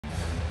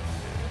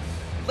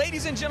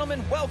Ladies and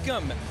gentlemen,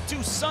 welcome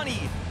to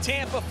sunny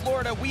Tampa,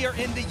 Florida. We are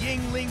in the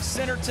Yuengling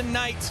Center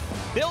tonight,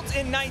 built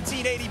in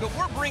 1980, but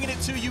we're bringing it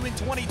to you in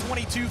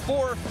 2022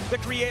 for the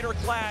Creator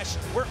Clash,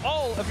 where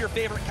all of your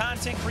favorite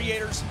content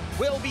creators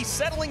will be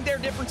settling their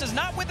differences,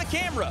 not with a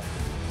camera,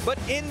 but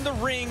in the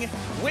ring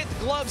with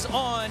gloves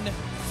on.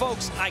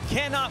 Folks, I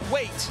cannot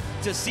wait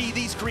to see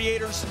these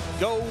creators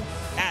go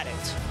at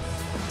it.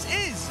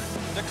 This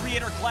is the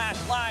Creator Clash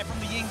live from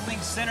the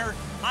Yuengling Center.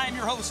 I am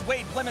your host,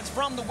 Wade Clements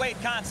from The Wade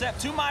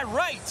Concept. To my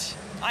right,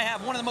 I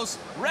have one of the most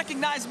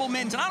recognizable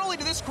men, to not only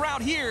to this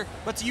crowd here,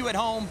 but to you at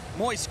home,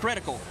 Moist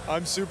Critical.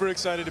 I'm super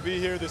excited to be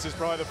here. This is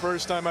probably the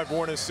first time I've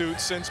worn a suit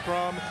since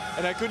prom,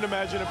 and I couldn't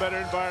imagine a better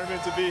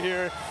environment to be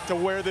here, to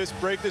wear this,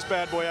 break this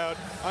bad boy out.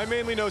 I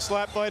mainly know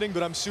slap fighting,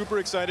 but I'm super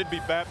excited to be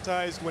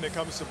baptized when it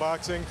comes to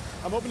boxing.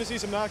 I'm hoping to see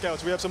some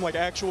knockouts. We have some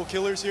actual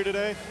killers here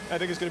today. I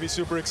think it's gonna be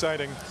super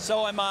exciting.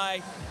 So am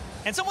I.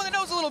 And someone that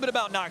knows a little bit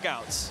about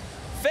knockouts,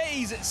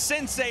 FaZe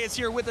Sensei is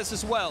here with us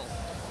as well.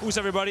 Who's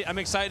everybody? I'm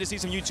excited to see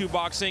some YouTube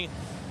boxing.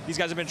 These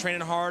guys have been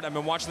training hard. I've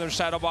been watching them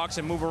shadow box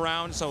and move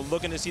around, so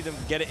looking to see them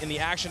get it in the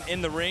action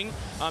in the ring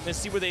and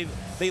see where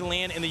they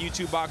land in the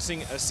YouTube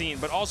boxing scene.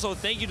 But also,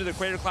 thank you to the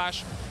Creator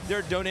Clash.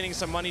 They're donating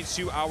some money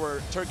to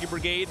our Turkey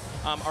Brigade.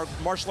 Our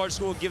martial arts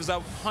school gives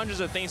out hundreds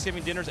of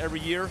Thanksgiving dinners every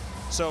year,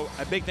 so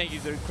a big thank you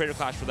to the Creator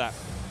Clash for that.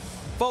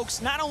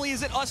 Folks, not only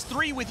is it us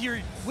three with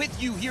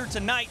you here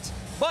tonight,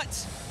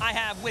 but I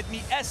have with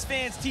me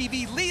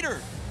STEPHAN,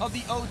 leader of the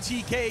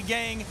OTK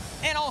gang,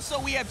 and also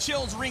we have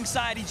Chills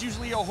ringside. He's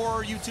usually a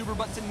horror YouTuber,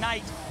 but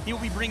tonight he will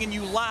be bringing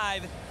you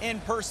live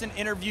in-person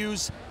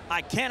interviews.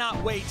 I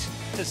cannot wait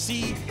to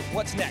see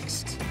what's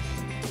next.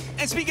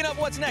 And speaking of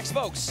what's next,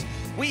 folks,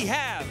 we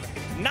have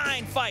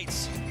 9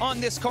 fights on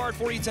this card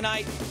for you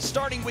tonight,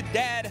 starting with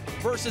Dad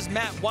versus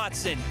Matt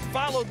Watson,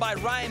 followed by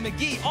Ryan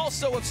MAGEE,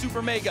 also of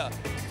Super Mega,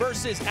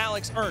 versus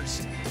Alex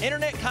ERNST.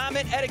 Internet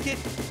comment etiquette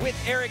with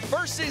Eric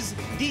versus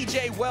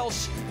DJ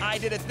Welch. I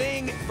Did a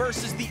Thing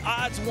versus the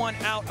odds one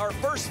out. Our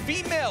first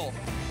female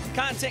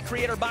content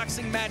creator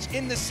boxing match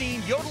in the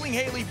scene, Yodeling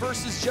Haley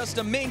versus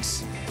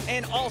JUSTAMINX.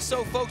 And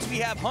also, folks, we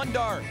have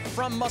HUNDAR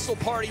from Muscle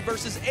Party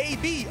versus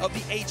AB of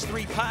the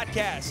H3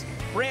 podcast.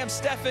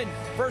 STEPHAN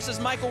versus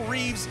Michael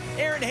Reeves,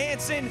 Aaron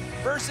Hansen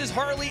versus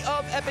Harley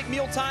of Epic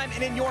Mealtime,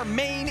 and in your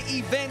main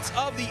event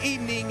of the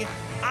evening,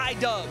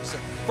 iDubbbz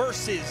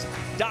versus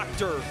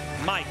Dr.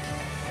 Mike.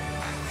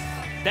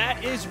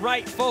 That is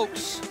right,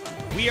 folks.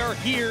 We are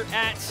here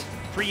at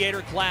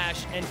Creator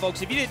Clash, and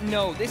folks, if you didn't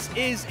know, this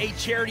is a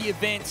charity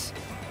event,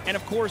 and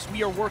of course,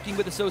 we are working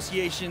with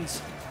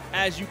associations,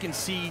 as you can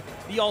see,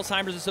 the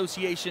Alzheimer's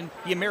Association,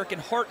 the American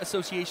Heart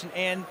Association,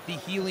 and the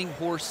Healing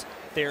Horse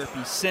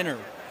Therapy Center.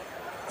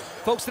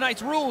 Folks,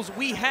 tonight's rules,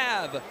 we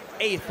have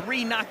a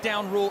 3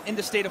 knockdown rule in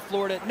the state of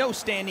Florida, no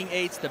standing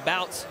 8s. The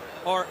bouts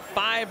are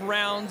 5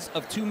 rounds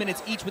of 2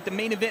 minutes each, with the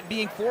main event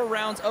being 4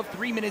 rounds of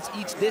 3 minutes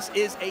each. This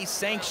is a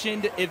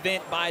sanctioned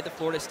event by the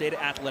Florida State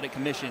Athletic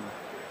Commission.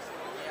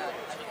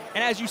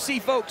 And as you see,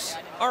 folks,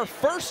 our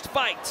first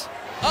fight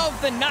of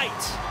the night,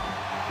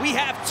 we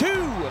have 2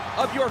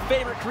 of your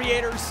favorite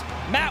creators,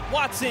 Matt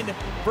Watson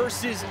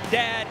versus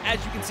Dad.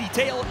 As you can see,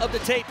 tail of the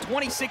tape,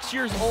 26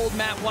 years old,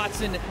 Matt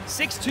Watson,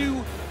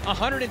 6'2",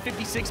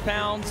 156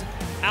 pounds,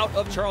 out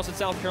of Charleston,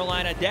 South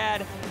Carolina.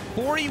 Dad,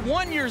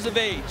 41 years of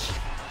age,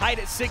 height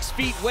at 6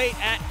 feet, weight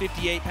at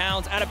 58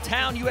 pounds, out of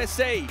town,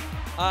 USA.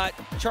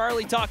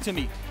 Charlie, talk to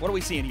me. What are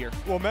we seeing here?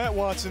 Well, Matt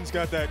Watson's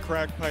got that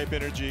crack pipe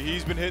energy.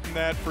 He's been hitting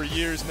that for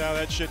years now.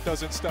 That shit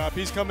doesn't stop.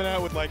 He's coming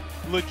out with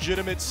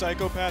legitimate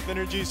psychopath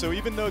energy. So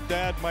even though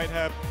Dad might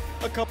have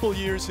a couple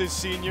years his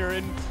senior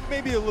and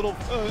maybe a little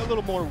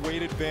more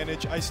weight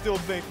advantage, I still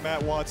think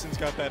Matt Watson's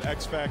got that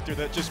X factor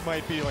that just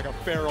might be like a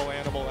feral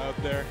animal out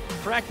there.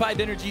 Crack pipe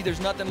energy, there's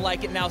nothing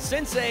like it. Now,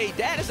 Sensei,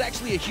 Dad is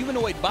actually a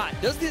humanoid bot.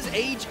 Does his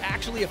age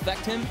actually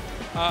affect him?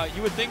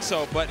 You would think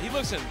so, but he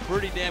looks in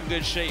pretty damn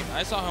good shape.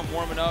 I saw him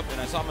warming up, and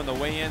I saw him in the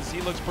weigh-ins.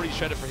 He looks pretty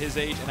shredded for his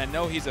age, and I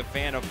know he's a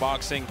fan of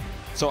boxing,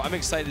 so I'm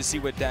excited to see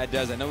what Dad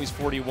does. I know he's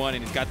 41,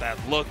 and he's got that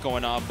look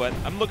going on, but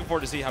I'm looking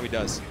forward to see how he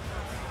does.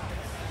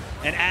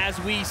 And as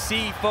we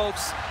see,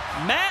 folks,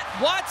 Matt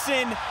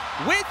Watson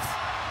with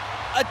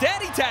a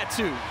daddy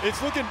tattoo.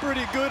 It's looking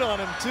pretty good on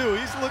him, too.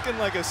 He's looking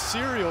like a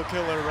serial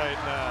killer right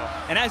now.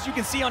 And as you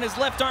can see on his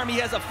left arm, he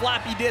has a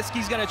floppy disk.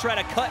 He's going to try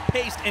to cut,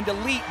 paste, and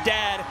delete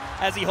Dad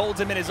as he holds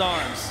him in his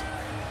arms.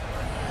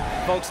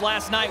 Folks,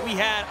 last night we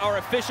had our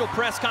official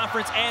press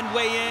conference and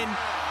weigh-in.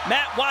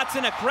 Matt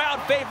Watson, a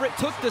crowd favorite,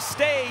 took the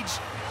stage,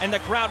 and the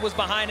crowd was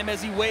behind him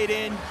as he weighed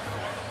in.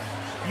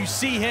 You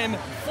see him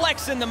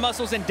flexing the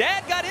muscles, and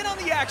Dad got in on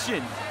the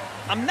action.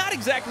 I'm not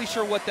exactly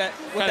sure what that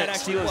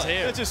actually was.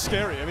 It's just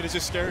scary. I mean, it's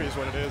just scary is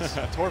what it is.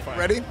 It's horrifying.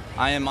 Ready?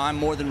 I'm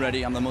more than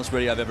ready. I'm the most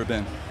ready I've ever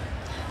been.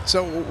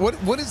 So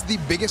what is the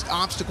biggest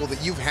obstacle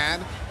that you've had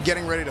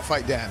getting ready to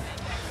fight Dad?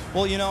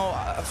 Well, you know,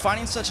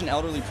 finding such an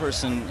elderly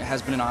person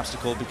has been an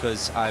obstacle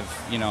because I've,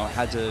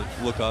 had to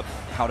look up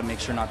how to make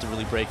sure not to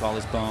really break all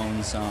his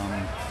bones.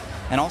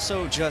 And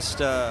also just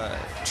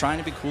trying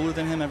to be cooler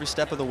than him every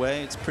step of the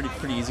way. It's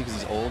pretty easy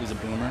because he's old, he's a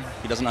boomer.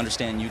 He doesn't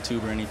understand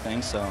YouTube or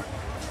anything, so.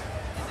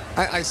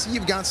 I see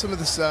you've got some of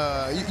this,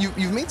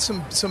 you've made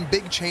some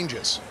big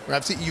changes.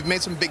 I've seen you've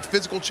made some big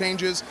physical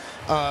changes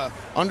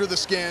under the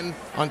skin,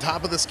 on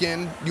top of the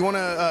skin. Do you want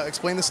to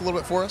explain this a little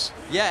bit for us?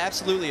 Yeah,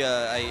 absolutely.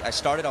 I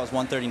started, I was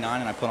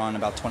 139, and I put on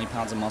about 20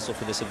 pounds of muscle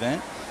for this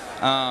event.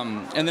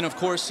 And then, of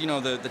course, you know,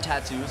 the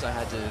tattoos, I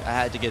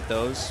had to get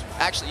those.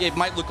 Actually, it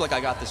might look like I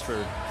got this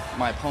for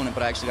my opponent,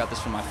 but I actually got this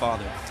for my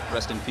father.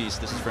 Rest in peace.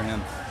 This is for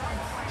him.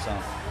 So.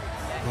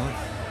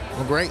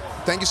 Well, great.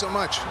 Thank you so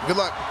much. Good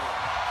luck.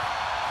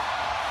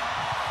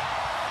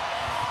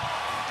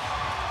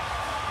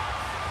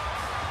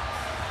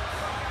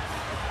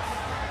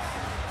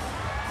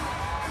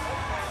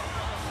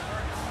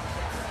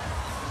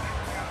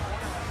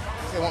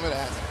 They want me to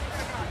ask.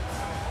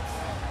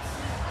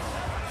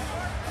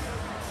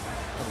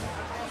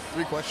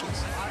 3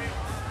 questions.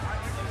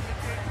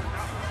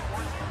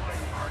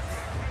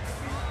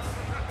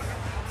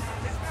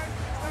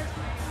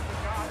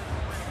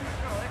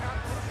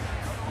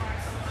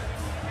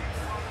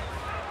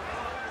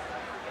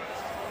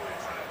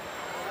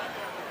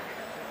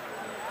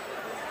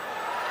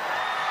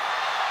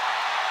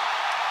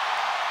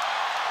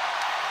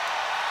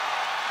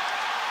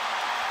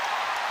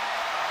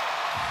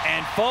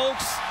 And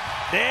folks,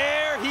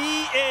 there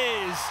he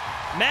is,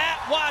 Matt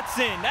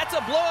Watson. That's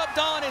a blow up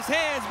doll in his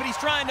hands, but he's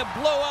trying to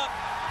blow up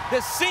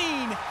the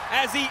scene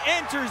as he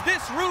enters.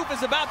 This roof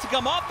is about to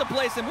come off the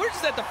place, and we're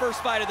just at the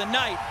first fight of the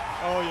night.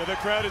 Oh yeah, the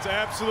crowd is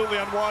absolutely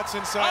on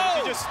Watson's side.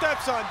 Oh. He just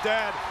steps on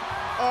Dad.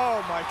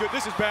 Oh my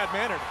goodness, this is bad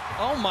mannered.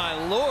 Oh my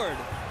Lord.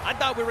 I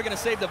thought we were gonna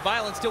save the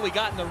violence till we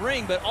got in the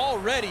ring, but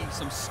already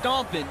some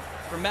stomping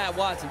from Matt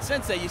Watson.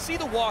 Sensei, you see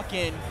the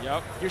walk-in.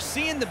 Yep. You're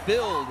seeing the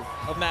build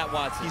of Matt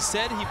Watson. He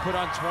said he put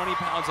on 20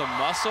 pounds of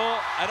muscle.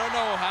 I don't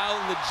know how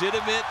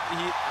legitimate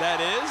that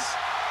is,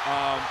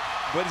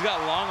 but he's got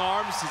long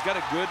arms. He's got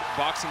a good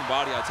boxing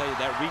body. I'll tell you,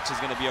 that reach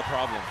is going to be a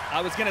problem. I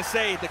was gonna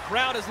say, the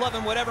crowd is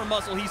loving whatever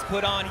muscle he's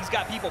put on. He's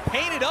got people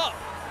painted up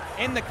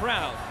in the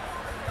crowd.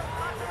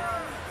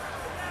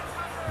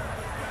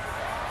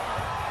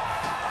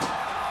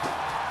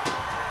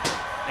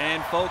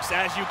 And folks,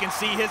 as you can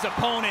see, his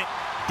opponent,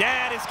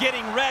 Dad, is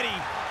getting ready.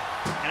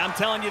 And I'm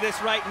telling you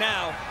this right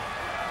now,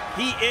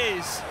 he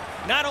is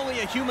not only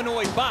a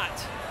humanoid bot,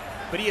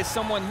 but he is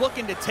someone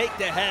looking to take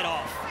the head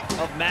off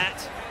of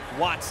Matt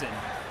Watson.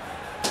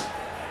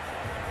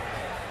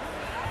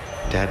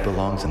 Dad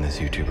belongs in this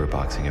YouTuber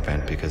boxing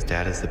event because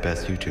Dad is the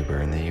best YouTuber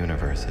in the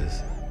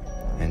universes.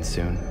 And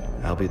soon,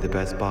 I'll be the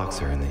best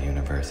boxer in the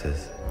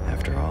universes.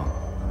 After all,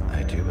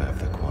 I do have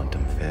the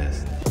quantum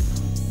fist.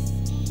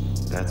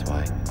 That's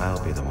why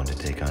I'll be the one to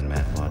take on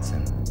Matt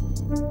Watson.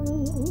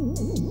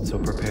 So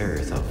prepare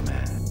yourself,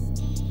 Matt,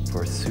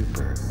 for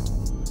super,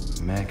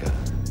 mega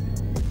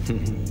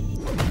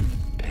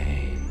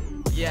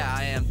pain. Yeah,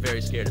 I am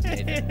very scared of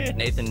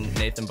Nathan.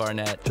 Nathan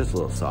Barnett. Just a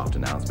little soft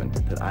announcement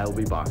that I will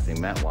be boxing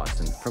Matt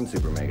Watson from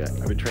Super Mega.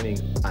 I've been training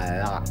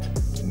a lot.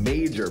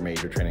 Major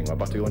training. I'm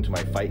about to go into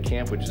my fight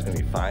camp, which is going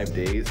to be 5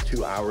 days,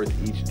 2 hours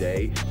each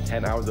day,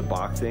 10 hours of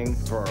boxing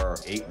for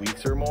 8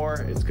 weeks or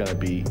more. It's going to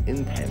be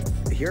intense.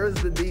 Here's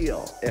the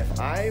deal. If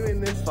I'm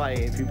in this fight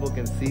and people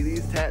can see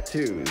these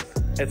tattoos,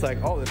 it's like,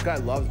 oh, this guy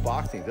loves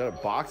boxing. He's got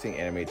a boxing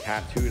anime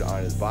tattooed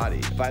on his body.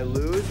 If I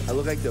lose, I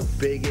look like the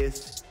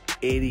biggest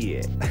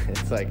idiot.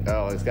 It's like,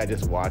 oh, this guy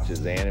just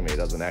watches anime,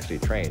 doesn't actually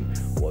train.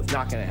 Well, it's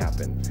not gonna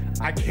happen.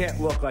 I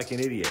can't look like an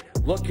idiot.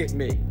 Look at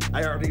me.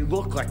 I already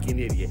look like an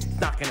idiot.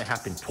 It's not gonna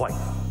happen twice.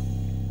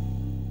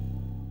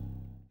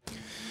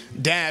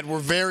 Dad, we're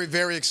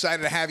very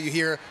excited to have you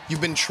here.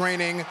 You've been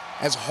training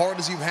as hard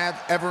as you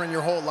have ever in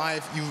your whole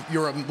life.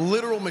 You're a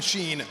literal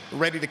machine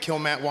ready to kill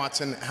Matt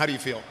Watson. How do you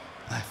feel?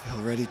 I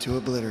feel ready to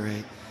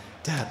obliterate.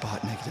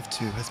 Dadbot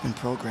 -2 has been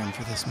programmed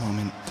for this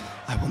moment.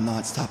 I will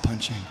not stop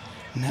punching.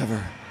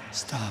 Never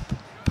stop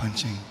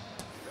punching.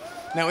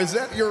 Now, is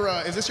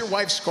this your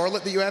wife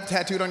Scarlett that you have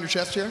tattooed on your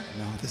chest here?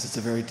 No, this is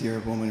a very dear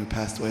woman who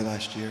passed away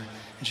last year,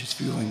 and she's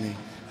fueling me.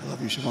 I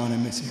love you, Siobhan. I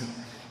miss you,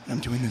 and I'm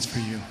doing this for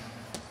you.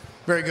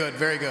 Very good,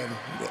 very good.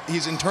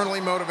 He's internally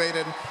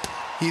motivated.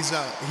 He's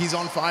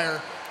on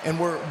fire, and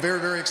we're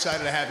very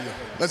excited to have you.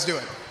 Let's do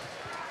it.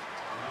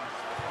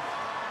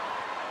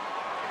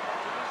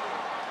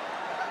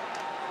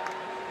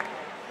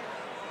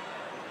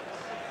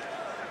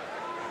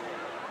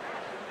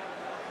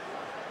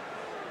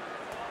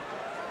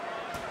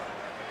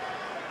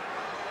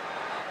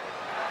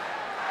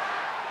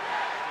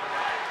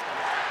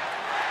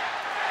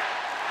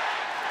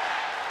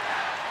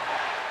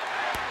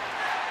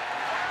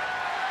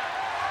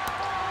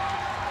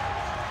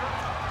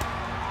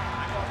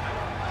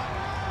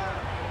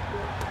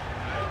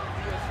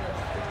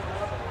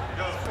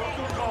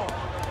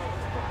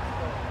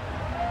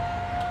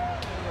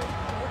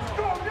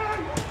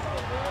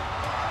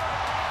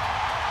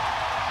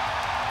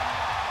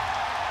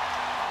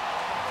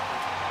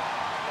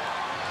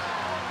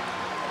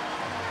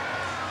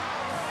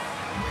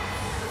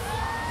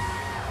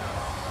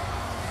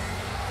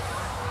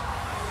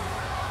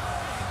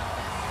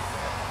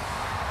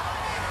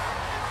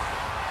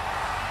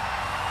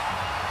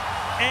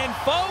 And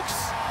folks,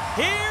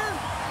 here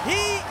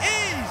he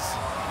is.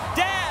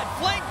 Dad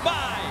flanked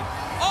by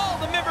all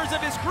the members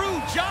of his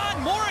crew. John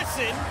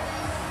Morrison,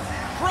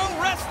 pro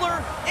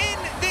wrestler in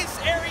this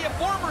area,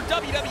 former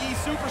WWE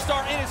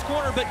superstar in his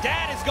corner, but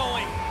Dad is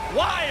going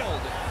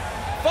wild.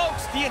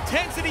 Folks, the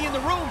intensity in the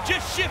room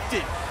just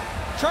shifted.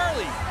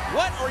 Charlie,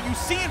 what are you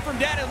seeing from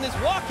Dad on this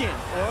walk-in?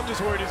 Well, I'm just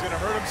worried he's going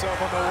to hurt himself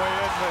on the way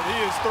in, but he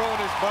is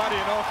throwing his body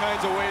in all kinds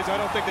of ways. I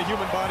don't think the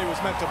human body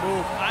was meant to move.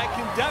 I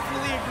can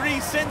definitely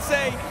agree,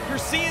 Sensei. You're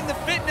seeing the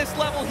fitness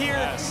level here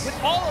with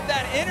all of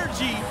that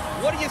energy.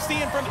 What are you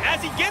seeing from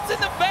as he gets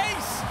in the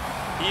face?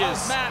 He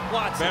is Matt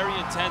Watson. Very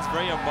intense,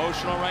 very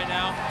emotional right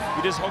now.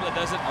 We just hope that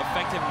doesn't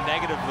affect him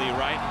negatively,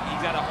 right?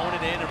 He's got to hone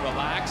it in and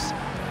relax.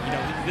 You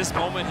know, this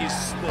moment,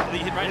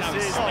 right now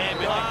he's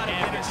slamming a lot the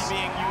of canvas. energy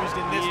being used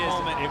in this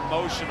moment.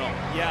 Emotional.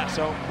 Yeah.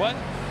 So, but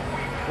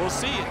we'll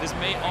see. This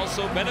may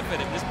also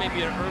benefit him. This may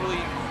be an early,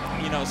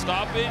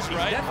 stoppage,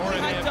 right? Or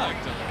it may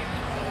affect him.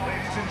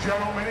 Ladies and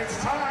gentlemen, it's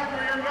time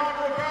for your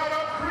inaugural bout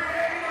of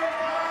creative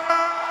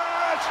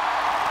match.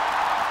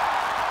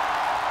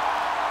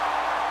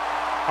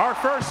 Our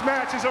first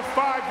match is a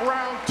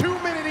 5-round,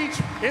 2-minute each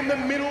in the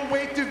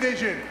middleweight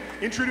division.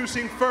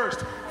 Introducing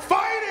first,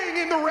 fighting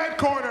in the red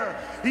corner.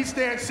 He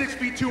stands 6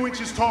 feet 2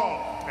 inches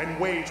tall and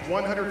weighs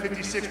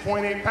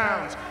 156.8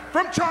 pounds.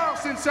 From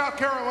Charleston, South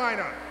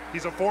Carolina.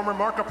 He's a former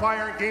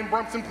Markiplier and Game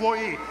Grumps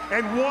employee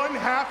and one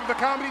half of the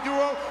comedy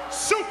duo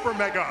Super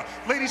Mega.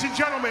 Ladies and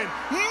gentlemen,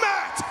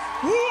 Matt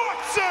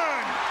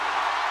Watson.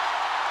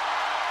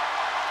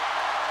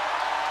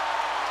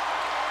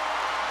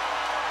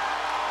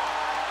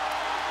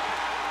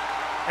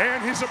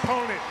 And his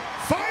opponent,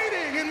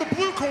 fighting in the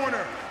blue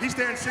corner. He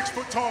stands 6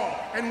 foot tall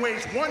and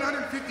weighs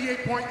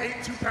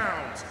 158.82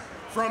 pounds.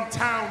 From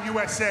Town,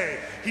 USA,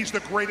 he's the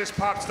greatest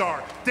pop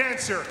star,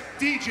 dancer,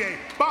 DJ,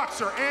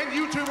 boxer, and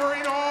YouTuber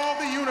in all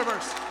the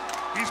universe.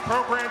 He's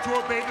programmed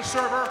to obey the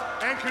server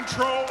and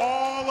control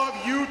all of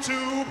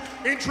YouTube.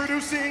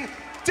 Introducing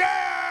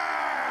Dad!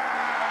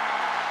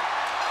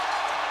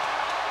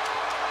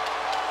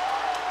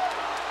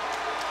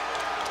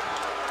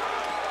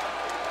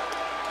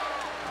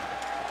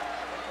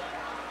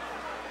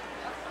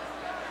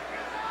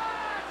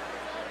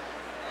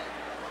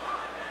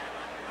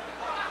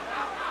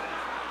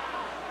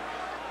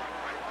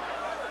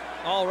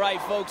 All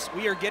right, folks,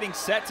 we are getting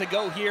set to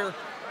go here.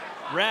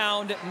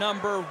 Round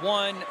number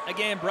 1,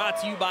 again, brought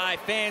to you by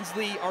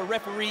Fansly, our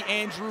referee,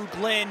 Andrew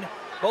Glenn.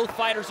 Both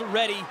fighters are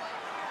ready.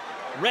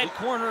 Red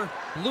corner,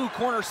 blue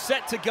corner,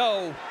 set to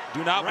go.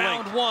 Do not blink.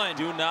 Round 1.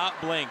 Do not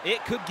blink.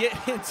 It could get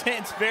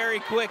intense very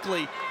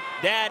quickly.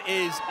 Dad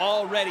is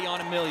already on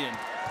a million.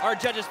 Our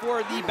judges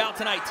for the bout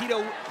tonight,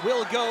 Tito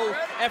Will Go,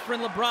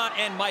 Efren LeBron,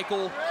 and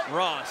Michael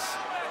Ross.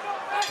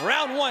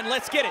 Round 1,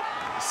 let's get it.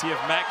 See if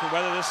Matt can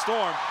weather this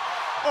storm.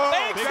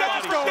 Big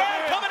shot from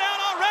Dad coming out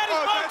already,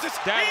 folks. He's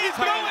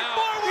going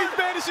forward. He's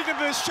vanishing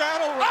into this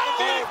shadow. Oh,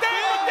 he's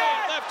down,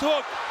 Dad. Left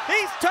hook.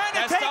 He's trying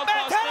to take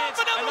Matt's head off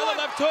another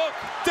left hook.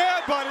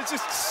 Dad bot is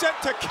just set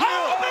to kill.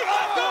 Oh, big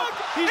left hook.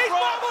 He's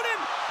wobbling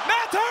him.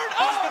 Matt's hurt.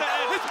 Oh,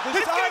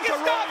 his eyes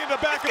are rolling in the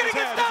back of his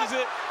head. This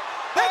is it.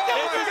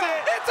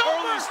 It's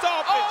over. Early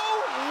stoppage. Oh,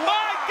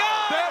 my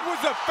God. That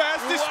was the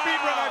fastest speed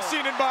run I've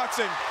seen in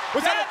boxing.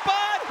 Was that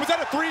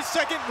a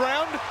 3-second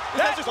round?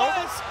 That just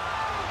over?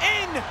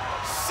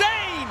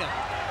 Insane!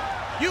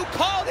 You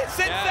called it,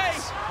 Sensei,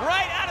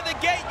 right out of the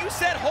gate. You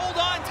said, hold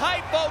on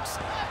tight, folks.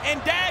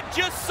 And Dad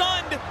just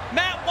sunned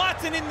Matt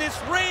Watson in this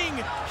ring.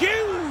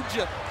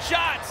 Huge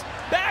shots,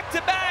 back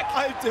to back.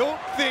 I don't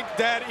think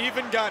Dad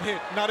even got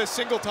hit, not a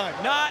single time.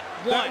 Not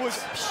once. That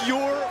was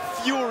pure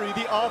fury.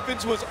 The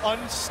offense was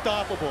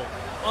unstoppable.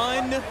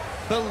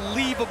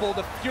 Unbelievable,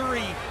 the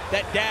fury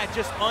that Dad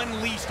just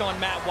unleashed on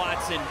Matt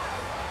Watson.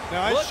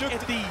 Now, Look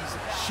at these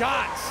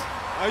shots.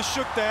 I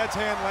shook Dad's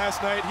hand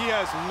last night. He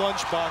has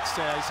lunchbox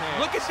size hands.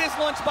 Look at this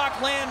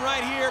lunchbox land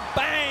right here.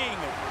 Bang!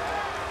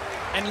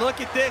 And look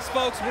at this,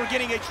 folks. We're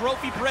getting a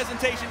trophy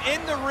presentation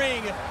in the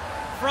ring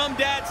from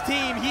Dad's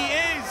team. He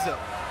is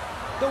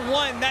the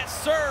one that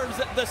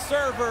serves the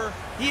server.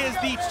 He is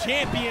the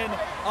champion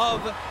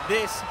of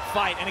this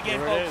fight. And again,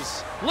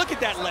 folks, look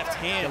at that left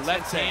hand. The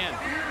left hand.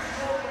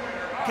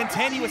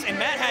 Continuous, and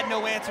Matt had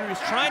no answer. He was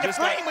trying to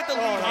frame with the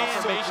lead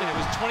hand. It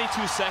was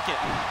 22-second.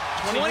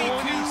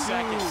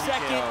 22-second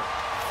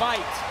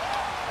fight.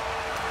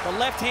 The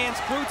left hands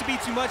proved to be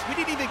too much. We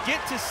didn't even get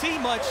to see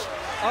much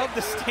of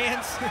the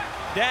stance.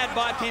 Dad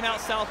bod came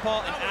out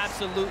southpaw and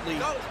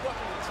absolutely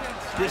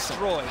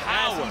destroyed,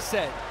 as he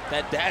said.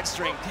 That dad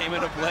strength came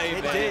into play,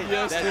 It man. did.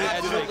 Yes, that it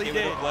absolutely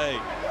did. Into play.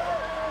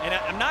 And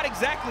I'm not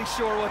exactly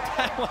sure what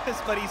that was,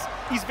 but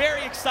he's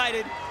very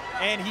excited,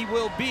 and he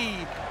will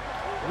be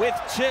with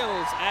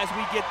chills as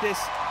we get this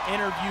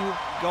interview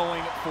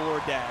going for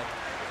Dad.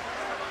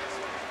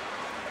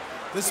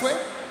 This way?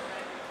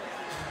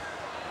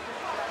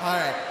 All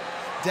right.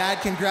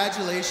 Dad,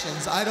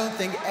 congratulations. I don't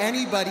think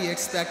anybody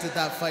expected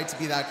that fight to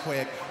be that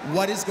quick.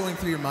 What is going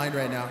through your mind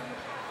right now?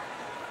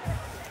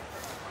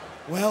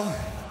 Well,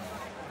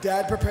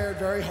 Dad prepared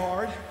very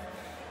hard.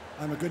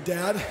 I'm a good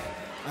dad.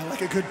 I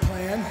like a good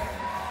plan.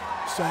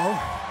 So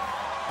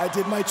I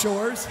did my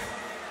chores,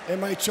 and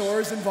my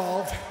chores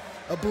involved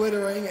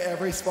obliterating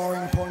every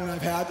sparring opponent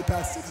I've had the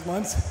past 6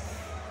 months.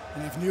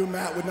 And I knew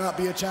Matt would not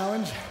be a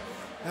challenge.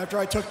 After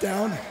I took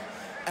down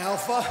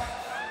Alpha,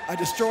 I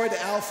destroyed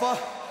Alpha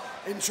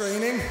in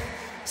training.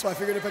 So I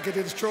figured if I could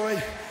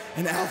destroy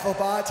an Alpha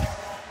bot,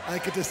 I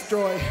could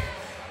destroy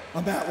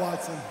a Matt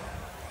Watson.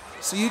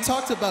 So you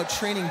talked about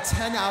training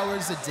 10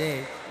 hours a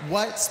day.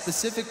 What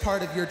specific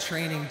part of your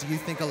training do you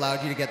think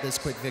allowed you to get this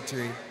quick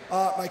victory?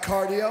 My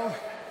cardio.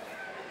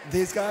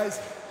 These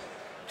guys,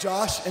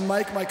 Josh and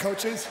Mike, my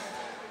coaches,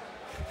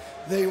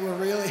 they were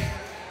really,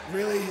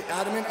 really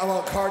adamant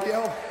about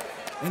cardio.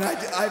 And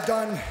I've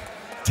done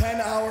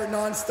 10-hour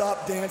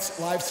nonstop dance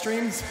live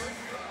streams.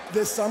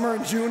 This summer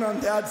in June on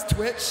Dad's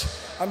Twitch,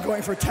 I'm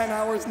going for 10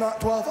 hours, not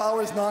 12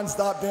 hours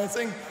nonstop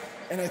dancing.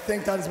 And I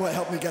think that is what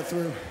helped me get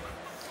through.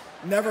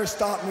 Never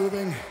stop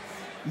moving,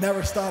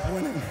 never stop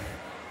winning.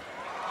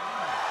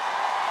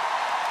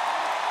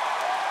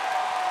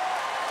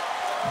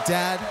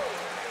 Dad,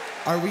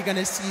 are we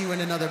gonna see you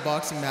in another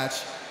boxing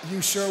match?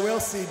 You sure will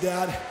see,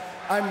 Dad.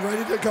 I'm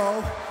ready to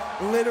go,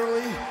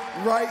 literally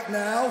right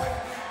now.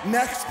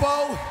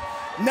 Nexpo,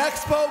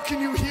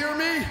 can you hear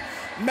me?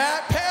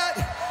 Matt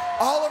Pat,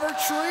 Oliver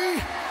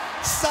Tree,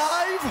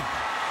 Sive,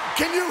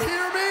 can you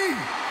hear me?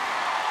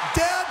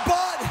 Dad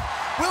Bot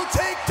will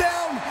take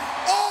down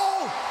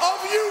all of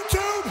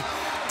YouTube.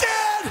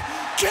 Dad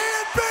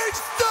can't be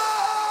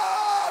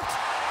stopped!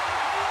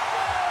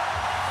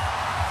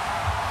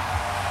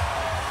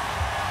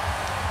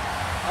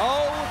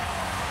 Oh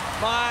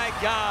my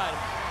God.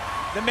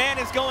 The man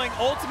is going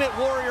Ultimate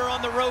Warrior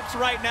on the ropes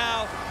right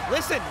now.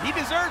 Listen, he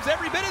deserves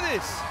every bit of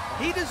this.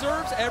 He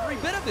deserves every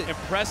bit of it.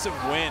 Impressive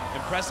win.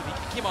 Impressive.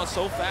 He came out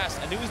so fast.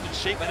 I knew he was in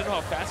shape. I didn't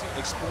know how fast he was.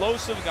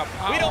 Explosive. He got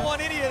power. We don't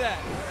want any of that.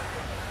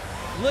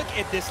 Look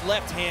at this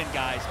left hand,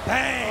 guys.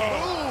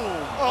 Bang!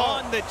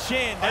 On the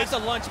chin. That's a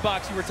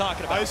lunchbox you were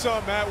talking about. I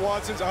saw Matt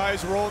Watson's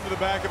eyes roll into the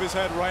back of his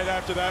head right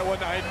after that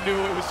one. I knew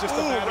it was just a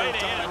matter of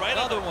time. Right,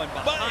 another one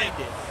behind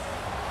it.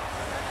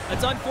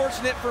 It's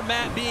unfortunate for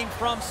Matt being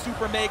from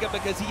Super Mega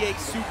because he ate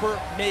Super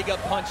Mega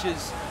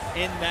punches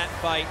in that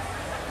fight.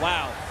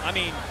 Wow. I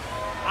mean,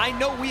 I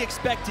know we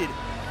expected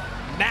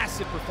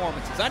massive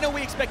performances. I know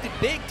we expected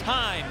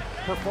big-time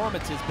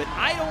performances, but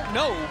I don't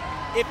know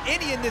if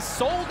any in this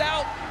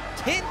sold-out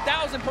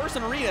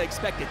 10,000-person arena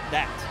expected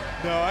that.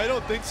 No, I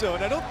don't think so,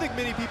 and I don't think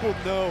many people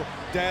know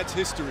Dad's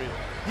history.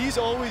 He's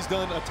always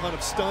done a ton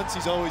of stunts.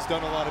 He's always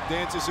done a lot of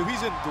dances, so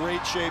he's in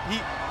great shape.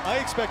 I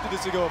expected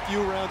this to go a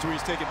few rounds where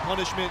he's taking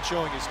punishment,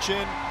 showing his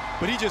chin,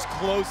 but he just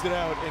closed it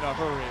out in a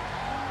hurry.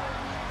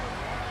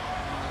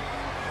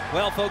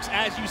 Well, folks,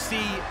 as you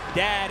see,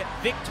 Dad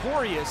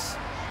victorious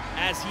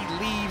as he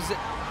leaves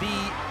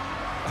the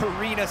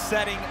arena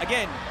setting.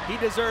 Again, he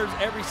deserves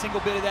every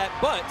single bit of that,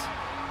 but,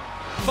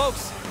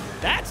 folks,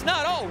 that's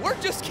not all. We're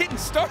just getting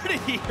started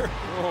here.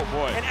 Oh,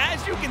 boy. And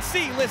as you can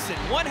see, listen,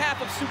 one half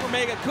of Super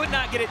Mega could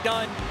not get it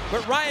done,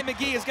 but Ryan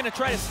MAGEE is going to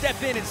try to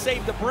step in and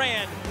save the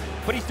brand,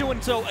 but he's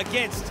doing so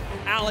against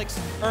Alex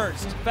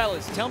Ernst.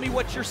 Fellas, tell me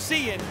what you're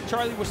seeing.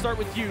 Charlie, we'll start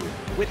with you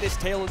with this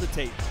tail of the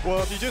tape.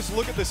 Well, if you just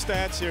look at the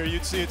stats here,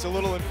 you'd see it's a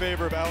little in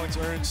favor of Alex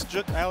Ernst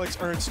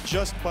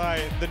just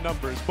by the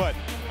numbers. But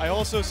I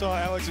also saw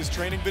Alex's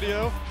training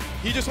video.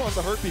 He just wants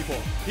to hurt people.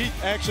 He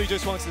actually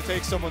just wants to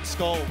take someone's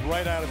skull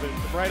right out of it,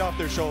 right off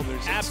their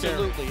shoulders.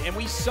 Absolutely. And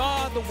we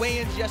saw the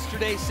weigh-ins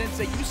yesterday,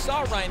 Sensei. You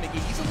saw Ryan MAGEE.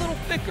 He's a little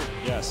thicker.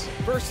 Yes.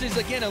 Versus,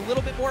 again, a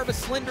little bit more of a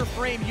slender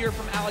frame here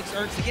from Alex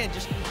Ernst. Again,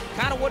 just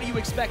kind of what do you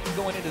expect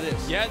going into this?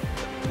 Yeah,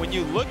 when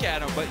you look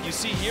at him, but you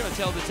see here on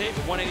tail of the tape,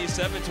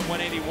 187 to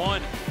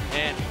 181,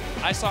 and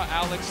I saw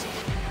Alex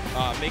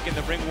making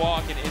the ring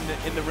walk and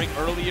in the ring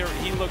earlier.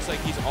 He looks like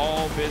he's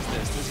all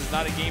business. This is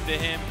not a game to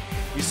him.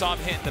 You saw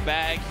him hitting the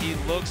bag. He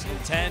looks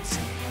intense.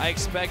 I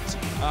expect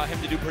him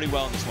to do pretty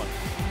well in this one.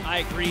 I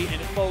agree,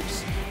 and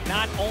folks,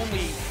 not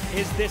only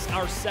is this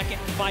our second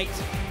fight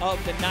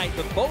of the night,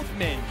 but both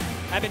men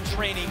have been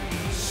training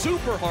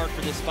super hard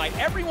for this fight.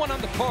 Everyone on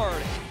the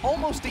card,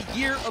 almost a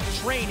year of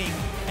training,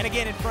 and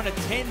again, in front of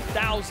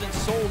 10,000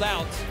 sold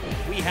out,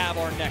 we have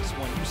our next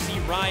one. You see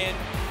Ryan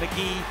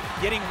MAGEE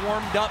getting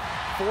warmed up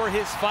for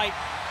his fight.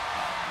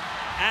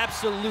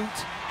 Absolute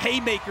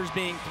haymakers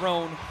being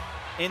thrown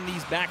in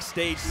these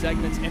backstage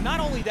segments. And not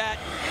only that,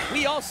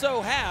 we also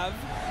have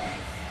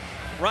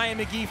Ryan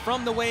MAGEE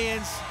from the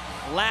weigh-ins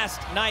last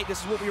night.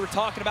 This is what we were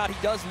talking about.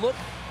 He does look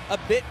a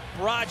bit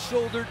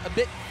broad-shouldered, a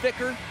bit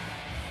thicker.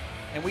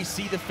 And we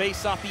see the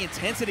face-off, the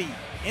intensity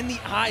in the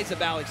eyes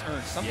of Alex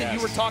Ernst. Something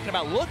you were talking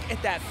about. Look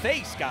at that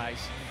face, guys.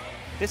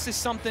 This is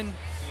something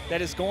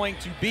that is going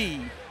to be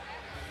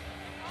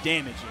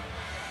damaging.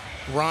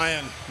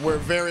 Ryan, we're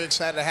very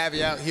excited to have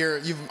you out here.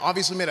 You've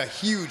obviously made a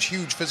huge,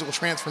 huge physical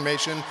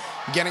transformation,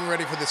 getting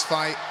ready for this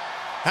fight.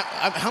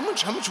 How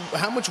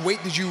much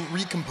weight did you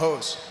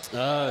recompose?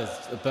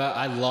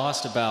 I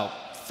lost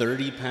about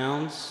 30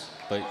 pounds,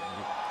 but you're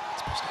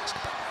supposed to ask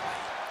about my weight.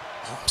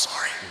 Oh, I'm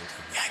sorry.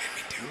 Yeah, I didn't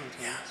mean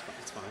to. Yeah,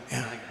 it's fine.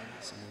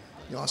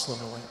 Yeah. You lost a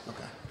little bit of weight?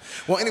 Okay.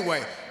 Well,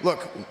 anyway,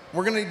 look,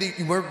 we're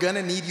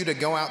gonna need you to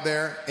go out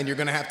there, and you're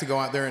gonna have to go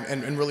out there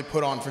and really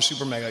put on for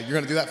Super Mega. You're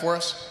gonna do that for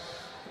us?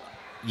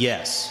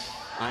 Yes,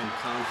 I'm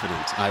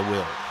confident I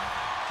will.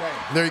 Okay.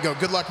 There you go.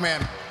 Good luck,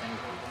 man.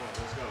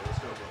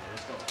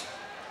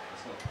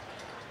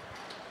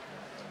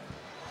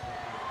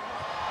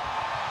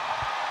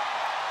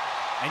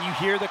 And you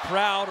hear the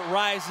crowd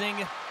rising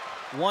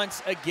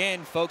once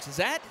again, folks. Is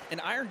that an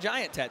Iron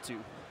Giant tattoo?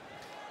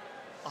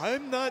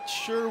 I'm not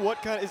sure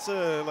what kind. It's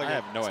a like I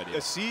have no idea.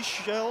 A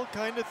seashell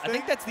kind of thing. I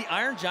think that's the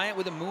Iron Giant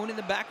with a moon in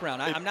the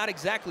background. I'm not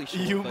exactly sure.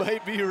 You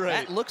might be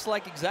right. That looks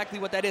like exactly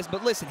what that is.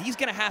 But listen, he's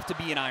going to have to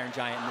be an Iron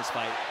Giant in this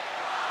fight.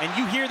 And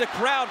you hear the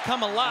crowd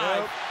come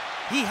alive. Yep.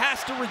 He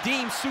has to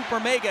redeem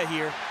Super Mega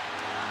here.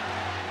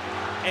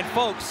 And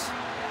folks,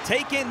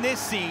 take in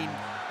this scene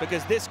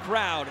because this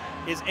crowd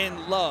is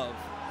in love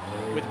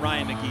with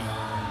Ryan MAGEE.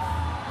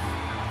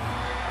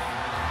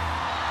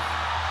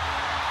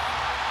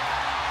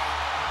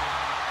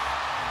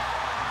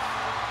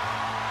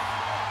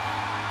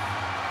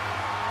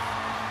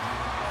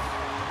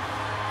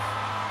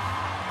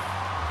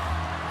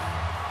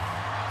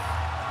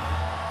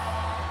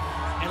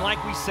 And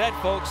like we said,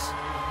 folks,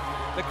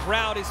 the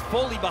crowd is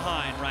fully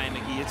behind Ryan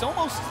MAGEE. It's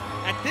almost,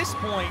 at this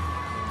point,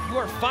 you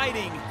are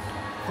fighting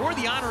for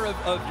the honor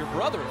of your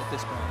brother at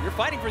this point. You're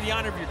fighting for the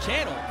honor of your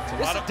channel.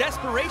 This is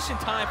desperation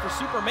time for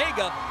Super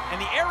Mega, and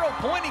the arrow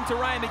pointing to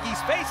Ryan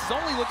MAGEE's face is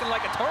only looking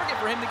like a target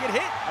for him to get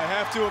hit. I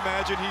have to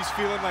imagine he's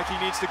feeling like he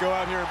needs to go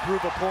out here and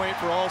prove a point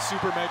for all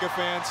Super Mega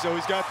fans, so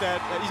he's got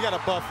that, he's got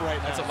a buff right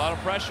now. That's a lot of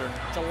pressure.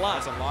 It's a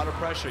lot. That's a lot of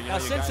pressure. You now,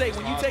 know, Sensei,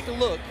 when you take a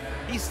look,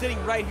 he's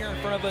sitting right here in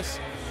front of us.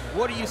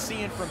 What are you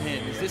seeing from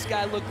him? Does this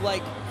guy look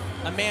like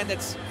a man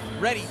that's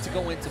ready to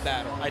go into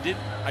battle? I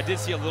did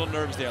see a little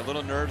nerves there, a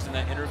little nerves in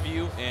that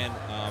interview, and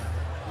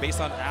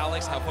based on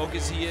Alex, how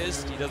focused he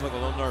is, he does look a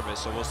little nervous.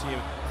 So we'll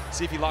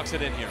see if he locks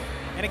it in here.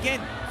 And again,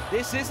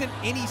 this isn't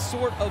any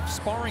sort of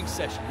sparring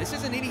session. This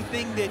isn't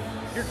anything that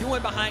you're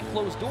doing behind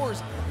closed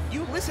doors.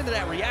 You listen to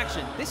that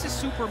reaction. This is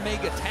Super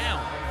Mega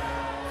Town.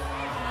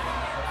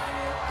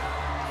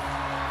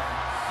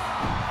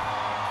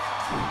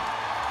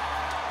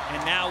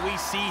 And now we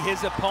see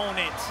his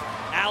opponent,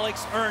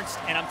 Alex ERNST.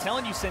 And I'm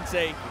telling you,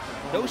 Sensei,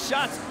 those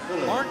shots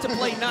aren't to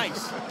play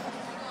nice.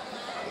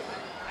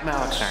 I'm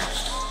Alex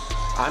ERNST.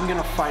 I'm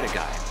gonna fight a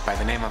guy by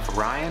the name of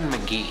Ryan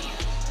MAGEE.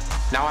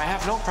 Now, I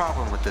have no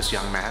problem with this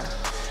young man.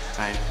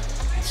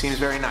 He seems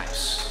very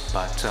nice,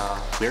 but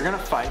we're gonna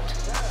fight.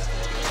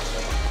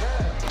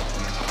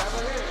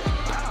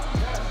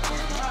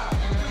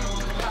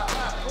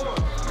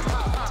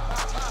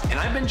 And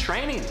I've been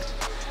training.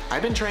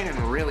 I've been training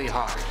really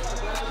hard.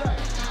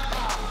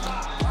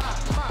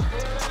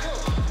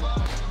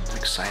 I'm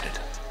excited,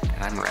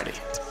 and I'm ready.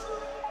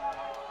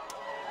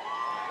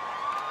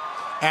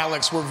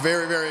 Alex, we're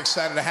very, very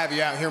excited to have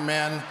you out here,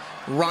 man.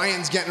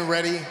 Ryan's getting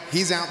ready.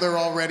 He's out there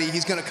already.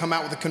 He's going to come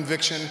out with a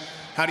conviction.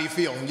 How do you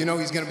feel? You know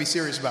he's going to be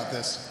serious about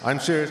this. I'm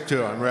serious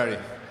too. I'm ready.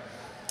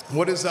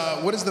 What is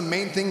the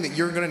main thing that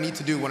you're going to need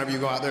to do whenever you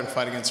go out there to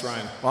fight against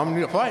Ryan? Well, I'm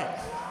going to fight.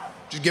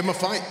 Just give him a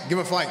fight. Give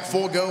him a fight.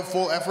 Full go,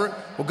 full effort.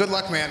 Well, good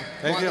luck, man.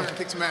 Thank you. Go out there and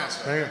kick some ass.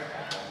 Thank you.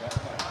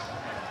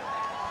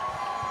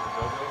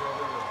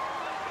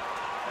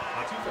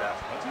 Not too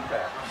fast. Not too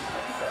fast.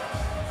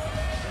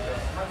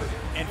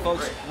 And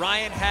folks,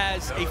 Ryan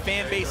has a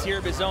fan base here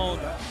of his own.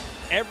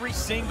 Every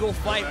single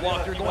fight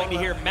walk, you're going to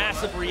hear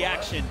massive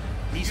reaction.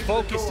 He's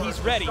focused, he's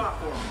ready.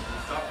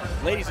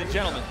 Ladies and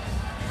gentlemen,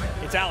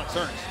 it's Alex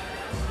ERNST.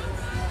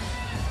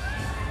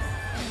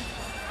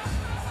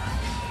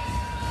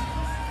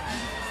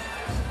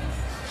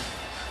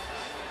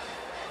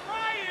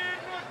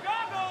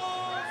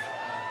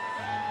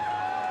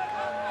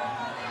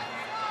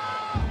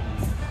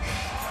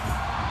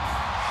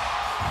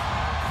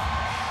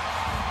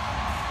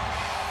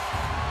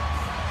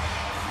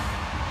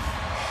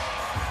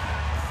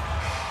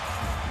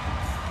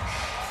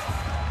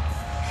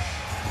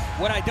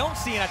 What I don't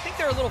see, and I think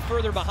they're a little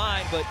further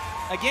behind, but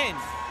again,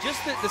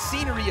 just the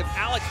scenery of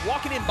Alex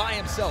walking in by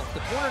himself, the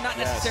corner not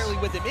necessarily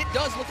with him. It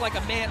does look like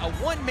a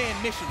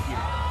one-man mission here.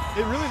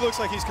 It really looks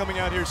like he's coming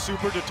out here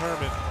super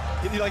determined.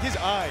 Like his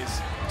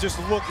eyes just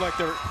look like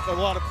there's a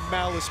lot of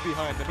malice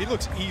behind them. He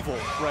looks evil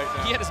right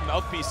now. He had his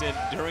mouthpiece in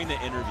during the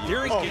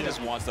interview. He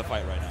just wants to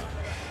fight right now.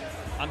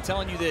 I'm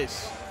telling you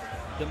this,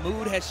 the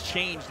mood has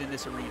changed in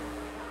this arena.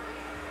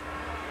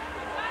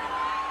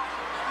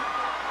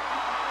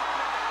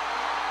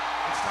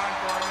 It's time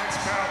for our next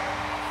bout.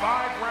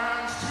 5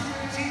 rounds, 2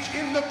 minutes each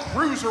in the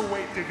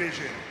cruiserweight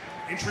division.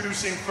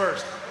 Introducing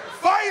first,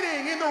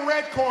 fighting in the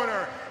red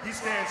corner. He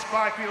stands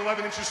 5 feet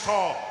 11 inches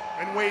tall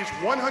and weighs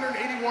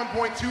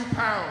 181.2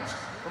 pounds.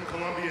 From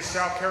Columbia,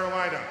 South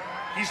Carolina.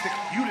 He's the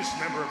cutest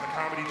member of the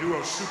comedy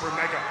duo Super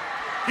Mega.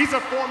 He's a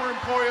former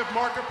employee of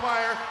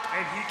Markiplier,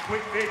 and he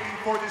quit vaping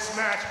for this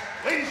match.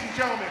 Ladies and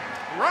gentlemen,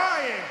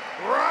 Ryan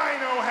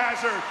Rhino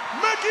Hazard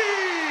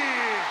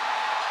MAGEE!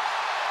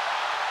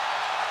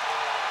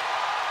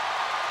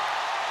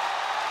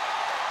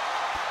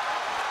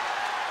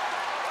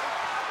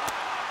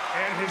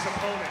 And his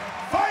opponent,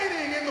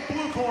 fighting in the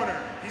blue corner.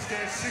 He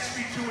stands 6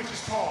 feet 2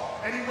 inches tall,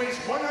 and he weighs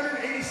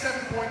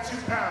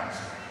 187.2 pounds.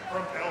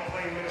 From Belle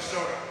Plaine,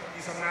 Minnesota.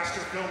 He's a master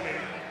filmmaker.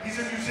 He's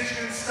a musician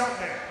and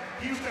stuntman.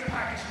 He used to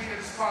package meat at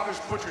his father's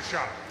butcher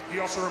shop. He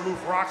also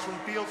removed rocks from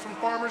fields from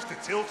farmers to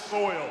tilt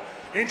soil.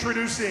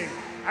 Introducing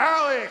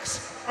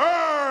Alex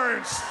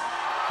ERNST.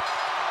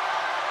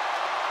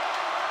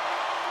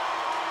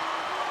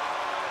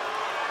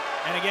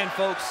 And again,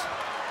 folks,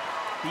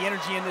 the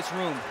energy in this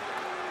room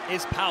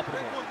is palpable.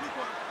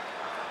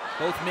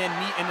 Both men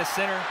meet in the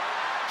center.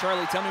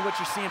 Charlie, tell me what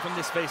you're seeing from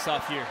this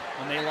face-off here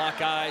when they lock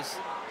eyes.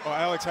 Oh,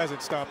 Alex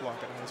hasn't stopped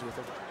locking eyes with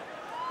him.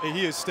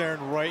 He is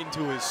staring right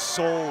into his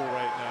soul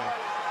right now.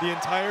 The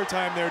entire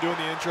time they were doing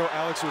the intro,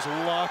 Alex was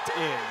locked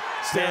in,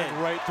 staring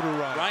right through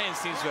Ryan. Ryan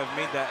seems to have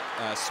made that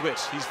switch.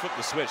 He's flipped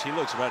the switch. He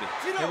looks ready.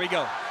 Here we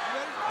go.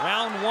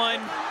 Round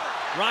one,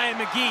 Ryan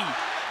MAGEE,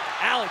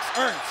 Alex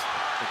ERNST.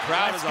 The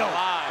crowd is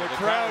alive. The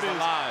crowd is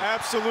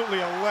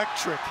absolutely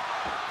electric.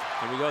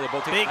 Here we go. They're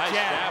both taking big nice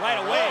jab right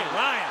away.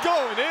 Ryan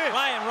going in.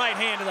 Ryan right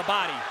hand to the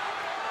body.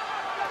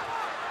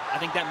 I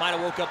think that might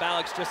have woke up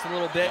Alex just a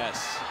little bit. Yes.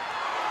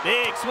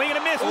 Big swing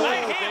and a miss.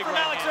 Right hand from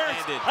Alex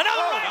ERNST.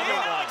 Another right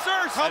hand, Alex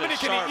ERNST. How many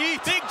can he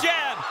eat? Big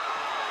jab.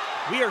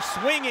 We are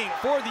swinging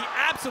for the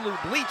absolute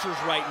bleachers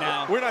right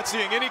now. We're not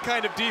seeing any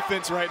kind of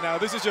defense right now.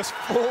 This is just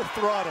full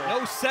throttle.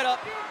 No setup,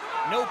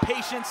 no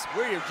patience.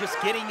 We're just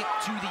getting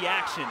to the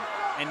action.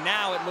 And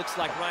now it looks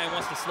like Ryan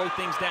wants to slow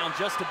things down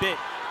just a bit.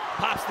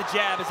 Pops the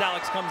jab as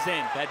Alex comes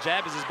in. That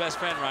jab is his best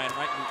friend, Ryan.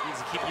 Right? He needs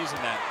to keep using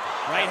that.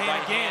 Right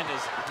hand again.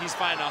 He's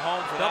finding a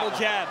home for double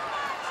that one. jab.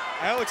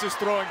 Alex is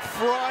throwing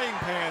frying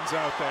pans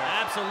out there.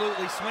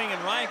 Absolutely swinging.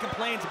 Ryan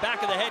complains, back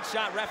of the head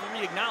shot.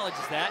 Referee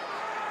acknowledges that.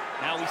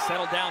 Now we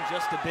settle down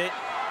just a bit.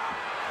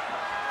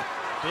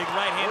 Big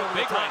right hand over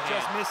the top,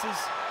 just misses.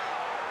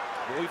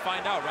 Well, we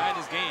find out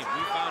Ryan's game.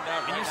 We found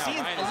out and right you're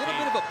seeing now, a little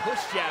bit of a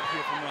push jab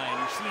here from Ryan.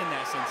 You're seeing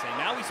that, Sensei.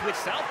 Now we switch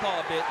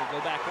southpaw a bit. We'll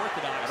go back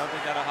orthodox. I don't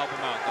think that'll help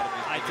him out.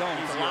 I don't.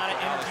 It's a lot of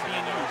energy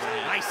being used.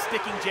 Nice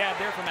sticking jab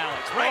there from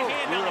Alex. Right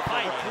hand down the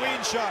pipe.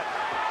 Clean shot.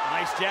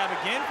 Nice jab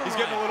again from He's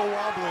Ryan. getting a little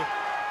wobbly.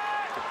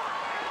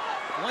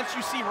 Once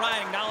you see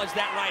Ryan acknowledge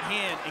that right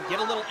hand and get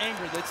a little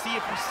angry, let's see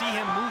if we see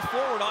him move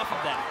forward off of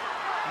that.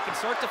 You can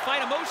start to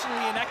fight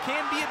emotionally, and that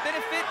can be a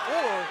benefit,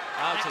 or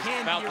that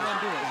can be your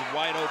undoing. Is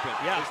wide open.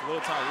 Yeah. There's a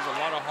little time. There's a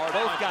lot of hard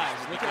Both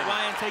punches. guys. Look at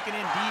Ryan taking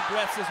in deep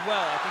breaths as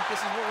well. I think this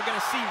is what we're going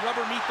to see.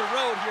 Rubber meet the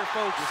road here,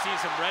 folks. You're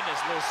seeing some redness,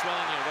 a little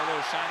swelling here, a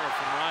little shiner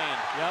from Ryan.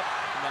 Yep.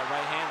 From that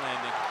right hand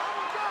landing.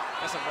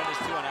 That's some redness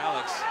too on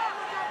Alex.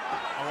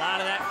 A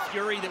lot of that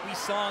fury that we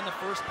saw in the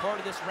first part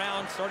of this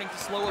round starting to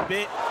slow a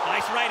bit.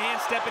 Nice right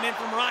hand stepping in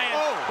from Ryan.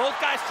 Oh. Both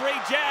guys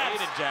trade jabs.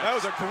 That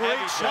was a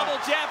great shot.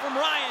 Double jab from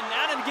Ryan.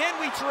 And again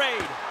we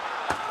trade.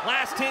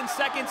 Last 10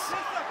 seconds.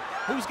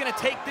 Who's going to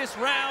take this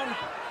round?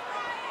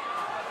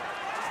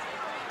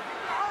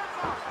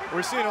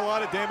 We're seeing a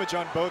lot of damage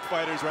on both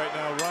fighters right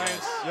now.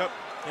 Ryan's, yep.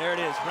 There it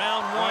is,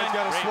 round one. Ryan's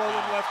got a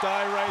swollen left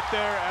eye right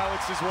there.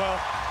 Alex as well.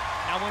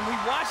 Now, when we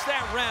watched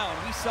that round,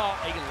 we saw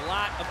a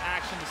lot of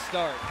action to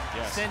start.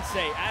 Yes.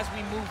 Sensei, as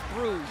we move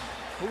through,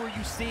 who are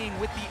you seeing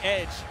with the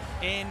edge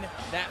in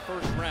that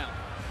first round?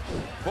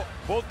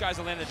 Both guys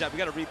are landing the jab. We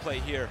got a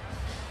replay here.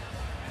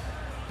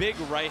 Big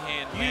right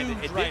hand landed.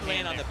 It did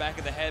land on the back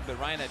of the head, but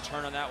Ryan had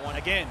turned on that one.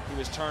 Again. He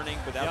was turning,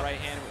 but that right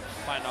hand would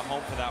find a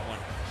home for that one.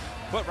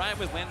 But Ryan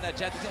was landing that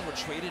jab. These guys were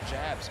traded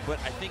jabs, but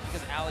I think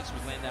because Alex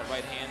was landing that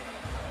right hand,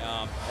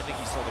 I think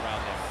he sold the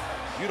round there.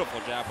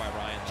 Beautiful jab by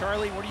Ryan.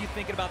 Charlie, what are you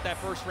thinking about that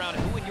first round,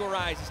 and who in your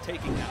eyes is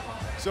taking that one?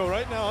 So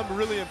right now, I'm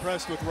really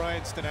impressed with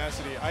Ryan's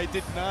tenacity. I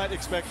did not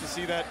expect to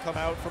see that come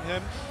out from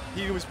him.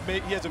 He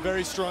has a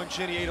very strong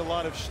chin. He ate a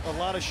lot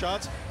of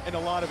shots and a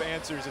lot of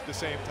answers at the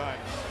same time.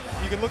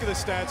 You can look at the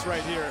stats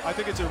right here. I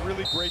think it's a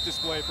really great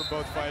display from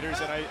both fighters,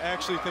 and I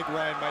actually think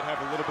Ryan might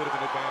have a little bit of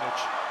an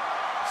advantage.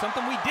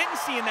 Something we didn't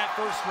see in that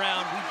first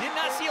round. We did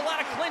not see a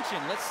lot of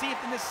clinching. Let's see if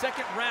in this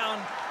second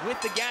round,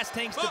 with the gas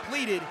tanks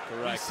depleted,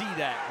 we see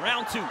that.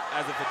 Round two.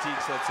 As the fatigue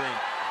sets in.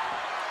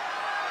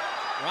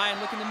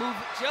 Ryan looking to move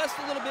just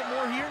a little bit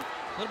more here.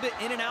 A little bit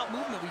in and out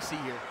movement we see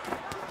here.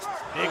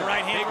 Big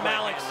right hand from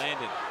Alex.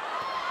 Landed.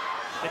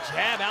 The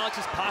jab,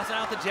 Alex is passing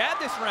out the jab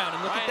this round,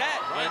 and look at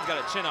that. Ryan's got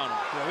a chin on him.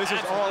 Yeah, this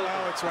is all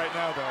Alex right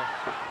now, though.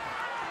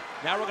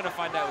 Now we're going to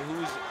find out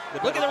who's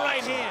the Look at the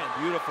right boxer. hand.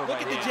 Beautiful Look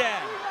right at the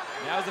hand. jab.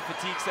 Now as the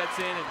fatigue sets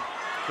in and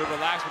they're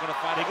relaxed, we're going to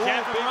find Big out.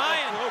 jab from Big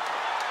Ryan. hook.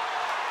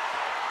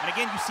 And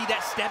again, you see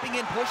that stepping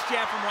in push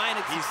jab from Ryan.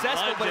 It's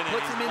successful, but it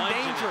puts him in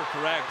danger.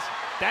 Correct.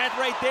 That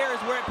right there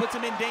is where it puts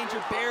him in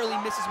danger. Barely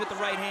misses with the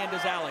right hand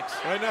as Alex.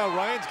 Right now,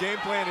 Ryan's game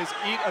plan is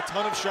eat a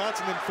ton of shots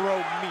and then throw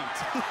meat.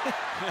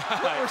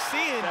 What we're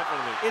seeing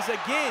is,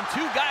 again,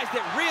 two guys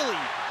that really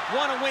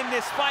want to win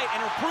this fight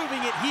and are proving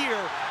it here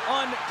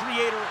on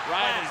Creator.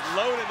 Ryan is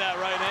loading that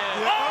right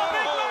hand. Oh,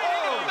 big right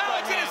hand from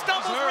Alex, and it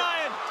stumbles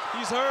Ryan.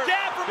 He's hurt.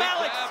 Jab from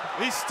Alex.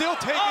 He's still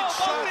taking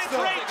shots,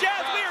 though. Great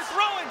jabs. We are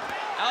throwing.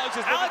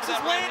 Alex is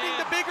landing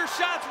the bigger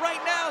shots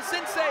right now.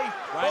 Sensei.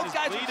 Both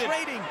guys are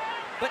trading.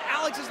 but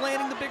Alex is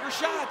landing the bigger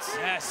shots.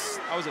 Yes,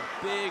 that was a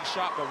big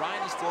shot, but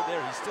Ryan is still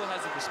there. He still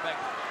has the respect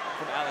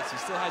from Alex. He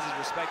still has his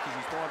respect because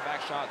he's throwing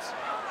back shots.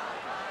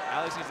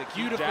 Alex needs a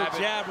beautiful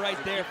jab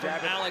right there from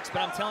Alex,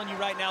 but I'm telling you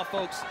right now,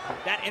 folks,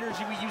 that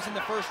energy we used in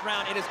the first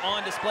round, it is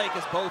on display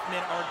because both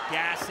men are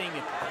gassing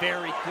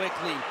very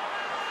quickly.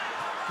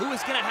 Who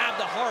is going to have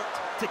the heart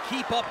to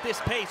keep up this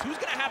pace? Who's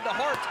going to have the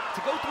heart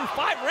to go through 5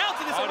 rounds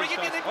in this?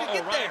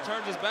 Ryan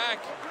turns his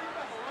back.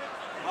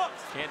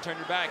 Can't turn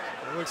your back.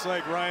 It looks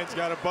like Ryan's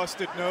got a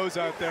busted nose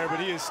out there, but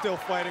he is still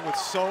fighting with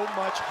so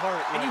much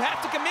heart. And you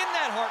have to commend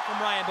that heart from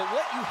Ryan, but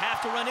what you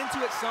have to run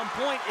into at some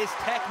point is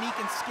technique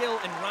and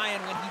skill, and Ryan,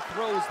 when he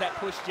throws that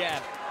push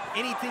jab,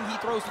 anything he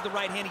throws with the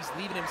right hand, he's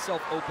leaving himself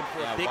open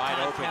for a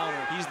big-time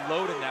counter. He's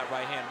loading that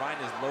right hand.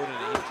 Ryan is loading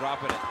it. He's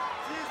dropping it.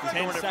 He's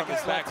 10 throwing it from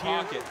his back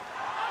pocket.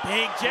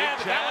 Big jab.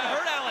 That one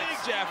hurt Alex.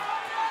 Big jab.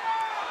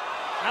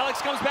 Alex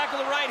comes back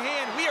with the right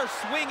hand. We are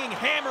swinging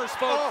hammers,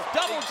 folks.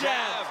 Double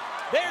jab.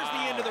 There's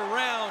the end of the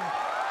round.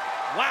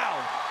 Wow.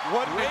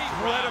 What an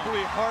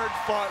incredibly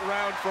hard-fought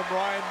round from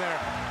Ryan there.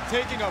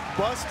 Taking a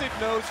busted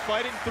nose,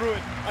 fighting through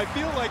it. I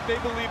feel like they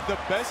believe the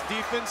best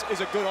defense is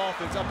a good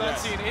offense. I'm not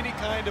seeing any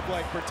kind of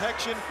like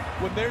protection.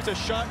 When there's a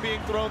shot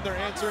being thrown, they're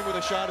answering with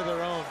a shot of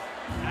their own.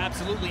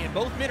 Absolutely, and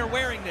both men are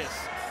wearing this.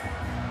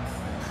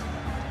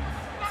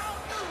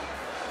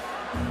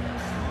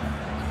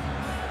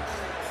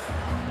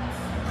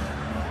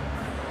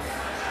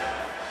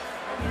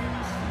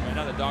 Right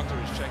now the doctor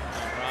is checking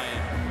on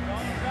Ryan.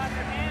 Don't drop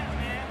your hands,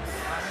 man.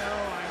 I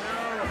know.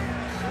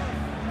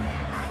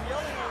 I'm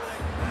yelling over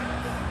there.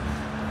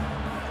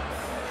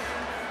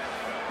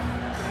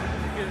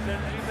 Get his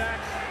energy back.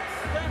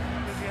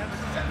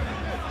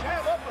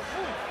 Jab up and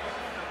move.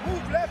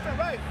 Move left and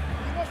right.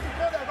 He wants to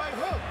throw that right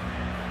hook.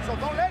 So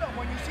don't let him.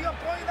 When you see him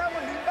throwing that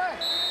one, lean back.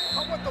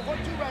 Come with the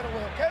 1-2 right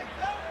away, okay?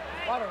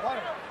 Water.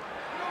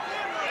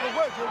 Good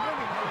work, you're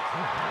winning.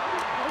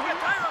 Don't get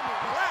tired of me.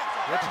 Relax.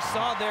 What you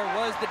saw there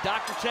was the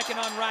doctor checking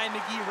on Ryan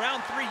MAGEE.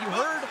 Round 3, you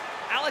heard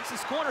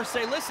Alex's corner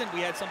say, listen,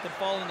 we had something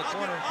fall in the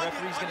corner.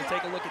 Referee's going to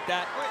take a look at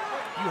that.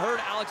 You heard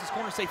Alex's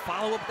corner say,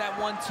 follow up that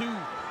 1-2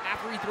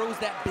 after he throws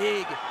that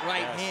big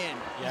right hand.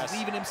 He's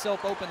leaving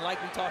himself open like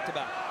we talked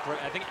about.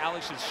 I think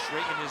Alex should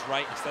straighten his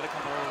right instead of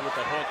coming over with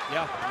the hook.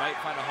 Yeah. He might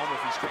find a home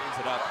if he straightens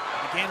it up.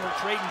 Again, we're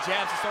trading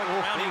jabs to start the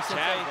round. Big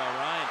jab by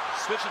Ryan.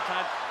 Switching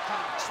time,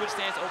 switch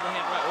stance,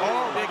 overhand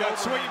right. They got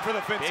swinging for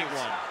the fences. Big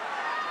one.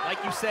 Like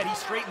you said, he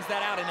straightens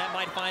that out, and that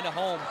might find a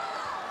home.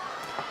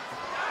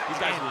 These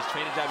guys are just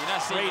trading jabs. You're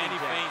not seeing any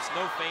feints,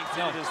 no feints.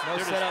 No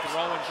setup.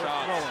 Throwing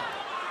shots.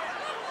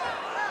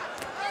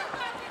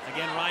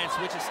 Again, Ryan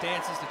switches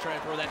stances to try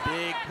to throw that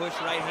big push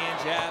right hand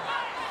jab.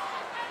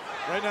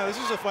 Right now, this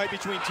is a fight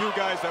between two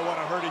guys that want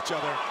to hurt each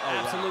other.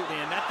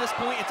 Absolutely, and at this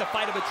point, it's a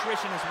fight of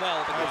attrition as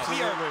well, because we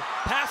are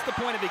past the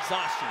point of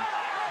exhaustion.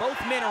 Both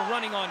men are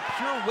running on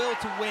pure will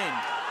to win.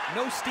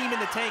 No steam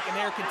in the tank, and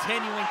they're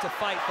continuing to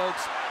fight,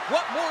 folks.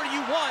 What more do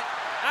you want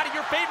out of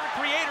your favorite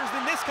creators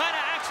than this kind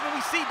of action?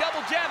 We see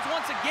double jabs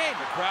once again.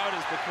 The crowd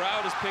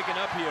is picking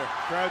up here.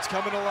 Crowd's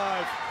coming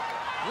alive.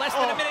 Less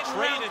than a minute in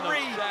round 3.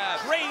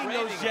 Trading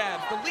those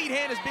jabs. The lead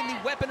hand has been the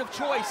weapon of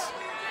choice.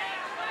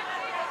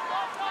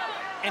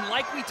 And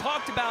like we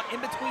talked about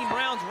in between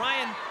rounds,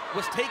 Ryan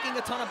was taking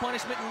a ton of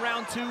punishment in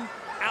round 2.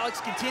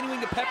 Alex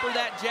continuing to pepper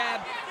that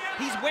jab.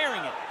 He's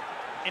wearing it.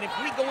 And if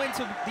we go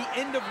into the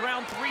end of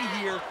round 3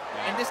 here,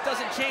 and this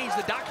doesn't change,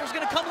 the doctor's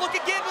going to come look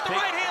again with the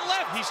right hand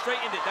left. He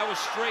straightened it. That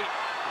was straight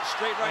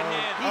right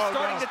hand. He's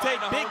starting to take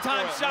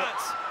big-time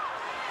shots.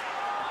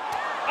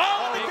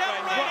 Oh, the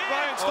down right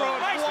hand. Ryan's throwing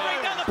right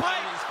straight down the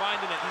pipe. He's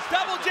finding it.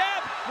 Double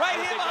jab.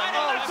 Right hand behind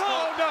it. Left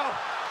hook. No.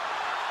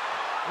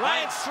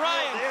 Ryan's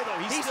trying.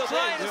 He's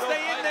trying to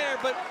stay in there,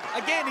 but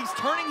again, he's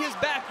turning his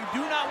back.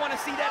 You do not want to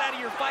see that out of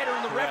your fighter,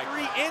 and the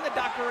referee and the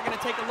doctor are going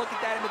to take a look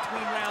at that in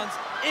between rounds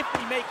if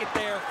we make it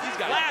there.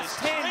 Last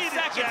 10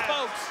 seconds,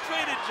 folks.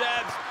 Straighted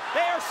jabs.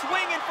 They are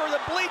swinging for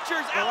the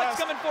bleachers. Alex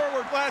coming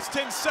forward. Last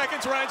 10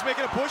 seconds, Ryan's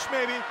making a push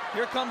maybe.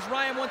 Here comes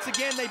Ryan once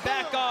again. They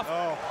back off.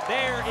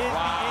 There is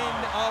the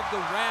end of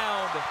the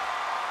round.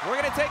 We're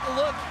going to take a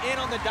look in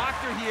on the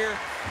doctor here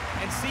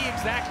and see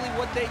exactly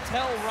what they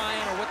tell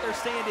Ryan or what they're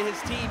saying to his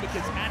team,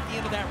 because at the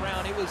end of that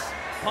round, it was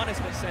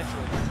punishment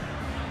central.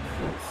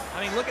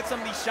 I mean, look at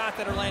some of these shots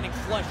that are landing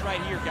flush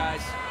right here,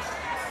 guys.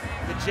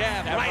 The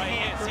jab, right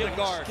hand through the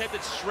guard. Kept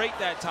it straight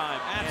that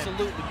time.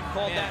 Absolutely. You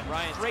called that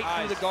straight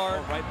through the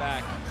guard. Right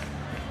back.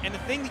 And the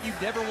thing that you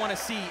never want to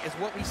see is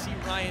what we see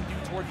Ryan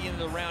do toward the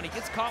end of the round. He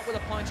gets caught with a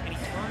punch and he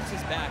turns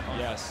his back on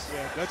it. Yeah,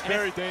 that's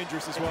very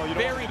dangerous as well.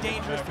 Very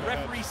dangerous. The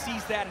referee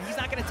sees that, and he's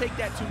not going to take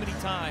that too many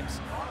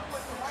times.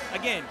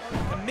 Again,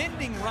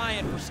 commending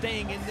Ryan for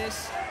staying in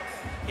this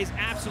is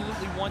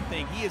absolutely one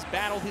thing. He has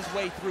battled his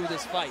way through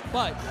this fight,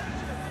 but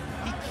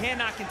he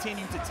cannot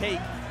continue to take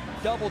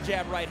double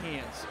jab right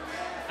hands.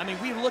 I mean,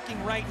 we're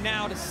looking right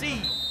now to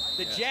see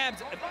the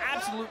jabs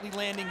absolutely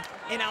landing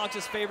in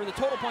Alex's favor, the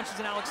total punches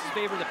in Alex's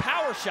favor, the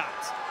power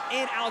shots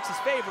in Alex's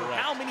favor.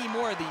 How many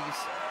more of these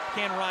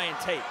can Ryan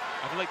take?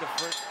 I feel like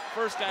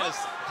first guy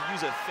to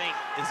use a feint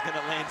is going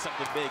to land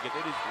something big. If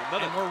it is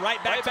another, and we're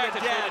right back to the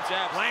jab.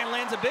 jabs. Ryan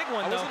lands a big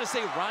one, I was though. going to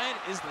say, Ryan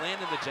is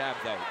landing the jab,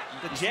 though.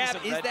 The jab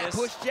is that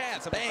push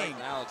jab. Bang.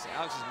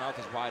 Alex's mouth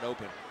is wide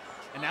open.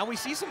 And now we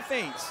see some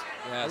feints.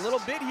 Yes. A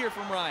little bit here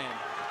from Ryan.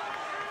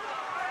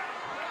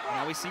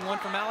 Now we see one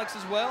from Alex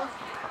as well.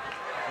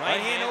 Right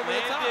hand over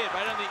the top.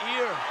 Right on the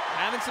ear.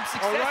 Having some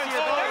success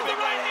here. But there's the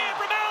right hand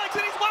from Alex,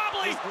 and he's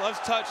wobbly. His gloves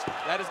touched.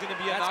 That is going to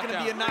be a knockdown. That's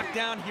going to be a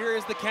knockdown. Here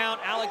is the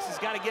count. Alex has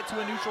got to get to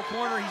a neutral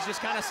corner. He's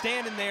just kind of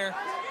standing there.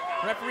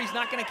 Referee's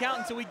not going to count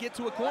until we get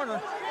to a corner.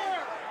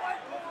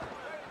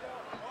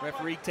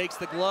 Referee takes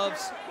the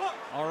gloves.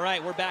 All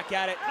right, we're back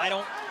at it.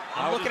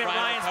 I'm looking at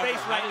Ryan's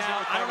face right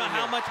now. I don't know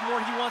how much more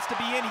he wants to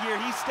be in here.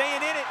 He's staying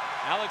in it.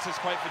 Alex is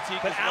quite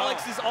fatigued But as well.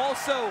 Alex is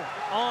also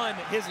on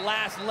his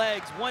last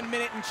legs. 1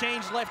 minute and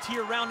change left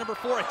here, round number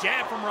 4. A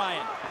jab from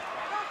Ryan.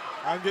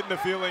 I'm getting the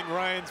feeling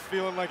Ryan's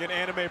feeling like an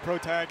anime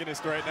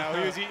protagonist right now.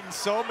 He was eating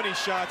so many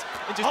shots.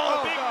 And just,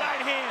 big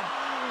right hand.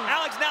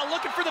 Alex now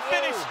looking for the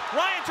finish.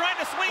 Ryan trying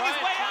to swing his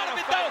way out of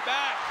it, though.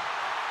 Back.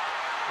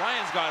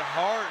 Ryan's got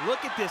heart.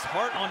 Look at this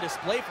heart on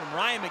display from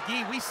Ryan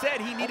MAGEE. We said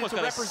he needed to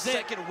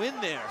represent a second win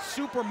there.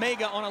 Super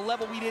Mega on a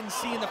level we didn't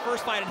see in the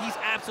first fight, and he's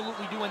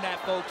absolutely doing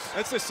that, folks.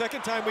 That's the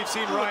second time we've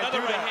seen Ryan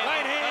do that.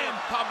 Right hand.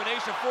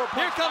 Combination, 4 punch.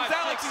 Here comes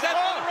Alex. He's at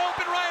the rope,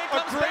 and Ryan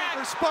comes back. A great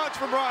response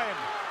from Ryan.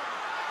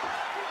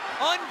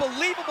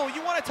 Unbelievable.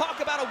 You want to talk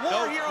about a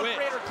war here on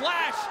Creator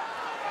Clash.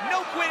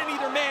 No quit in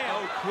either man.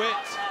 No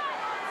quit.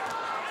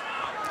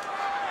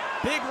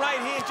 Big right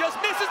hand just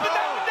misses, but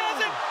that one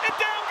doesn't. And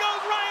down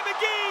goes Ryan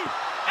MAGEE.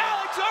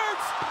 Alex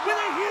hurts with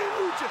a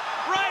huge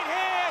right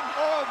hand.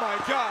 Oh my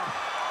God.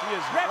 He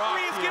is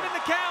Referee is giving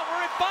the count.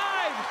 We're at 5.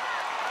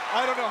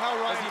 I don't know how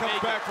Ryan comes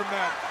back from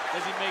that.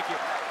 Does he make it?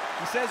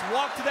 He says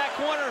walk to that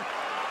corner.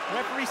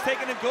 Referee's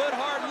taking a good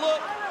hard look.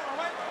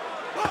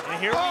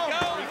 And here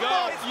we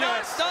go. It's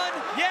not done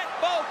yet,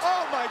 folks.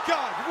 Oh my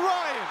God,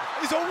 Ryan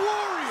is a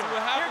warrior.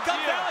 Here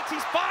comes Alex.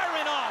 He's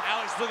firing off.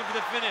 Alex looking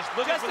for the finish.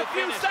 Just a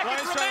few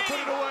seconds Ryan's trying to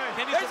put it away.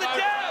 There's a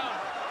jab.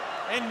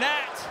 And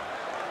that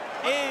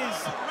is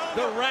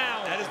the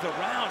round. That is the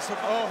round. So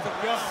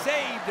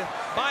saved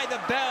by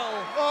the bell.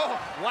 Oh,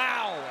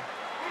 wow.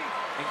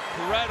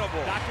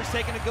 Incredible. Doctor's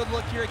taking a good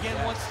look here again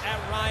once at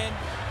Ryan.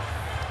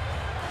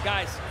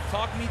 Guys,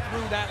 talk me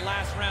through that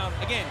last round.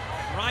 Again,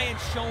 Ryan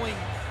showing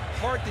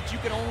heart that you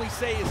can only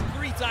say is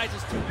 3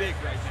 sizes too big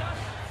right now.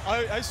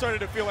 I started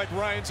to feel like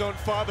Ryan's own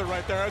father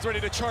right there. I was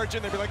ready to charge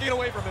in there, be like, get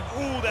away from him.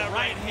 Ooh, that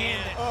right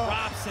hand that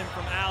drops him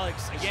from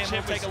Alex. Again,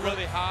 we'll take a look.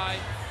 Really high.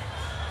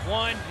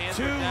 1, Hands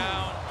 2,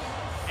 down.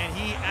 and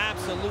he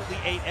absolutely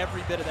ate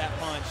every bit of that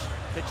punch.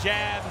 The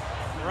jab,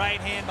 right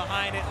hand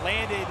behind it,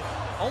 landed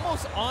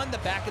almost on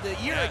the back of the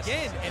ear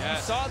again, and you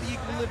saw the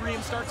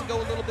equilibrium start to go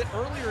a little bit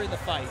earlier in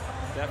the fight.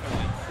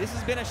 Definitely. This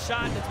has been a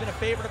shot that's been a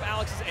favorite of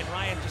Alex's, and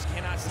Ryan just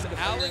cannot seem to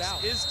figure it out.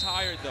 Alex is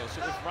tired, though,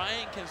 so if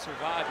Ryan can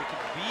survive, it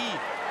could be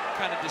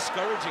kind of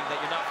discouraging that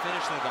you're not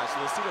finishing the guy.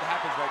 So let's see what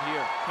happens right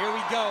here. Here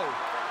we go.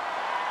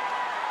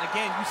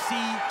 Again, you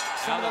see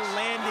some of the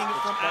landing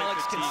from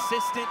Alex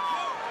consistent.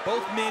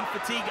 Both men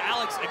fatigued.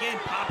 Alex, again,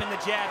 popping the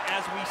jab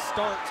as we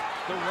start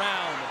the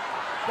round.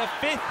 The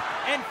 5th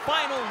and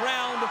final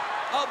round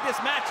of this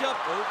matchup.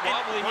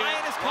 And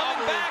Ryan is coming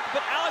back,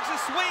 but Alex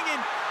is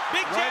swinging.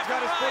 Big jab from Ryan's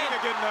got his footing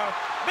again now.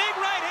 Big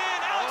right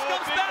hand. Alex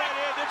comes back.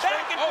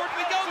 Back and forth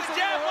we go. The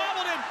jab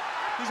wobbled him.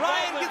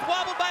 Ryan gets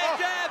wobbled by a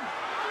jab.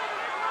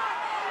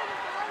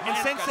 And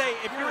Sensei,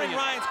 if you're in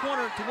Ryan's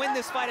corner to win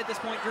this fight at this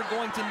point, you're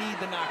going to need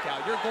the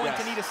knockout. You're going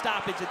to need a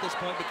stoppage at this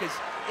point because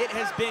it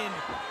has been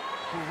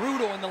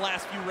brutal in the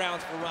last few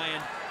rounds for Ryan.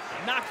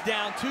 Knocked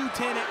down 2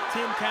 10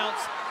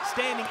 counts,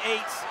 standing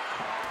 8s.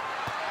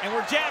 And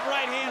we're jab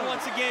right hand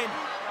once again.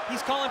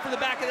 He's calling for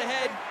the back of the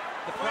head.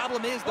 The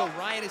problem is, though,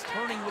 Ryan is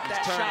turning with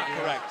that shot.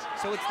 Correct.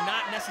 So it's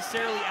not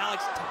necessarily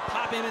Alex to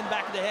pop him in the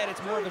back of the head.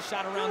 It's more of a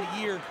shot around the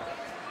ear.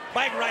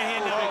 Big right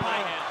hand to the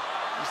high hand.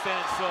 He's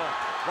standing still.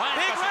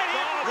 Big right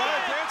hand from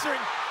Ryan.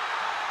 Answering.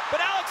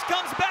 But Alex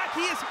comes back.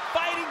 He is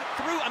fighting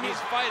through. I mean,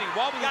 he's fighting.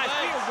 Wobbly guys,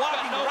 we are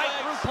walking right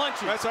through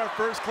punches. That's our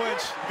first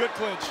clinch. Good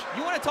clinch.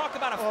 You want to talk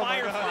about a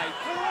firefight?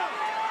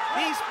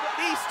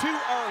 These two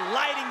are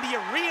lighting the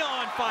arena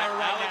on fire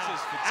right now.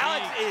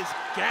 Alex is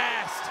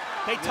gassed.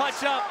 They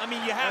touch up. I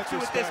mean, you have to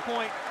at this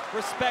point.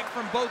 Respect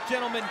from both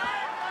gentlemen.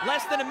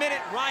 Less than a minute.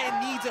 Ryan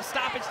needs a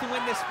stoppage to win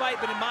this fight,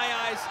 but in my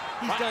eyes,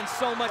 he's done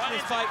so much in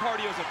this fight.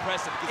 Cardio is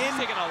impressive because he's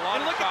taking a lot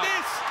and of look at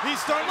this.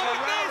 He's starting to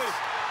rally.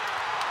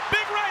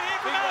 Big right hand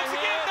from Alex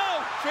again,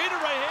 though. Trader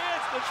right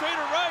hands. The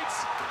trader rights.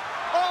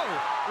 Oh,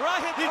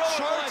 Ryan he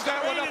charged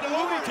that one up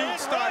Looney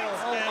Tunes style.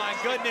 Oh my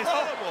goodness.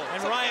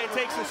 And Ryan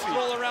takes a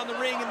stroll around the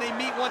ring and they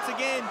meet once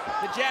again.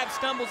 The jab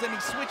stumbles and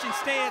he's switching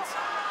stance.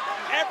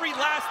 Every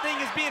last thing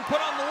is being put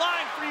on the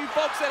line for you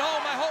folks at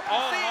home. I hope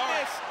you're seeing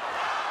this.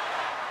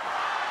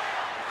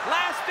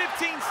 Last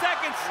 15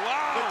 seconds.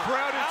 Wow. The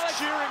crowd is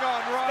cheering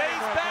on Ryan.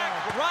 Stays back.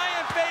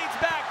 Ryan fades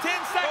back. 10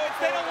 seconds.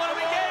 They don't want to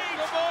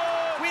engage.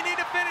 We need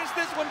to finish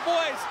this one,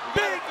 boys.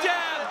 Big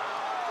jab.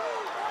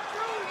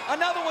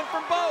 Another one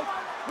from both.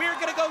 We're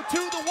gonna go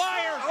to the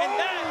wire, and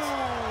that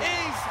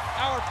is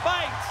our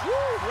fight.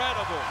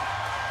 Incredible.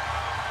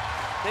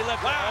 They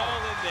left it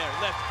all in there,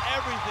 left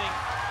everything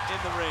in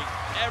the ring,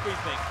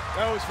 everything.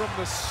 That was from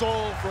the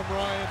soul from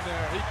Ryan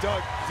there. He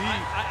dug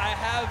deep. I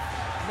have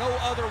no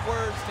other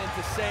words than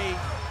to say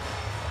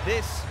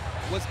this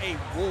was a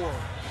war.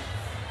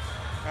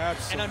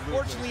 Absolutely. And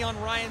unfortunately on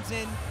Ryan's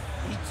end,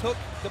 he took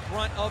the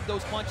brunt of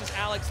those punches.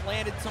 Alex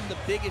landed some of the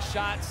biggest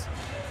shots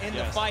in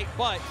the fight,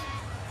 but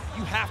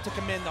you have to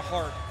commend the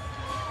heart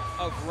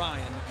of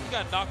Ryan. He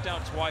got knocked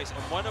down twice, and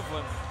one of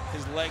them,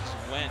 his legs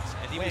went,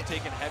 and he was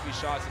taking heavy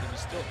shots, and he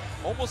was still,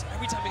 almost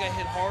every time he got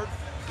hit hard,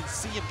 you can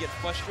see him get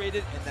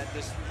frustrated, and that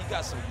he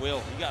got some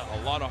will. He got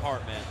a lot of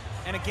heart, man.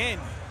 And again,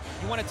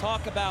 you want to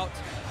talk about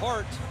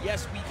heart.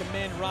 Yes, we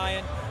commend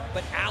Ryan,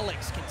 but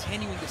Alex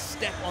continuing to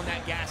step on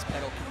that gas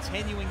pedal,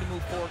 continuing to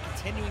move forward,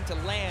 continuing to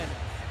land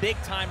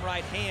big-time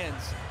right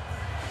hands.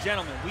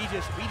 Gentlemen, we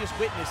just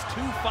witnessed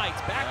 2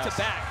 fights back to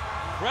back.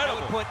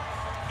 Incredible. That would put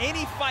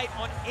any fight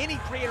on any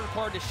creator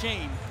card to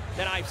shame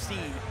that I've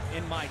seen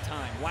in my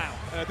time. Wow.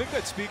 And I think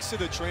that speaks to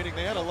the training.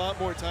 They had a lot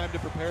more time to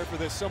prepare for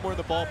this, somewhere in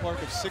the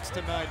ballpark of 6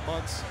 to 9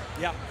 months.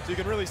 Yeah. So you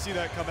can really see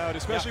that come out,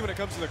 especially when it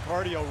comes to the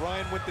cardio.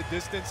 Ryan went the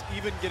distance,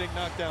 even getting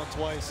knocked down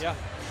twice. Yeah.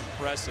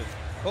 Impressive.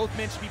 Both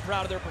men should be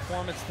proud of their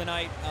performance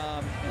tonight.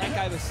 Like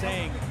I was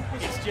saying,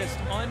 it's just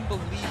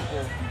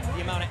unbelievable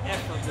the amount of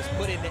effort was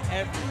put into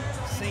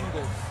every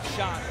single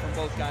shot from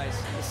both guys.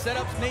 The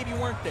setups maybe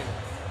weren't there.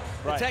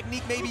 The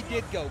technique maybe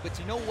did go, but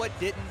you know what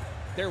didn't?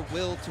 Their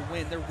will to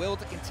win, their will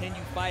to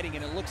continue fighting,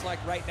 and it looks like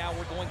right now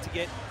we're going to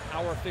get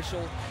our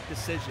official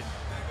decision.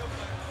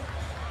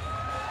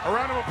 A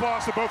round of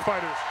applause to both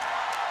fighters.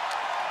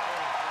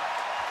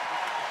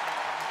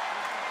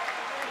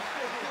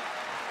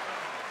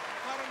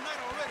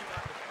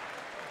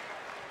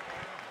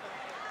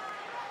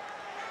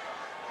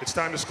 It's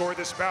time to score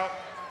this bout.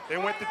 They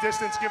went the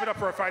distance. Give it up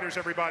for our fighters,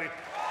 everybody.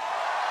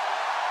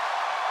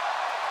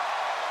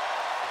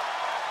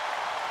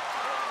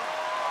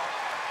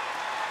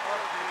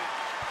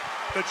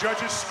 The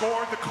judges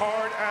scored the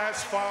card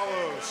as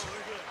follows.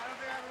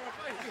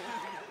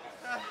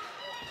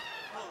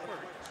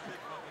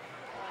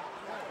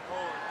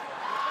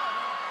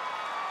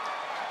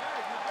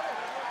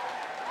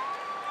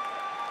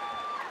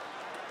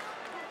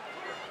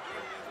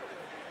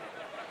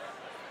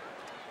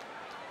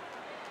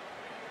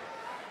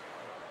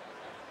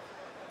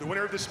 The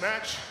winner of this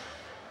match,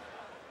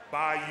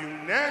 by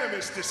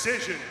unanimous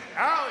decision,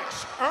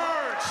 Alex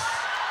ERNST.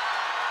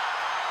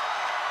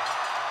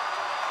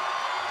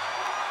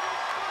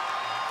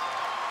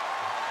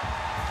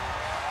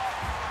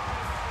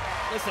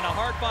 Listen, a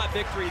hard-fought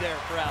victory there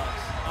for Alex.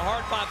 A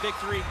hard-fought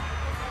victory.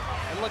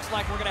 It looks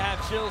like we're going to have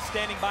Chills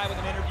standing by with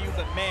an interview,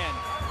 but man,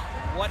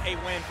 what a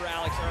win for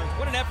Alex ERNST.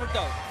 What an effort,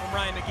 though, from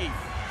Ryan MAGEE.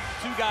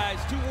 2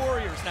 guys, 2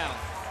 warriors now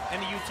in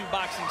the YouTube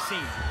boxing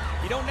scene.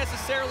 You don't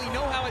necessarily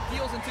know how it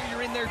feels until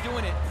you're in there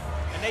doing it,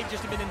 and they've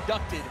just been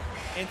inducted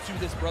into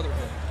this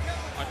brotherhood.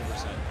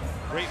 100%.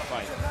 Great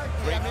fight.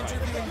 Great I'm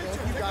interviewing both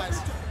you guys.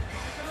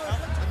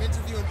 I'm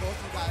interviewing both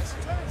you guys.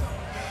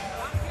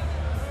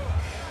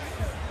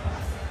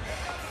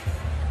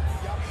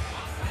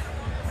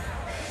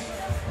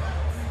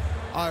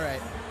 All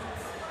right.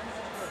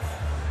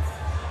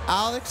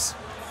 Alex,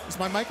 is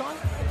my mic on?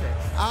 Okay.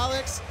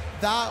 Alex,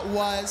 that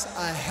was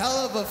a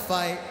hell of a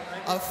fight,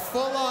 a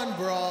full-on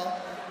brawl.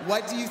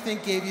 What do you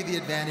think gave you the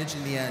advantage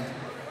in the end?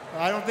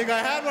 I don't think I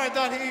had one. I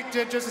thought he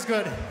did just as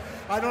good.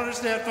 I don't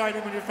understand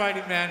fighting when you're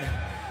fighting, man.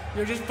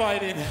 You're just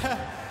fighting.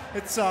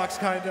 It sucks,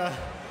 kinda,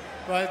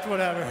 but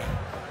whatever.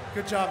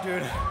 Good job,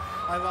 dude.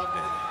 I loved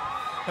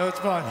it. It was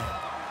fun.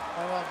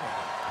 I loved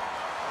it.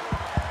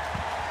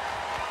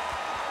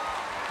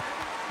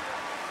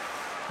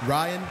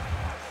 Ryan,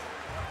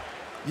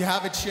 you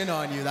have a chin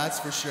on you, that's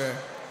for sure.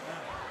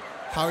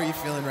 How are you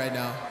feeling right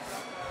now?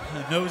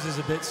 My nose is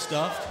a bit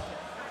stuffed.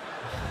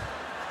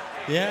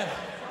 Yeah.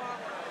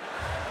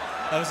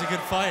 That was a good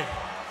fight.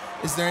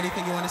 Is there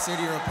anything you want to say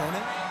to your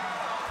opponent?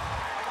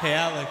 Hey,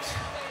 Alex,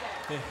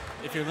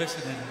 if you're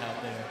listening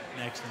out there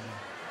next to me,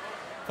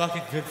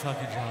 fucking good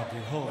fucking job,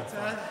 dude. Holy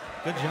fuck.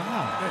 Good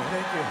job.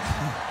 Thank you.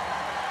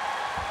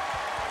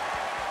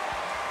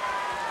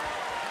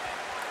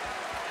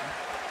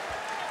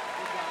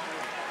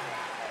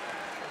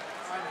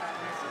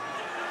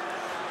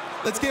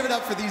 Let's give it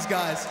up for these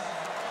guys.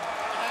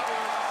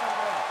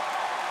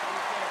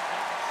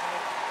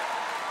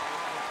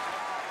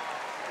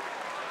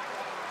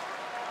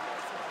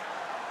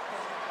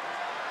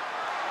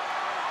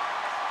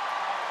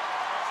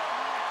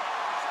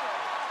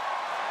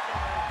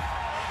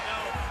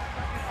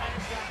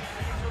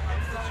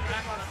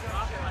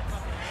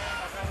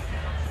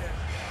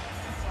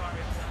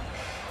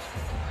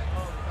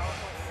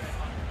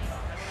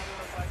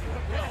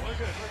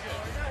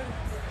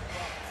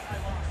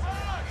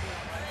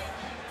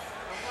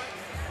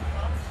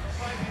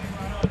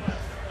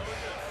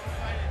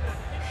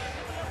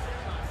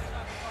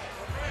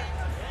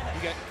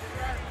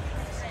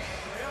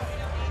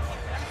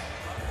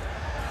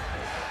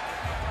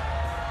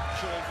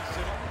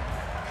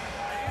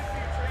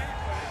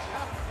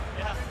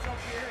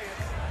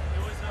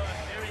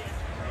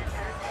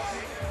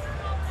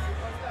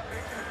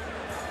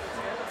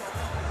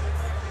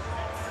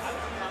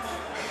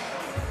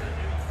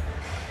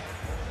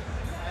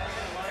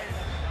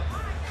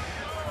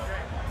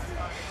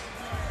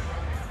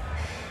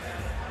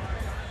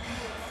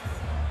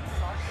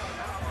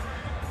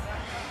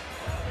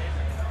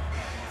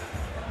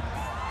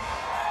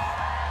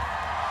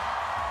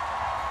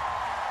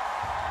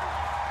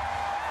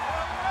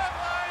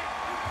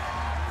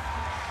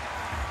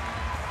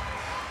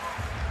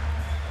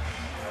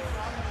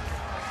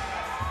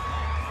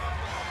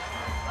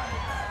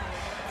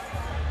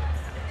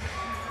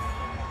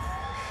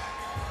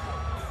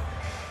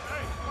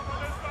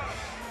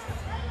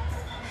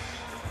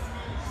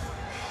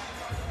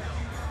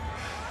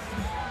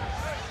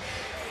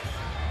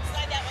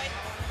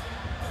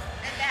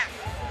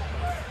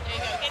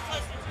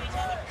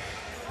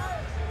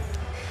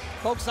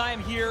 Folks, I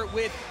am here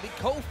with the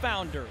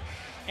co-founder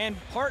and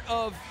part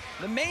of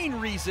the main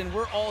reason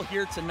we're all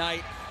here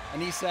tonight.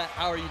 Anisa,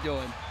 how are you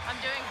doing? I'm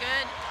doing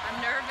good. I'm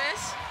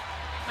nervous,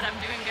 but I'm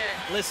doing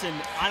good. Listen,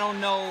 I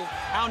don't know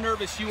how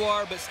nervous you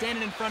are, but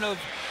standing in front of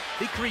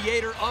the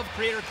creator of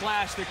Creator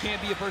Clash, there can't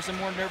be a person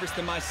more nervous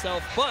than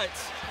myself, but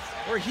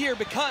we're here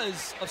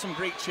because of some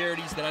great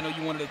charities that I know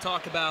you wanted to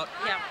talk about.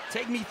 Yeah.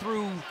 Take me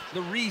through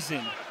the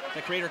reason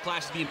that Creator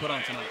Clash is being put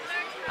on tonight.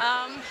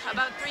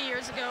 About 3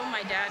 years ago,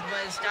 my dad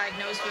was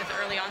diagnosed with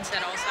early onset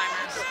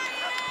Alzheimer's.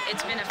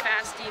 It's been a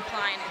fast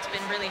decline. It's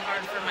been really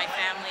hard for my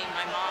family,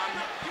 my mom.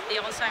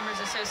 The Alzheimer's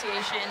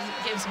Association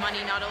gives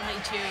money not only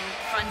to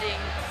funding,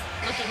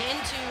 looking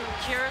into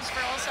cures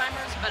for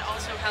Alzheimer's, but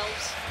also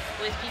helps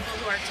with people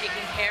who are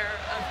taking care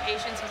of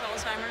patients with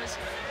Alzheimer's,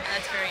 and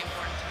that's very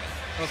important to me.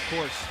 Of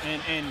course,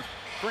 and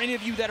for any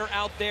of you that are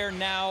out there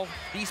now,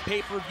 these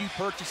pay-per-view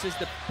purchases,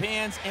 the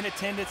fans in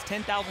attendance,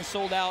 10,000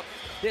 sold out,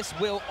 this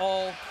will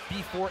all be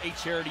for a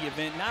charity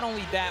event. Not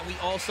only that, we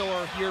also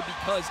are here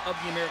because of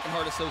the American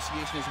Heart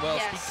Association as well.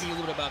 Yes. Speak to me a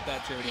little bit about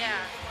that charity. Yeah,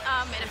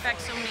 it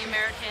affects so many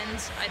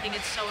Americans. I think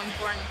it's so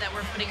important that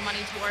we're putting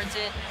money towards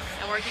it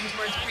and working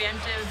towards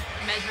preemptive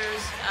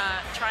measures,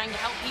 trying to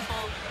help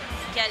people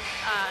get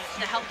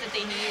the help that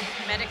they need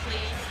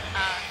medically,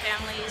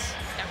 families,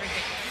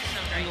 everything. So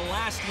great. And the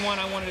last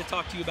one I wanted to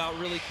talk to you about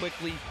really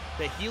quickly,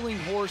 the Healing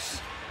Horse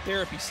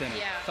Therapy Center.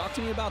 Yeah. Talk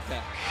to me about that.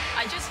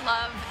 I just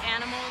love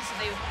animals.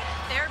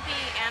 Therapy,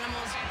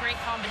 animals, great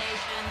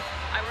combination.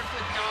 I work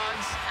with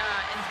dogs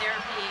in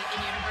therapy in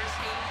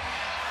university,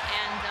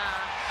 and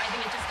I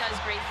think it just does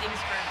great things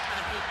for a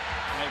ton of people.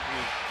 I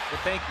agree.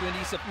 Well, thank you,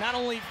 Anisa, not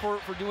only for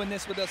doing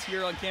this with us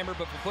here on camera,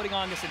 but for putting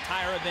on this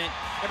entire event.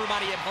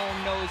 Everybody at home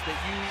knows that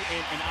you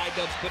and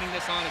iDubbbz putting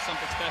this on is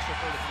something special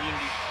for the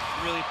community.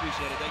 Really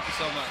appreciate it. Thank you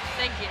so much.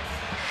 Thank you.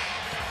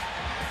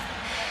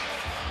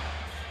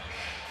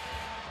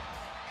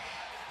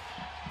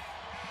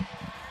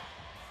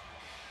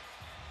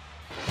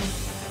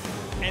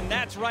 And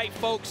that's right,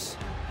 folks.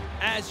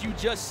 As you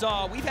just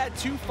saw, we've had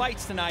two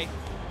fights tonight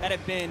that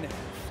have been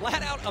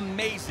flat out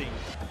amazing.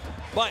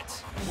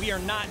 But we are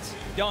not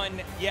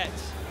done yet.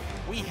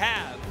 We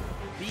have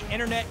the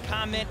internet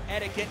comment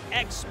etiquette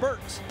expert,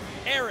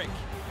 Eric,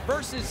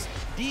 versus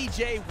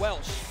DJ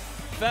Welch.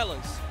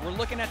 Fellas, we're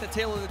looking at the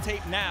tail of the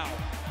tape now.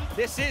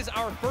 This is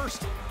our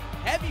first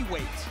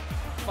heavyweight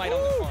fight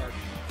on the card.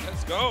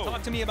 Let's go.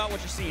 Talk to me about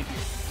what you're seeing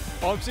here.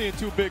 Oh, I'm seeing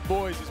two big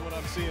boys is what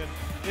I'm seeing.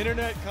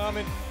 Internet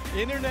comment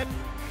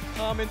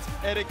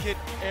etiquette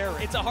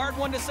Eric. It's a hard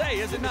one to say,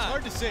 is it not? It's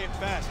hard to say it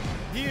fast.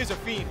 He is a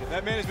fiend.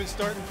 That man has been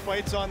starting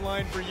fights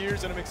online for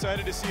years, and I'm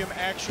excited to see him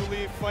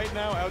actually fight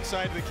now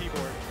outside the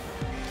keyboard.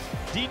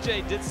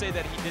 DJ did say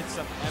that he did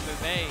some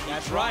MMA.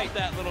 That's he right.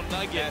 That little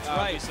nugget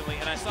recently,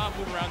 and I saw him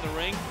move around the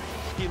ring.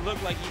 He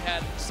looked like he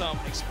had some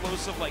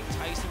explosive, like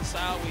Tyson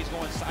style, where he's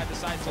going side to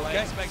side. So I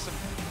expect some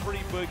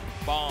pretty big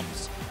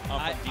bombs from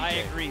DJ. I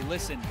agree.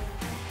 Listen,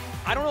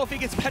 I don't know if he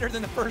gets better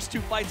than the first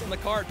two fights on the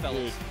card,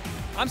 fellas.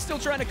 I'm still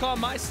trying to calm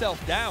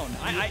myself down.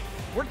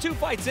 We're 2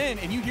 fights in,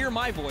 and you hear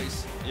my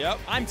voice. Yep.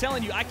 I'm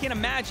telling you, I can't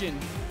imagine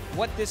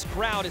what this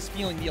crowd is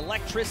feeling, the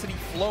electricity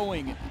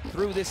flowing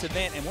through this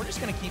event, and we're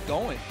just going to keep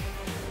going.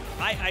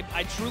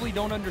 I truly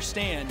don't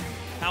understand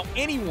how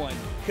anyone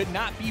could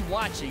not be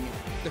watching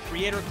the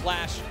Creator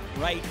Clash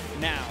right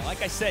now.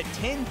 Like I said,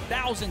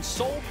 10,000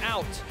 sold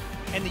out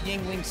in the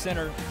Yuengling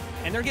Center,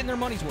 and they're getting their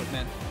money's worth,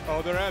 man.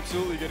 Oh, they're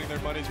absolutely getting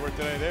their money's worth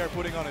today. They are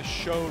putting on a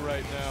show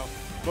right now.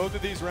 Both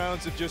of these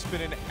rounds have just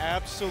been an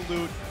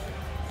absolute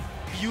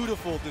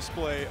beautiful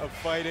display of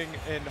fighting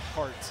and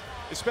heart,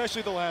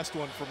 especially the last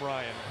one from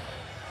Ryan.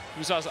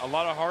 We saw a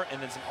lot of heart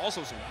and then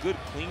also some good,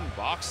 clean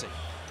boxing.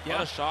 A lot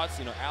Yeah. of shots.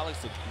 You know, Alex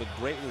looked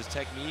great with his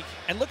technique.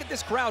 And look at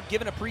this crowd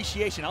giving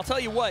appreciation. I'll tell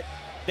you what,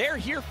 they're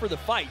here for the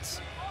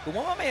fights. But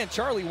when my man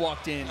Charlie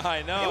walked in,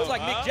 I know, it was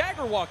like Mick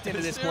Jagger walked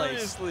into this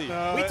place. Seriously.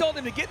 We told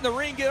him to get in the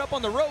ring, get up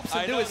on the ropes,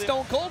 and do his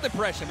Stone Cold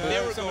impression.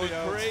 They were going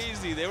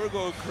crazy. They were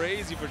going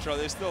crazy for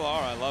Charlie. They still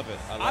are. I love it.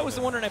 I was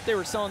wondering if they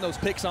were selling those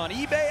pics on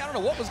eBay. I don't know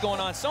what was going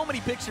on. So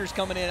many pictures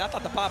coming in. I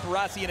thought the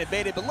paparazzi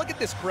invaded, but look at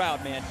this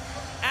crowd, man.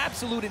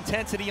 Absolute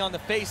intensity on the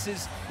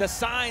faces, the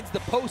signs, the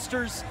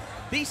posters.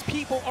 These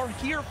people are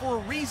here for a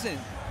reason.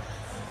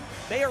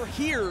 They are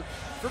here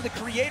for the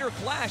Creator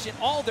Clash and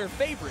all their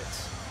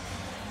favorites.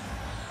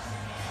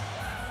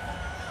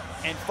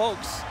 And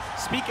folks,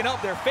 speaking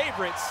of their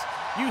favorites,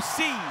 you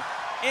see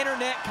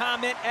internet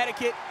comment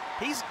etiquette.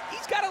 He's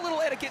got a little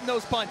etiquette in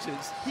those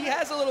punches. He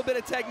has a little bit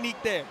of technique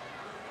there.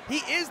 He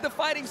is the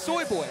fighting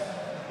soy boy.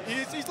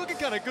 He's looking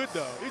kind of good,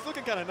 though. He's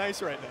looking kind of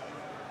nice right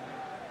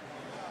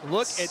now.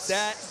 Look at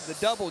that, the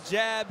double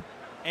jab,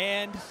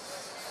 and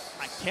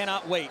I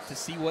cannot wait to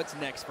see what's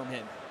next from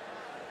him.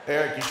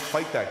 Eric, you should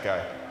fight that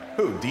guy.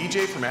 Who,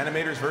 DJ from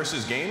Animators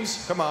vs.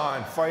 Games? Come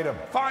on, fight him.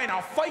 Fine,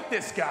 I'll fight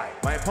this guy.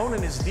 My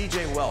opponent is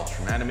DJ Welch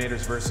from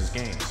Animators vs.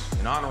 Games,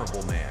 an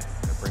honorable man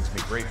that brings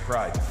me great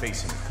pride to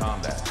face him in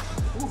combat.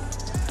 Ooh,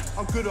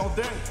 I'm good all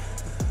day.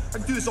 I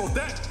can do this all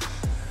day.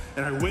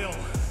 And I will.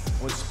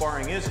 What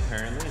sparring is,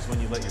 apparently, is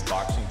when you let your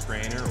boxing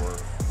trainer or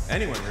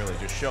anyone really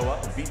just show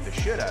up and beat the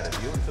shit out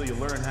of you until you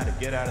learn how to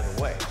get out of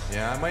the way.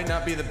 Yeah, I might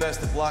not be the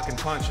best at blocking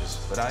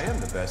punches, but I am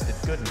the best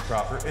at good and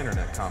proper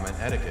internet comment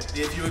etiquette.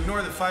 If you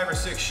ignore the 5 or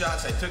 6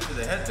 shots I took to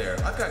the head there,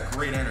 I've got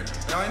great energy.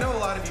 Now, I know a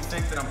lot of you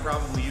think that I'm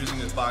probably using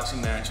this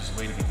boxing match as a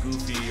way to be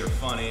goofy or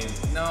funny,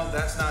 and no,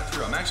 that's not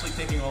true. I'm actually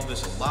taking all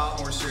this a lot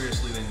more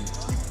seriously than you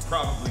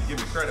probably give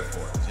me credit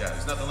for. Yeah,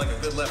 there's nothing like a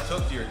good left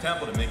hook to your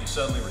temple to make you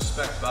suddenly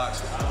respect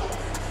boxing.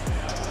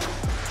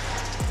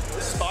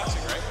 This is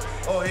boxing, right?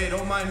 Oh, hey,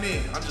 don't mind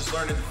me. I'm just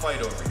learning to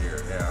fight over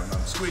here. Yeah,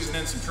 I'm squeezing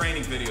in some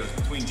training videos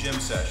between gym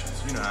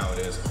sessions. You know how it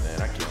is.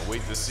 Man, I can't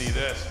wait to see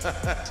this.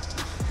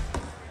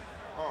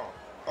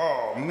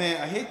 Oh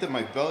man, I hate that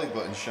my belly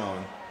button's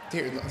showing.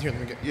 Here, let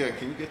me get. Yeah,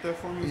 can you get that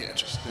for me? Yeah,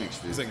 just. Thanks,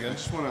 dude. Is that good?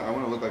 I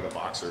wanna look like a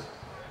boxer.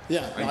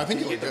 Yeah, no, I think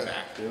you can look get good. the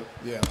back too.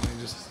 Yeah, let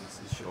me just.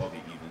 This should all be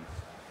even.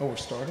 Oh, we're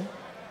starting?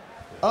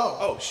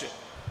 Oh shit.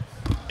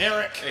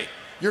 Eric. Hey.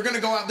 You're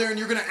gonna go out there and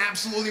you're gonna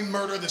absolutely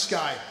murder this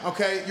guy,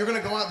 okay? You're gonna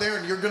go out there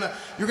and you're gonna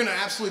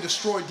absolutely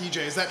destroy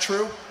DJ. Is that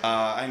true?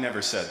 I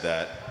never said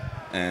that.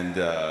 And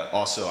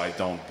also, I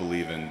don't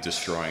believe in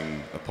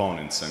destroying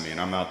opponents. I mean,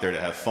 I'm out there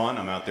to have fun.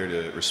 I'm out there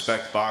to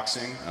respect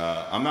boxing.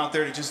 I'm out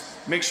there to just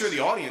make sure the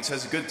audience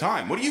has a good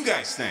time. What do you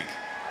guys think?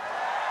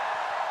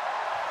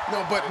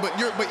 No, but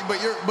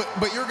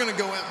you're gonna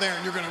go out there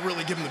and you're gonna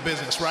really give him the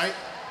business, right?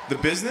 The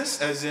business,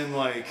 as in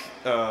like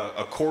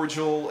a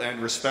cordial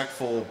and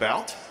respectful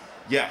bout?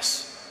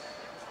 Yes.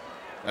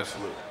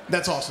 Absolutely.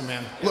 That's awesome,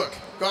 man. Yeah. Look,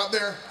 go out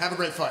there, have a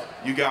great fight.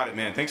 You got it,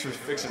 man. Thanks for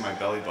fixing my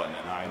belly button.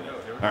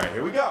 All right,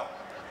 here we go.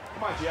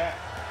 Come on, Jack.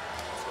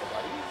 Let's go,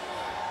 buddy.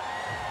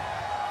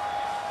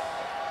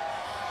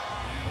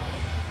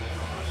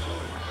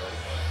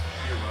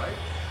 You're right.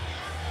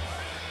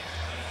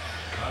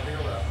 Out to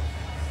your left.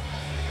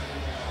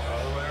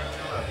 All the way out to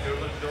your left. Go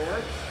to the door.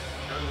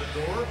 Go to the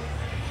door.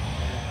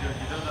 You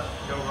done that.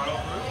 Go right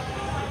off through.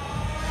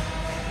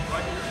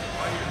 Right here.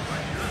 Right here.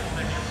 Right here.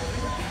 Stay here for me.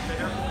 Stay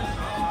here for me.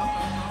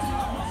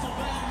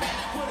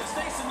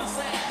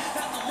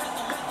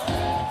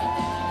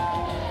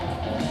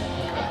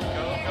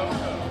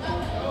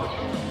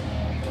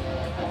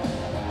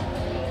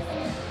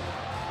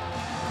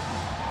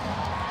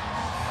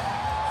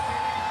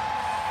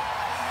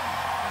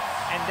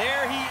 And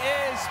there he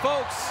is,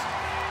 folks.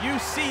 You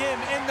see him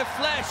in the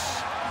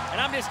flesh. And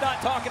I'm just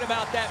not talking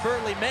about that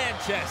burly man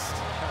chest.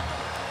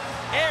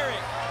 Eric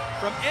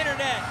from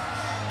Internet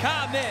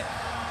Comment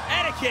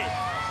Etiquette.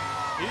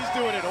 He's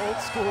doing it old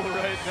school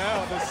right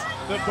now.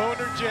 The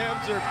boner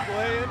jams are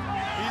playing.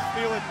 He's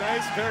feeling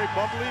nice, very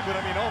bubbly, but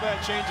I mean, all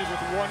that changes with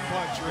one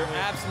punch, really.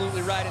 You're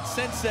absolutely right. And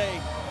Sensei,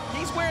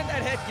 he's wearing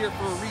that headgear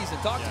for a reason.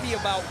 Talk to me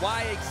about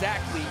why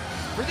exactly,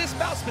 for this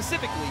bout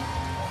specifically,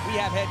 we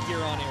have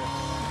headgear on Eric.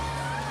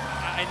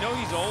 I know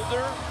he's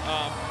older,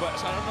 but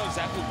so I don't know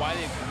exactly why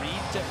they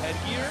agreed to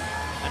headgear.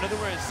 I know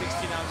they're wearing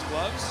 16-ounce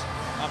gloves,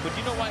 but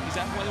do you know why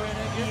exactly why they're wearing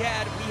headgear?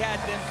 We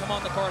had them come on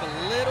the card a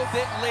little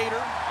bit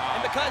later, and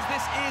because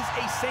this is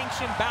a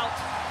sanctioned bout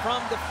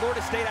from the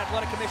Florida State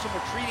Athletic Commission,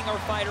 we're treating our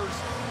fighters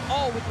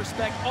all with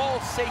respect, all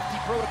safety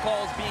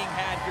protocols being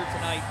had here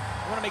tonight.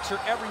 We want to make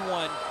sure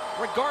everyone,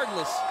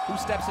 regardless who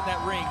steps in that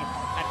ring,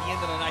 at the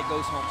end of the night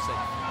goes home safe.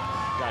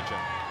 Gotcha.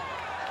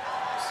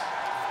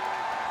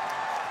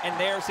 And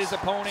there's his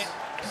opponent,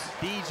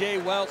 DJ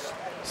Welch.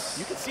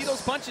 You can see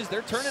those punches,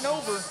 they're turning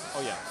over.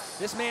 Oh yeah.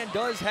 This man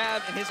does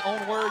have, in his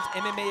own words,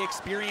 MMA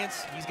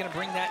experience. He's gonna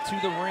bring that to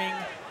the ring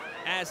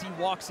as he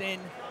walks in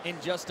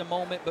just a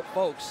moment. But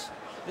folks,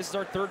 this is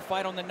our third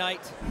fight on the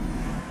night.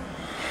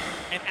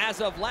 And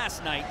as of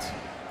last night,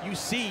 you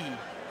see,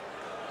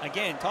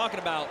 again,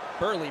 talking about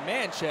burly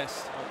man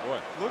chest. Oh boy.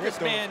 Look this at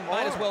those man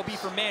might as well arms. be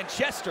from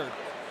Manchester.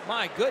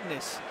 My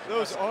goodness.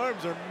 Those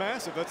arms are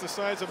massive. That's the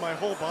size of my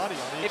whole body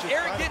on each. If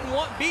Eric didn't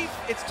want beef,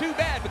 it's too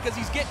bad because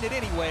he's getting it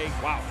anyway.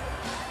 Wow.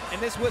 And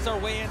this was our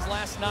weigh-ins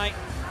last night.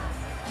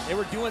 They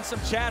were doing some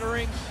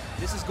chattering.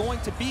 This is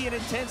going to be an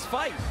intense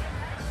fight.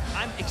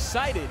 I'm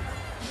excited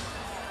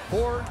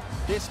for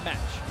this match.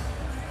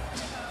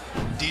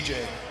 DJ,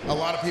 a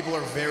lot of people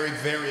are very,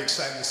 very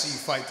excited to see you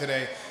fight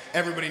today.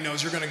 Everybody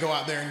knows you're going to go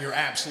out there and you're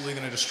absolutely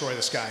going to destroy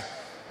this guy.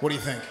 What do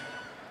you think?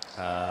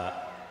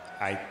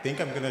 I think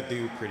I'm going to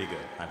do pretty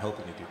good. I'm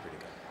hoping to do pretty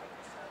good.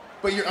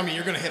 But you're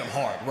going to hit him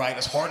hard, right?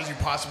 As hard as you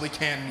possibly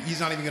can. He's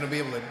not even going to be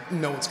able to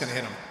know what's going to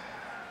hit him.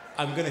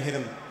 I'm going to hit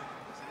him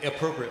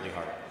appropriately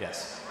hard,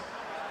 yes.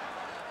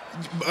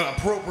 But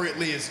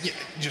appropriately is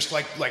just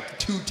like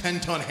 2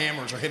 10-ton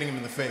hammers are hitting him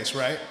in the face,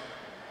 right?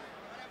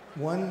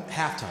 1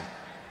 half-ton.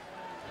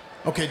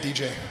 Okay,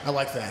 DJ, I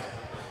like that.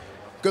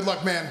 Good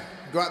luck, man.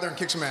 Go out there and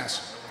kick some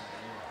ass.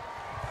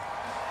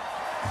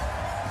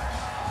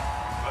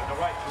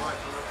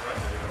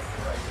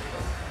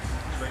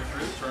 Straight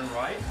through, turn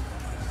right.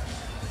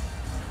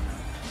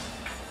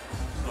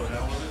 Slow down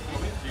a little bit for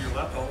me. To your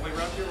left, all the way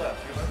around to your left.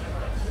 There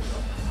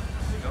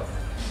you go.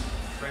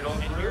 Straight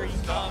on through. Here he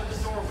Stop comes. at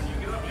the door when you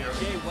get up here.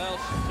 DJ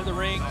Welch to the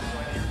ring.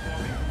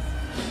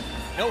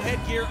 No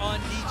headgear on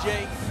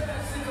DJ,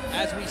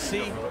 as we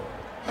see.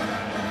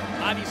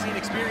 Obviously an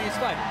experienced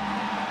fighter.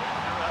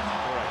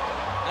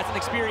 That's an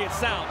experienced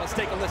sound. Let's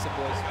take a listen,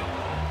 boys.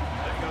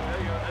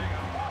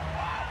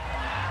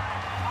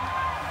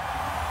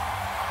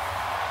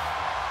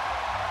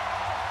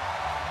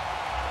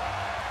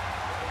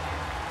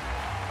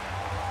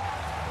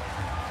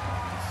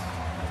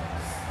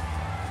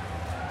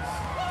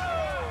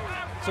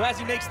 So as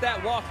he makes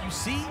that walk, you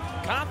see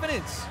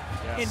confidence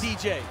in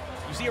DJ.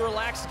 You see a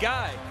relaxed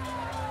guy.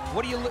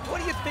 What are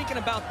you thinking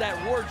about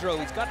that wardrobe?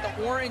 He's got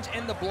the orange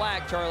and the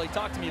black, Charlie.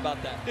 Talk to me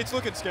about that. It's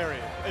looking scary.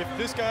 If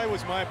this guy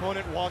was my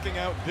opponent walking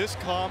out this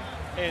calm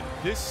and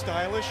this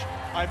stylish,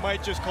 I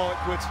might just call it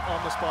quits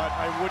on the spot.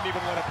 I wouldn't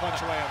even let a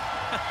punch land.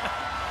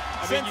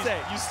 I mean,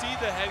 you see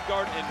the head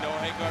guard and no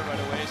head guard right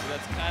away, so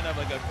that's kind of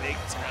like a big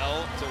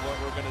tell to what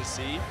we're going to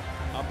see.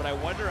 But I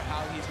wonder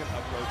how he's going to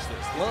approach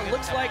this. Well, it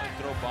looks like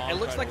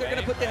they're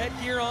going to put the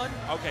headgear on.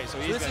 Okay, so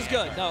this is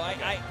good. No,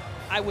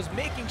 I was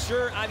making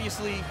sure.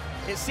 Obviously,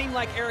 it seemed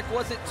like Eric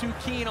wasn't too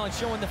keen on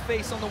showing the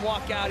face on the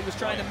walkout. He was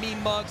trying to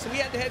mean mug, so he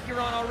had the headgear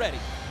on already.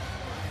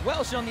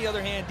 Welch, on the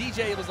other hand,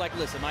 DJ was like,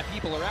 listen, my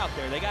people are out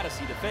there. They got to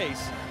see the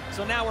face.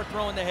 So now we're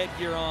throwing the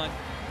headgear on.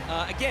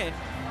 Again,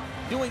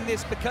 doing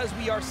this because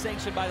we are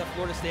sanctioned by the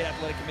Florida State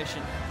Athletic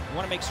Commission. We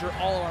want to make sure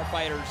all of our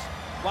fighters,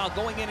 while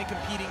going in and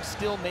competing,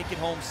 still make it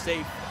home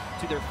safe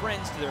to their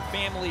friends, to their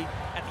family.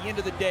 At the end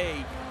of the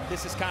day,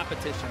 this is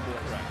competition,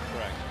 boys.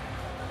 Correct.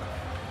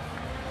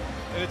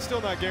 And it's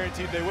still not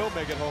guaranteed they will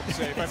make it home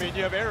safe. I mean,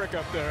 you have Eric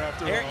up there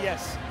after all.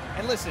 Yes.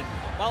 And listen,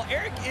 while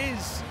Eric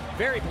is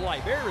very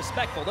polite, very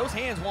respectful, those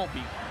hands won't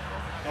be.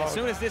 And as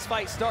soon as this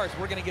fight starts,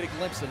 we're going to get a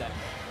glimpse of that.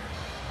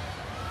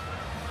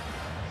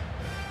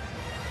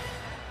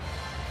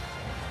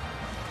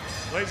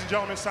 Ladies and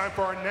gentlemen, it's time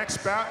for our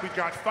next bout. We've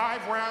got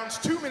 5 rounds,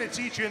 2 minutes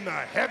each in the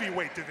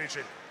heavyweight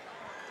division.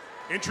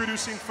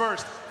 Introducing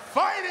first,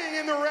 fighting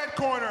in the red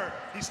corner.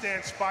 He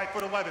stands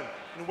 5'11"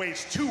 and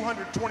weighs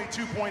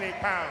 222.8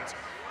 pounds.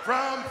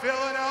 From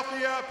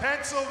Philadelphia,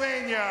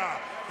 Pennsylvania,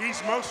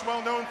 he's most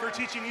well known for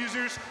teaching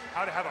users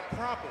how to have a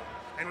proper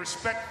and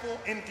respectful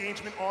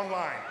engagement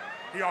online.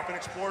 He often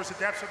explores the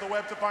depths of the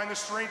web to find the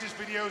strangest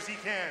videos he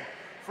can.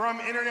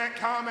 From internet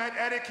comment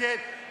etiquette,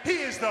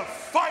 he is the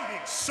fighting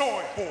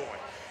soy boy,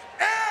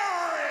 Eric!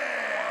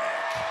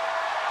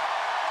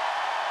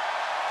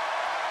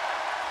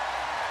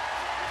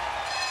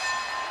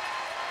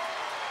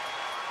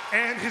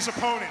 And his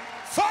opponent,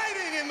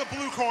 fighting in the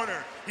blue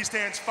corner. He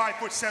stands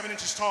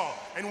 5'7" tall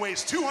and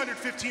weighs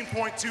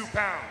 215.2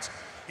 pounds.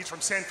 He's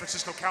from San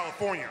Francisco,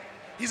 California.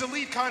 He's a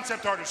lead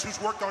concept artist who's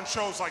worked on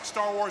shows like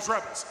Star Wars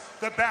Rebels,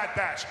 The Bad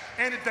Batch,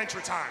 and Adventure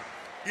Time.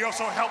 He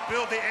also helped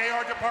build the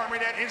AR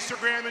department at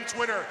Instagram and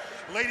Twitter.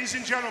 Ladies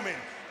and gentlemen,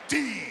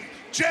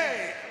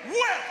 DJ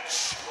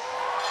Welch.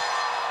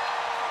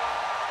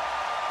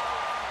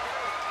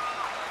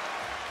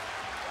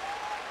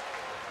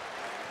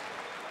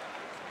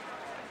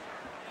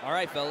 All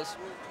right, fellas.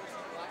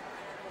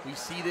 We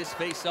see this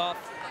face-off.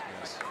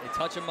 They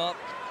touch him up.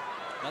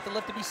 Nothing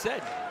left to be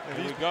said.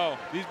 Here we go.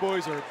 These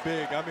boys are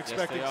big. I'm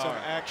expecting some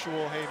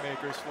actual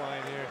haymakers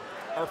flying here.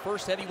 Our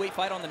first heavyweight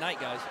fight on the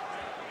night, guys.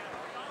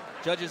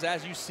 Judges,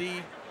 as you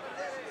see,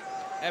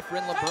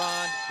 Efren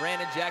LeBron,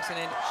 Brandon Jackson,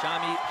 and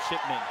Shami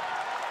Shipman.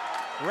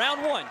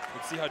 Round 1.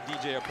 Let's see how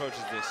DJ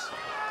approaches this.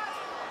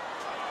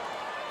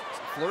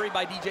 Flurry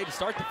by DJ to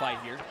start the fight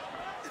here.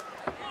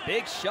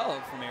 Big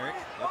shove from Eric.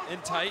 Yep, in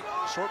tight,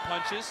 short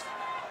punches.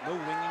 No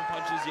winging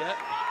punches yet.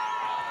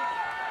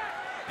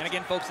 And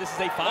again, folks, this is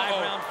a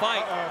 5-round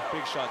fight.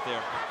 Big shot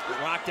there.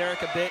 Rocked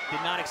Eric a bit.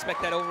 Did not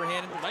expect that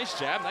overhand. Nice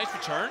jab, nice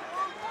return.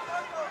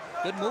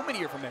 Good movement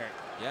here from Eric.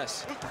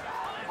 Yes.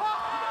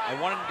 I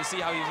wanted to see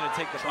how he was going to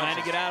take the Trying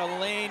to get out of the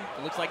lane.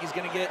 It looks like he's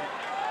going to get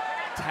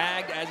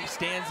tagged as he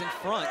stands in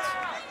front.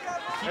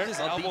 He keeps his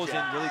elbows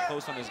in really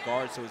close on his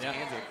guard, so his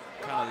hands are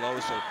kind of low,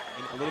 so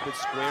a little bit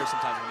square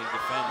sometimes when he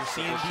defends. You're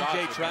seeing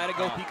DJ try to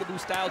go peekaboo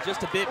style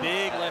just a bit.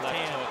 Big left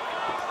hand.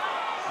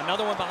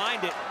 Another one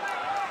behind it.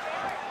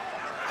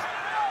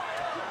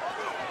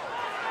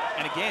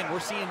 And again, we're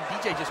seeing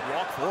DJ just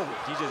walk forward.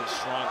 DJ's a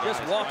strong guy.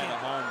 Just walking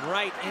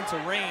right into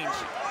range.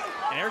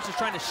 And Eric's just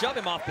trying to shove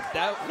him off, but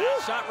that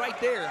shot right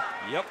there,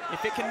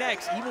 if it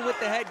connects, even with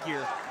the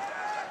headgear,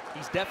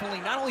 he's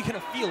definitely not only going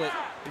to feel it,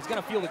 he's going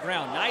to feel the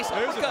ground. Nice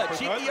uppercut,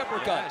 cheeky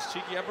uppercut. Yes,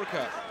 cheeky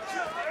uppercut.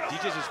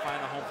 DJ's just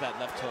finding a home for that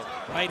left hook.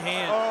 Right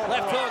hand,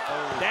 left hook,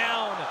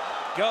 down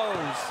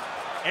goes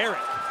Eric.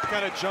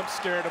 Kind of jump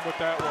scared him with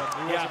that one.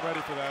 He wasn't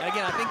ready for that.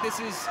 Again, I think this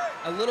is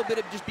a little bit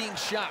of just being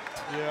shocked,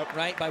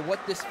 right, by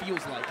what this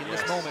feels like in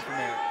this moment from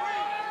Eric.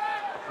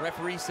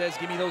 Referee says,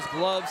 give me those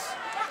gloves.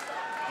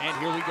 And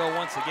here we go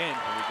once again.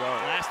 Here we go.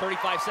 Last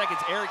 35 seconds,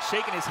 Eric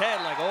shaking his head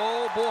like,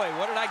 oh boy,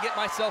 what did I get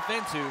myself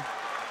into?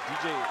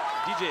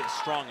 DJ is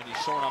strong and he's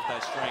showing off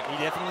that strength. He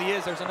definitely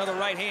is. There's another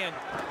right hand.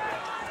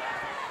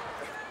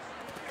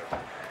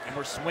 And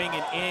we're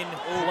swinging in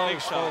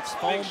close, folks.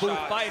 Phone booth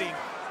fighting.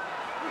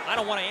 I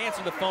don't want to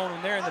answer the phone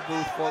when they're in the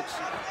booth, folks.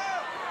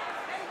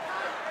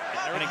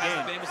 And Eric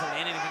hasn't been able to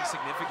land anything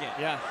significant.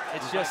 Yeah,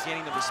 it's He's just not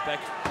gaining the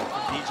respect from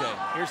DJ.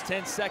 Here's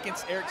 10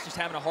 seconds. Eric's just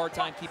having a hard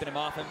time keeping him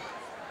off him.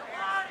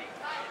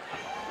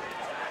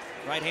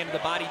 Right hand to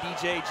the body,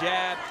 DJ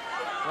jab.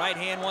 Right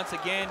hand once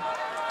again.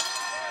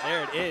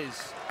 There it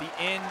is, the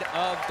end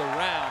of the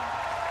round.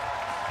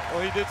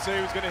 Well, he did say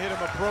he was going to hit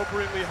him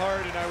appropriately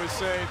hard, and I would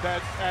say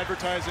that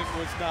advertising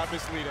was not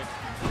misleading.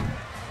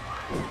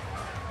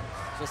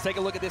 So let's take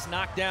a look at this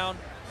knockdown.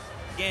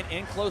 Again,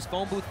 in close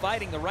phone booth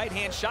fighting. The right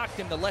hand shocked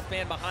him. The left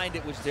hand behind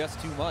it was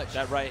just too much.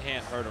 That right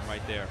hand hurt him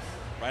right there.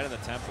 Right in the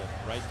temple,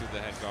 right through the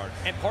head guard.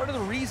 And part of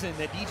the reason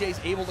that DJ's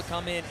able to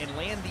come in and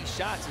land these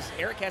shots is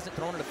Eric hasn't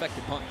thrown an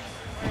effective punch.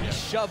 He's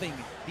shoving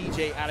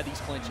DJ out of these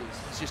clinches.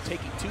 He's just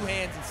taking two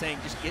hands and saying,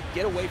 just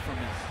get away from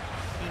me.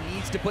 He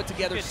needs to put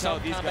together some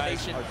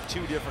combination. These guys are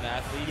two different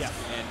athletes,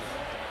 and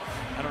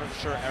I'm not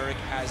sure Eric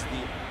has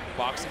the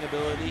boxing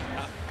ability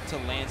to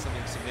land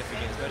something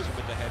significant, especially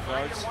with the head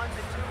guards.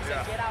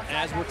 And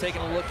as we're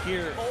taking a look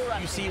here,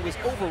 you see it was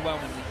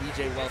overwhelmingly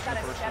DJ Welch in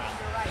the first round.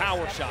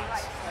 Power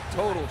shots,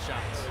 total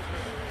shots.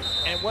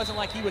 And it wasn't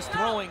like he was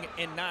throwing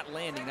and not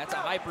landing. That's a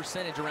high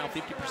percentage, around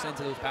 50% of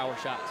those power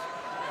shots.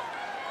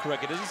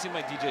 Correct. It doesn't seem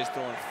like DJ is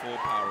throwing full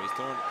power. He's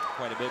throwing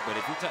quite a bit, but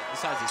if he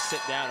decides to sit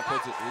down and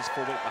puts his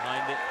full weight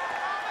behind it.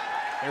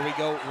 Here we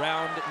go,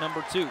 round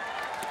number 2.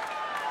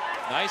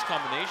 Nice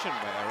combination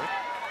by Eric.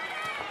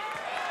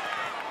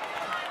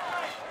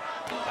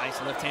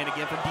 Nice left hand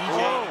again from DJ.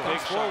 Whoa, Comes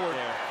big forward.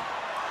 shot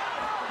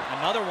there.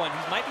 Another one.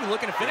 He might be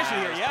looking to finish it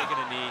here. He's taking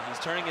a knee. He's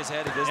turning his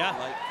head. He doesn't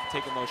like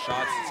taking those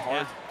shots. It's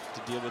hard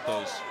to deal with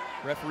those.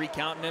 Referee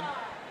counting him.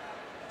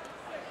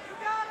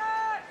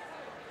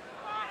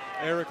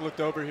 Eric looked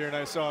over here and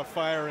I saw a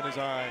fire in his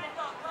eye.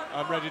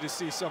 I'm ready to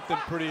see something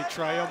pretty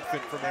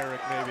triumphant from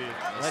Eric, maybe.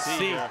 Let's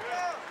see.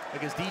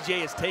 Because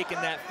DJ has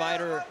taken that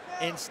fighter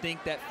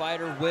instinct, that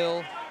fighter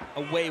will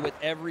away with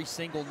every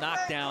single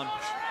knockdown.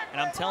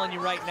 And I'm telling you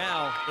right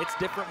now, it's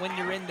different when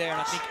you're in there. And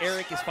I think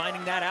Eric is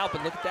finding that out,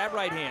 but look at that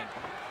right hand.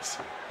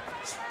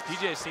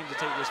 DJ seems to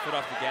take his foot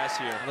off the gas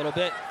here. A little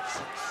bit.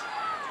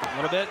 A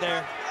little bit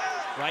there.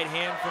 Right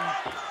hand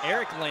from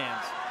Eric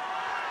lands.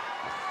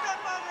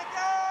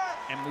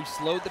 And we've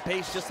slowed the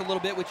pace just a little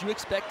bit, which you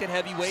expect at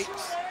heavyweight.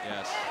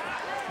 Yes.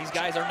 These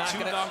guys are not Two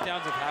going to...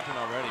 knockdowns have happened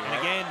already, And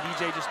right? again,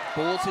 DJ just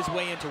bulls his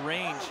way into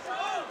range.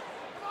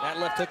 That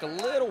left took a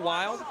little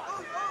while.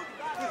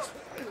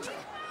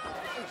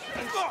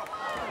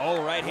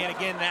 Oh, right hand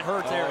again. That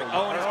hurts Eric.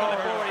 Oh, and he's coming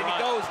forward, and he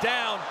goes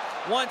down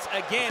once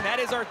again. That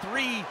is our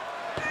 3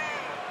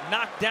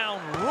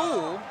 knockdown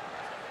rule.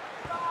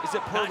 Is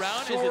it per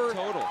round? Sure. Is it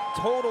total?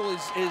 Total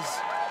is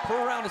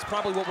per round is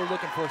probably what we're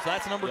looking for. So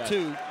that's number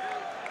 2.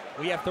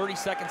 We have 30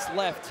 seconds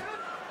left.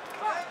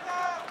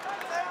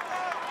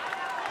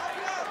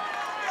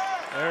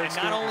 And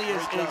not only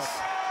is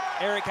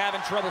Eric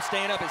having trouble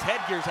staying up, his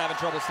headgear's having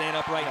trouble staying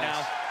up right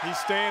now. He's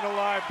staying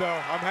alive,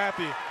 though. I'm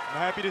happy. I'm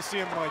happy to see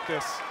him like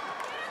this.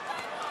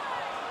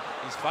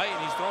 He's fighting.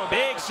 He's throwing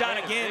big shot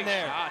again big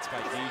there. Shots by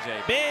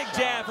DJ. Big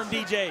jab from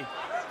DJ.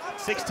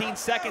 16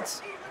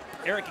 seconds.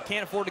 Eric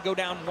can't afford to go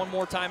down one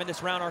more time in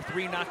this round. Our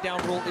 3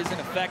 knockdown rule is in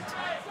effect.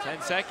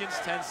 10 seconds,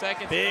 10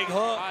 seconds. Big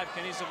hook.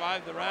 Can he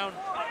survive the round?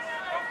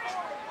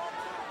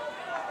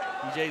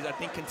 DJ's, I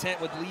think, content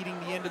with leading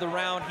the end of the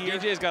round here.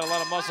 DJ's got a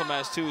lot of muscle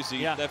mass, too, so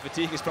that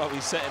fatigue is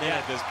probably setting in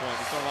at this point.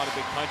 He's throwing a lot of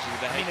big punches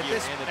with the headgear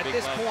and the big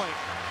legs. At this point,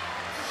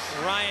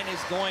 Ryan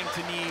is going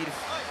to need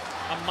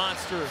a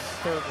monster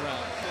 3rd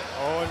round.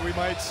 Oh, and we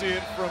might see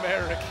it from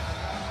Eric.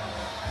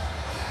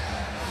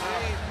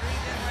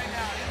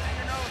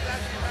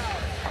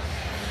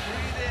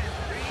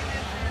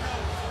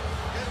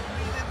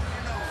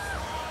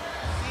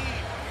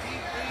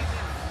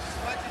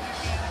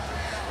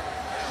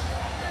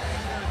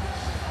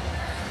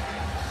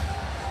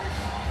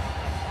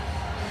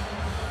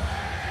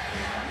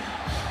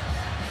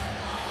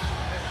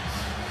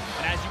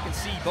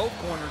 Both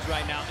corners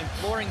right now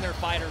imploring their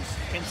fighters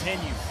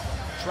continue.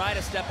 Try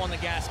to step on the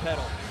gas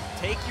pedal.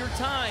 Take your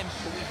time,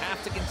 but we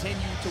have to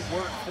continue to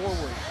work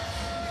forward.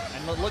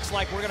 And it looks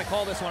like we're going to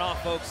call this one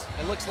off, folks.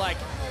 It looks like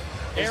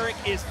Eric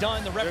is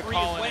done. The referee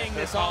is weighing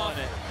this off.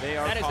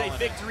 That is a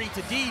victory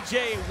to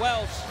DJ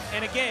Welch.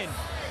 And again,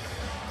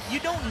 you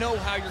don't know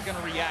how you're going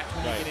to react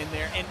when you get in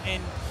there.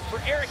 And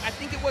for Eric, I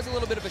think it was a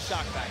little bit of a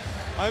shock factor.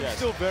 I'm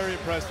still very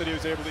impressed that he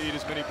was able to eat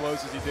as many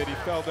blows as he did. He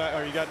fell down,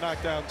 or he got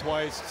knocked down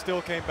twice,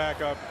 still came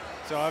back up.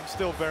 So I'm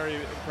still very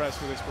impressed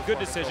with his performance. Good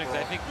decision,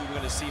 because I think we were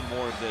going to see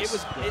more of this.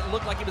 It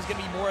looked like it was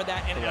going to be more of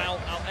that, and I'll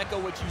echo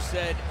what you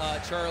said,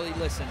 Charlie.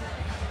 Listen,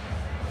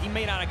 he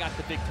may not have got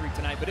the victory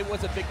tonight, but it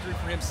was a victory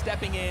for him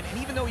stepping in,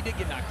 and even though he did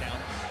get knocked down,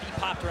 he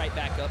popped right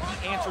back up.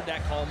 He answered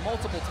that call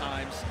multiple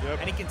times,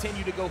 and he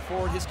continued to go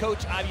forward. His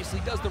coach obviously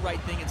does the right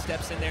thing and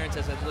steps in there and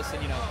says,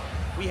 listen, you know,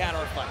 we had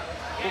our fight.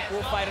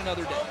 We'll fight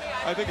another day.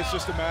 I think it's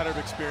just a matter of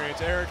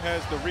experience. Eric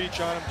has the reach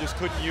on him, just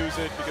couldn't use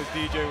it because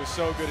DJ was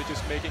so good at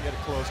just making it at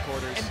close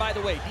quarters. And by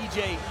the way,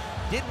 DJ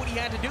did what he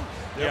had to do.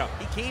 Yeah.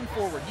 He came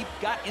forward. He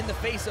got in the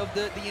face of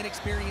the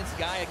inexperienced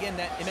guy. Again,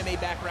 that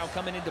MMA background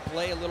coming into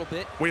play a little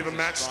bit. We have a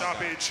match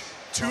stoppage.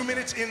 2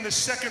 minutes in the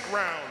second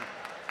round.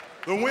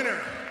 The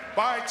winner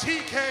by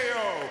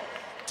TKO,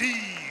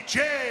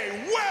 DJ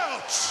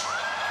Welch.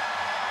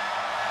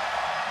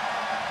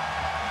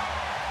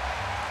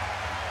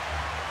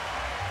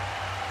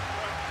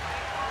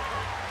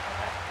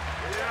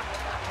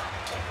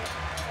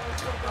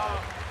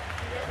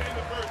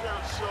 The first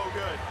round so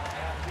good.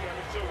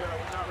 So good. I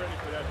was not ready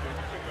for that, dude. You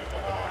took my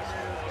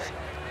focus.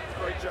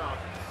 Great job.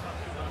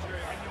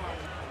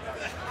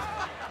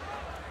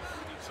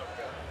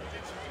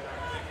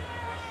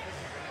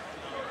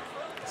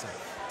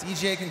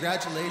 DJ,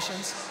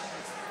 congratulations.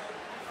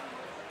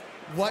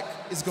 What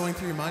is going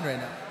through your mind right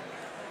now?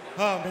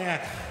 Oh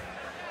man,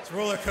 it's a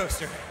roller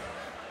coaster,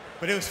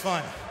 but it was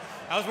fun.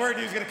 I was worried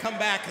he was gonna come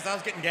back because I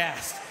was getting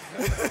gassed.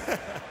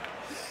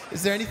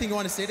 Is there anything you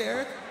want to say to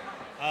Eric?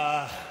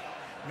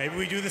 Maybe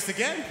we do this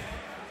again?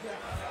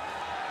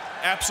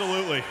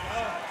 Absolutely.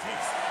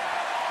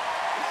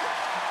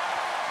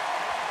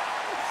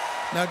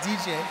 Now,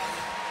 DJ,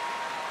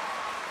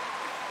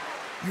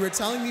 you were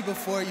telling me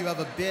before you have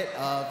a bit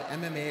of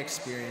MMA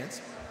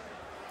experience.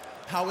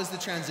 How was the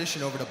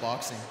transition over to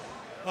boxing?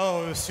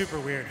 Oh, it was super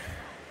weird.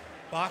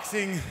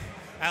 Boxing,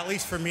 at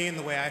least for me and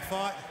the way I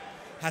fought,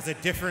 has a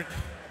different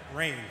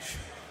range.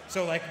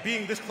 So like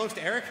being this close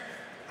to Eric,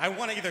 I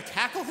want to either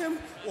tackle him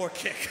or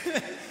kick.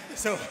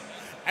 So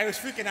I was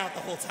freaking out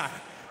the whole time,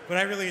 but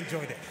I really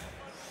enjoyed it.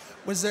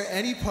 Was there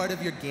any part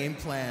of your game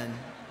plan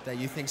that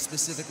you think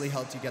specifically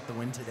helped you get the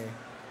win today?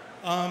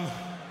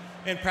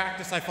 In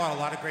practice, I fought a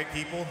lot of great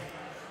people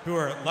who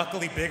are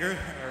luckily bigger,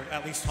 or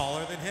at least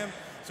taller than him,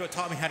 so it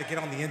taught me how to get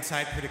on the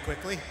inside pretty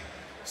quickly.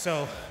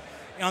 So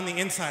on the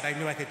inside, I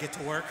knew I could get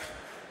to work,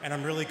 and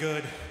I'm really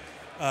good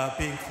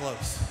being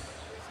close.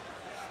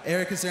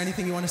 Eric, is there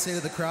anything you want to say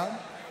to the crowd?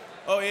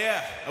 Oh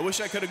yeah, I wish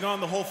I could have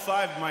gone the whole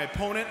 5. My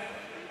opponent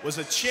was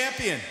a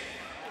champion,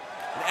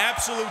 an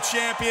absolute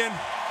champion.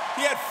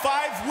 He had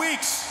 5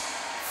 weeks,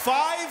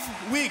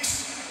 5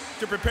 weeks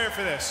to prepare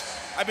for this.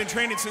 I've been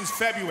training since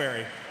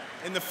February.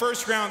 In the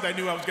first round, I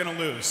knew I was gonna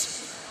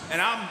lose.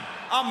 And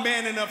I'm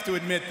man enough to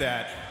admit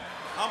that.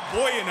 I'm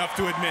boy enough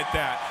to admit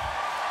that.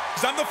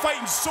 Because I'm the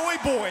fighting soy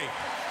boy.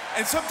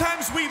 And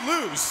sometimes we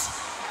lose.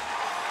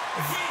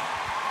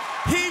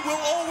 He will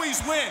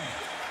always win.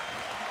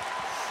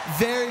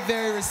 Very,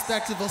 very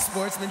respectable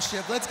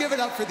sportsmanship. Let's give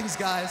it up for these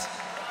guys.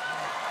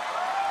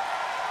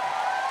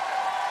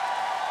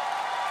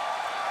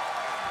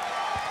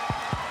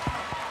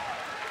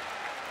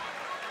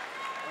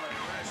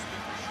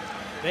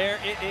 There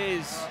it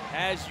is,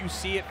 as you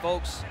see it,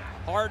 folks.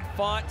 Hard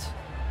fought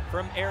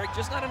from Eric,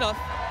 just not enough,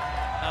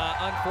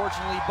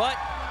 unfortunately. But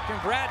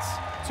congrats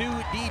to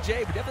DJ.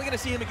 We're definitely going to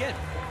see him again.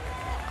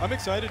 I'm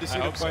excited to see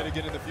them fight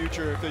again in the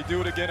future. If they do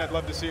it again, I'd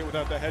love to see it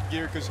without the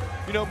headgear because,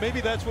 you know,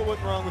 maybe that's what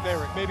went wrong with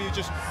Eric. Maybe he's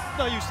just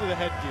not used to the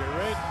headgear,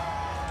 right?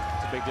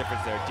 It's a big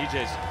difference there.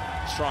 DJ's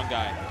a strong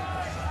guy.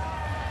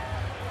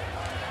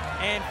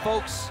 And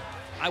folks,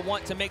 I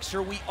want to make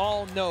sure we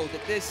all know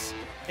that this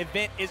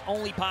event is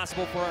only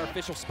possible for our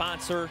official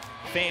sponsor,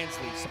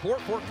 Fansly.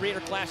 Support for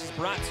Creator Clash is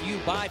brought to you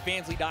by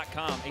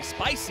Fansly.com, a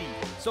spicy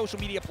social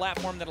media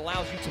platform that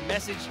allows you to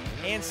message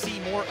and see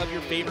more of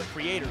your favorite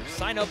creators.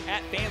 Sign up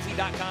at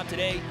Fansly.com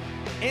today,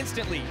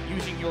 instantly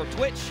using your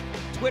Twitch,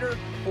 Twitter,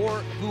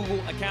 or Google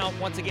account.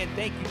 Once again,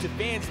 thank you to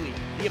Fansly,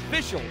 the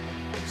official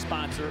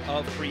sponsor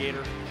of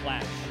Creator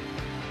Clash.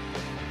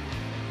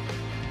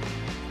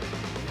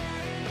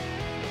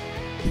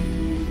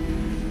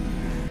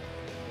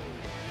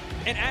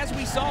 And as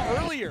we saw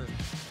earlier,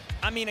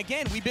 I mean,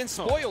 again, we've been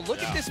spoiled.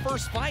 Look at this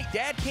first fight.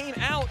 Dad came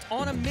out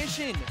on a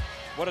mission.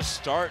 What a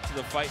start to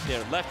the fight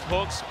there. Left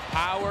hooks,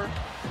 power.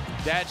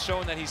 Dad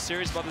showing that he's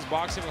serious about this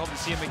boxing. We hope to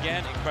see him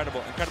again.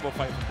 Incredible, incredible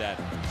fight from Dad.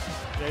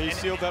 Yeah, he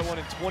sealed that one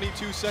in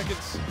 22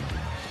 seconds.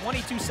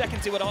 22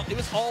 seconds, it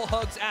was all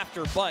hugs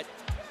after, but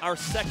our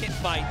second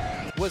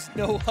fight was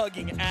no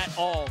hugging at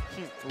all.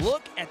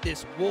 Look at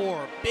this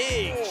war.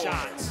 Big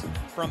shots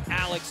from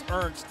Alex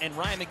Ernst and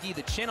Ryan MAGEE.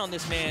 The chin on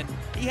this man,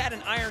 he had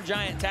an Iron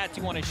Giant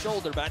tattoo on his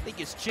shoulder, but I think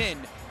his chin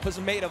was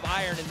made of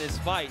iron in this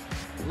fight.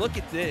 Look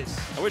at this.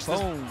 I wish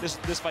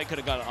this fight could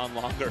have gone on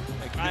longer.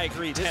 Like, I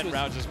agree. 10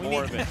 rounds is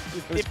more of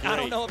it. I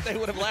don't know if they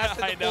would have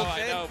lasted the full 10.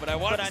 I know, but I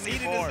wanted to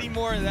see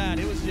more of that.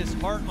 It was just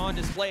heart on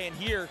display. And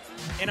here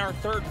in our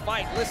third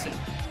fight, listen,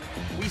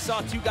 we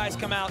saw two guys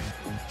come out,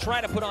 try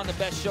to put on the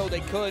best show they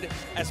could.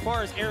 As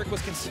far as Eric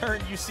was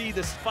concerned, you see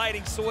this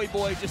fighting soy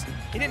boy,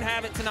 he didn't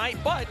have it tonight,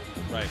 but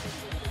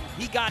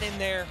he got in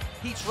there.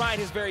 He tried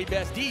his very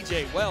best.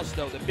 DJ Welch,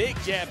 though, the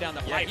big jab down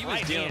the pipe. He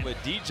was dealing with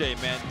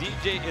DJ, man.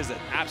 DJ is an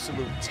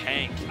absolute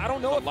tank. I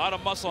don't know a lot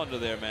of muscle under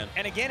there, man.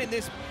 And again, in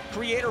this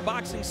creator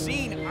boxing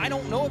scene, I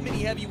don't know of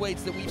many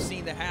heavyweights that we've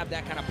seen that have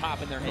that kind of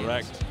pop in their hands.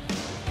 Correct.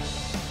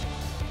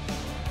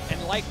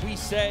 And like we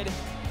said,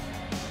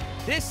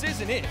 this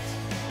isn't it.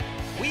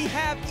 We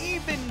have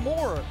even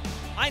more.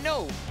 I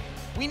know,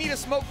 we need a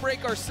smoke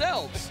break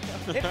ourselves.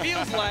 It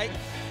feels like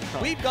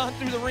we've gone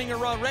through the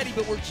ringer already,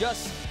 but we're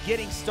just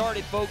getting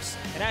started, folks.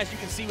 And as you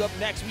can see up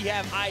next, we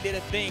have I Did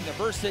a Thing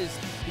versus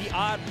the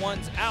Odd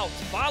Ones Out,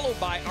 followed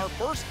by our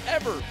first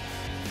ever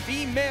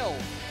female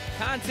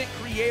content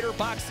creator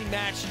boxing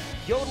match,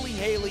 Yodeling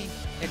Haley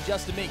and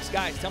JUSTAMINX.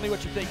 Guys, tell me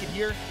what you're thinking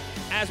here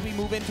as we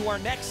move into our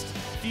next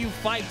few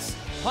fights.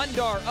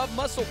 HUNDAR of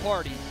Muscle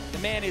Party. The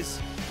man is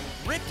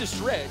ripped to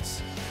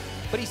shreds,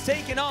 but he's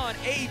taking on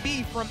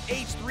AB from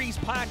H3's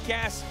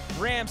podcast,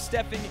 Graham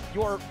STEPHAN,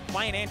 your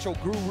financial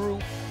guru.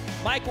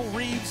 Michael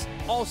Reeves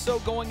also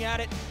going at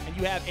it, and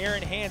you have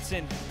Aaron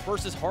Hansen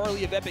versus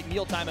Harley of Epic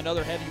Mealtime,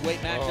 another heavyweight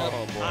matchup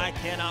I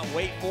cannot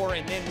wait for.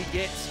 And then we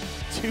get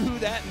to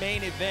that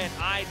main event,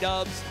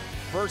 iDubbbz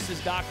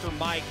versus Dr.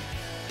 Mike.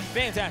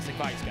 Fantastic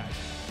fights, guys.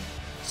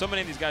 So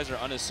many of these guys are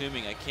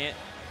unassuming. I can't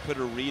put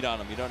a read on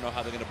them. You don't know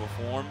how they're going to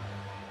perform,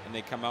 and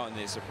they come out and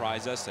they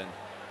surprise us. And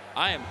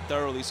I am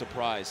thoroughly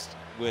surprised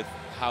with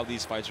how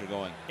these fights are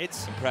going.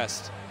 It's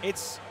impressed.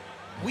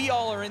 We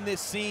all are in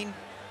this scene.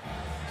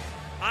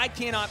 I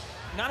cannot,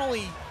 not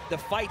only the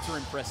fights are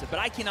impressive, but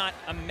I cannot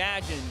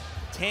imagine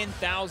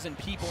 10,000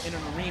 people in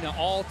an arena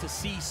all to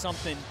see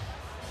something,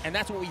 and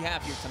that's what we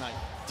have here tonight.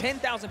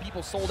 10,000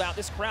 people sold out.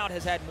 This crowd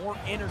has had more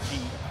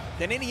energy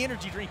than any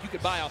energy drink you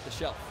could buy off the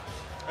shelf.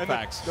 And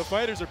the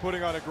fighters are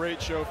putting on a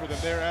great show for them.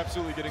 They're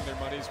absolutely getting their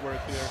money's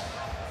worth here.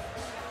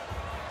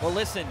 Well,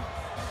 listen,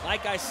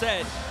 like I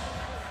said,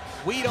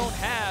 we don't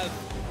have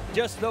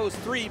just those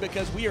three,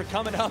 because we are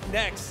coming up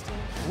next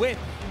with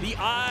the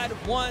Odd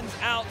Ones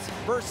Out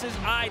versus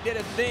I Did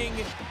a Thing,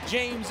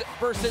 James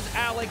versus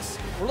Alex.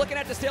 We're looking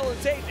at this tail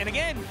of the tape, and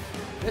again,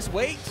 this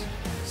weight,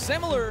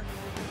 similar,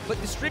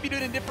 but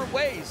distributed in different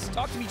ways.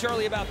 Talk to me,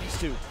 Charlie, about these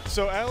two.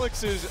 So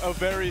Alex is a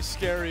very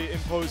scary,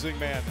 imposing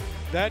man.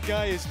 That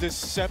guy is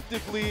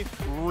deceptively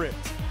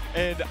ripped.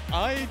 And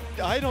I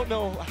don't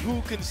know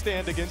who can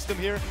stand against him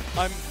here.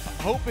 I'm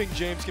hoping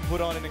James can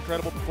put on an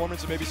incredible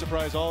performance and maybe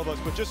surprise all of us,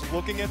 but just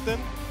looking at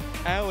them,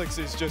 Alex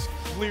is just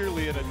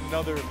clearly at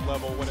another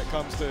level when it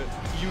comes to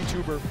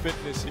YouTuber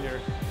fitness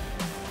here.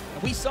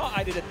 We saw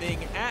I Did a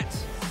Thing at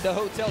the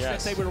hotel.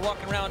 Yes. Since we were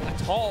walking around, a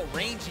tall,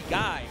 rangy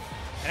guy.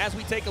 And as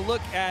we take a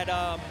look at,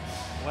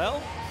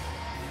 well,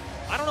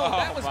 I don't know if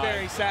that was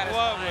very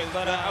satisfying.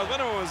 But I was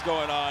wondering what was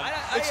going on.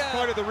 It's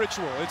part of the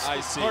ritual. It's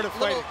part of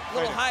fighting.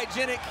 Little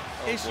hygienic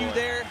issue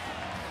there.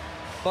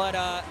 But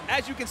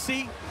as you can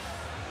see,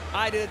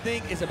 I Did a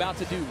Thing is about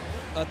to do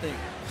a thing.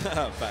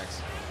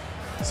 Facts.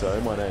 So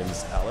my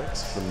name's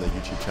Alex from the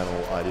YouTube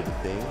channel I Did a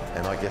Thing,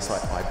 and I guess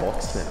I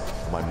box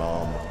now. My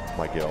mum,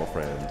 my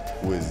girlfriend,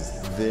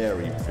 was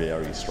very,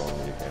 very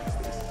strongly against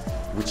this,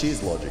 which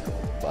is logical.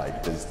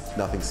 Like, there's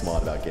nothing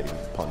smart about getting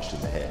punched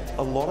in the head.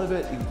 A lot of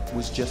it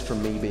was just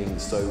from me being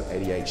so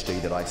ADHD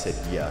that I said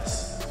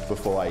yes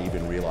before I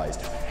even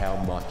realized how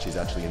much is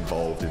actually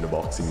involved in a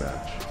boxing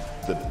match.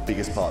 The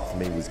biggest part for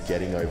me was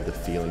getting over the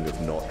feeling of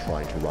not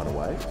trying to run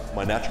away.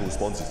 My natural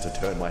response is to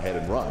turn my head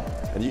and run,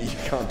 and you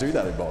can't do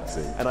that in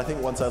boxing. And I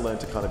think once I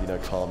learned to kind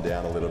of, calm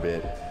down a little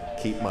bit,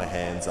 keep my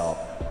hands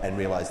up, and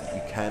realize that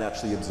you can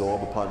actually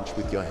absorb a punch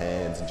with your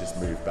hands and just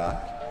move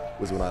back,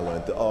 was when I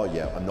learned that, oh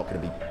yeah, I'm not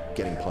going to be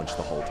getting punched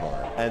the whole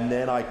time. And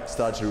then I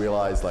started to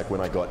realize, like, when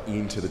I got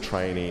into the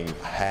training,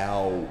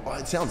 how,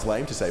 it sounds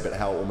lame to say, but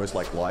how almost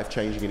like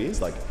life-changing it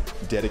is, like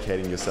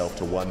dedicating yourself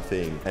to one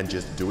thing and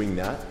just doing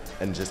that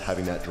and just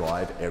having that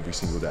drive every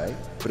single day.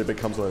 But it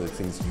becomes one of the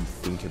things you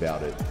think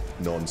about it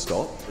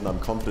non-stop. And I'm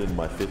confident in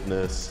my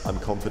fitness. I'm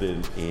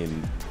confident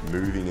in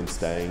moving and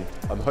staying.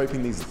 I'm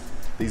hoping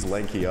these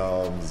lanky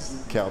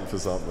arms count for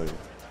something.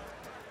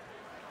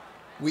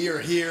 We are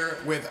here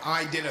with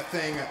I Did a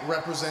Thing,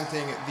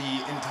 representing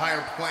the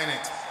entire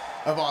planet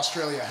of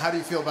Australia. How do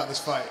you feel about this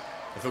fight?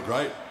 I feel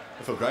great.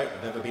 I feel great.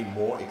 I've never been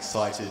more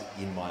excited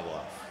in my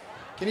life.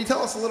 Can you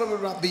tell us a little bit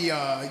about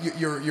the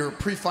your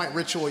pre-fight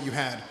ritual you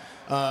had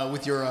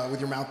with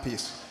your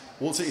mouthpiece?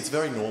 Well, it's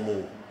very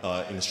normal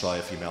in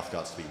Australia for your mouth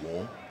guards to be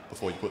warm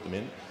before you put them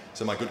in.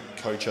 So my good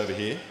coach over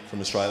here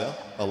from Australia,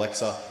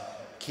 Alexa,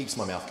 keeps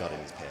my mouth guard in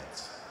his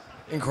pants.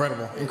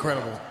 Incredible,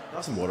 incredible.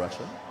 Nice and water,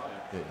 actually.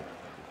 Yeah.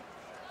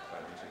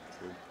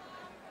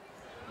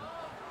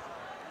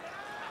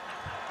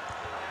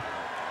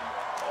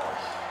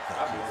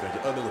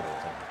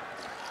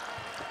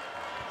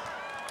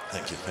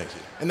 Thank you, thank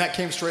you. And that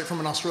came straight from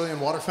an Australian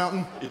water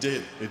fountain? It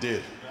did, it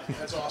did.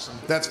 That's awesome.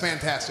 That's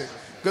fantastic.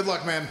 Good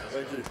luck, man.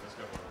 Thank you.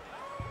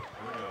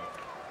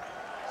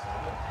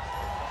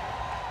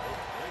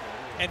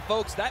 And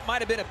folks, that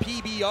might have been a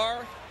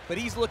PBR, but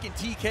he's looking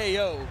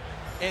TKO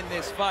in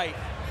this fight.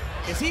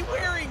 Is he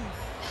wearing,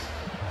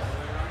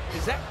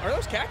 are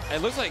those khakis?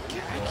 It looks like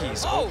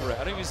khakis over it.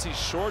 I don't even see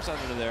shorts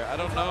under there. I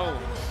don't know.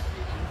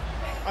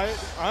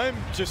 I'm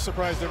just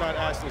surprised they're not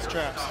assless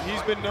chaps.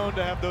 He's been known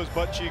to have those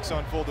butt cheeks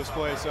on full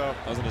display, so.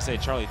 I was going to say,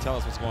 Charlie, tell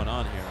us what's going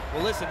on here.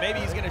 Well, listen, maybe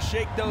he's going to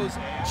shake those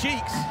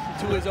cheeks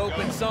to his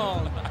open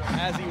song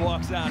as he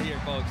walks out here,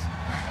 folks.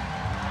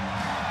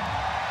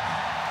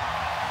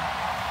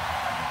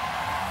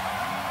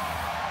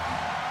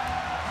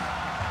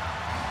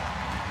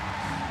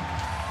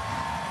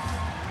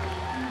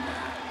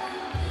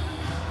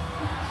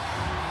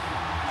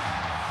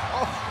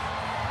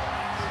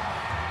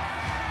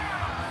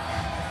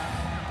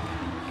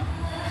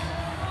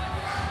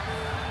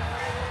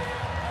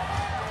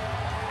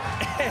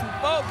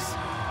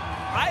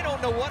 I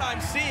don't know what I'm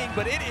seeing,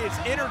 but it is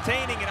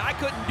entertaining, and I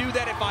couldn't do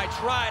that if I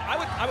tried.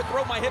 I would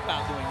throw my hip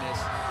out doing this.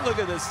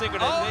 Look at the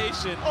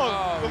synchronization.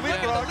 The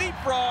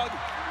leapfrog.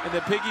 And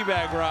the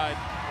piggyback ride.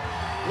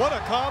 What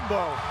a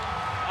combo.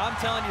 I'm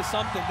telling you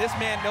something. This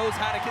man knows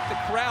how to get the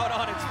crowd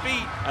on its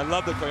feet. I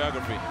love the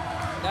choreography.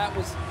 That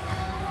was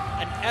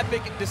an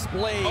epic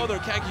display. Oh, they're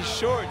khaki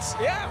shorts.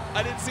 Yeah.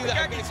 I didn't see the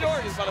that. khaki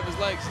shorts in front of his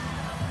legs.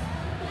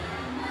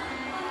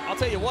 I'll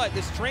tell you what,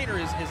 this trainer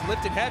is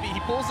lifted heavy. He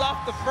pulls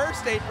off the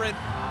first apron,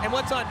 and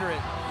what's under it?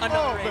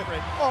 Another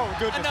apron. Oh,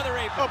 goodness. Another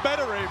apron. A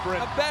better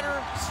apron. A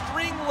better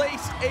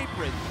string-laced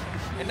apron.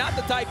 And not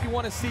the type you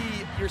want to see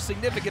your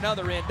significant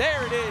other in.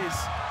 There it is.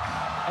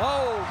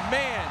 Oh,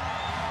 man.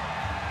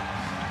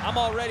 I'm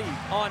already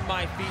on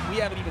my feet. We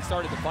haven't even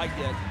started the fight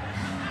yet.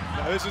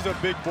 Now, this is a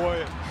big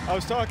boy. I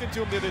was talking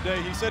to him the other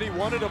day. He said he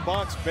wanted to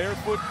box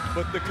barefoot,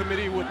 but the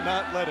committee would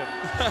not let him.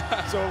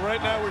 So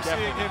right now we're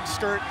seeing him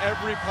skirt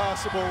every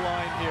possible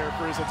line here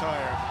for his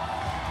attire.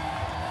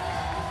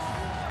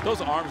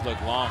 Those arms look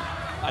long.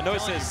 I know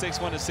it says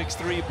 6'1" to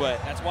 6'3",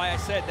 but that's why I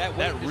said that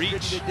reach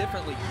distributed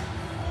differently.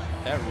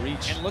 That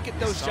reach. And look at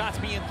those shots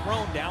being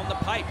thrown down the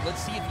pipe.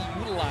 Let's see if he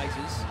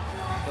utilizes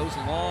those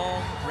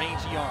long,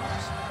 rangy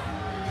arms.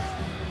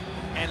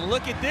 And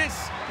look at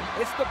this.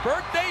 It's the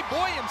birthday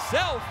boy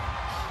himself.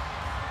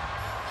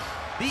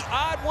 The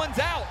odd one's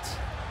out.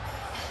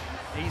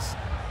 He's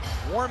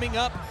warming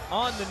up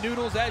on the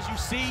noodles, as you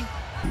see.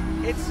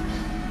 It's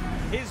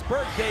his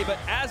birthday, but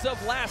as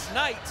of last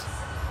night,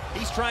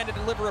 he's trying to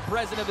deliver a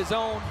present of his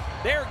own.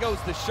 There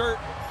goes the shirt.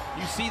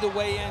 You see the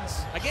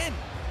weigh-ins. Again,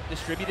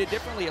 distributed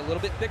differently, a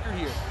little bit thicker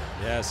here.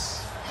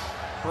 Yes.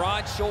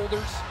 Broad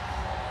shoulders.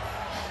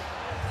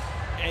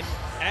 And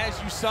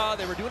as you saw,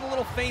 they were doing a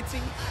little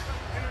fainting.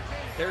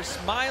 They're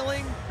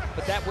smiling,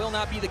 but that will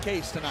not be the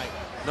case tonight.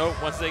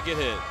 Nope, once they get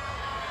hit.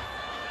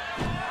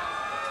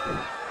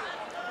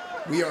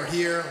 We are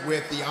here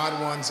with the odd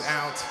ones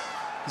out.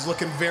 He's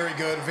looking very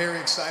good, very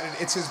excited.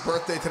 It's his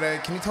birthday today.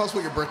 Can you tell us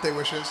what your birthday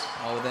wish is?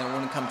 Oh, then it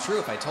wouldn't come true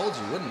if I told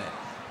you, wouldn't it?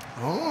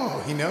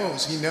 Oh, he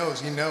knows, he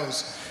knows, he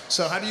knows.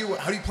 So how do you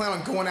plan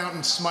on going out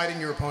and smiting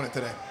your opponent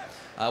today?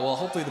 Well,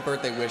 hopefully the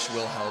birthday wish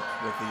will help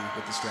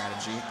with the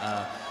strategy.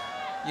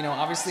 You know,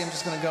 obviously I'm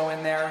just going to go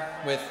in there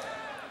with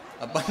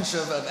a bunch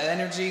of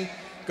energy,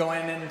 go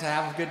in and to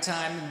have a good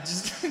time, and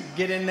just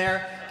get in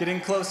there, get in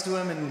close to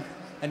him,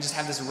 and just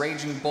have this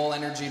raging bull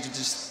energy to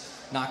just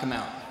knock him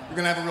out. You're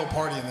gonna have a real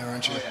party in there,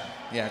 aren't you? Oh, yeah.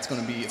 Yeah, it's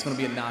gonna be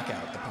a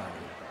knockout at the party.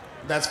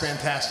 That's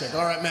fantastic.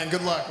 All right, man.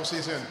 Good luck. We'll see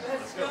you soon.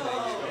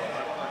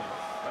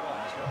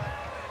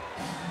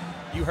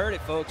 You heard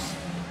it, folks.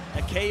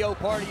 A KO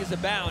party is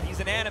abound. He's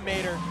an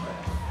animator,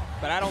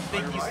 but I don't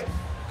think he's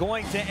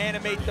going to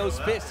animate those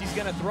fists. He's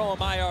going to throw them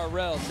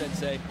IRL,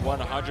 Sensei.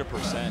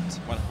 100%.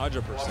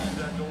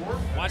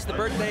 100%. Watch the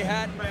birthday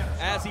hat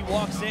as he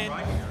walks in.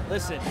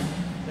 Listen,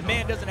 the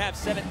man doesn't have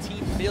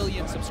 17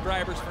 million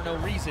subscribers for no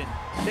reason.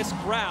 This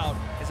crowd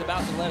is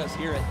about to let us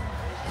hear it.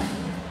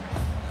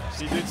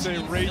 He did say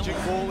raging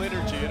bull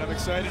energy, and I'm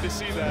excited to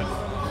see that.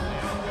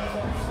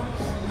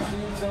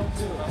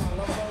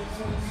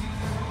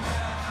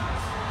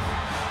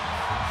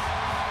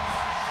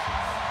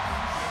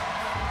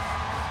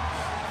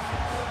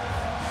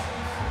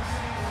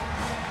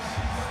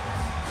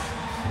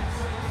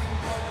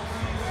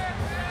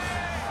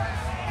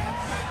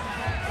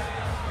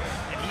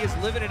 He is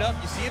living it up.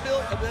 You see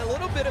a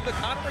little bit of a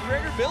Conor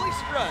McGregor Billy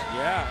strut.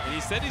 Yeah, and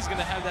he said he's going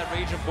to have that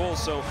raging bull.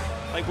 So,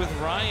 like with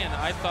Ryan,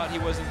 I thought he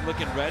wasn't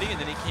looking ready, and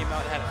then he came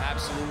out and had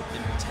absolute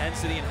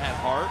intensity and had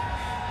heart.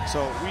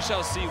 So we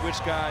shall see which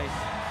guy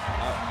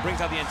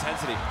brings out the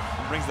intensity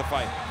and brings the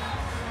fight.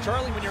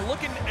 Charlie, when you're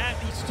looking at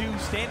these two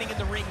standing in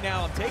the ring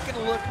now, I'm taking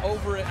a look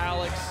over at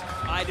Alex.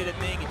 I did a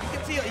thing, and you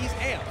can see he's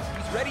amped.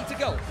 He's ready to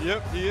go.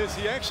 Yep, he is.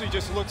 He actually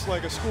just looks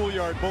like a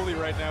schoolyard bully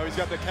right now. He's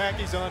got the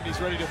khakis on. He's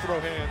ready to throw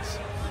hands.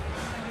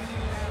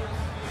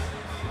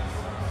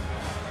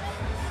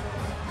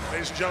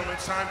 Ladies and gentlemen,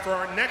 it's time for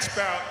our next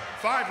bout.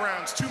 5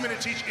 rounds, 2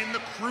 minutes each in the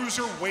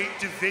cruiserweight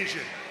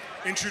division.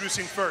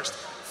 Introducing first,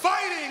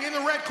 fighting in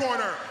the red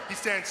corner. He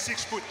stands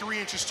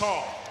 6'3"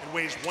 tall and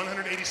weighs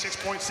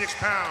 186.6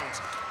 pounds.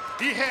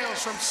 He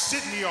hails from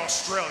Sydney,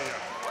 Australia.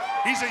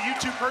 He's a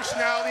YouTube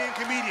personality and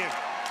comedian.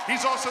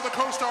 He's also the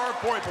co-star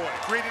of Boy Boy,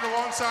 created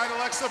alongside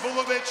Alexa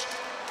Vulovich.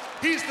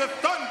 He's the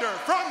Thunder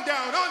from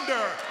Down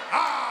Under.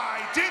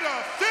 I Did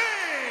a Thing!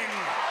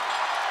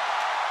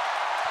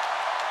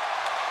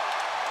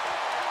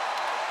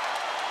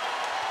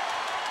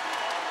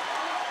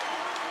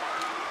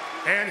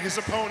 And his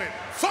opponent,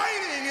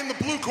 fighting in the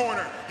blue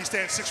corner. He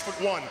stands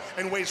 6'1"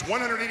 and weighs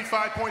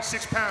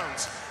 185.6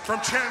 pounds. From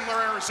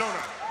Chandler, Arizona.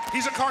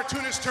 He's a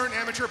cartoonist turned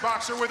amateur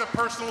boxer with a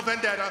personal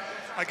vendetta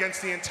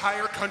against the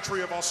entire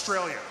country of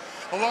Australia.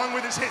 Along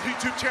with his hit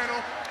YouTube channel,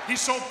 he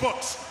sold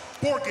books,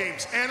 board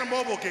games, and a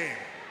mobile game.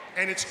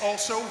 And it's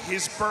also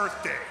his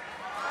birthday.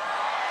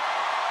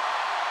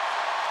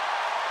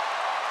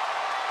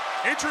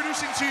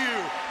 Introducing to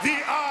you,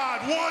 the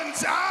Odd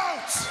Ones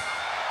Out!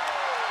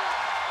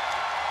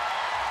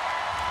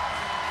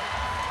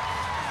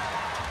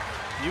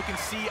 You can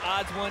see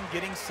Odds One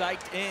getting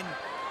psyched in.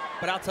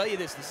 But I'll tell you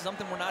this is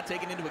something we're not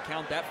taking into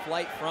account. That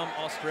flight from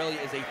Australia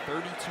is a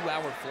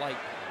 32-hour flight.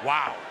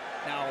 Wow.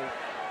 Now,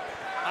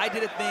 I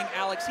did a thing,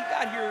 Alex. He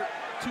got here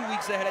 2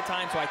 weeks ahead of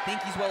time, so I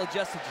think he's well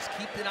adjusted. Just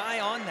keep an eye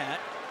on that,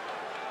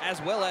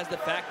 as well as the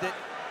fact that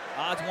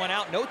Odds One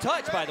out. No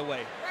touch, by the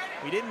way.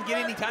 We didn't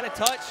get any kind of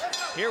touch.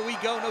 Here we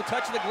go, no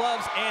touch of the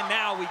gloves, and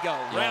now we go.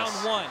 Yes. Round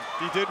one.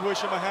 He did wish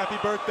him a happy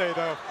birthday,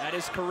 though. That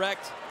is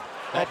correct.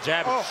 That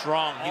jab is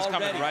strong. He's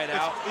coming right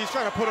out. He's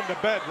trying to put him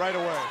to bed right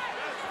away.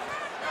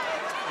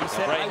 He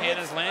said, right hand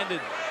has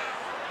landed.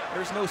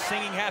 There's no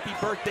singing happy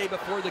birthday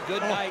before the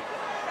good night.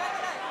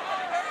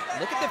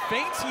 Look at the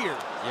feints here.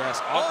 Yes,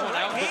 Odds One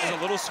out is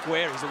a little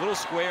square. He's a little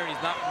square, and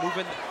he's not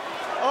moving.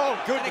 Oh,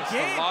 goodness.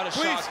 Again, a lot of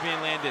shots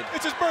being landed.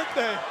 It's his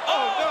birthday.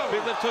 Oh, no.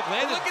 Big left hook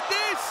landed. Look at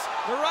this.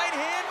 The right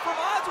hand from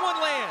Odds One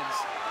lands.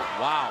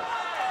 Wow.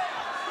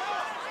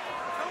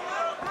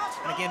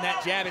 And again,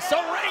 that jab is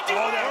so rangy.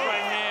 Oh, that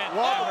right hand.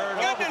 Oh, my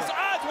goodness.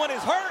 Odds One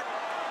is hurt.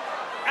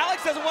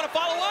 Alex doesn't want to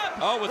follow up.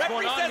 Oh, what's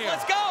Referee going on says, here?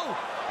 let's go.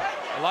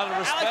 A lot of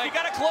respect. Alex, you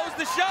got to close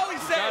the show, he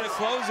says. Got to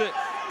close it.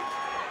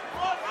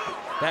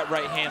 That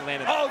right hand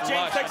landed. Oh,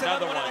 James flush. takes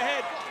another one on the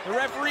head. The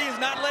referee is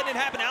not letting it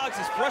happen. Alex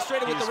is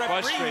frustrated with the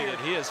referee here.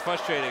 He is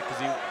frustrated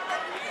because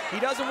he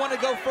doesn't want to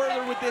go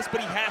further with this, but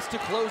he has to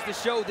close the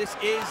show. This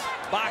is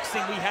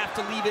boxing. We have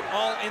to leave it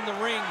all in the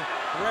ring.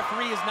 The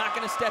referee is not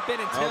going to step in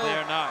until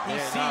he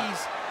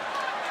sees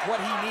what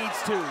he needs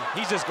to.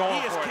 He's just going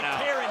for it now.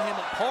 He is tearing him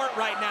apart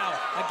right now.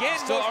 Again,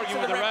 still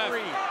arguing with the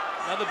referee.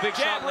 Another big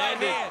shot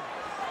landed. Hand.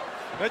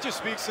 That just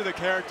speaks to the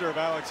character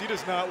of Alex. He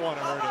does not want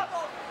to hurt him.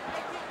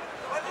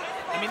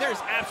 I mean,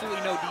 there's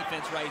absolutely no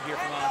defense right here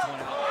from Odds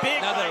One out.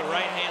 Big Another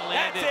right hand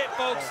landed. That's it,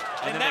 folks.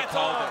 And then that's they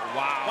called all. it.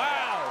 Wow.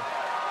 Wow.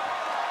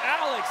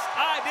 Alex,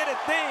 I did a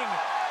thing,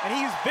 and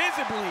he's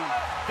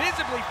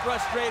visibly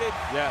frustrated.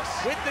 Yes.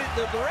 With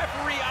the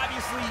referee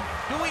obviously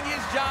doing his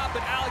job,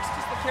 but Alex,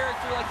 just the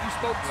character like you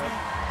spoke to,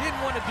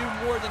 didn't want to do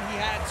more than he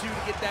had to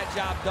get that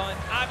job done.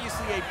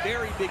 Obviously a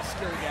very big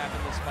skill gap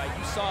in this fight.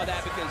 You saw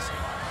that because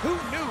who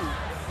knew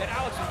that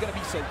Alex was going to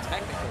be so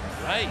technical?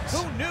 Right.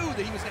 Who knew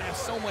that he was going to have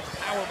so much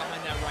power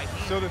behind that right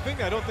hand? So the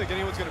thing I don't think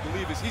anyone's going to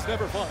believe is he's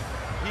never fought.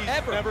 He's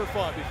never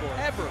fought before.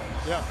 Ever.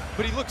 Yeah.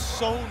 But he looks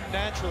so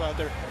natural out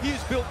there.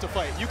 He's built to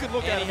fight. You can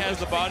look at him. And he has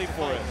the body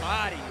for it. The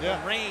body, the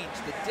range,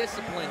 the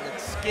discipline, the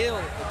skill,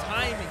 the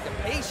timing, the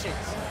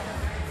patience.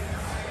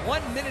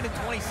 1 minute and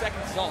 20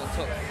 seconds is all it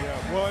took.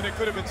 Yeah, well, and it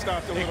could have been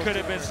stopped a little. It could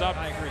have been stopped.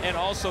 I agree. And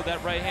also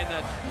that right hand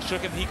that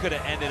shook him, he could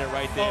have ended it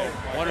right there.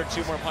 One or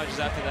two more punches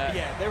after that.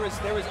 Yeah, there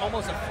was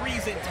almost a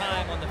freezing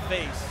time on the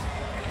face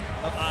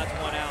of Odds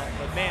One out.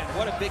 But man,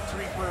 what a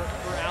victory for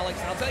Alex.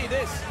 And I'll tell you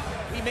this,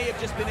 he may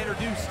have just been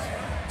introduced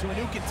to a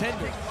new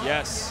contender.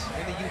 Yes.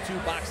 In the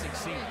YouTube boxing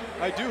scene.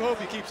 I do hope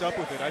he keeps up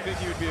with it. I think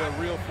he would be a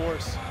real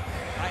force.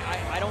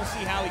 I don't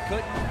see how he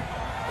couldn't.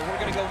 But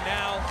we're going to go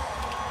now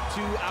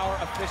to our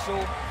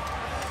official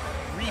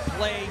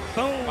replay.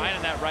 Boom.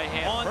 Finding that right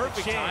hand. On Perfect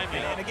the chin.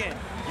 timing. And again,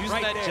 using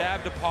right that there.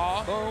 jab to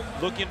paw. Boom.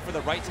 Looking for the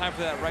right time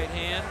for that right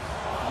hand.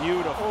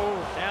 Beautiful.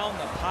 Oh, down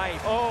the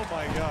pipe. Oh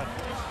my God.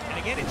 And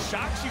again, it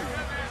shocks you.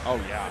 Oh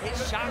yeah. It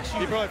shocks you.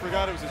 He probably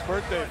forgot it was his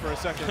birthday for a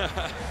second.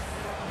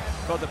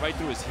 Felt it right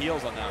through his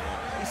heels on that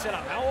one. He said,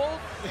 I'm how old?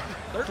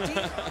 13?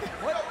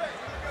 What?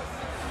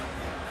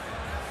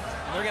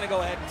 And they're going to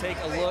go ahead and take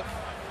a look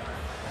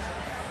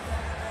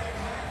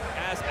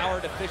as our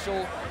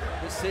official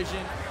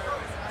decision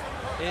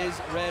is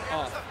read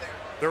off.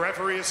 The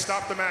referee has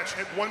stopped the match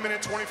at 1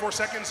 minute 24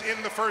 seconds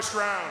in the first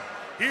round.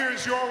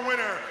 Here's your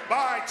winner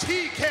by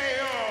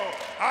TKO.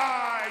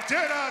 I did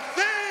a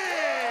thing!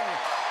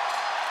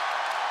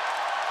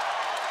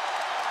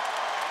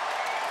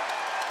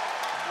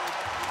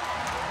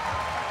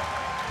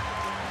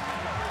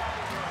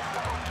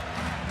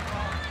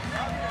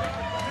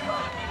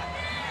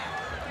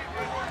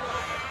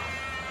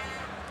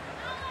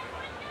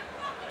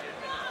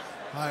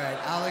 All right,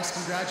 Alex,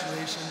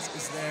 congratulations.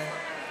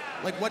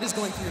 What is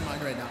going through your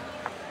mind right now?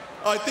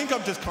 I think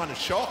I'm just kind of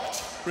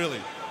shocked,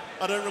 really.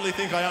 I don't really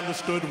think I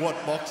understood what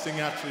boxing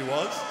actually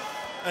was.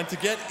 And to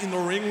get in the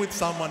ring with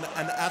someone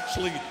and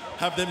actually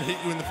have them hit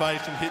you in the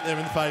face and hit them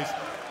in the face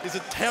is a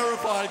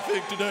terrifying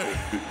thing to do.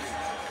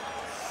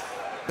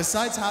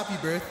 Besides happy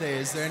birthday,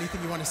 is there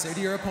anything you want to say to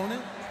your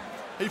opponent?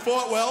 He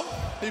fought well,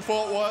 he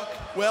fought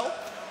well,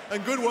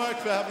 and good work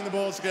for having the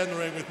balls to get in the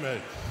ring with me.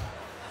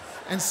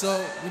 And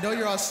so, we know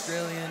you're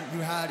Australian.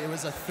 It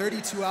was a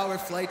 32-hour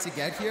flight to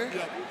get here.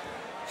 Yep.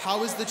 How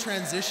was the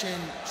transition,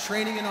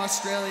 training in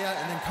Australia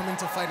and then coming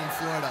to fight in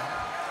Florida?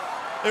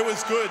 It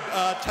was good.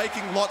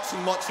 Taking lots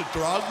and lots of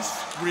drugs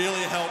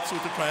really helps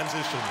with the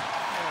transition.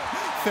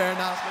 Fair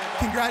enough.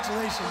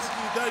 Congratulations.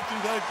 Thank you,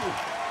 thank you.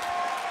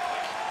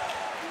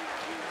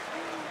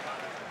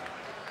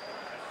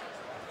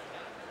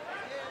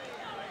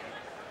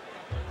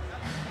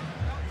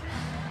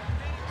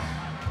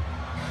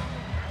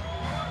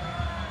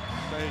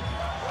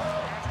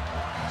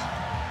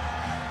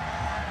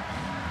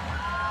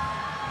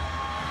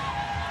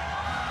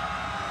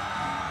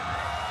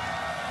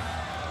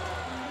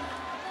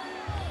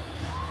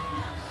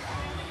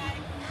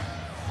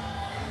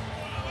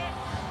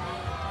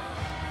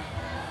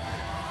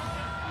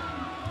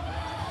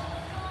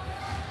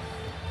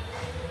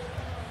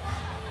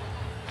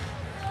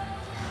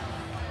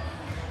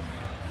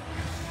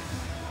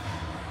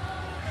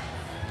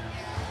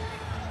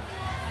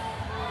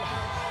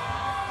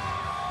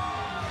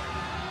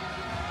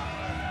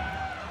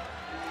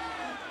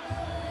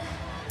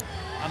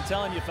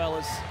 telling you,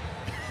 fellas.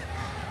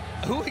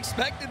 Who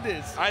expected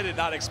this? I did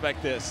not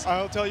expect this.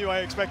 I'll tell you, I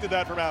expected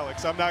that from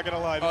Alex. I'm not going to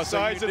lie. The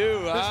size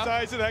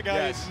of that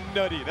guy is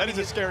nutty. That is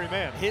a scary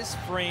man. His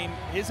frame,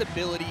 his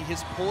ability,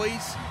 his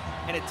poise,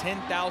 and a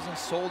 10,000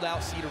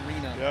 sold-out seat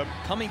arena.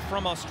 Coming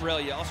from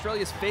Australia,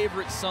 Australia's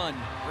favorite son,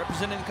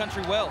 representing the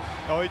country well.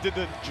 Oh, he did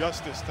the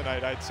justice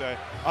tonight, I'd say.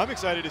 I'm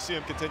excited to see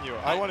him continue.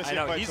 I want to see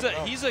him fight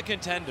he's a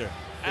contender.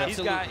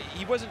 Absolutely.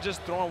 He wasn't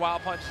just throwing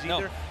wild punches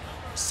either.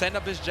 Send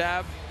up his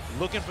jab,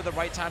 looking for the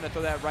right time to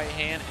throw that right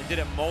hand, and did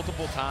it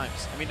multiple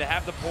times. I mean, to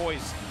have the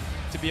poise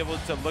to be able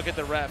to look at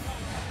the ref,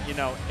 you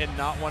know, and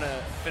not want to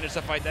finish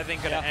the fight, that thing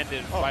could have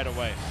ended right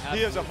away.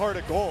 He has a heart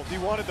of gold. He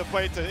wanted the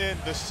fight to end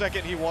the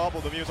second he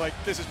wobbled him. He was like,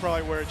 this is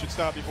probably where it should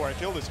stop before I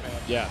kill this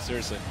man. Yeah,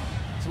 seriously.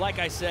 So like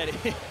I said,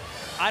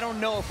 I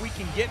don't know if we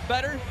can get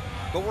better,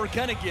 but we're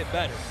going to get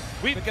better.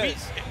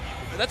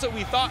 That's what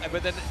we thought,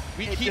 but then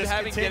we keep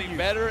getting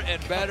better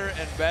and better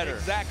and better.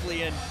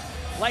 Exactly, and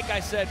like I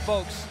said,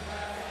 folks,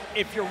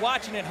 if you're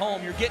watching at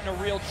home, you're getting a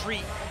real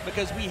treat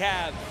because we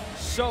have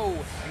so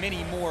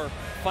many more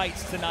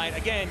fights tonight.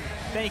 Again,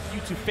 thank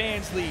you to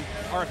Fansly,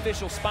 our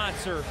official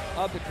sponsor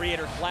of the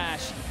Creator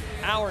Clash.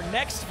 Our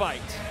next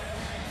fight,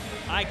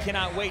 I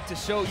cannot wait to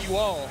show you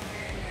all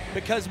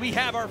because we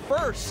have our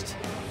first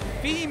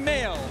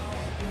female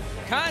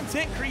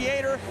content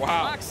creator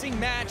boxing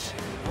match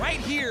right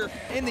here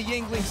in the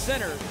Yingling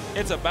Center.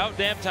 It's about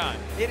damn time.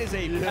 It is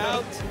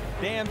about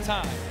damn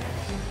time.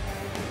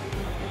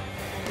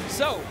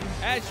 So,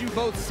 as you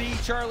both see,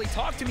 Charlie,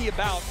 talk to me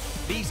about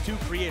these two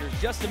creators,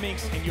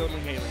 JUSTAMINX and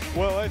Yodeling Haley.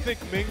 Well, I think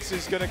Minx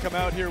is going to come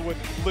out here with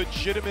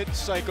legitimate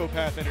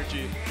psychopath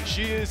energy.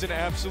 She is an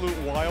absolute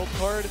wild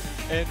card,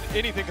 and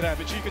anything could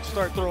happen. She could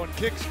start throwing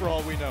kicks for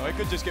all we know. It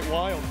could just get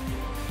wild.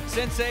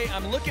 Sensei,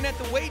 I'm looking at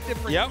the weight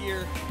difference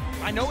here.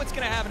 I know it's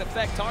going to have an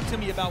effect. Talk to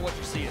me about what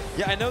you're seeing.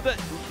 Yeah, I know that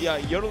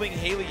Yodeling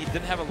Haley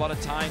didn't have a lot of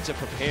time to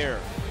prepare,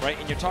 right?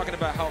 And you're talking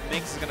about how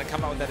Minx is going to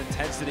come out with that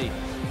intensity.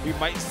 We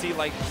might see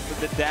like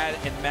the dad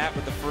and Matt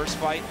with the first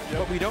fight,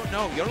 but we don't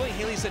know. Yodeling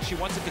Haley said she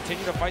wants to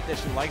continue to fight, that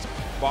she likes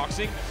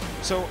boxing.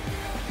 So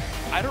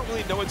I don't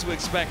really know what to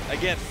expect.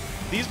 Again,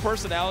 these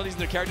personalities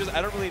and their characters,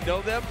 I don't really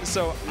know them,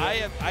 so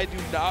I do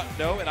not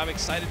know, and I'm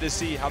excited to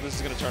see how this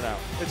is going to turn out.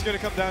 It's going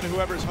to come down to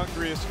whoever's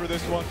hungriest for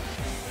this one.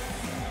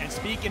 And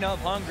speaking of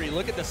hungry,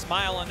 look at the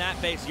smile on that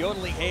face.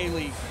 Yodeling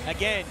Haley,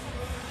 again,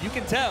 you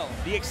can tell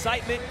the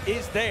excitement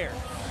is there.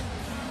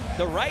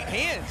 The right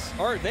hands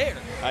are there.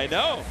 I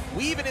know.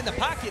 Weaving in the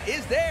pocket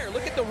is there.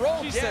 Look at the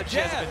roll. She said she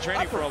hasn't been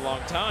training for a long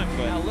time.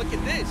 But now look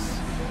at this.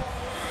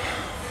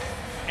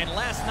 And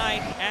last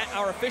night at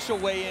our official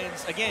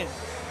weigh-ins, again,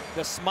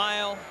 the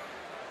smile,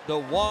 the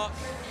walk,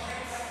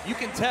 you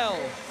can tell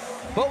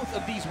both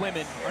of these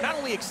women are not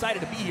only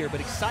excited to be here,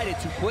 but excited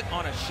to put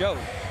on a show.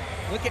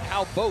 Look at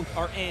how both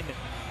are in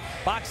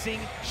boxing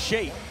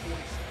shape.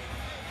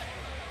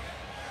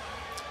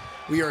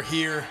 We are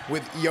here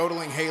with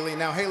Yodeling Haley.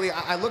 Now, Haley,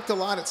 I looked a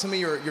lot at some of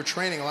your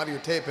training, a lot of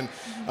your tape, and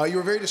you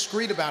were very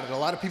discreet about it. A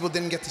lot of people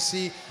didn't get to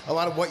see a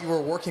lot of what you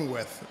were working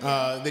with.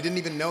 They didn't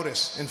even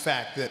notice, in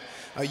fact, that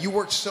you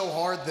worked so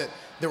hard that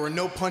there were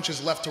no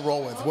punches left to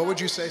roll with. What would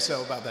you say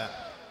so about that?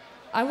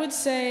 I would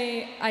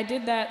say I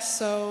did that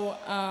so,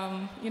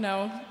 you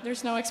know,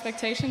 there's no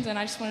expectations, and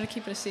I just wanted to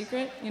keep it a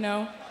secret, you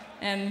know,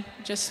 and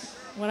just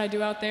what I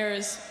do out there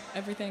is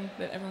everything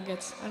that everyone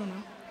gets. I don't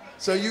know.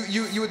 So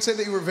you would say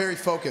that you were very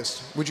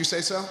focused. Would you say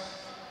so?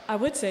 I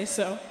would say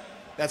so.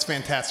 That's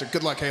fantastic.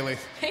 Good luck, Haley.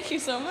 Thank you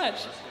so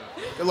much.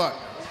 Good luck.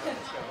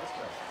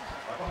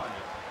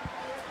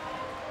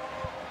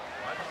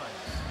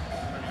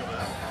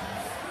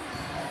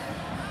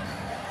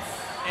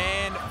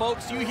 And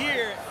folks, you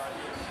hear,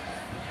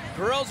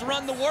 girls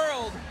run the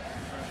world,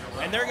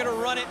 and they're gonna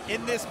run it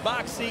in this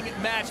boxing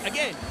match.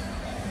 Again,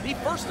 the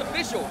first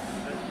official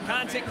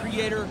content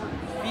creator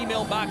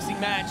female boxing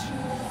match.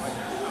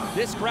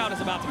 This crowd is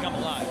about to come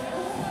alive.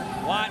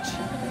 Watch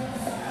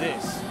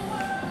this.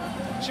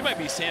 She might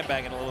be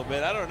sandbagging a little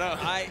bit. I don't know.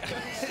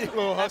 A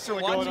little hustle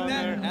going on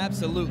there.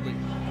 Absolutely.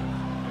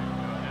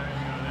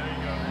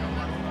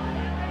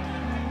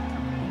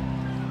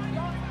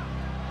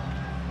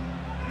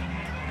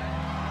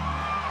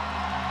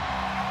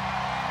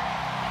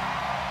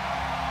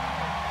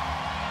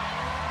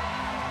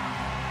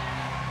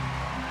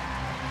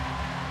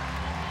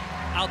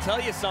 I'll tell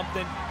you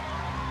something.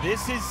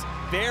 This is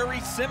very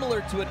similar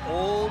to an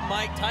old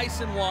Mike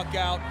Tyson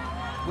walkout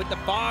with the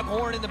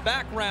foghorn in the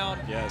background.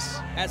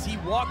 Yes. As he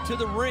walked to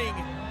the ring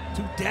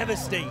to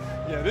devastate.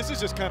 Yeah, this is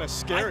just kind of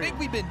scary. I think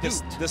we've been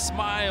duped. The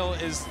smile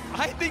is...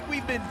 I think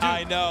we've been duped.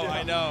 I know,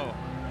 I know.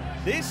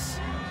 This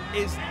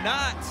is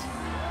not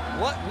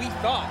what we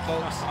thought,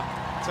 folks.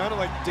 It sounded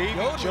like Davy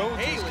Jones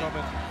was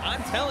coming.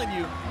 I'm telling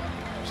you.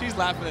 She's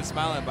laughing and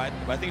smiling, but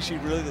I think she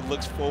really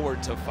looks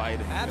forward to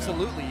fighting.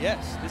 Absolutely,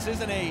 yes. This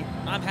isn't a,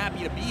 I'm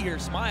happy to be here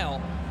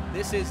smile.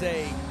 This is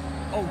a,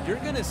 oh, you're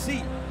going to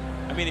see.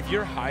 I mean, if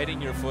you're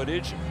hiding your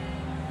footage,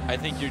 I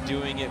think you're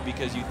doing it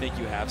because you think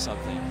you have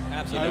something.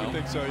 Absolutely. I would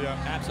think so, yeah.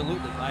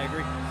 Absolutely, I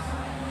agree.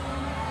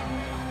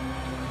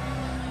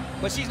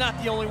 but she's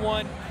not the only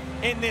one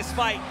in this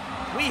fight.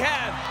 We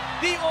have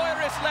the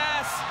Oiris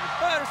Lass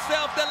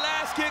herself, the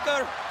last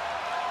kicker,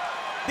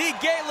 the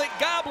Gaelic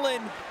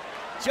Goblin,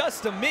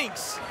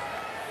 JUSTAMINX,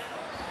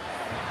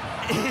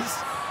 is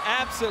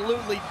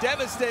absolutely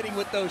devastating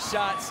with those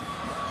shots.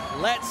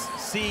 Let's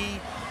see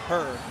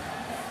her.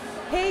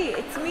 Hey,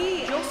 it's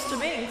me,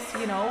 JUSTAMINX.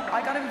 You know,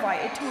 I got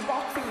invited to a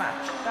boxing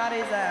match. That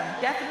is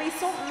definitely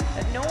something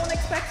that no one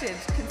expected,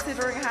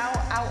 considering how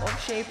out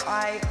of shape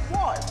I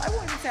was. I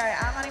wouldn't say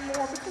I am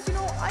anymore because, you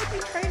know, I've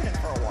been training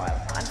for a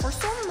while. And for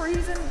some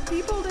reason,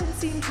 people didn't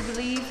seem to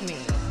believe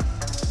me.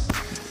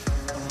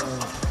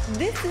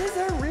 This is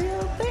a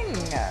real thing.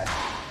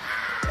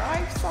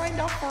 I've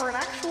signed up for an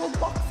actual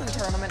boxing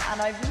tournament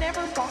and I've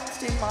never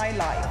boxed in my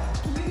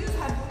life. We just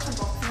had some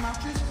boxing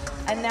matches.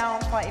 And now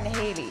I'm fighting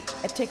Haley,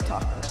 a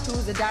TikToker,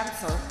 who's a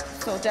dancer,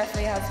 so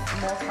definitely has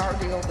more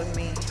cardio than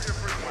me.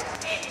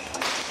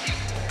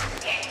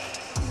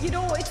 You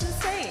know, it's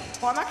insane.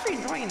 Well, I'm actually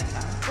enjoying it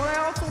now. But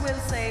I also will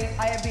say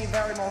I have been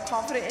very more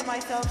confident in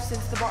myself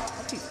since the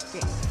boxing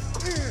game.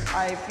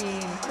 I've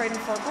been training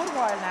for a good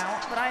while now,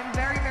 but I'm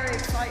very, very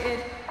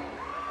excited.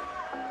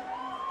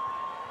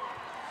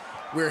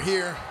 We're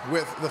here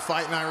with the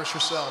Fighting Irish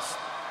herself,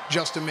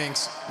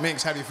 JUSTAMINX.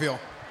 Minx, how do you feel?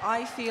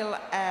 I feel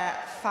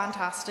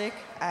fantastic.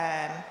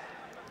 I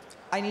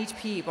need to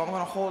pee, but I'm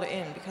going to hold it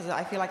in because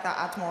I feel like that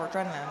adds more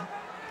adrenaline.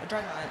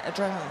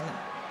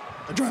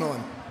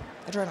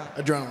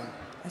 Adrenaline.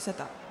 I said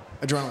that.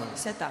 Adrenaline. I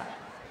said that.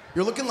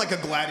 You're looking like a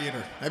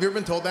gladiator. Have you ever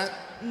been told that?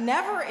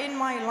 Never in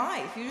my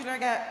life. Usually I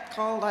get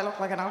called I look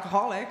like an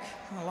alcoholic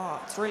a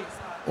lot. It's really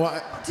sad.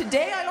 Well,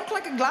 Today I look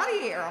like a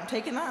gladiator. I'm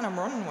taking that and I'm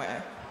running with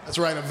it. that's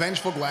right, a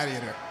vengeful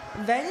gladiator.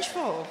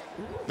 Vengeful.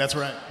 That's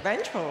right.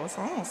 Vengeful. It's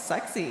almost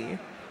sexy.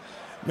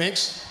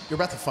 Minx, you're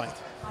about to fight.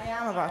 I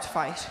am about to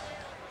fight.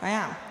 I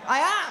am.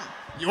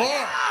 You are.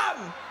 I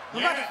am. I'm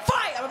about to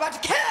fight. I'm about to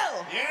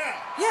kill. Yeah.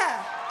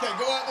 Yeah. Okay,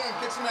 go out there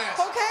and kick some ass.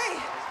 Okay.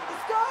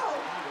 Let's go.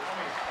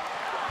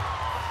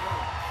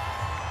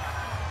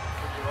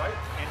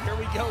 And here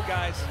we go,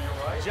 guys.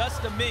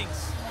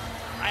 JUSTAMINX.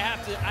 I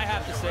have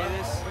to say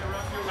this.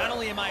 Not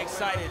only am I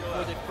excited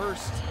for the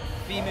first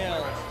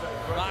female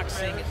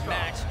boxing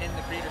match in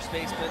the creator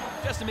space, but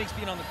JUSTAMINX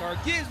being on the card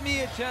gives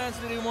me a chance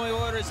to do my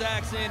Oiris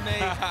accent,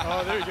 mate.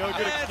 Oh, there you go.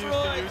 Good excuse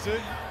to use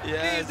it.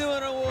 Yes. He's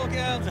doing a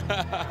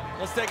walkout.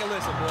 Let's take a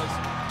listen, boys.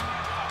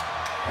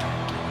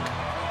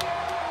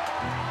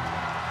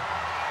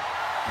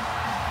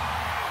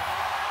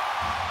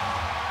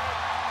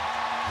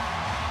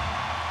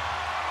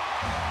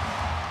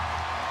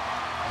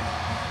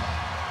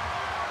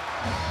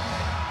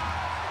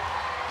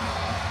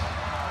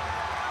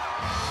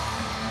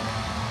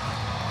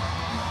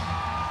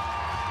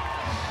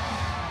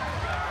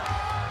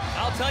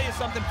 I'll tell you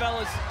something,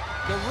 fellas.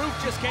 The roof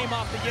just came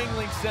off the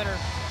Yingling Center.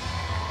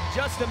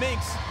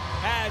 JUSTAMINX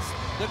has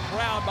the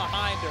crowd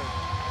behind her.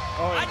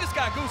 Oh, I just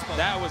got goosebumps.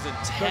 That was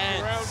intense.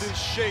 The ground is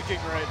shaking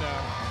right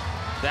now.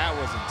 That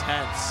was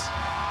intense.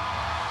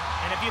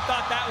 And if you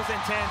thought that was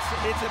intense,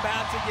 it's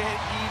about to get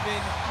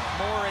even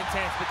more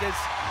intense because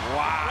the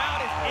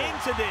crowd is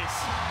into this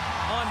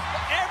on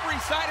every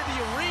side of the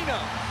arena.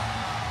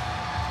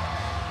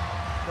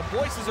 The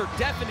voices are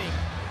deafening,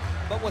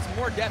 but what's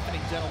more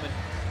deafening, gentlemen,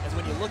 is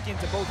when you look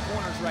into both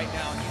corners right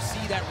now and you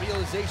see that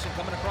realization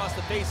coming across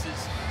the faces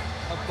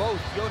of both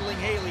Yodeling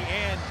Haley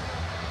and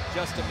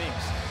JUSTAMINX.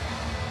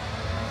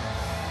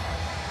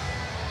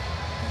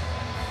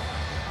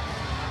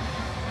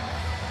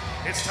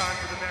 It's time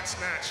for the next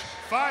match.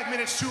 5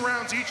 minutes, 2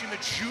 rounds each in the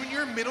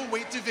junior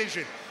middleweight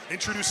division.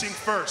 Introducing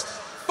first,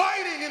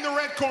 fighting in the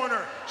red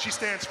corner. She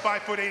stands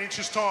 5 foot 8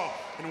 inches tall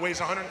and weighs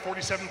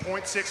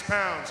 147.6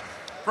 pounds.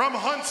 From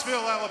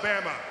Huntsville,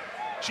 Alabama.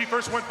 She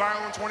first went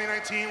viral in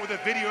 2019 with a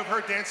video of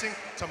her dancing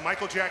to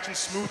Michael Jackson's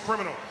Smooth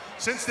Criminal.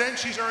 Since then,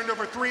 she's earned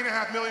over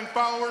 3.5 million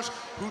followers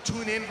who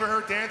tune in for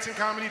her dance and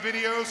comedy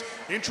videos.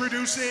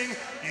 Introducing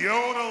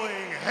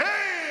Yodeling Haley.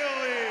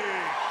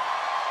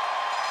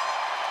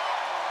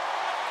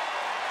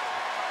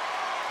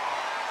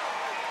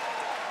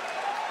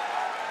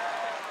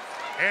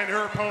 And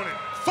her opponent,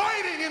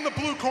 fighting in the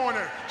blue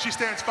corner. She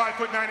stands 5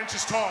 foot 9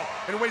 inches tall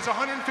and weighs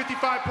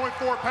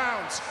 155.4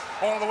 pounds,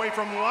 all the way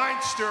from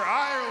Leinster,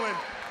 Ireland.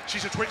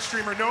 She's a Twitch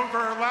streamer known for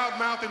her loud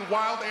mouth and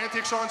wild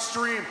antics on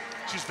stream.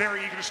 She's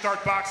very eager to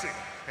start boxing,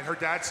 and her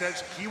dad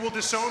says he will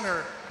disown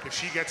her if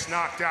she gets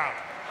knocked out.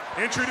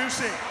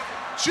 Introducing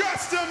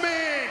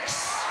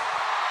JUSTAMINX.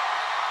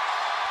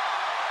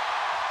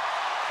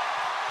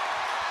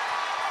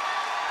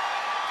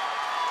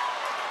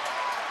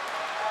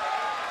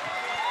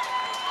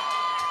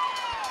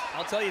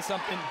 I'll tell you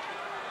something,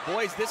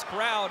 boys, this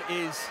crowd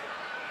is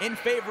in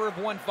favor of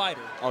one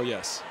fighter. Oh,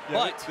 yes. Yeah,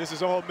 But this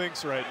is all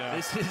Minx right now.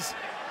 this is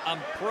a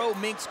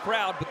pro-Minx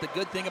crowd, but the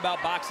good thing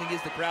about boxing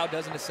is the crowd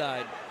doesn't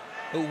decide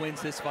who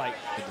wins this fight.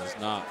 It does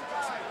not.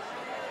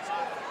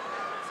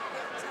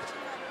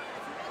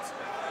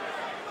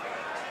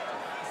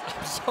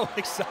 I'm so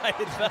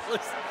excited,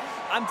 fellas.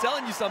 I'm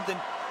telling you something.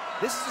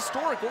 This is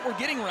historic, what we're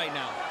getting right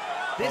now.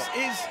 This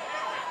is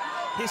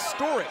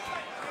historic.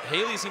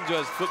 Haley seems to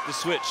have flipped the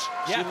switch.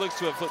 Yeah. She looks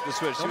to have flipped the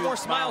switch. No more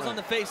smiles on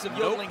the face of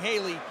Yodeling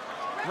Haley.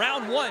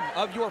 Round 1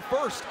 of your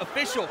first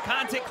official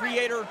content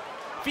creator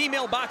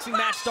female boxing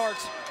match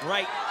starts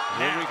right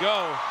now. Here we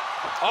go.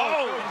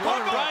 Oh,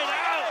 right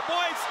out.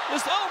 Boys.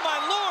 Oh, my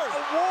Lord.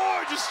 A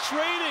war just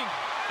trading.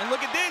 And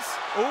look at this.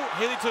 Oh,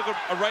 Haley took a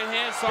right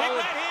hand, solid.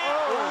 Big right hand.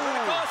 Oh. We're going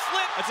to call a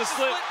slip. That's a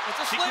slip. It's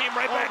a She slip. came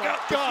right back up.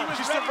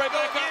 She stood right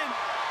back up.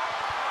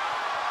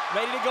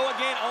 Ready to go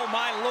again. Oh,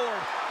 my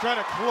Lord. Trying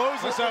to close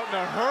this out in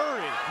a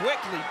hurry.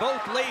 Quickly,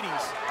 both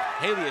ladies.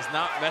 Haley is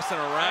not messing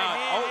around.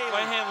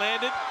 Right hand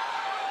landed.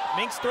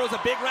 Minx throws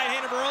a big right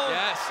hand of her own.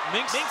 Yes,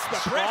 Minx the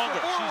stronger.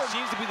 pressure forward.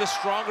 She seems to be the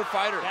stronger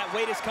fighter. That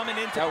weight is coming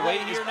into play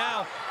here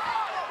now.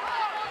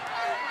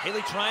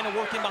 Haley trying to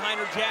work in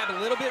behind her jab. A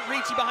little bit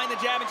reachy behind the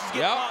jab, and she's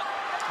getting caught.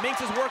 Minx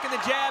is working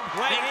the jab.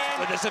 Right hand.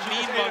 But there's a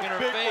mean bug in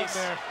her face.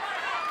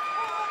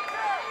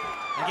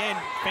 Again,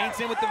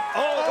 feints in with the...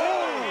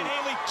 And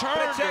Haley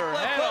turned her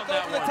head on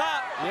that to the one.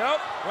 top.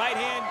 Yep. Right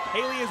hand.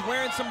 Haley is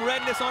wearing some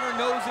redness on her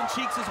nose and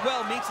cheeks as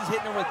well. Minx is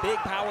hitting her with big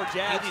power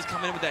jabs. Haley's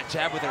coming in with that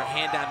jab with her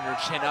hand down and her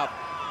chin up.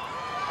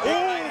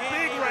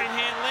 Big right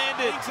hand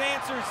landed. Minx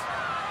answers.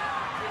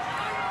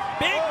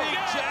 Big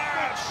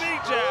jab.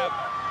 Big jab.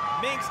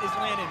 Minx is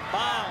landing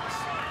bombs.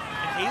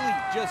 And Haley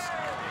just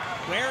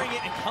wearing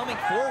it and coming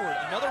forward.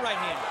 Another right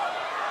hand.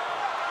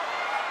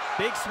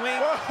 Big swing.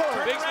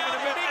 Big swing in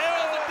the middle.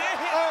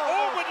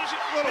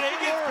 But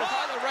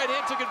the right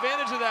hand took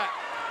advantage of that.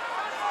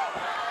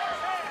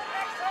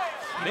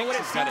 You know what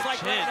it seems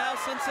like right now,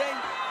 Sensei?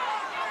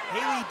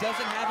 Haley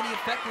doesn't have any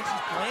effect when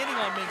she's planning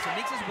on Minx, and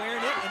Minx is wearing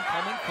it and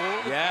coming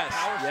forward with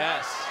power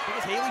shots.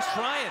 Because Haley's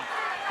trying.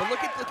 But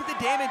look at the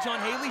damage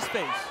on Haley's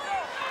face.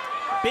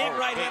 Big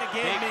right hand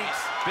again, Minx.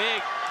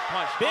 Big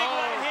punch. Big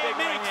right hand, big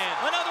Minx. right hand.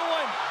 Another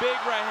one. Big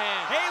right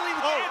hand. Haley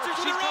answers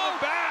with she's her own.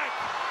 coming back.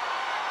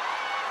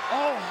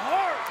 Oh,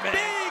 hard, man.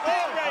 Big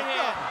right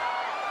hand.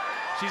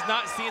 She's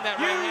not seeing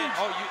that right hand.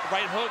 Oh,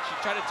 right hook. She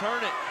tried to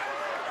turn it.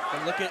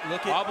 And look at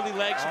wobbly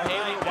legs from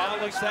Haley.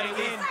 Wobbly legs setting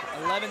in.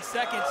 11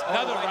 seconds.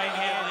 Another right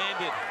hand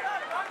landed.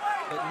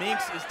 But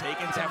Minx is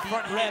taking some that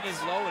front hand is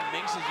low, and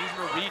Minx is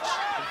using her reach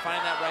and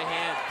finding that right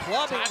hand.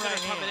 Clubbing timing right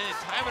her coming in.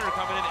 hands. Timing her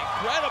coming in.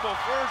 Incredible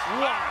first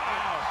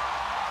round.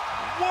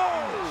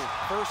 Whoa!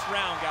 First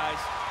round, guys.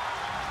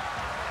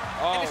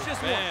 Oh, and it's just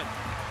man.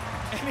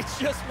 one. And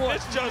it's just one.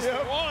 It's just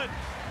one.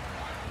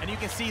 And you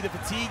can see the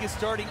fatigue is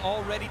starting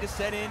already to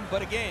set in,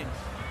 but again,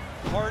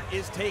 heart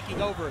is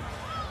taking over.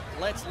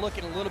 Let's look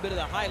at a little bit of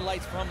the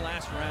highlights from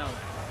last round.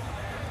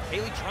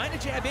 Haley trying to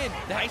jab in,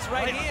 nice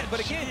right hand, but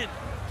again,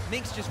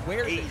 Minx just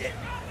wears it.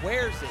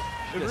 Wears it.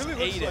 It really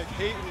looks like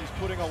Haley's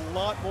putting a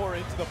lot more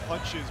into the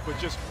punches, but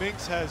just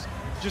Minx has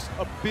just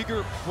a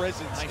bigger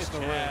presence in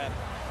the ring.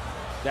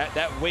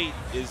 That weight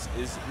is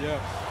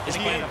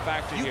playing a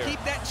factor here. You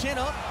keep that chin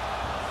up,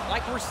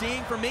 like we're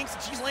seeing from Minx,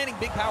 she's landing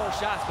big power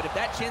shots, but if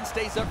that chin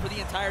stays up for the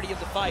entirety of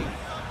the fight,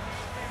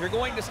 you're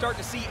going to start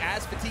to see,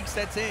 as fatigue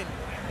sets in,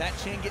 that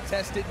chin get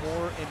tested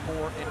more and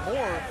more and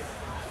more.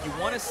 You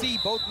want to see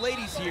both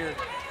ladies here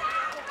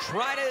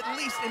try to at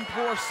least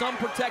implore some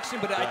protection,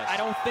 but I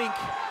don't think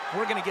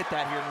we're going to get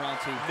that here in round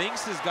 2.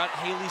 Minx has got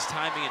Haley's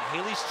timing, and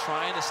Haley's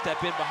trying to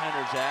step in behind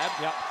her jab,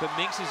 but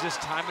Minx is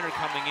just timing her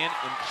coming in,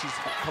 and she's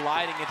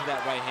colliding into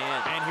that right hand.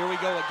 And here we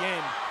go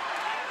again.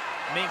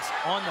 Minx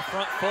on the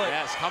front foot.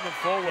 Yes, coming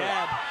forward.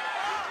 Jab.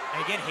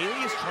 And again,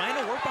 Haley is trying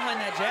to work behind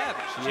that jab.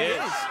 She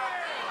is.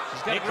 She's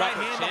got big to drop right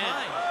her hand chin.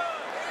 behind.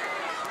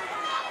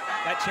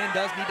 That chin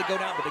does need to go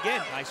down, but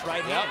again, nice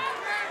right hand.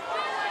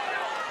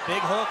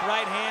 Big hook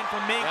right hand from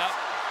Minx.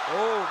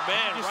 Oh,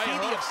 man, you right see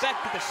the hooks. effect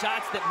that the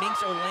shots that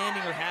Minx are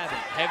landing are having.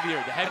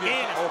 Heavier, the heavier.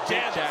 Again, big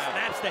jab, jab.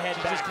 snaps the head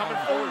She's back. just coming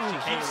forward. She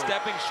keeps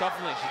stepping,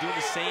 shuffling. She's doing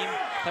the same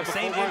type of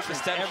footwork, the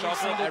step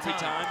shuffle every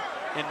time.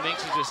 And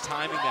Minx is just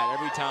timing that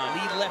every time.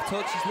 Lead left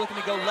hook. She's looking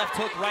to go left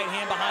hook, right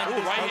hand behind.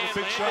 Ooh, right hand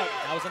big shot.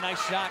 That was a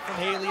nice shot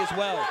from Haley as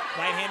well.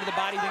 Right hand to the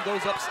body, then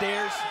goes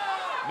upstairs.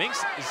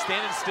 Minx is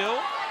standing still.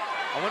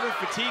 I wonder if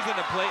fatigue's going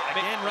to play.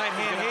 Again, right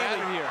hand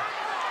Haley here.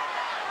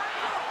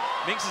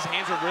 Minx's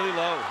hands are really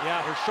low.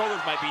 Yeah. Her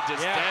shoulders might be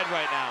just dead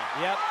right now.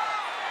 Yep.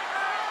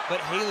 But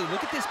Haley,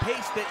 look at this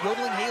pace that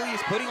Yodeling Haley is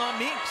putting on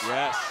Minx.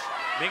 Yes.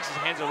 Minx's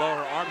hands are low.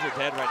 Her arms are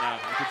dead right now.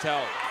 You can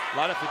tell. A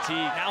lot of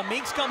fatigue. Now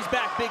Minx comes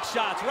back, big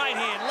shots. Right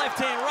hand, left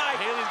hand, right.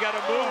 Haley's got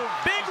to move.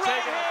 Big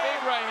right hand.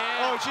 Big right hand.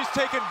 Oh, she's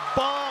taking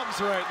bombs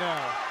right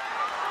now.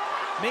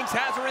 Minx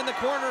has her in the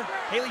corner.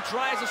 Haley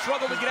tries to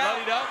struggle to get out.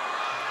 Up.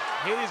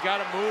 Haley's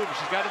got to move.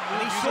 She's got to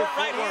move. And these short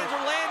right hands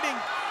are landing.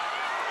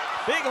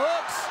 Big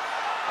hooks.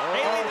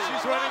 Oh,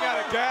 she's running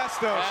out of gas,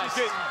 though. Yes.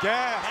 She's getting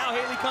gas. Now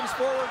Haley comes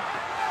forward.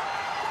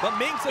 But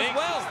Minx as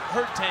well.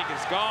 Her tank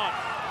is gone.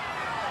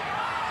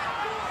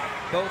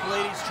 Both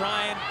ladies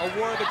trying a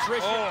war of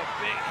attrition. Oh,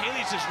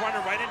 Haley's just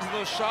running right into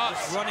those shots.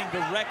 Just running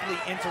directly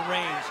into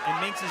range.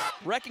 And Minx is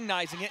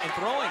recognizing it and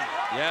throwing.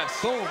 Yes.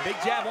 Boom, big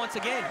jab once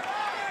again.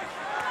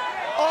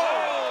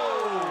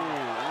 Oh!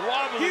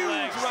 Wobbly Huge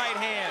legs. right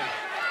hand.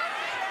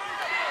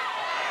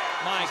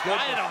 My She's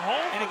goodness. finding a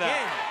home and for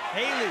again, that.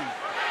 Haley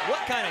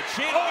What kind of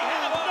chin?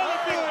 Another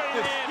big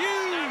right hand.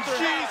 Huge.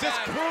 Jesus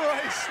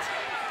Christ.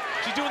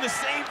 She's doing the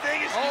same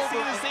thing. She's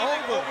doing the same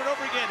thing over and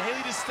over again.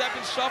 Haley just step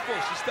and shuffle.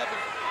 She's stepping.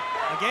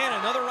 Again,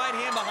 another right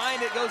hand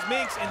behind it goes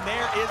Minx, and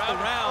there is the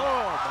round.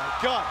 Oh my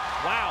God.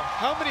 Wow.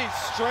 How many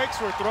strikes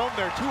were thrown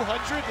there?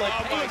 200? Like,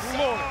 Oh my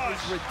Lord.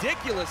 It's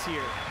ridiculous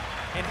here.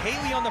 And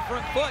Haley on the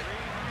front foot.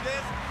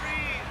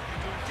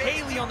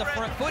 Haley on the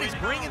front foot is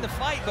bringing the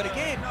fight, but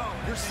again,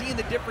 you're seeing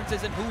the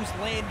differences in who's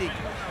landing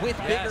with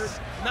bigger,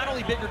 not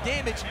only bigger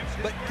damage,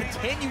 but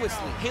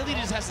continuously. Haley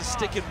just has to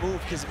stick and move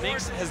because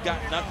Minx has got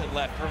nothing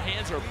left. Her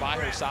hands are by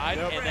her side,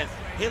 and then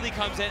Haley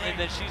comes in, and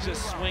then she's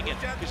just swinging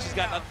because she's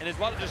got nothing. And it's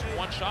a lot of just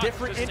one shot.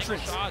 Different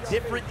entrance.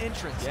 Different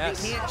entrance.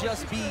 Yes. It can't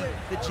just be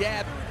the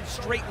jab,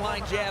 straight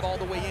line jab all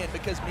the way in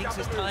because Minx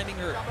is timing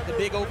her. The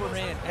big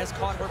overhand has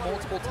caught her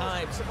multiple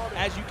times.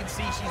 As you can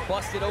see, she's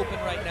busted open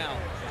right now.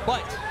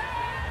 But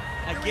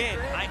again,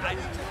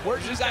 where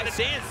do you guys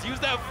dance? Use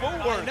that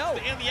footwork.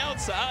 Stay on the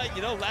outside,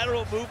 you know,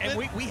 lateral movement.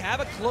 And we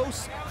have a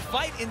close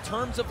fight in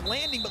terms of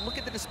landing, but look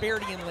at the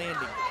disparity in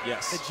landing.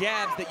 Yes. The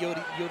jabs that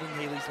Yodeling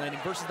Haley's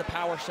landing versus the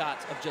power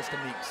shots of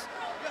JUSTAMINX.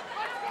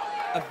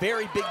 A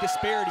very big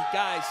disparity,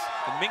 guys.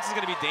 And Minx is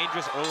going to be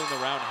dangerous early in the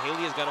round.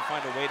 Haley has got to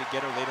find a way to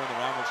get her later in the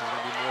round, which is going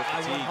to be more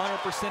fatigued.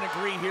 I 100%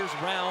 agree. Here's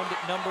round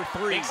number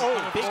 3.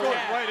 Big going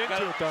right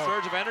into it, though.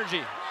 Surge of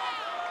energy.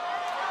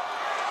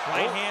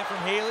 Right hand from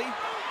Haley.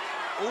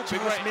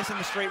 Just right.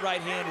 missing the straight right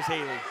hand is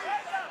Haley.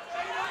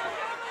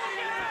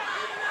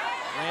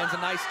 Lands a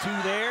nice 2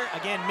 there.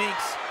 Again,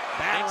 Minx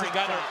battering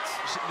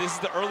shots. This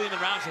is the early in the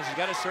round, so she's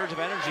got a surge of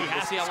energy. She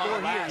has to score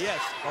here, yes.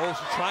 Oh,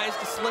 she tries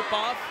to slip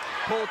off,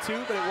 pull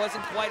 2, but it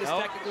wasn't quite as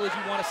technical as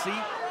you want to see.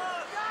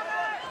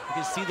 You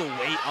can see the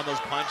weight on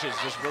those punches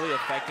just really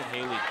affecting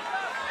Haley.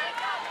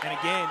 And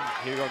again,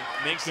 here you go.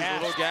 Minx is a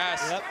little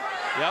gas. Yep.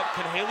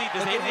 Can Haley,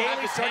 does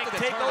Haley start to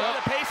take over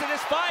the pace of this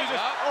fight?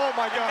 Oh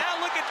my God. And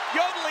now look at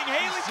Yodeling.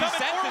 Haley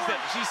coming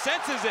forward. She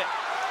senses it.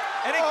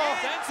 And again,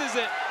 senses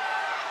it.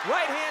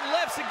 Right hand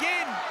lefts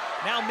again.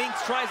 Now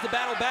Minx tries to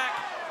battle back.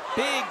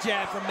 Big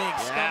jab from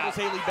Minx. Stumbles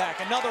Haley back.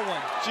 Another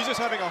one. She's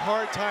just having a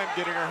hard time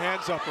getting her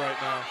hands up right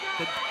now.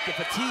 The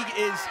fatigue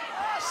is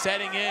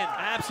setting in.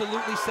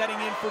 Absolutely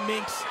setting in for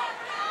Minx.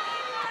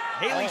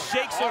 Haley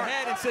shakes her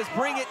head and says,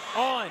 bring it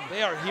on. They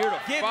are here to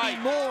Give fight.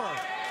 me more.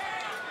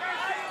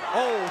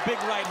 Oh, big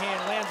right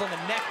hand lands on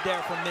the neck there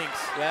from Minx.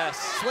 Yes.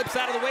 Slips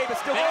out of the way, but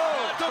still,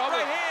 took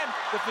right hand.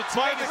 The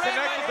fatigue is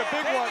connected, the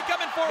big one.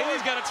 Coming forward.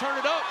 Haley's got to turn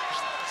it up.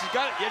 She's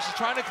got it. Yeah, she's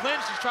trying to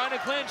clinch. She's trying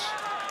to clinch.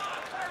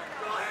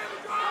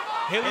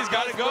 Haley's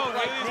got to go.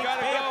 Haley's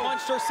got to go.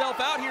 Punched herself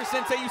out here,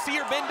 Sensei. You see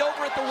her bend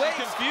over at the waist.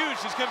 She's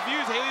confused. She's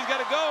confused. Haley's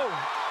got to go.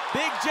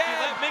 Big jab.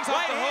 She let Minx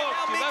off the hook.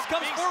 Now Minx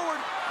comes forward.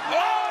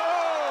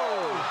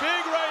 Oh!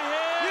 Big right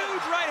hand.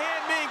 Huge right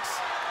hand, Minx.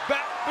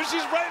 But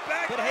she's right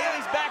back. But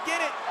Haley's back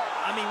in it.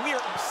 I mean, we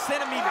are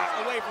centimeters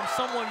away from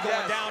someone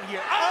going down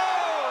here.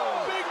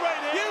 Oh! Big right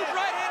hand. Huge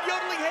right hand,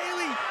 Yodeling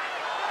Haley.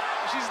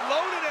 She's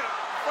loaded it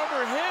from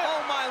her hip.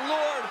 Oh, my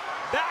Lord.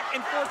 Back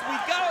and forth we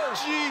go.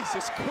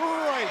 Jesus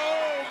Christ.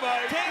 Oh,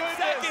 my 10 goodness.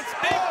 seconds.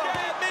 Big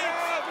jab, Minx.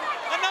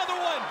 Another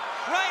one.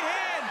 Right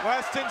hand.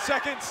 Last 10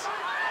 seconds.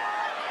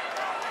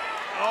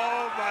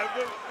 Oh, my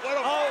goodness. What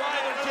a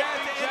jab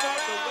to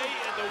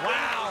end the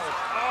round.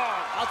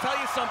 Wow. I'll tell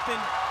you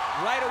something.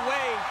 Right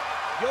away,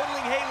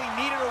 Yodeling Haley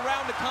needed a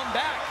round to come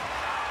back,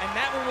 and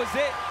that one was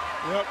it.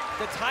 Yep.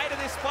 The tide of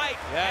this fight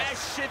has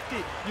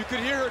shifted. You could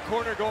hear her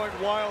corner going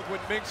wild when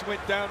Minx went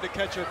down to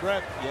catch her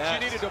breath. Yes.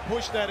 She needed to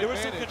push that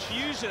advantage. There was some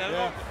confusion. I don't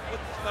know if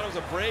thought it was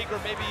a break or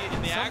maybe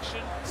in the action.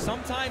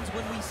 Sometimes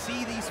when we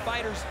see these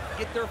fighters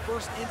get their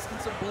first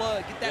instance of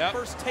blood, get that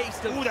first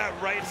taste of that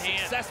right hand.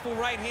 Successful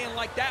right hand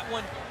like that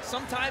one,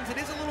 sometimes it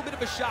is a little bit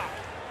of a shock.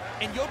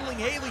 And Yodeling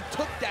Haley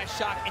took that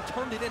shock and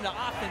turned it into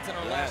offense in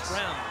our last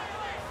round.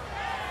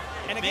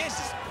 And again,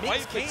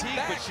 Minx came fatigued,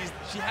 back. But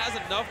she has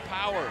enough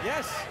power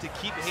to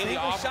keep Haley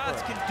Single off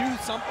shots her. can do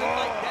something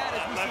like that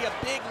as we see a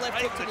big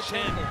left hook to the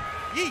chin.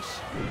 Yeesh.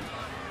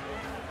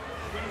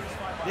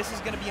 This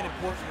is going to be an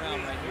important round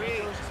right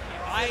here.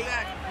 I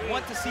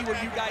want to see where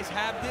you guys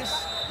have this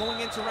going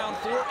into round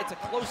 4. It's a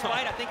close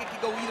fight. I think it could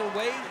go either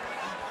way.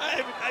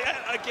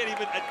 I can't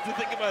even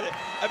think about it.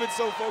 I've been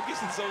so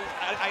focused and so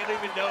I don't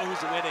even know who's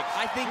winning.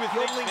 I think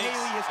Yodeling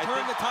Haley has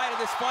turned the tide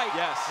of this fight.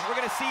 Yes. And we're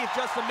going to see if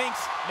JUSTAMINX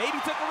maybe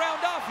took a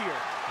round off here.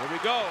 Here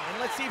we go. And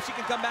let's see if she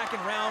can come back in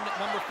round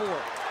number 4.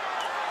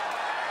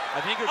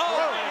 I think her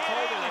corner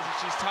told her that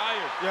she's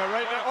tired. Yeah,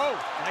 right now. Oh,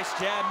 nice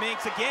jab,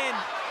 Minx again.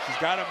 She's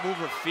got to move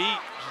her feet.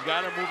 She's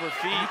got to move her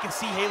feet. And you can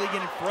see Haley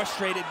getting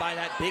frustrated by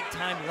that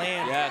big-time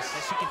land. Yes.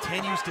 As she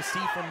continues to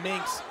see from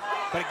Minx.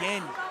 But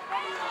again,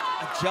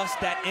 adjust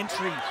that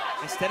entry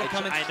instead of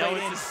coming straight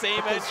in. I know, it's the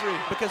same entry.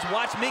 Because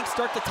watch Minx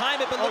start to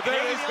time it, but look,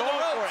 Haley's going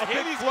for it.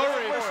 Haley's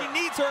going where she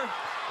needs her.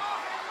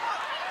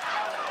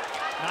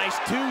 Nice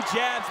 2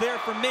 jabs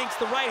there from Minx.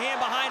 The right hand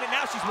behind it.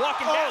 Now she's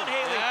walking down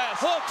Haley. Yes.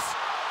 Hooks.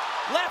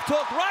 Left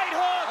hook, right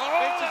hook.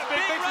 Oh, that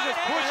big right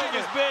hand. Pushing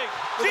is big.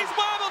 She's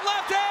wobbled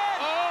left hand.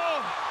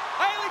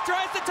 Haley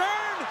tries to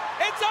turn.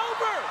 It's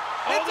over.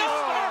 It's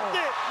over. Stopped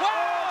it.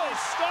 Wow.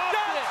 Stopped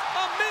it.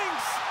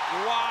 JUSTAMINX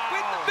Wow.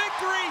 with the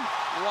victory.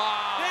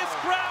 Wow. This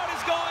crowd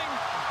is going,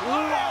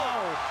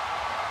 wow.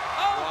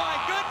 Oh my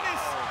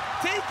goodness.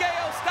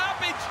 TKO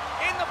stoppage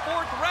in the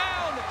 4th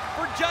round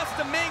for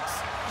JUSTAMINX.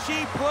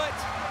 She put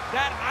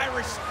that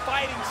Irish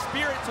fighting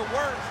spirit to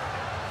work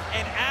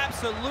and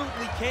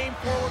absolutely came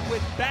forward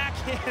with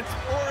backhands,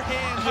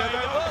 forehands. I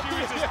know, she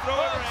was just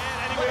throwing her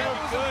hand anywhere it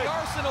was good. The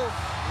arsenal.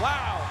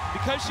 Wow.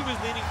 Because she was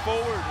leaning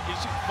forward and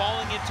she was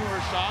falling into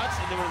her shots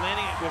and they were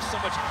landing with so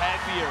much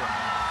heavier.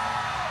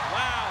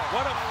 Wow.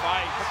 What a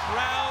fight. The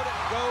crowd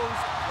goes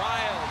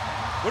wild.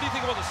 What do you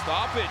think about the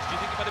stoppage? Do you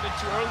think it might have been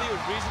too early? It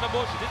was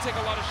reasonable? She did take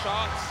a lot of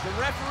shots. The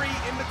referee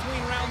in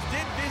between rounds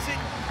did visit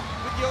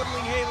with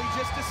Yodeling Haley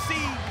just to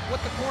see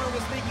what the corner was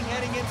thinking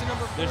heading into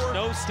number 4. There's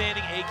no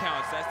standing 8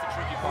 counts. That's the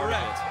tricky part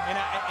Correct. of it.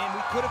 And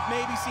we could have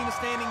maybe seen a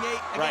standing 8.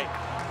 Again, Right.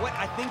 What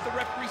I think the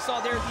referee saw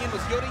there at the end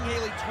was Yodeling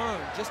Haley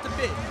turn just a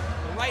bit.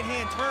 The right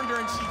hand turned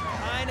her and she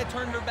kind of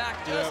turned her back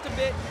just a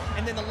bit,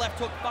 and then the left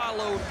hook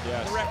followed.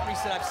 Yes. The referee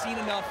said, I've seen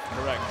enough.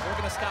 Correct. We're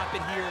going to stop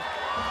it here.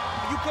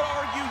 You could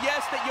argue,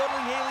 yes, that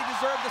Yodeling Haley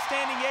deserved the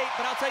standing 8,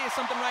 but I'll tell you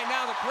something right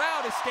now. The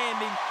crowd is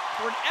standing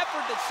for an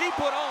effort that she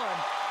put on.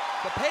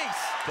 The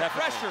pace, the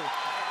pressure,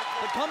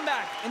 the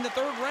comeback in the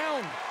 3rd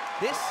round.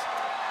 This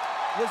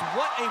was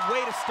what a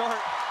way to start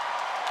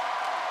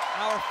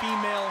our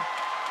female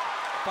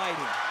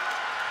fighting.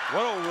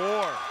 What a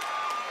war.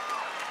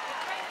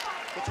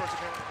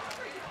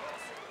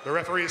 The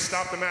referee has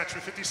stopped the match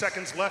with 50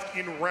 seconds left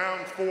in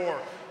round 4.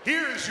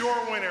 Here's your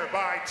winner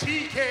by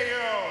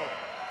TKO,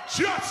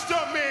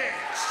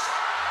 JUSTAMINX.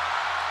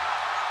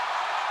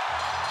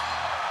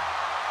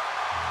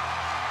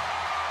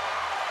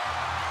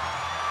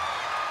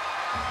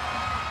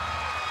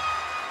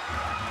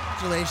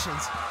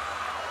 Congratulations.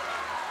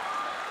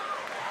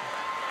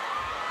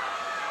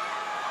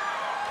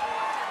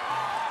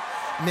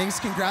 Minx,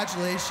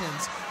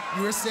 congratulations.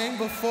 You were saying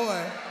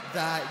before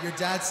that your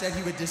dad said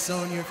he would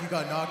disown you if you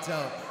got knocked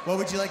out. What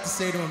would you like to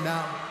say to him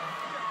now?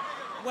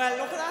 Well,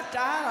 look at that,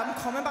 Dad. I'm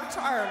coming back to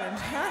Ireland.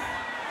 Huh?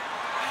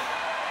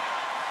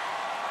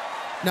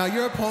 Now,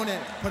 your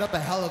opponent put up a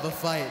hell of a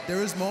fight. There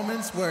was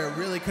moments where it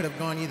really could have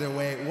gone either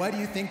way. What do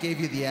you think gave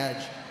you the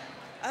edge?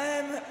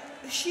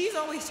 She's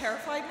always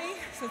terrified me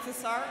since the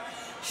start.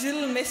 She's a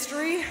little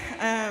mystery.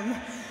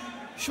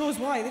 Shows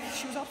why.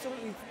 She was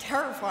absolutely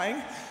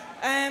terrifying.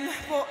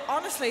 But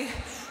honestly,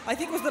 I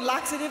think it was the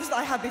laxatives that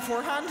I had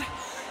beforehand.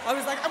 I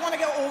was like, I want to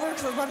get over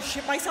because I was about to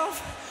shit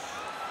myself,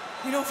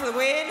 you know, for the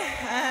win.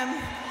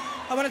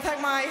 I want to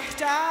thank my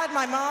dad,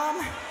 my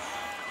mom,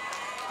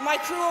 my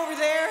crew over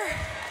there,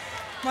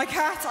 my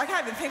cats. I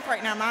can't even think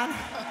right now, man.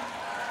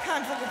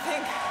 Can't fucking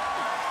think.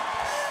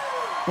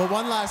 Well,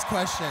 one last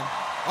question.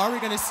 Are we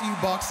going to see you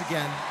box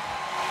again?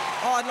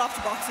 Oh, I'd love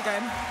to box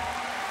again.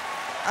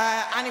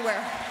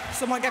 Anywhere.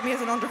 Someone get me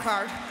as an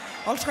undercard.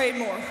 I'll trade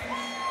more.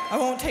 I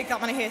won't take that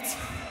many hits.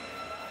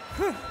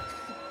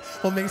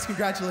 Well, Minx,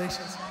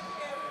 congratulations.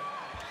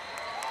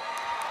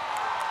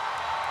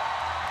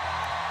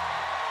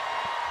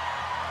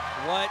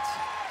 What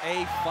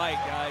a fight,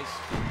 guys.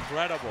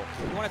 Incredible.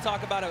 You want to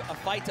talk about a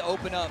fight to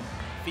open up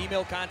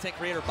female content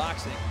creator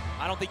boxing?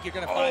 I don't think you're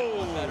going to find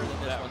one better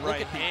than this one.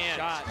 Look at these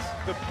shots.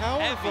 The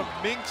power Heavy. of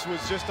Minx was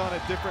just on a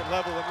different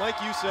level. And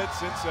like you said,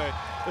 Sensei,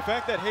 the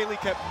fact that Haley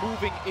kept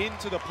moving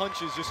into the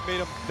punches just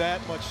made him that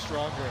much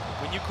stronger.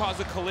 When you cause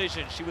a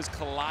collision, she was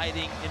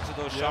colliding into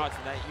those shots,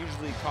 and that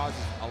usually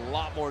causes a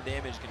lot more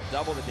damage, can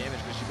double the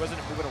damage, because she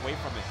wasn't moving away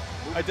from it.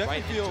 I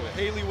definitely feel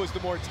Haley was the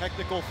more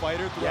technical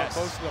fighter throughout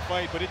most of the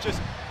fight, but it just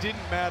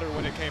didn't matter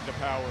when it came to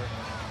power.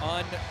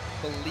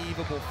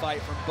 Unbelievable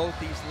fight from both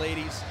these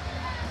ladies.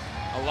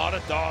 A lot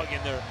of dog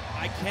in their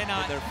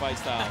fight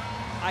style.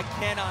 I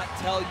cannot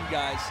tell you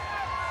guys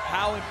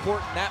how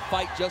important that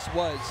fight just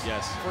was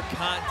for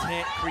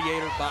content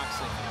creator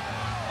boxing.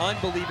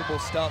 Unbelievable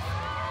stuff.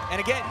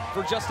 And again,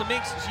 for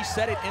JUSTAMINX, she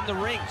said it in the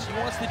ring. She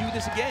wants to do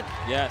this again.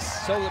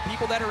 Yes. So the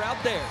people that are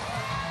out there,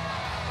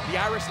 the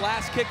Irish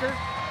last kicker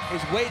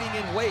is waiting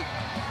in wait.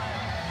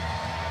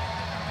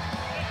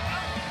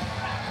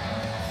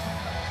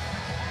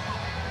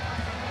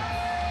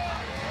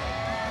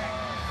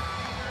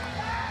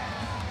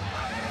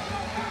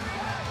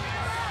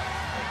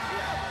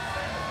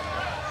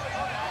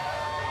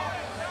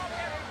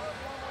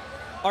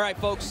 All right,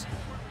 folks,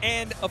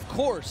 and of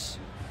course,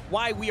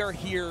 why we are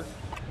here,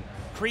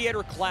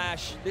 Creator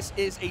Clash. This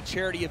is a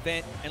charity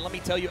event, and let me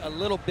tell you a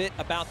little bit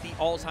about the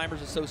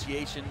Alzheimer's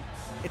Association.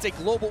 It's a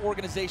global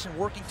organization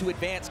working to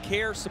advance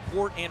care,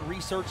 support, and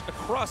research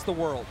across the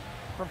world.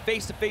 From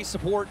face-to-face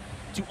support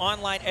to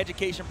online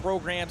education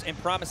programs and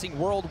promising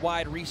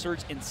worldwide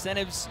research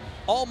incentives,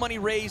 all money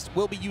raised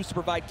will be used to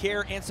provide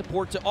care and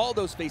support to all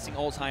those facing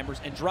Alzheimer's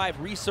and drive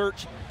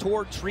research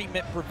toward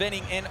treatment,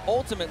 preventing, and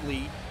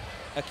ultimately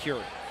a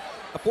cure.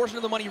 A portion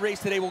of the money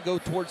raised today will go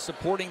towards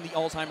supporting the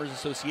Alzheimer's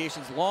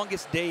Association's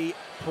Longest Day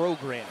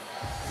program.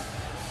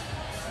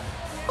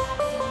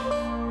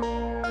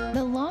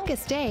 The longest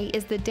longest day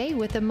is the day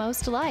with the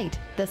most light,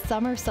 the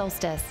summer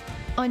solstice.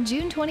 On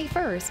June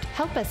 21st,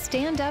 help us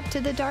stand up to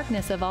the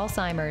darkness of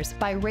Alzheimer's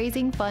by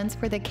raising funds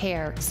for the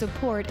care,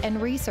 support,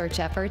 and research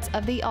efforts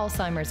of the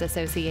Alzheimer's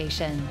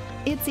Association.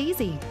 It's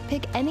easy.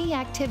 Pick any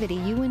activity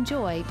you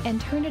enjoy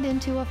and turn it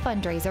into a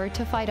fundraiser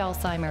to fight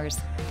Alzheimer's.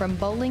 From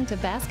bowling to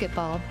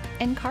basketball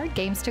and card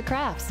games to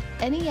crafts,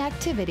 any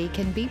activity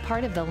can be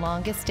part of the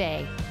longest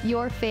day.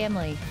 Your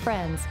family,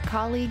 friends,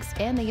 colleagues,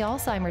 and the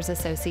Alzheimer's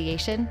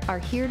Association are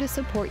here to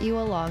support you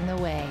along the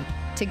way.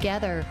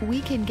 Together, we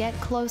can get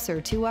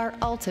closer to our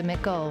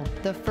ultimate goal,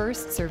 the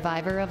first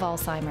survivor of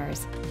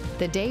Alzheimer's.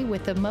 The day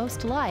with the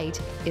most light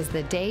is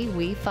the day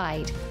we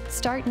fight.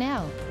 Start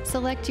now.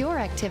 Select your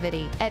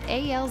activity at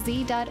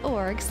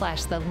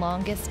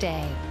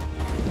alz.org/thelongestday.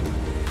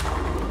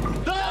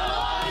 The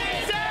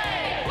longest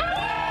day!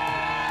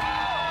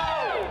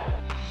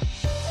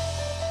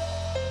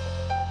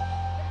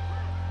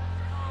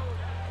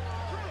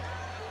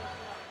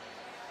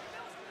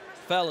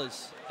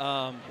 Fellas,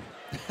 wow.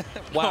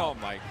 Oh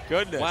my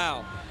goodness.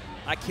 Wow.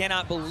 I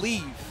cannot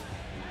believe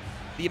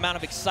the amount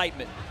of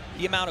excitement,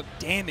 the amount of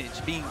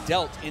damage being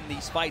dealt in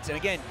these fights. And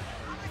again,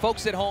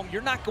 folks at home,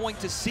 you're not going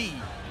to see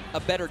a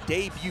better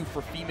debut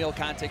for female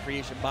content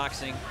creation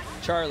boxing.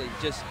 Charlie,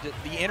 just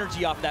the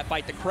energy off that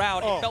fight, the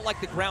crowd, it felt like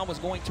the ground was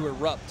going to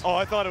erupt. Oh,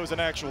 I thought it was an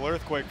actual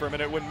earthquake for a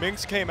minute. When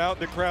Minx came out,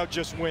 the crowd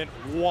just went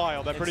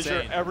wild. I'm pretty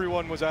sure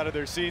everyone was out of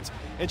their seats.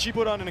 And she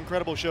put on an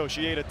incredible show.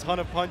 She ate a ton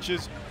of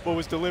punches, but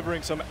was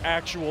delivering some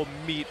actual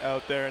meat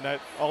out there, and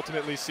that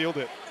ultimately sealed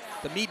it.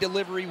 The meat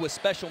delivery was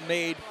special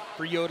made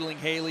for Yodeling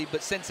Haley.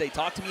 But Sensei,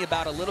 talk to me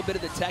about a little bit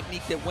of the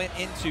technique that went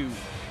into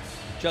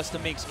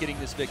JUSTAMINX getting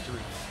this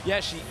victory. Yeah,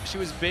 she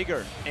was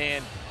bigger,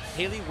 and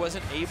Haley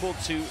wasn't able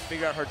to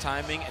figure out her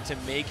timing and to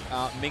make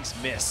Minx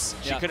miss.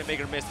 She couldn't make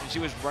her miss, and she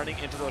was running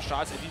into those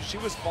shots. If she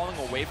was falling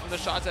away from the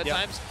shots at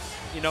times,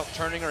 you know,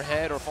 turning her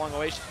head or falling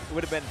away, it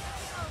would have been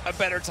a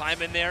better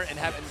time in there and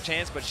having a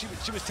chance. But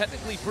she was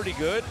technically pretty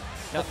good.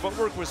 Her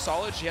footwork was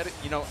solid. She had,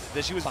 you know,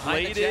 that she was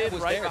bladed,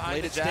 right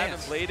behind the jab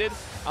and bladed.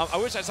 I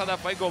wish I saw that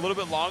fight go a little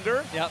bit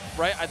longer.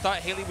 Right. I thought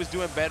Haley was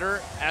doing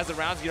better as the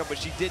rounds, you know, but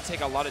she did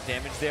take a lot of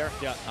damage there.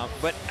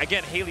 But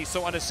again, Haley's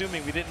so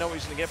unassuming. We didn't know what we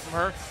was going to get from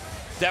her.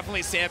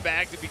 Definitely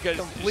sandbagged because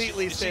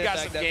she got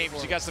some game.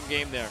 She got some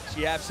game there.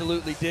 She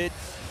absolutely did.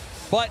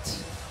 But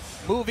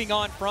moving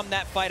on from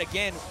that fight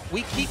again,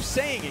 we keep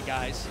saying it,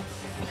 guys.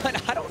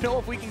 But I don't know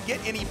if we can get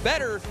any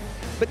better.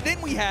 But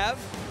then we have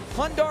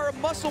HUNDAR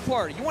Muscle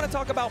Party. You want to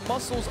talk about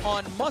muscles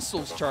on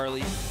muscles,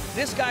 Charlie?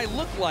 This guy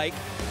looked like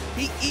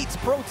he eats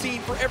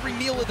protein for every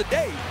meal of the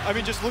day. I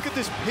mean, just look at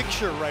this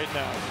picture right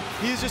now.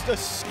 He's just a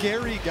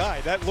scary guy.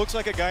 That looks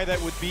like a guy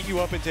that would beat you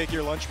up and take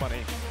your lunch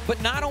money.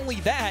 But not only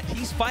that,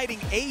 he's fighting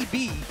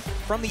AB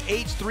from the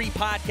H3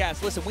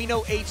 podcast. Listen, we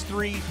know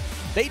H3,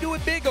 they do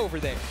it big over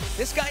there.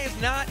 This guy is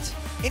not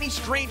any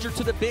stranger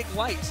to the big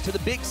lights, to the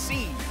big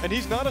scene. And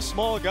he's not a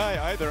small guy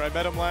either. I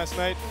met him last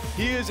night.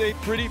 He is a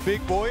pretty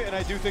big boy, and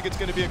I do think it's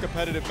going to be a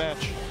competitive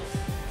match.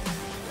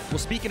 Well,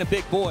 speaking of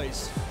big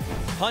boys,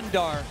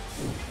 HUNDAR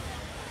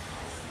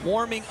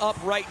warming up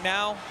right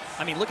now.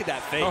 I mean, look at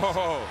that face.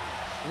 Oh.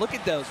 Look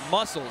at those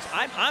muscles.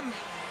 I'm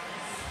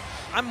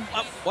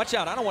watch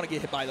out. I don't want to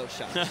get hit by those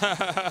shots.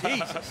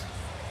 Jesus.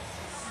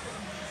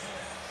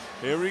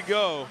 Here we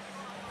go.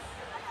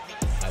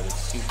 I was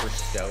super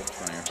stoked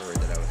when I heard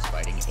that I was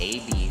fighting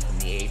AB from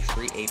the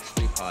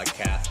H3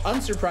 podcast.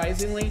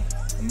 Unsurprisingly,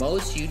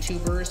 most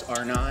YouTubers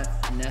are not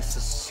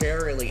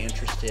necessarily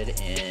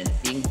interested in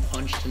being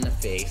punched in the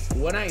face.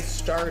 When I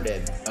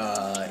started,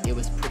 it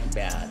was pretty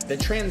bad. The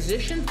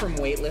transition from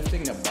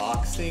weightlifting to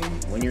boxing,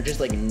 when you're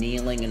just like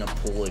kneeling in a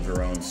pool of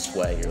your own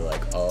sweat, you're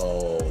like,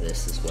 oh,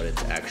 this is what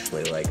it's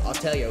actually like. I'll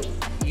tell you,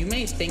 you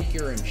may think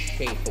you're in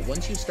shape, but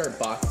once you start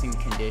boxing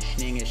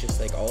conditioning, it's just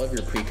like all of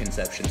your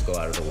preconceptions go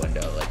out of the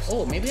window. Like,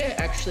 oh, maybe I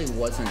actually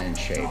wasn't in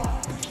shape.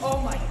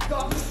 Oh my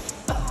God.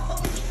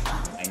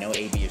 I know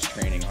AB is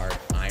training hard.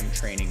 I'm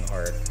training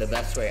hard. The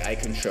best way I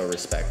can show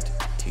respect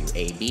to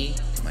AB,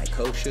 to my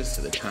coaches,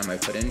 to the time I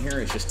put in here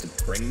is just to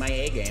bring my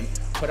A game,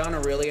 put on a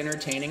really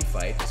entertaining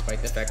fight.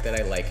 Despite the fact that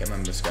I like him,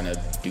 I'm just gonna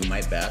do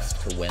my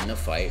best to win the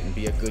fight and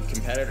be a good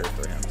competitor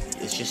for him.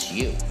 It's just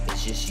you.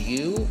 It's just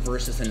you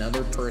versus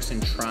another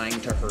person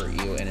trying to hurt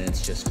you, and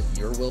it's just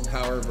your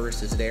willpower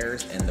versus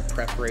theirs, and the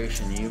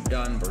preparation you've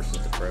done versus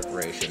the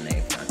preparation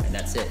they've done, and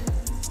that's it.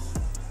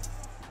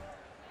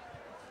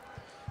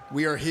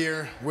 We are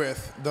here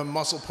with the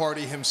muscle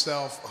party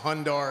himself,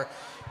 HUNDAR.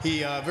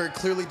 He very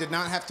clearly did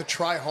not have to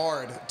try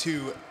hard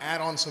to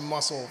add on some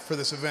muscle for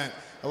this event.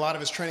 A lot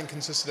of his training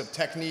consisted of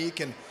technique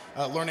and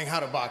learning how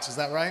to box. Is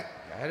that right?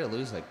 I had to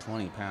lose like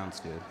 20 pounds,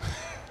 dude.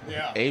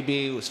 Yeah.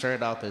 AB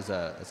started off as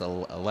a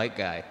light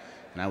guy,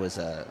 and I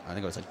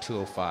think I was like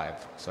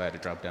 205, so I had to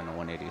drop down to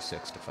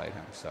 186 to fight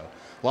him. So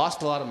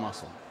lost a lot of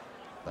muscle.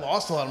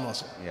 Lost a lot of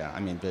muscle. Yeah, I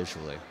mean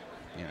visually.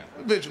 You know.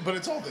 But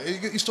it's all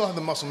you still have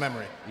the muscle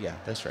memory. Yeah,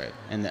 that's right.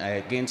 And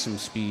I gained some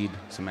speed,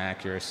 some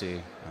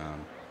accuracy.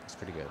 It's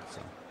pretty good. So.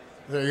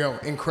 There you go.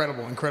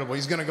 Incredible, incredible.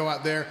 He's going to go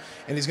out there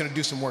and he's going to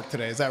do some work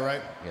today. Is that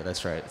right? Yeah,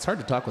 that's right. It's hard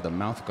to talk with a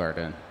mouth guard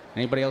in.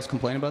 Anybody else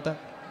complain about that?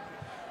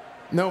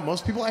 No,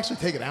 most people actually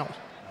take it out.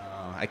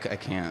 I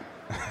can't.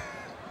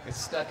 It's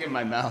stuck in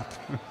my mouth.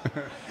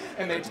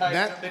 And they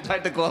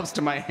tied the gloves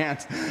to my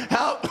hands.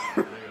 Help!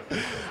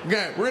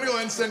 Okay, we're going to go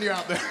ahead and send you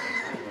out there.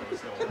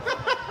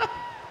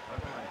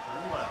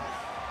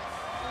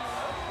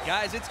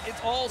 Guys, it's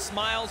all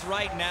smiles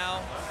right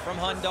now from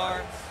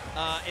HUNDAR.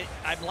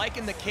 I'm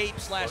liking the cape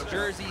 /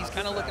 jersey. He's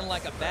kind of looking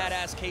like a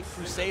badass Cape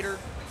Crusader.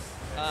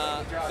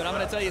 But I'm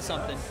going to tell you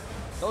something.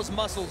 Those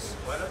muscles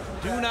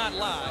do not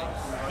lie.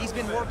 He's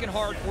been working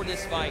hard for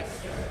this fight.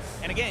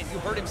 And again, you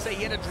heard him say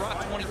he had to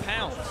drop 20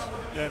 pounds.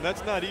 Yeah, and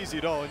that's not easy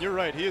at all. And you're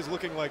right, he is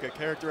looking like a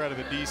character out of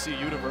the DC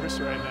universe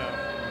right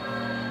now.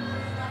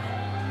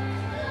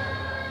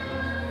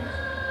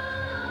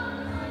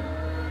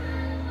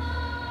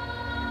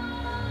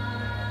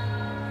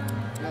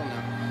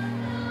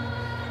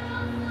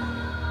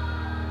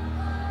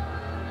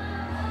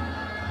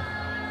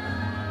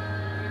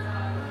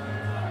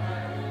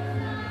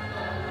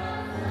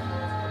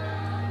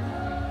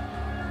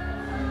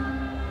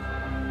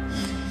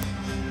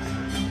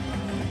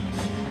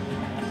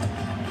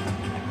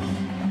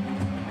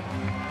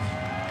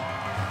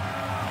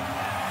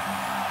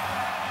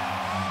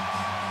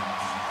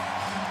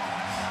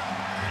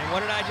 What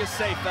did I just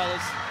say,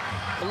 fellas?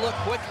 The look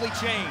quickly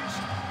changed.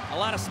 A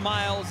lot of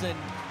smiles, and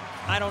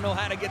I don't know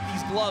how to get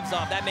these gloves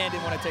off. That man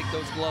didn't want to take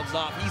those gloves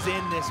off. He's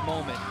in this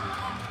moment.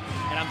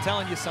 And I'm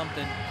telling you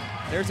something,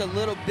 there's a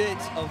little bit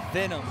of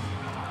venom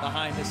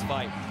behind this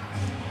fight.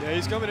 Yeah,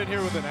 he's coming in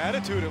here with an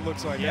attitude, it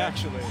looks like,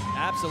 actually.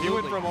 Absolutely. He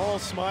went from all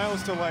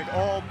smiles to like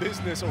all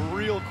business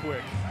real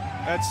quick.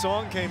 That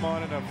song came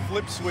on and a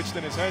flip switched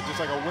in his head, just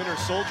like a Winter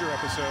Soldier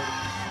episode.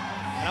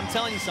 And I'm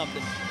telling you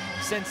something,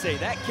 Sensei,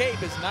 that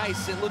cape is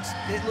nice. It looks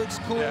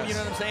cool, yes. You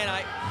know what I'm saying?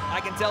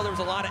 I can tell there was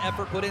a lot of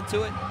effort put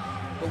into it.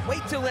 But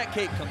wait till that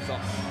cape comes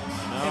off.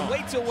 And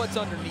wait till what's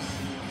underneath.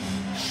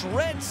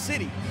 Shred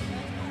City.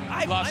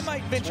 I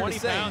might venture 20 to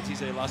say. pounds, he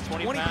said he lost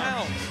 20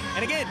 pounds.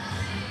 And again,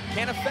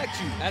 can affect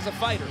you as a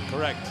fighter.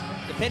 Correct.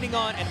 Depending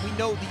on, and we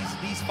know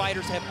these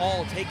fighters have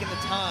all taken the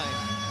time,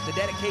 the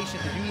dedication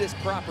to do this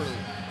properly.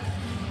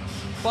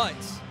 But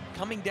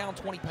coming down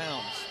 20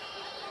 pounds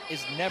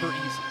is never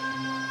easy.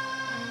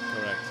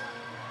 Correct.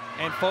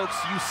 And folks,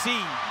 you see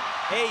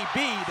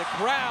AB, the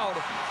crowd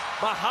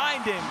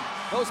behind him,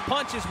 those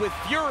punches with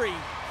fury.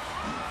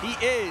 He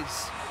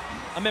is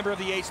a member of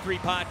the H3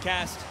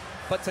 podcast,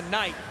 but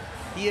tonight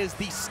he is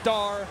the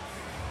star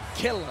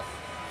killer.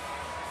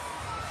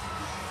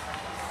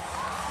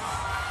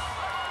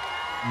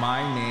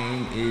 My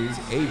name is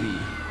AB,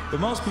 but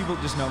most people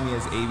just know me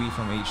as AB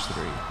from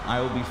H3. I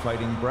will be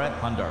fighting Brett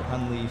HUNDAR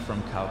Hundley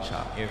from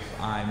Calchop. If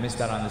I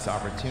missed out on this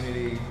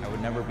opportunity, I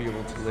would never be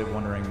able to live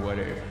wondering what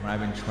if, when I've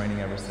been training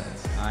ever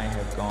since. I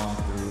have gone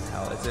through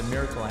hell. It's a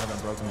miracle I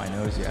haven't broken my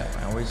nose yet.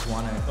 I always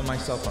want to put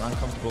myself in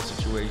uncomfortable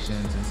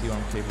situations and see what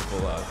I'm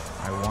capable of.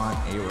 I want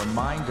a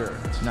reminder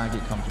to not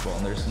get comfortable,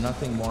 and there's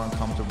nothing more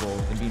uncomfortable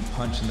than being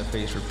punched in the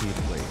face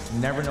repeatedly. You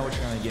never know what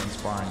you're going to get in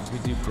sparring. You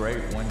could do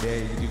great one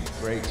day, you could do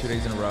great 2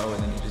 days in a row,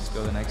 and then you just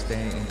go the next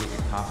day and get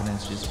your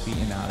confidence just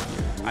beaten out of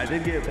you. I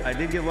did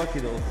get lucky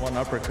though with one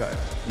uppercut.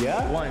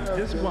 Yeah? One,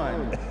 just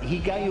one. He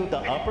got you with the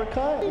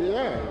uppercut?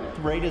 Yeah.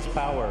 Rate his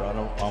power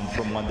on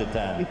from 1 to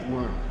 10.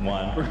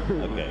 1.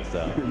 Okay,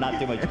 so not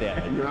too much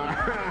damage.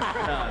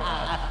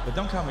 But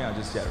don't count me out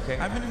just yet, okay?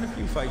 I've been in a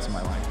few fights in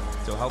my life,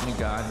 so help me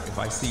God, if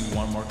I see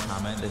one more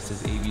comment that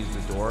says AB is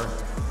the door,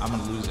 I'm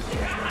gonna lose it.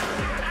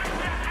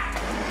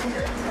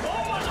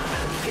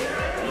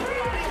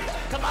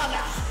 Come on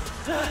now.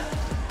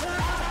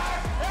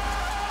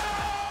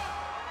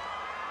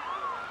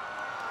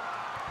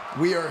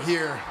 We are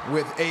here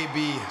with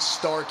AB,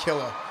 star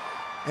killer,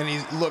 and he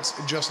looks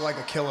just like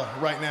a killer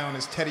right now in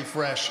his Teddy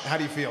Fresh. How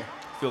do you feel?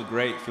 Feel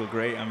great.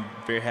 I'm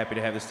very happy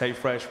to have this Teddy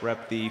Fresh,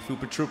 rep the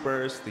Fupa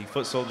Troopers, the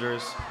Foot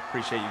Soldiers.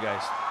 Appreciate you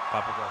guys.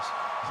 Papa bless.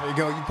 There you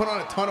go. You put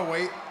on a ton of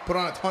weight, put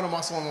on a ton of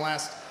muscle in the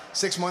last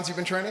 6 months you've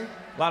been training?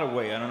 A lot of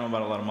weight. I don't know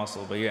about a lot of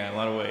muscle, but yeah, a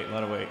lot of weight.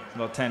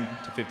 About 10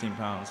 to 15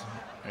 pounds.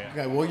 Yeah.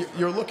 Okay, well,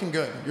 you're looking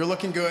good. You're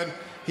looking good.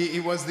 He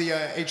was the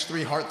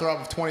H3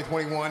 Heartthrob of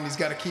 2021. He's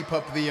got to keep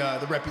up the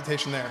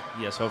reputation there.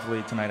 Yes,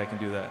 hopefully tonight I can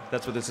do that.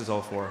 That's what this is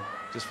all for,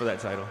 just for that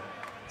title.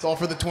 It's all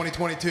for the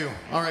 2022.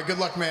 All right, good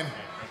luck, man.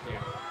 Thank you.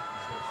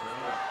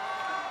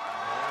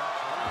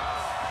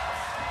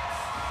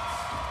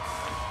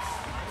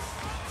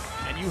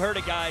 And you heard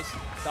it, guys.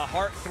 The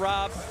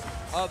heartthrob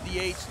of the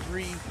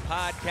H3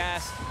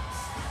 podcast.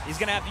 He's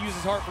going to have to use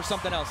his heart for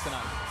something else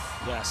tonight.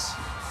 Yes.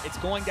 It's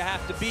going to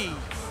have to be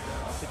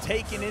to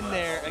take it in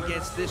there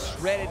against this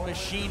shredded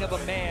machine of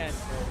a man,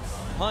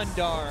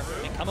 HUNDAR,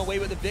 and come away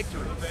with a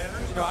victory.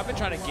 You know, I've been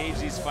trying to gauge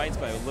these fights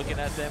by looking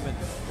at them and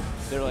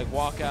their like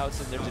walkouts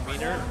and their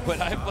demeanor, but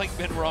I've like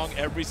been wrong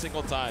every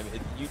single time.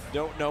 You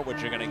don't know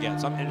what you're gonna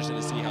get, so I'm interested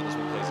to see how this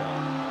one plays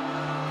out.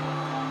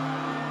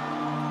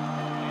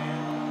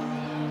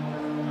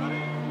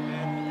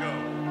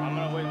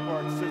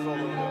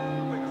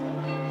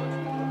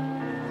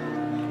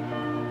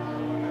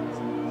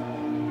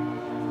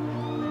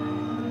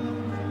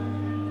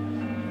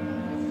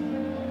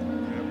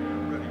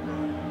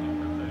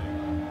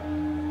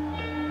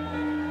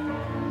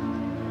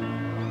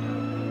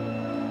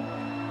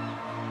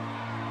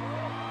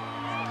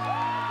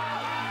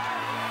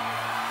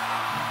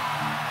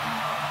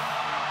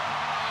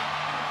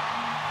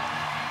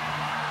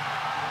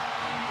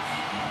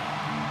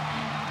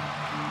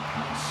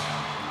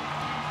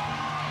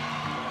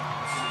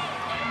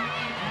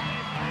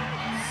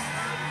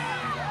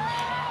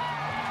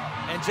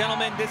 And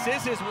gentlemen, this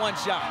is his one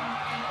shot,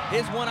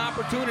 his one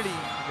opportunity.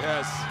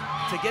 Yes.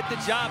 To get the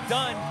job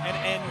done.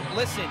 And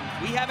listen,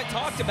 we haven't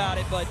talked about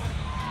it, but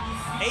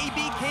AB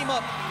came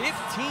up 15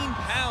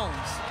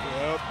 pounds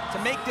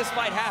to make this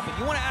fight happen.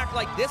 You want to act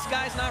like this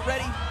guy's not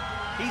ready?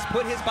 He's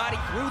put his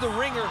body through the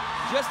ringer,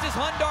 just as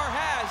HUNDAR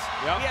has.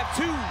 We have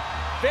two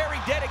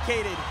very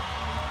dedicated,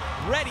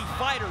 ready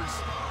fighters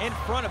in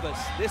front of us.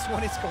 This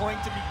one is going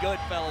to be good,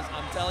 fellas.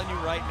 I'm telling you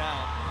right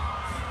now.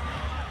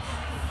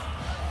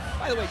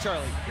 By the way,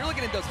 Charlie, you're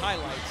looking at those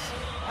highlights.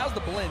 How's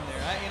the blend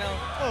there? You know?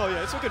 Oh,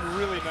 yeah, it's looking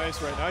really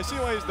nice right now. I see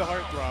why he's the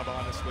heartthrob,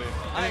 honestly.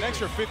 And an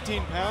extra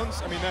 15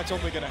 pounds, I mean, that's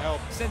only going to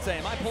help. Sensei,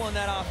 am I pulling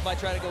that off if I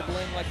try to go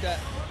blend like that?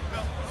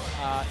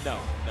 No.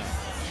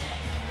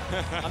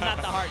 I'm not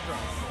the heartthrob.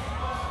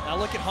 Now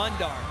look at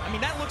HUNDAR. I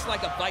mean, that looks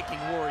like a Viking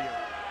warrior.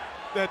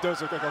 That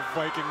does look like a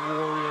Viking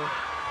warrior.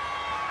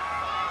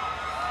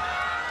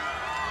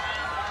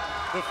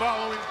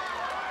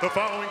 The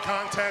following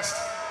contest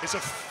is a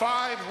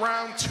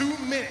 5-round,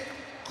 2-minute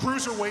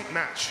cruiserweight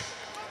match.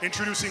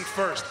 Introducing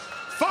first,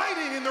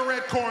 fighting in the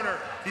red corner.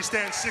 He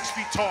stands 6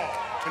 feet tall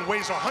and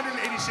weighs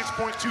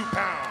 186.2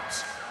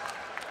 pounds.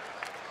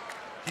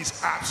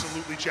 He's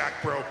absolutely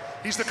jacked, bro.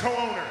 He's the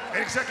co-owner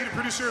and executive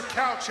producer of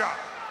Cow Chop.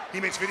 He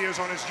makes videos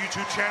on his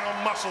YouTube channel,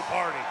 Muscle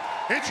Party.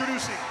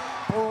 Introducing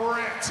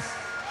Brent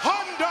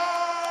HUNDAR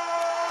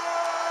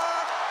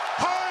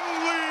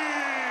Hundley.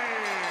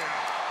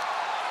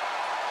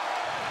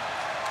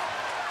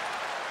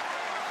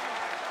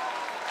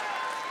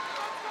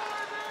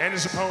 And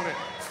his opponent,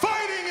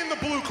 fighting in the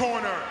blue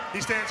corner.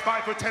 He stands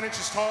 5 foot 10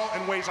 inches tall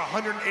and weighs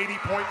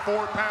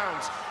 180.4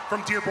 pounds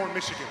from Dearborn,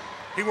 Michigan.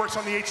 He works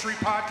on the H3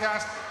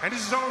 podcast and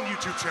his own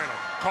YouTube channel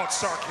called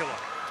Starkiller.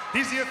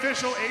 He's the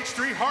official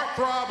H3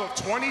 heartthrob of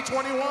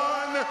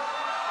 2021,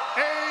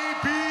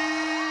 AB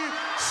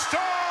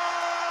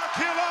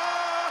Starkiller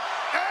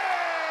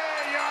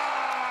Ayod.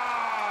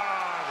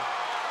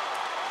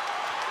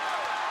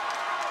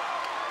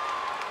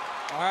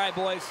 All right,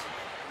 boys.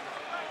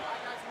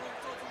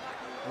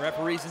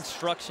 Referee's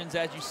instructions,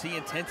 as you see,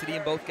 intensity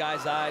in both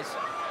guys' eyes.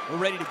 We're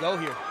ready to go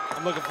here.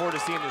 I'm looking forward to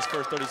seeing this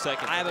first 30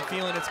 seconds. I have a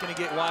feeling it's going to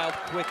get wild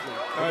quickly.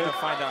 We're going to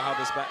find out how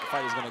this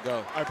fight is going to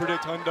go. I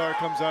predict HUNDAR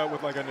comes out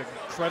with like an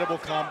incredible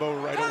combo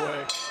right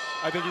away.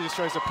 I think he just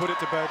tries to put it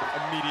to bed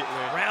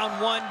immediately.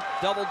 Round one,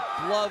 double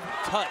glove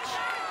touch.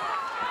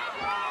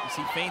 You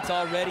see feints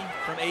already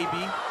from AB.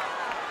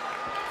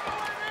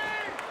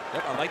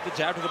 Yep, I like the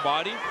jab to the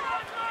body.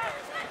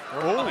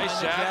 Oh, nice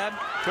jab.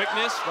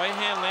 Quickness, right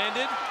hand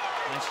landed.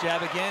 Nice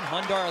jab again.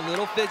 HUNDAR a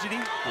little fidgety.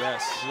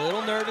 Yes. A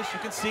little nervous, you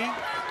can see.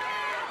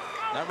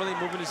 Not really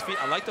moving his feet.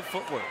 I like the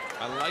footwork.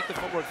 I like the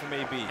footwork from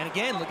AB. And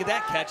again, look at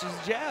that, catches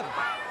the jab.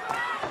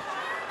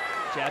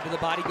 Jab to the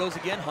body goes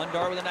again.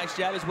 HUNDAR with a nice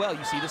jab as well.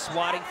 You see the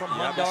swatting from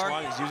HUNDAR.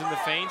 He's using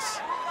the feints.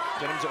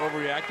 Get him to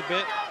overreact a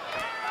bit.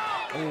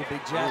 Oh,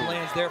 big jab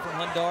lands there from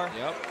HUNDAR.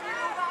 Yep.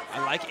 I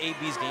like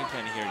AB's game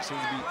plan here. He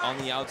seems to be on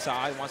the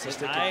outside, wants to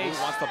stick to move,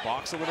 wants to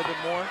box a little bit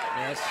more.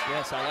 Yes,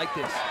 I like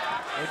this.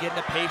 We're getting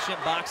a patient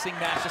boxing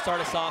match to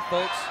start us off,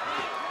 folks.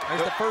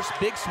 There's the first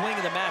big swing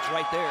of the match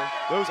right there.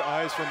 Those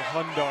eyes from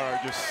HUNDAR are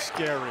just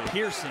scary.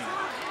 Piercing.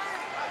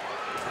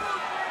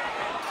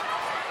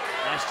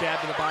 Nice jab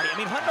to the body. I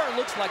mean, HUNDAR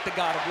looks like the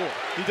God of War.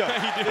 He does.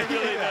 He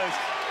really does.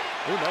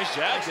 Ooh, nice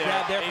jab nice there.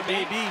 Jab there from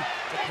AB.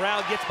 The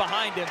crowd gets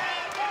behind him.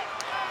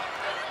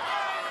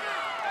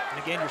 And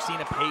again, you're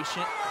seeing a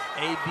patient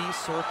AB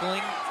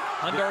circling.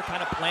 HUNDAR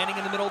kind of planning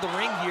in the middle of the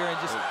ring here and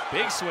just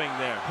big swing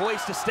there.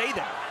 Poised to stay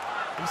there.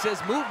 He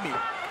says, move me.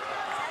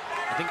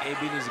 I think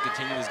AB needs to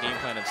continue his game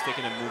plan of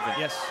sticking and moving.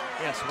 Yes,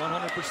 100%.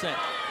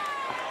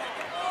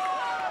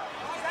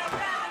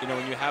 You know,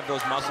 when you have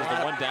those muscles,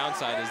 the one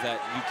downside is that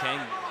you can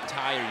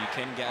tire, you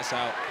can gas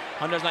out.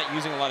 HUNDAR's not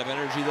using a lot of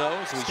energy though,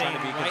 so he's trying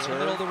to be right conservative. in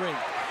the middle of the ring.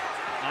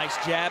 Nice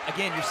jab.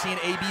 Again, you're seeing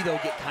AB though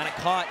get kind of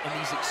caught in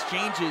these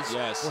exchanges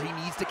where he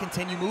needs to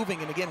continue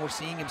moving. And again, we're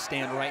seeing him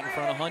stand right in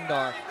front of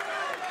HUNDAR.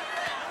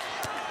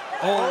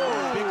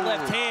 Oh, big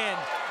left hand.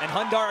 And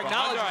HUNDAR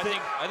acknowledges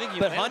it. I think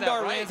but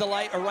HUNDAR lands a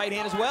right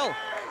hand as well.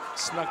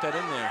 Snuck that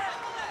in there.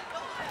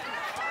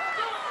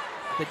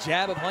 The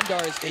jab of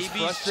HUNDAR is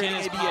AB's chin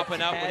is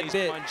popping up when he's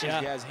punching.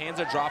 Yeah, his hands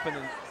are dropping,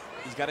 and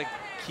he's got to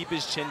keep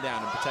his chin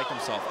down and protect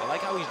himself. I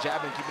like how he's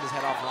jabbing, keeping his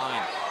head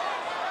offline.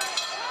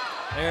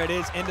 There it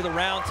is, end of the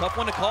round. Tough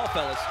one to call,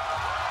 fellas.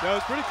 Yeah, it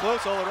was pretty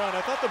close all around.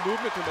 I thought the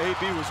movement from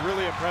AB was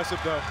really impressive,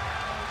 though.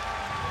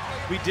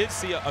 We did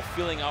see a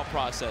feeling out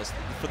process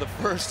for the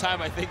first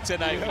time, I think,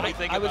 tonight.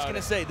 Yeah. I was going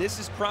to say, this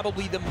is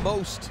probably the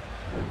most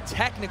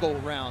technical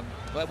round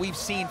that we've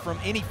seen from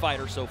any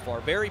fighter so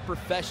far. Very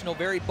professional,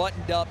 very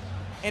buttoned up,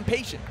 and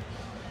patient.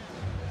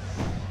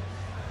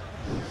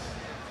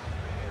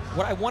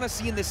 What I want to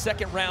see in this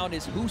second round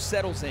is who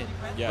settles in,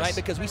 right?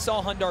 Because we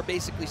saw HUNDAR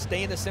basically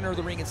stay in the center of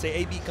the ring and say,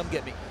 AB, come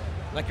get me.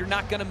 Like, you're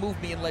not going to move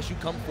me unless you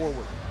come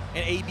forward.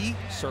 And AB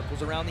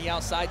circles around the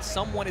outside.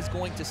 Someone is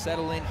going to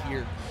settle in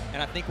here.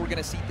 And I think we're going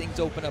to see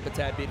things open up a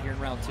tad bit here in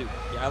round two.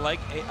 Yeah, I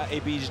like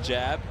AB's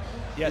jab.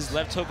 His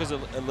left hook is a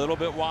little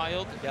bit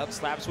wild.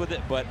 Slaps with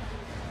it, but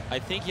I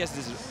think he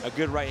has a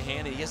good right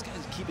hand, and he has to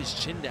keep his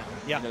chin down.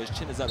 Yeah. You know, his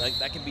chin is up.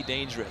 That can be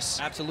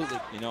dangerous. Absolutely.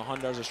 You know,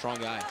 HUNDAR's a strong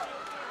guy.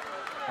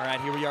 All right,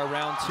 here we are,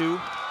 round 2.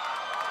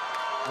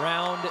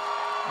 Round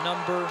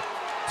number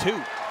 2.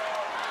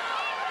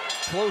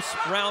 Close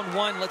round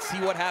 1. Let's see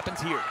what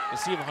happens here.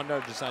 Let's see if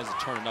HUNDAR decides to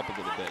turn it up a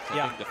little bit.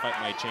 I think the fight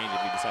might change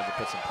if he decides to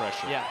put some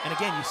pressure. Yeah, and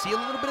again, you see a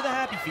little bit of the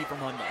happy feet from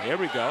HUNDAR. Here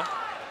we go.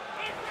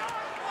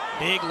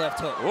 Big left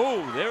hook.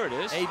 Oh, there it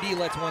is. AB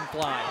lets one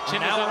fly. Chin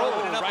Now we're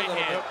opening up right a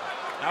little hand. bit.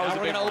 That was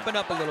now we're going to open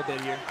up a little bit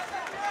here.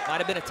 Might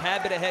have been a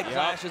tad bit of head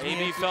clash. As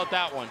AB felt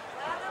that one.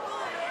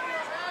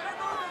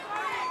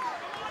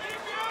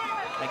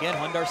 Again,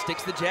 HUNDAR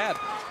sticks the jab.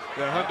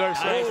 Yeah, HUNDAR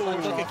nice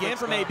left hook again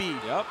from AB.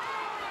 Yep.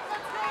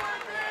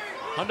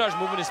 HUNDAR's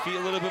moving his feet a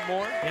little bit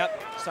more.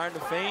 Yep. Starting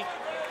to feint.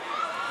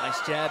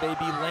 Nice jab,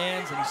 AB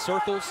lands, and he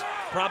circles.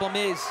 Problem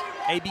is,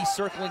 AB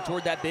circling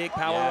toward that big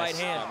power right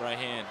hand. That right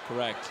hand,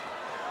 correct.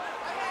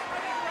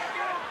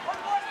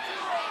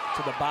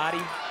 To the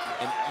body.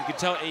 And you can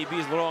tell AB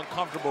is a little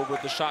uncomfortable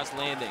with the shots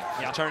landing.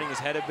 He's turning his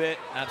head a bit.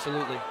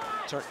 Absolutely.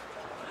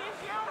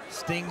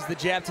 Stings the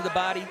jab to the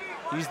body.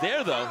 He's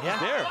there, though. Yeah.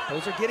 He's there.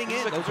 Those are getting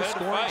in. Those are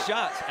scoring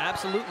shots.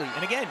 Absolutely.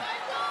 And again,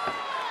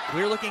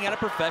 we're looking at a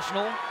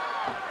professional.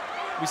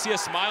 We see a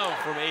smile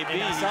from AB.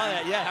 And I saw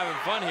that, yeah.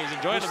 Having fun. He's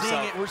enjoying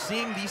himself. We're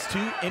seeing these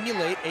two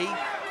emulate a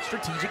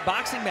strategic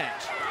boxing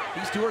match.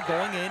 These two are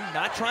going in,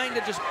 not trying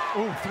to just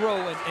throw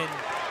and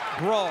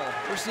brawl.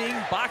 We're seeing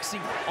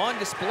boxing on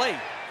display.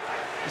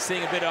 You're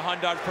seeing a bit of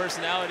HUNDAR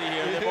personality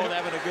here. They're both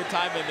having a good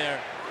time in there.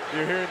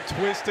 You're hearing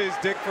twist his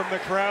dick from the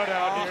crowd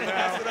out here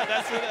now.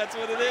 That's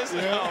what it is?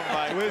 Yeah. Oh,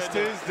 my Twist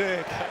goodness. his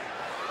dick.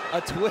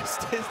 A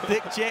twist his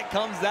dick chant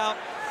comes out.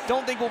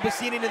 Don't think we'll be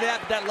seeing any of that,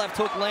 but that left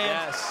hook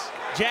lands. Yes.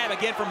 Jab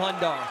again from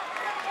HUNDAR.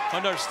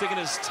 HUNDAR sticking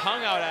his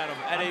tongue out at him.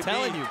 I'm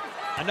telling you.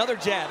 Another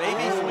jab.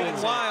 AB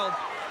swinging wild.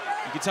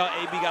 You can tell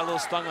AB got a little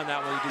stung on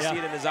that one. You can see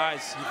it in his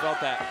eyes. He felt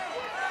that.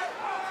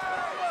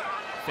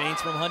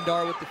 Feints from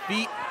HUNDAR with the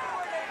feet.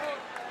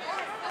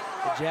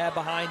 The jab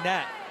behind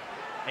that.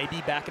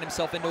 AB backing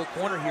himself into a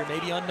corner here,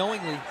 maybe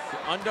unknowingly.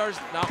 HUNDAR's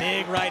not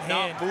big right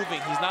hand. Not moving.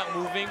 He's not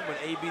moving when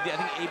AB. I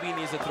think AB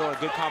needs to throw a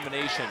good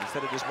combination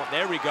instead of just one.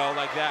 There we go,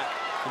 like that.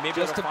 He may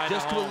be able to find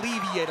just to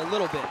alleviate a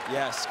little bit.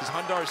 Yes, because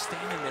HUNDAR is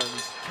standing there and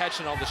he's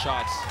catching all the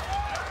shots.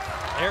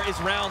 There is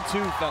round 2,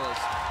 fellas.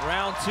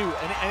 Round 2.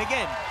 And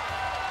again,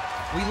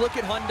 we look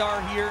at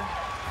HUNDAR here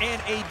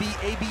and AB.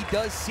 AB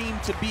does seem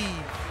to be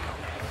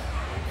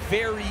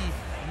very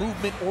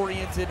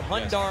movement-oriented.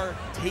 HUNDAR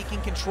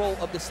taking control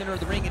of the center of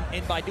the ring,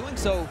 and by doing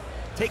so,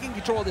 taking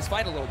control of this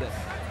fight a little bit.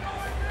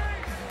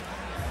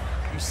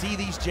 You see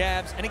these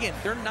jabs, and again,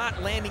 they're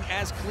not landing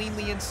as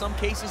cleanly in some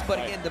cases, but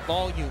again, the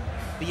volume,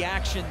 the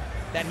action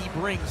that he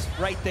brings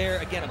right there.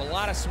 Again, a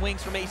lot of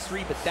swings from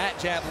Ace-3, but that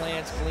jab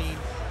lands clean.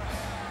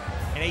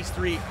 And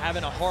Ace-3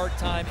 having a hard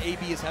time,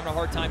 AB is having a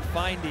hard time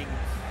finding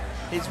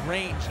his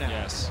range now.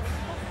 Yes.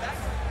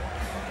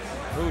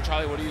 Ooh,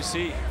 Charlie, what do you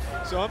see?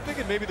 So I'm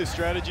thinking maybe the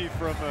strategy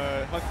from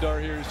HUNDAR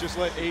here is just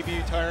let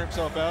AB tire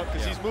himself out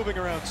because he's moving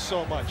around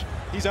so much.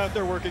 He's out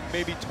there working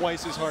maybe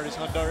twice as hard as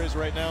HUNDAR is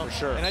right now. For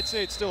sure. And I'd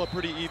say it's still a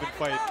pretty even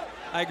fight.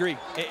 I agree.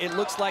 It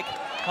looks like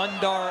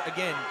HUNDAR,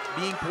 again,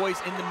 being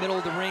poised in the middle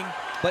of the ring,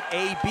 but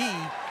AB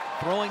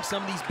throwing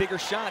some of these bigger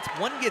shots.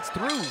 One gets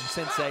through,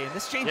 Sensei, and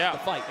this changes the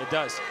fight. It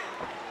does.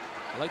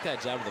 I like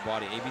that jab to the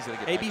body. AB's gonna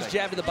get AB's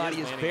jab to the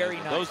body is very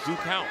nice. Those do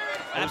count.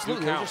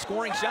 Absolutely. Those are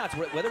scoring shots.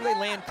 Whether they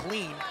land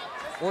clean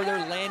or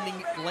they're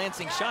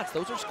lancing shots,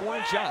 those are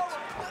scoring shots.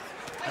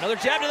 Another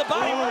jab to the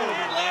body.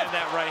 Land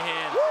that right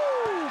hand.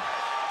 Woo!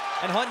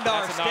 And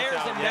HUNDAR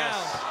stares him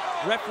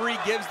down. Referee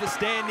gives the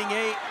standing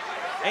 8.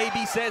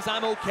 AB says,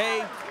 I'm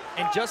okay.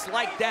 And just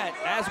like that,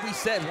 as we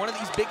said, one of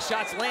these big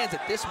shots lands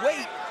at this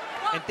weight,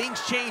 and things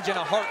change in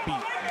a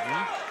heartbeat.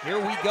 Here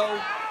we go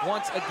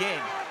once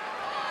again.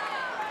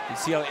 You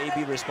see how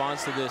AB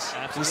responds to this.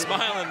 Absolutely. He's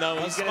smiling, though.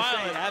 He's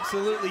smiling.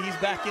 Absolutely, he's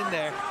back in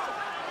there.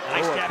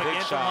 Nice jab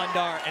again from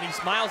HUNDAR, and he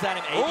smiles at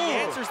him. AB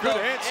answers, though.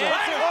 Good answer.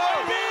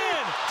 Oh,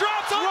 man!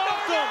 Drops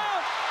him!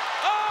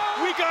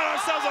 Oh! We got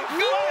ourselves a fight!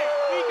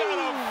 We got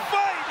a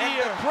fight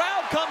here! And the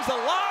crowd comes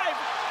alive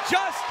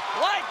just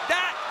like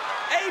that.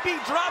 AB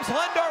drops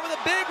HUNDAR with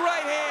a big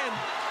right hand.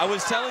 I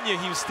was telling you,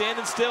 he was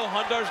standing still.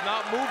 HUNDAR's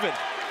not moving.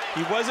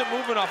 He wasn't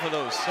moving off of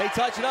those. They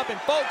touch it up, and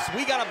folks,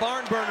 we got a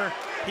barn burner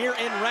here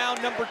in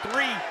round number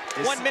 3.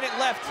 1 minute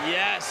left.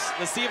 Yes.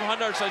 Let's see if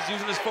HUNDAR starts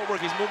using his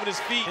footwork. He's moving his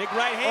feet. Big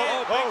right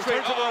hand. Big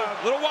trade.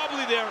 Little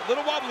wobbly there.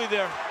 Little wobbly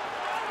there.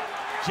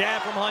 Jab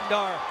from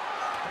HUNDAR.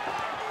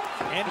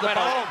 And the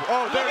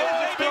there it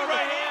is. Big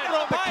right hand.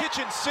 Throw the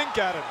kitchen sink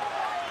at him.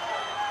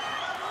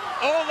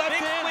 Oh, left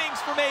big hand.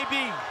 swings from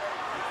AB.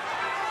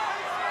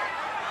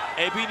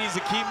 AB needs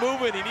to keep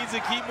moving. He needs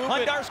to keep moving.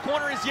 HUNDAR's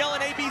corner is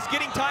yelling. AB's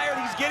getting tired.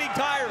 He's getting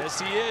tired. Yes,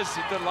 he is.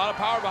 He did a lot of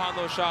power behind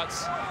those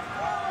shots.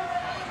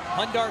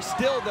 HUNDAR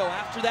still, though,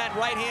 after that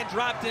right hand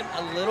dropped him,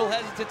 a little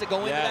hesitant to go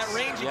into that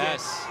range again.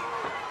 Yes.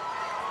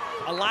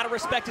 a lot of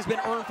respect has been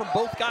earned from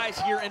both guys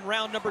here in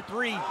round number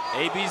 3.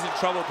 AB's in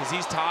trouble because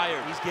he's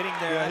tired. He's getting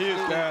there. Yeah, he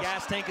is gassed.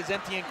 Gas tank is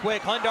empty and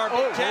quick. HUNDAR,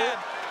 big jab.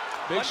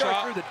 Big HUNDAR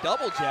shot. threw the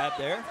double jab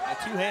there, a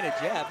two-handed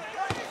jab.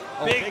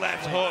 Oh, big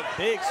left hook.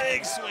 Big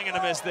swing and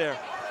a miss there.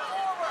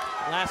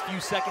 Last few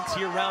seconds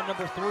here, round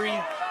number 3.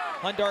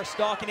 HUNDAR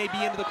stalking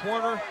AB into the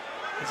corner.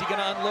 Is he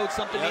gonna unload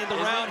something in the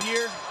round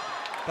here?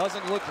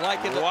 Doesn't look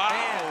like it. Wow,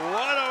 Man,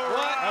 what a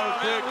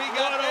round. we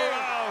got there.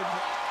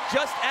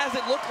 Just as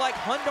it looked like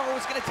HUNDAR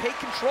was gonna take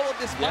control of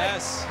this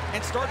fight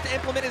and start to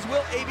implement his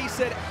will, AB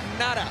said,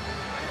 nada.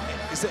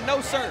 He said,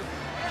 no, sir.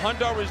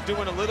 HUNDAR was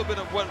doing a little bit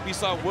of what we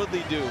saw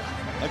Woodley do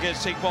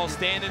against Jake Paul,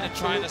 standing and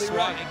trying to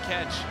swat and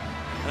catch.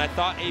 And I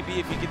thought AB,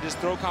 if he could just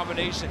throw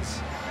combinations.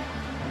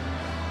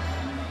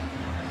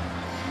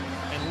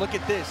 And look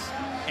at this.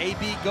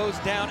 AB goes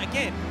down.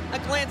 Again, a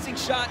glancing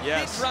shot.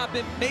 Did drop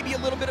him. Maybe a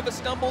little bit of a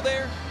stumble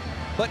there.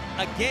 But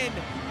again,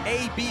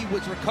 AB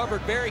was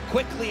recovered very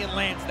quickly and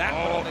lands that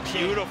one on the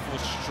chin. Beautiful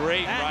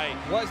straight right.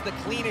 That was the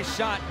cleanest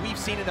shot we've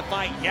seen in the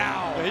fight.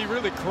 Yow. Yeah, he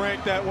really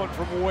cranked that one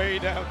from way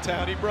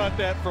downtown. He brought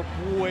that from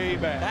way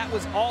back. That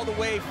was all the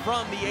way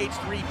from the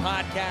H3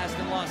 podcast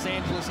in Los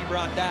Angeles. He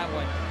brought that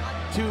one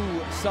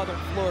to Southern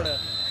Florida.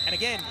 And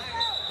again,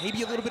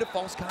 maybe a little bit of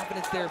false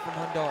confidence there from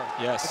HUNDAR.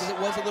 Yes. Because it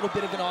was a little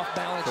bit of an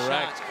off-balance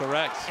shot.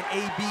 Correct.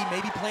 And AB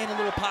maybe playing a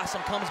little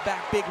possum, comes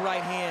back, big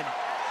right hand.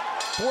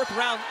 4th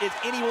round is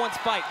anyone's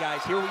fight,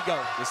 guys. Here we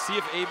go. To see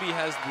if AB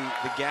has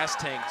the gas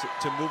tank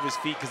to move his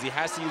feet, because he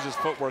has to use his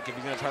footwork if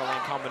he's going to try to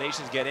land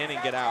combinations, get in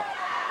and get out.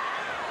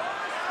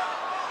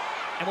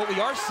 And what we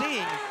are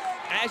seeing,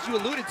 as you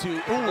alluded to,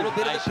 a little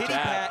bit of a pity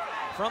pat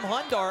from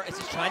HUNDAR as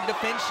he's trying to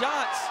defend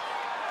shots.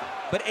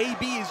 But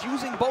AB is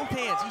using both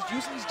hands. He's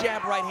using his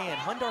jab right hand.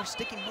 HUNDAR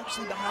sticking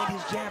mostly behind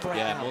his jab right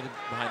now. Yeah, mostly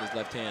behind his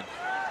left hand.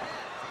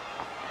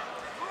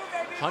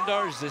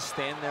 HUNDAR is just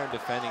standing there and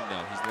defending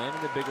though. He's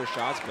landing the bigger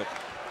shots, but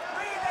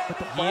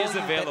the he is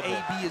available.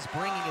 That AB is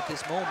bringing at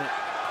this moment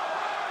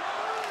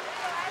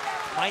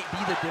might be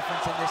the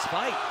difference in this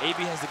fight. AB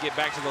has to get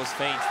back to those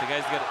feints. The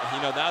guys got,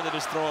 now they're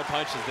just throwing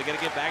punches. They got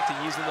to get back to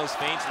using those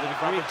feints, looking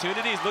for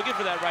opportunities, looking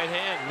for that right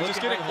hand. It's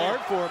just getting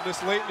hard for him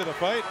this late into the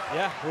fight.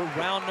 Yeah, we're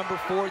round number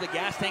 4. The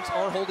gas tanks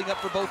are holding up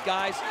for both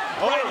guys.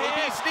 Oh, right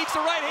hand, sneaks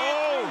a right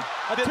hand.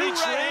 Did Two they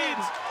right trade?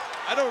 hands.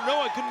 I don't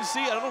know. I couldn't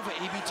see. I don't know if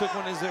AB took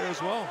one as there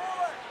as well.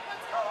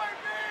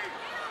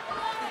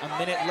 A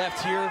minute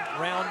left here,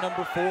 round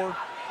number 4.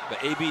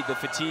 But AB, the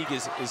fatigue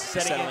is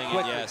settling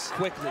in, yes.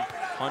 Quickly.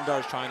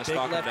 HUNDAR's trying to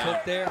stalk him down. Big left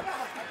hook there.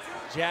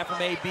 Jab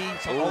from AB.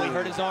 Oh, he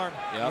hurt his arm.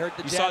 Yep. He hurt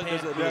the you jab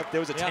saw there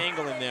was a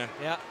tangle in there.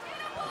 Yeah.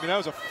 I mean, that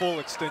was a full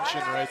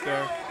extension right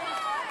there.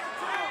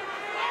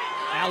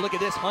 Now look at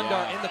this,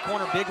 HUNDAR in the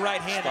corner, big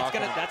right hand.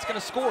 That's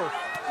gonna score.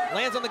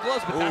 Lands on the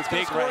gloves, but that's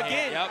gonna score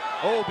again.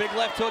 Oh, big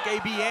left hook.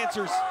 AB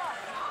answers.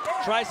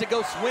 Tries to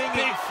go swinging.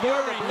 Big for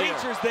the flurry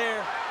bleachers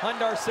there.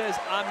 HUNDAR says,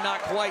 I'm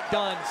not quite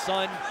done,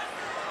 son.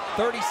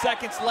 30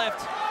 seconds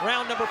left.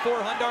 Round number 4.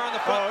 HUNDAR on the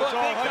front foot.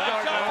 Big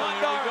shot, HUNDAR.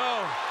 Here we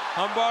go.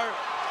 HUNDAR.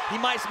 He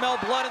might smell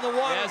blood in the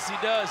water. Yes, he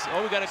does.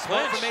 Oh, we got a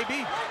clinch from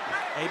AB.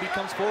 AB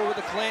comes forward with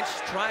a clinch.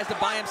 Tries to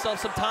buy himself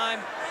some time.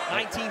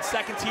 19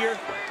 seconds here.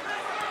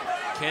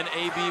 Can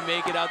AB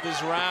make it out this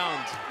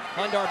round?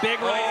 HUNDAR, big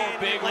right hand.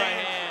 Big right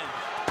hand.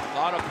 A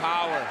lot of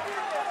power.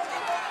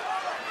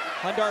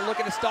 HUNDAR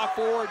looking to stalk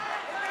forward.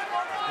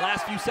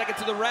 Last few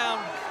seconds of the round.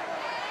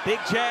 Big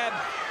jab.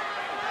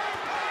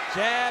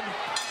 Jab.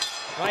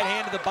 Right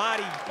hand to the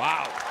body.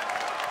 Wow.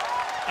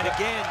 And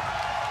again,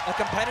 a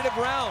competitive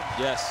round.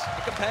 Yes.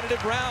 A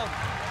competitive round.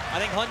 I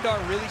think HUNDAR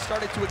really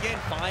started to, again,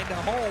 find a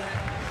home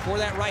for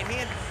that right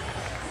hand.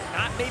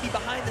 Not maybe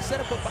behind the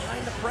setup, but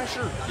behind the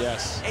pressure.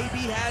 Yes.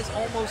 AB has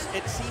almost,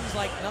 it seems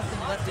like, nothing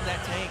left in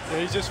that tank. Yeah,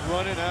 he's just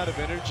running out of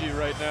energy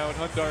right now, and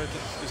HUNDAR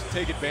just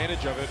take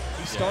advantage of it.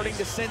 He's starting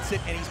to sense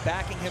it, and he's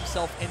backing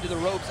himself into the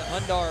ropes, and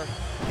HUNDAR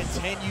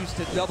continues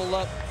to double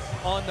up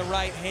on the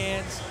right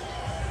hands.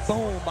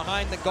 Boom,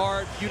 behind the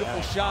guard,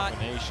 beautiful shot.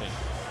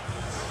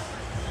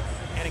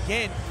 And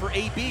again, for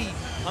AB,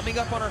 coming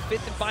up on our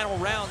 5th and final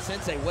round,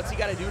 Sensei, what's he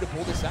got to do to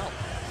pull this out?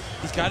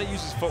 He's got to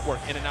use his footwork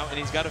in and out, and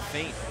he's got to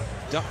feint.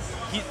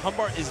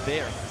 HUNDAR is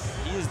there.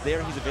 He is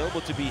there. He's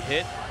available to be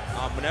hit.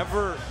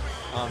 Whenever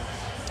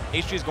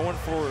H3 is going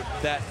for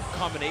that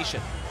combination,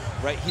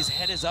 right? His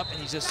head is up, and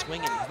he's just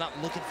swinging. He's not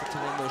looking to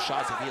land those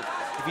shots.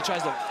 If he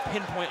tries to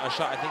pinpoint a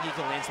shot, I think he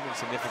can land something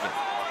significant.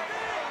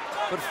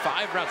 But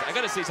 5 rounds, I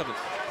got to say something.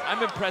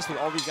 I'm impressed with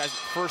all these guys'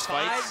 first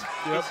fights.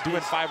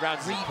 Doing 5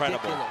 rounds is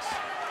incredible.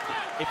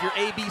 If you're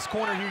AB's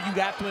corner here, you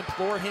have to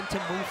implore him to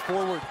move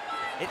forward.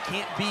 It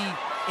can't be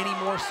any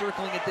more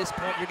circling at this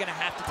point. You're going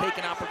to have to take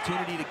an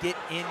opportunity to get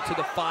into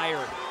the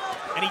fire.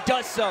 And he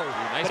does so.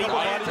 Nice but he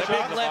lands a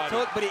big left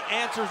hook, but he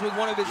answers with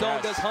one of his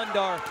own, does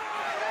HUNDAR.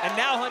 And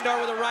now HUNDAR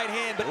with a right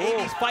hand, but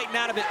AB's fighting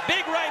out of it.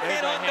 Big right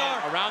hand,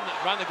 HUNDAR.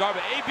 Around the guard,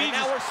 but AB and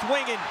now we're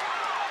swinging.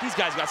 These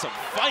guys got some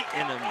fight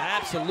in them.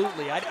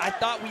 Absolutely. I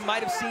thought we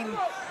might have seen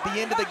the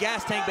end of the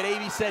gas tank, but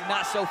AB said,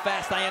 not so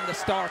fast. I am the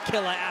star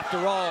killer after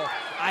all.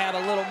 I have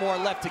a little more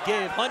left to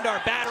give.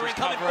 HUNDAR battering,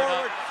 coming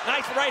forward.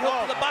 Nice right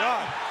hook to the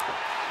body.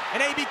 And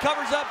AB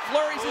covers up,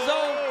 flurries his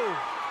own.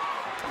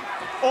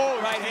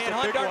 Oh, right hand,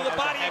 HUNDAR to the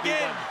body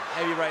again.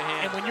 Heavy right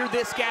hand. And when you're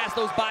this gassed,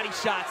 those body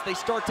shots, they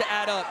start to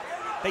add up.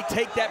 They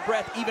take that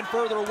breath even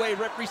further away.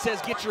 Referee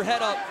says, get your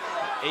head up.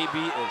 AB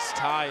is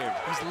tired.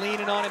 He's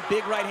leaning on him,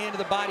 big right hand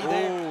to the body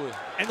there.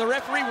 And the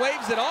referee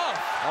waves it off.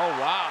 Oh,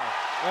 wow.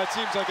 That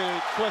seems like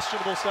a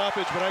questionable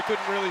stoppage, but I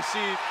couldn't really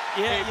see.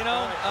 Yeah, you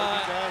know,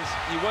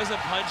 he wasn't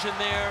punching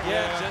there.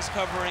 Yeah, just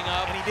covering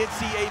up. And he did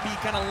see AB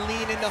kind of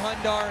lean into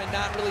HUNDAR and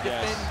not really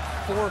defend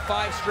 4 or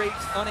 5 straight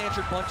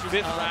unanswered punches.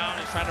 Fifth round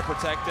and trying to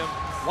protect him.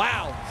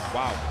 Wow.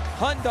 Wow.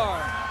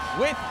 HUNDAR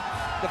with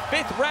the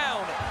 5th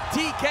round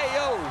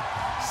TKO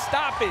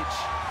stoppage.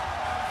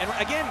 And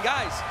again,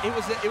 guys, it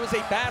was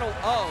a battle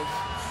of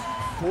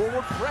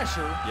forward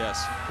pressure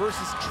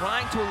versus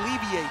trying to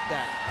alleviate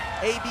that.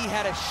 AB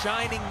had a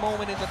shining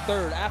moment in the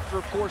 3rd. After,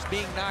 of course,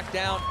 being knocked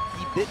down,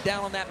 he bit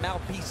down on that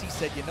mouthpiece. He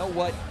said, you know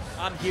what?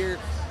 I'm here.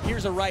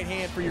 Here's a right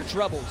hand for your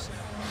troubles.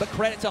 But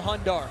credit to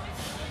HUNDAR.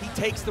 He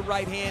takes the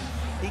right hand.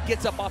 He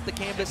gets up off the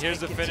canvas. And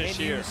here's the finish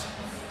here.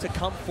 To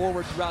come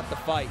forward throughout the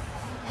fight.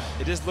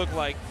 It just looked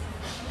like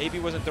AB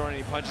wasn't throwing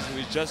any punches. He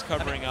was just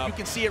covering up. You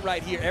can see it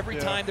right here. Every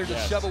time there's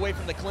a shove away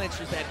from the clinch,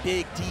 there's that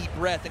big, deep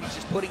breath, and he's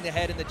just putting the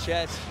head in the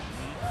chest.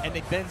 And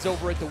he bends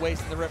over at the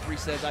waist, and the referee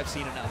says, "I've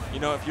seen enough." You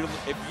know, if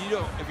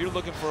you're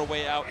looking for a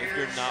way out, if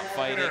you're not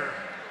fighting. The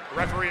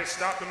referee has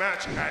stopped the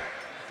match at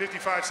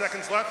 55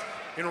 seconds left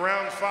in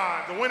round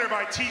 5. The winner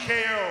by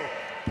TKO,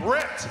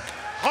 Brett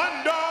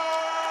HUNDAR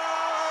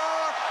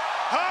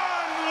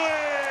Hundley.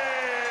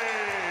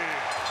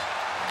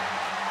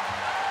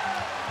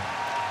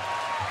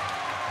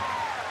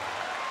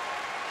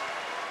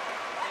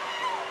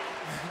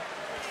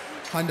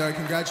 HUNDAR,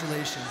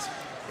 congratulations.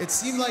 It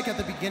seemed like at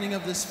the beginning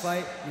of this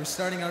fight, you were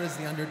starting out as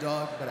the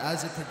underdog, but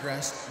as it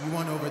progressed, you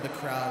won over the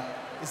crowd.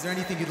 Is there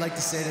anything you'd like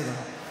to say to them?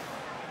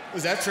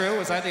 Was that true?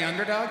 Was I the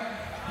underdog?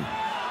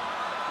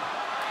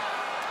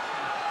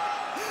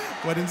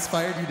 What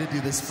inspired you to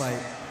do this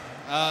fight?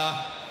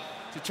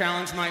 To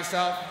challenge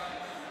myself,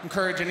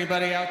 encourage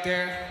anybody out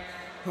there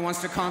who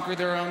wants to conquer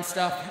their own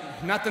stuff.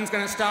 Nothing's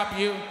gonna stop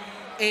you.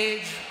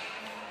 Age,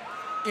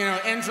 you know,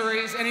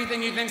 injuries,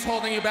 anything you think's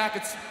holding you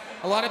back,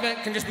 a lot of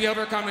it can just be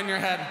overcome in your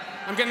head.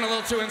 I'm getting a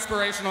little too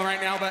inspirational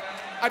right now, but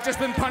I've just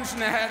been punched in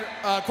the head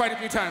quite a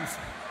few times.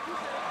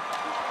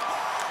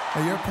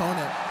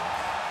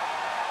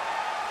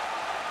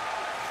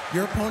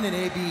 Your opponent,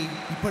 AB,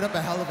 he put up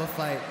a hell of a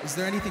fight. Is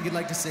there anything you'd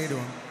like to say to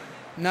him?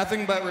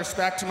 Nothing but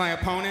respect to my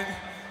opponent.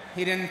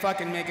 He didn't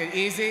fucking make it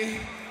easy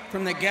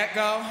from the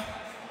get-go.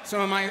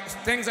 Some of my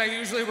things I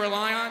usually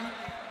rely on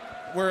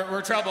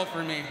were trouble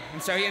for me.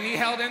 And so he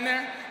held in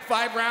there.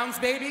 5 rounds,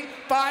 baby.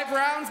 5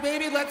 rounds,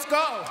 baby. Let's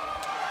go.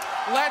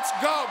 Let's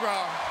go,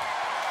 bro.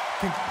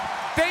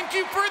 Thank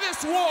you for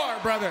this war,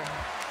 brother.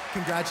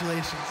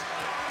 Congratulations.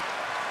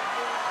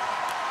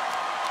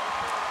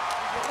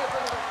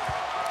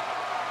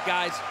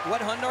 Guys,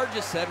 what HUNDAR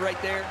just said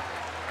right there,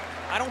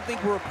 I don't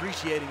think we're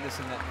appreciating this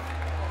enough.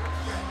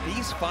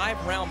 These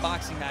 5-round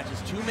boxing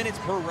matches, 2 minutes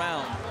per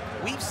round,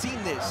 we've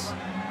seen this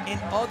in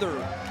other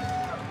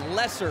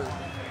lesser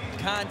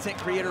content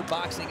creator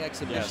boxing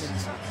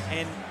exhibitions.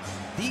 And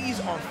these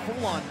are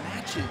full-on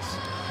matches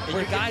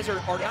where guys are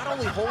not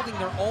only holding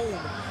their own,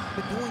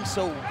 but doing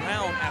so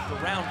round after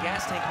round.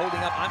 Gas tank holding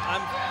up.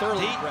 I'm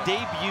thoroughly impressed.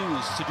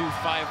 Debuts to do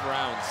 5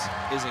 rounds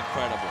is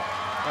incredible.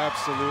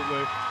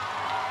 Absolutely.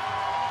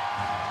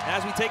 And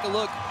as we take a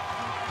look,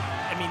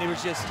 I mean, it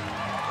was just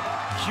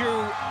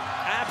pure,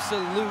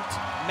 absolute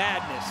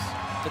madness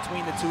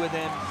between the two of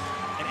them.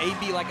 And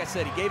AB, like I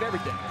said, he gave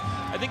everything.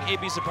 I think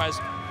AB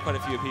surprised quite a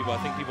few people. I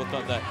think people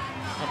thought that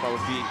HUNDAR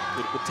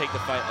would take the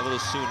fight a little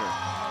sooner.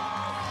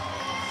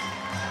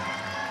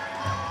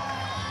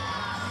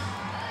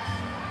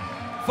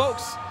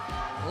 Folks,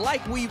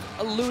 like we've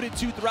alluded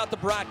to throughout the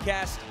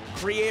broadcast,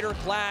 Creator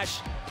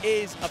Clash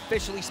is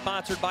officially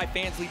sponsored by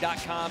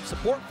Fansly.com.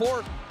 Support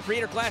for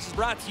Creator Clash is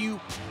brought to you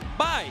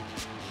by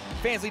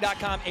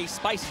Fansly.com, a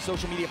spicy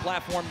social media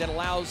platform that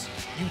allows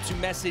you to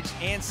message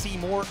and see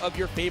more of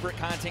your favorite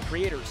content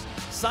creators.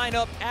 Sign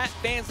up at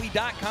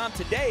Fansly.com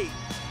today,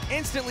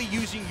 instantly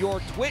using your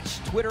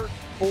Twitch, Twitter,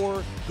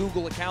 or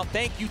Google account.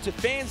 Thank you to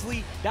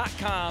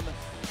Fansly.com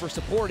for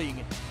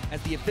supporting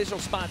as the official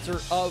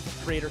sponsor of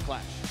Creator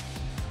Clash.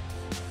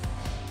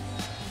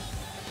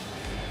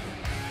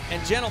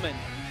 And gentlemen,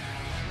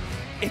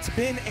 it's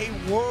been a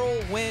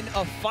whirlwind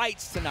of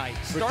fights tonight.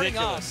 Starting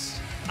off,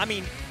 I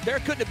mean, there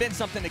couldn't have been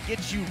something to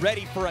get you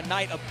ready for a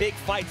night of big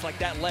fights like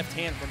that left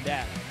hand from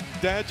Dad.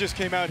 Dad just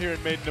came out here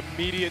and made an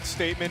immediate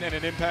statement and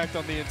an impact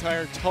on the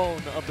entire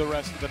tone of the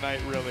rest of the night,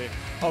 really.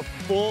 A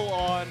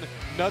full-on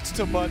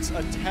nuts-to-butts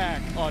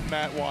attack on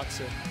Matt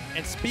Watson.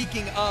 And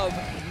speaking of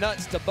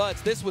nuts to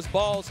butts, this was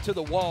balls to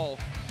the wall.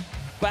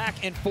 Back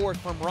and forth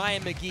from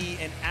Ryan MAGEE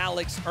and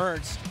Alex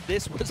Ernst.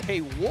 This was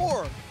a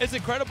war. It's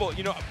incredible.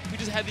 You know, we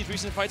just had these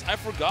recent fights. I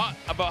forgot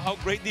about how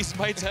great these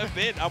fights have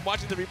been. I'm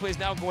watching the replays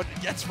now going,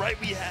 that's right,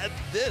 we had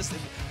this. And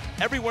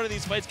every one of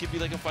these fights could be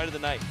like a fight of the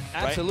night.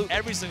 Right? Absolutely.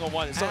 Every single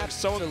one. It's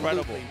so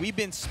incredible. We've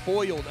been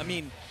spoiled. I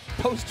mean,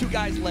 those two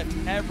guys left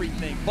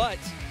everything, but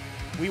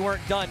we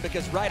weren't done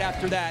because right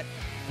after that,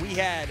 we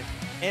had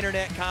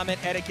Internet Comment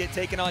Etiquette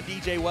taking on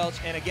DJ Welch.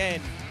 And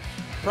again,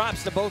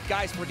 props to both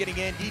guys for getting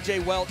in.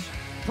 DJ Welch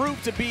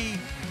proved to be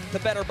the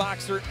better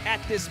boxer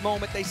at this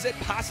moment. They said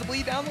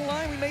possibly down the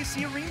line we may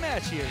see a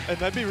rematch here. And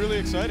that'd be really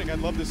exciting. I'd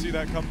love to see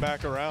that come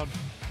back around.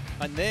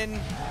 And then,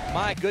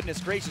 my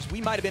goodness gracious,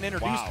 we might have been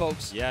introduced,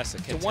 folks, yes,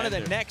 to one of the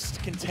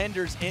next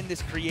contenders in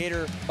this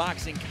creator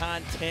boxing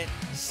content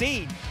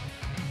scene.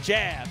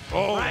 Jab,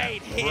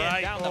 right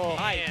hand down the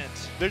pipe.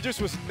 There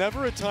just was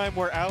never a time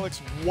where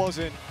Alex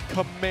wasn't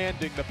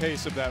commanding the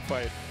pace of that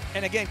fight.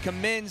 And again,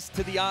 commends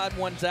to the odd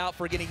ones out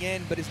for getting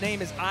in, but his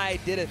name is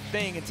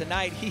IDUBBBZ, and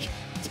tonight he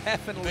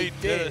definitely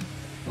did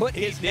put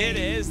his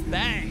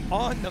thing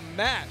on the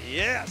map.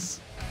 Yes.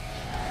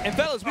 And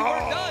fellas, we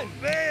weren't done.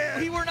 Man.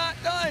 We were not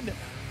done.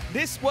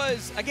 This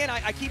was, again,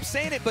 I keep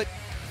saying it, but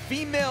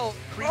female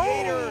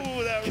creator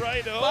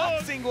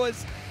boxing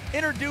was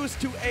introduced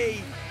to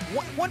a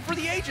one for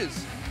the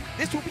ages.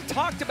 This will be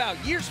talked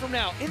about years from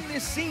now in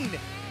this scene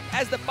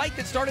as the fight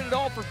that started it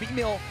all for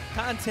female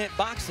content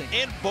boxing.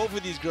 And both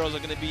of these girls are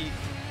going to be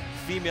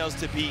females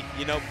to beat.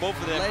 You know, both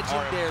of them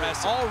legendary. are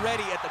impressive.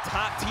 Already at the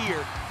top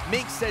tier.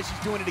 Minx says she's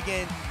doing it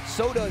again.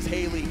 So does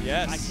Haley.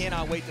 Yes. I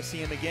cannot wait to see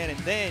him again. And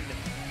then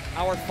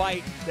our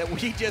fight that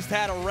we just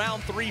had a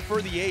round 3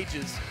 for the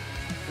ages.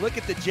 Look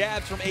at the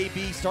jabs from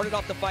AB. Started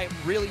off the fight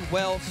really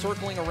well,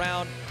 circling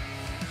around.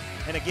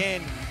 And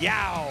again,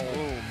 yow,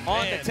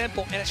 on the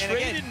temple. And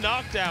traded again,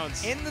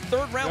 knockdowns. In the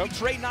third round, we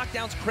trade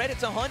knockdowns. Credit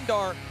to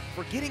HUNDAR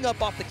for getting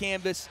up off the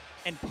canvas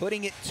and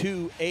putting it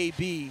to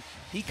AB.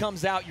 He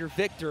comes out your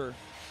victor.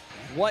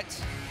 What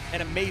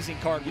an amazing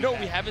card. You know what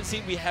we haven't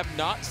seen? We have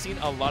not seen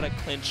a lot of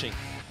clinching,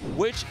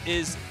 which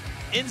is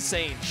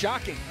insane.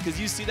 Shocking.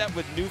 Because you see that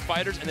with new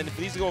fighters, and then if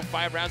these go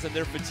 5 rounds and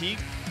they're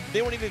fatigued,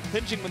 they weren't even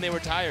clinching when they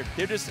were tired.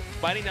 They're just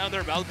biting down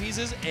their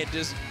mouthpieces and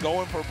just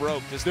going for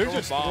broke. They're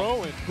just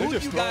throwing. Who do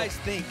you guys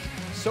think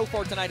so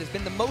far tonight has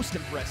been the most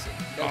impressive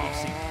that we've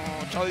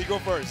seen? Charlie, you go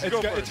first.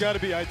 It's got to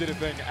be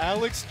IDUBBBZ.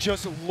 Alex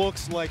just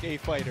looks like a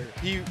fighter.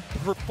 He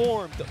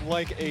performed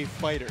like a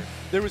fighter.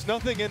 There was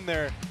nothing in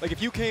there. Like if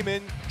you came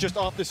in just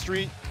off the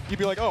street, you'd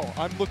be like, oh,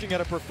 I'm looking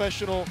at a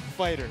professional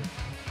fighter.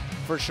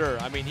 For sure.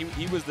 I mean,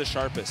 he was the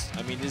sharpest.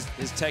 I mean,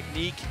 his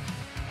technique,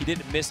 he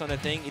didn't miss on a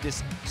thing. He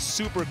just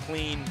super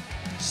clean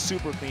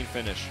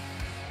finish.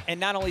 And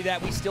not only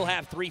that, we still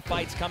have 3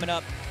 fights coming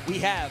up. We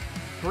have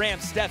Graham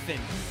Stephan.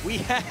 We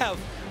have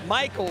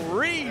Michael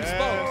Reeves,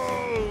 folks.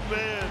 Oh,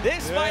 man.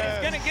 This fight is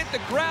going to get the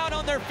crowd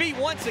on their feet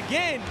once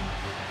again.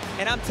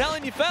 And I'm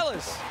telling you,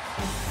 fellas,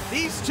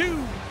 these two,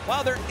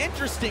 while they're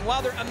interesting,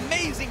 while they're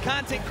amazing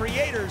content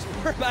creators,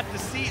 we're about to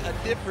see a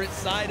different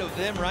side of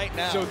them right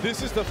now. So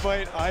this is the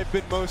fight I've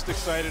been most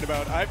excited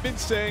about. I've been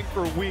saying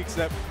for weeks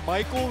that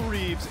Michael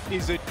Reeves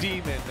is a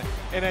demon,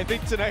 and I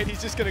think tonight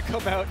he's just going to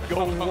come out and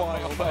go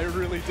wild. I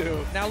really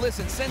do. Now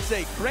listen,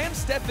 Sensei, Graham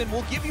Stephan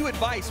will give you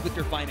advice with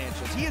your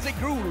financials. He is a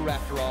guru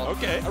after all.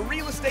 Okay. A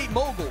real estate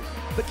mogul.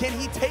 But can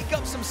he take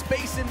up some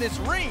space in this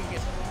ring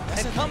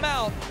and come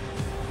out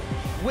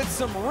with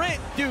some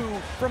rent due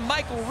from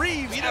Michael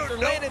Reeves after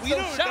landing We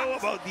don't know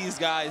about these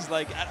guys.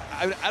 Like,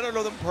 I don't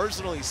know them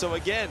personally. So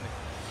again,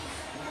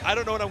 I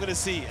don't know what I'm going to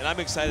see, and I'm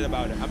excited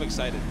about it. I'm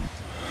excited.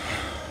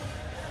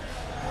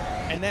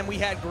 And then we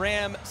had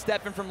Graham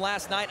Stephan from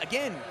last night.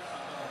 Again,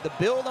 the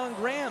build on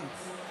Graham,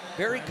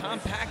 very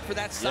compact for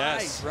that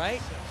size,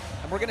 right?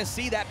 And we're going to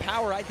see that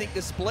power, I think,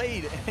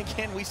 displayed. And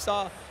again, we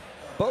saw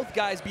both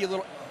guys be a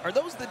little, are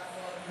those the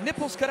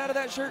nipples cut out of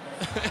that shirt?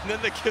 And then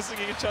they're kissing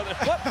each other.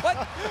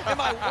 What? Am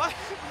I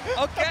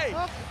what? Okay.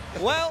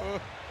 Well,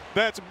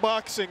 that's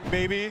boxing,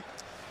 baby.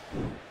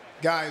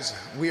 Guys,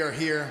 we are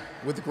here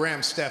with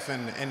Graham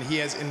Stephan, and he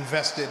has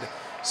invested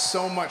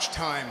so much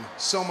time,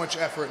 so much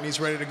effort, and he's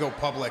ready to go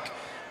public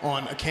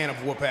on a can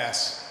of whoop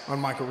ass on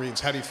Michael Reeves.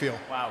 How do you feel?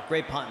 Wow,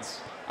 great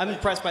puns. I'm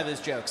impressed by those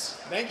jokes.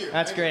 Thank you.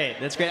 That's great.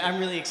 That's great. I'm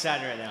really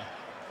excited right now.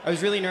 I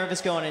was really nervous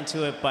going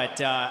into it,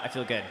 but I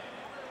feel good.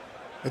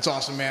 It's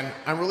awesome, man.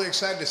 I'm really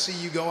excited to see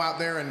you go out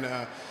there and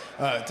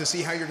to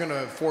see how you're going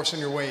to force in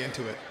your way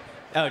into it.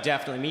 Oh,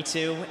 definitely. Me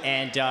too.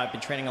 And I've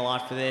been training a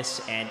lot for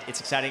this, and it's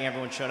exciting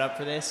everyone showed up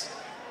for this.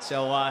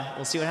 So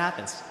we'll see what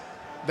happens.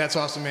 That's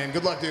awesome, man.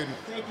 Good luck, dude.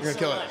 Thank you You're going to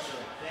kill much. it.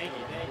 Thank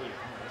you. Thank you.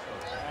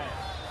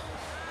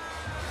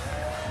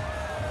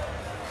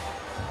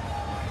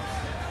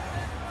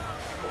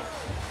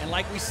 and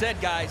like we said,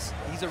 guys,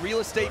 he's a real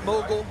estate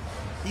mogul.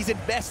 He's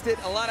invested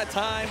a lot of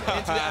time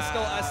into that.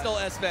 I stole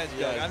S-Fed's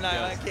joke.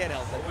 I can't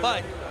help it.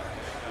 But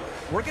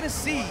we're going to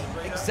see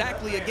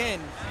exactly, again,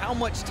 how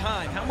much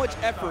time, how much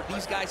effort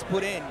these guys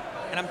put in.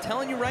 And I'm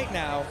telling you right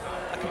now,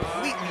 a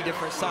completely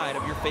different side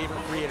of your favorite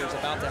creator is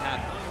about to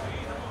happen.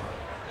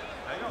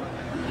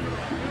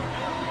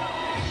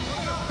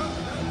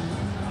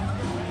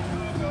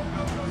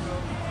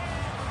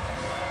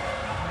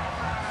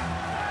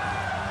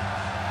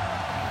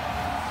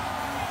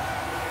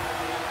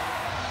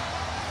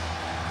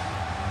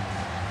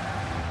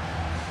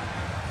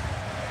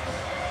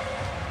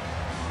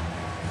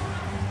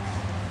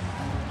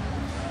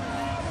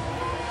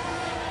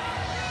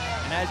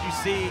 as you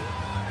see,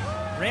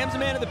 Graham's a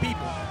man of the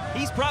people.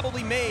 He's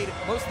probably made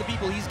most of the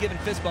people he's given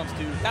fist bumps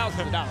to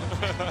thousands of dollars.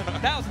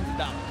 Thousands of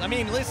dollars. I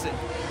mean, listen,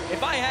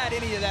 if I had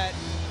any of that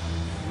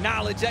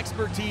knowledge,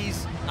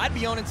 expertise, I'd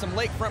be owning some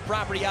lakefront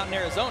property out in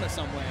Arizona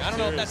somewhere. I don't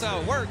know if that's how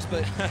it works,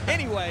 but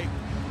anyway,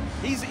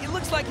 it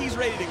looks like he's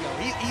ready to go.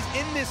 He's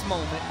in this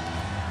moment.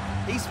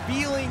 He's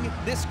feeling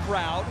this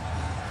crowd.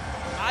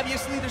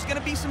 Obviously, there's going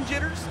to be some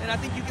jitters, and I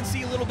think you can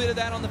see a little bit of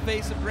that on the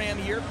face of Graham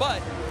here,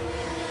 but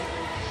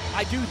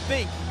I do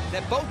think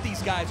that both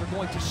these guys are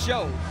going to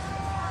show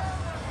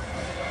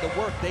the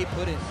work they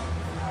put in.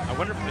 I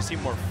wonder if we're going to see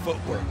more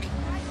footwork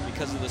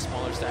because of the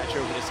smaller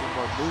stature. We're going to see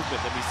more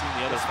movement than we've seen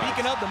the other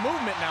Speaking of the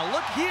movement, now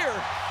look here.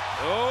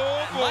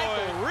 Oh, boy.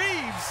 Michael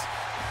Reeves,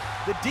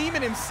 the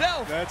demon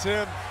himself. That's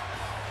him.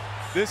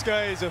 This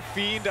guy is a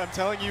fiend. I'm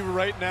telling you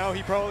right now,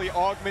 he probably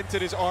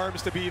augmented his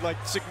arms to be like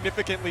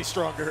significantly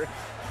stronger.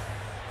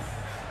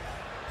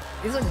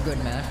 These are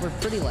good match. We're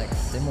pretty like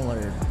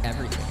similar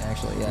everything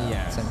actually.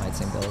 Yeah. Same height,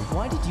 same build.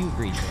 Why did you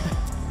agree to it?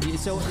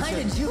 Why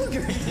did you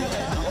agree to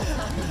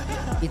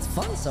it? It's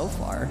fun so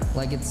far.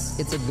 Like it's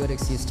a good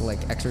excuse to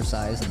like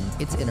exercise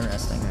and it's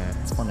interesting.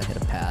 Yeah. It's fun to hit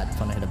a pad,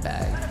 fun to hit a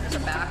bag. It's a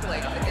back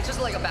leg. It's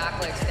just like a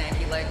back leg,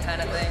 stanky leg kind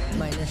of thing.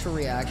 My initial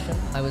reaction,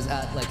 I was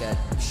at like a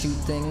shoot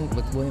thing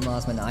with William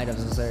Osman,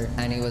 IDUBBBZ was there,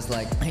 and he was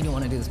like, "Hey, do you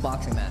want to do this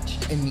boxing match?"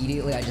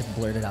 Immediately, I just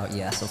blurted out,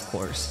 "Yes, of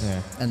course."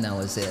 Yeah. And that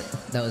was it.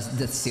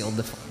 That sealed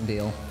the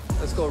deal.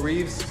 Let's go,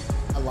 Reeves.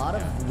 A lot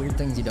of weird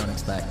things you don't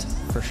expect,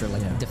 for sure,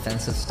 like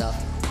defensive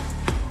stuff.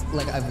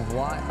 Like I've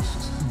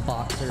watched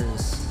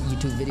boxers'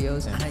 YouTube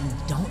videos, and I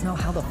don't know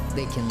how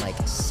they can like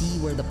see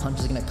where the punch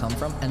is gonna come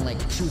from and like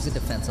choose a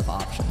defensive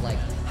option. Like,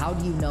 how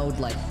do you know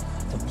like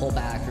to pull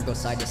back or go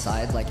side to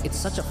side? Like, it's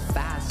such a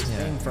fast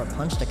thing for a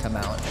punch to come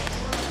out.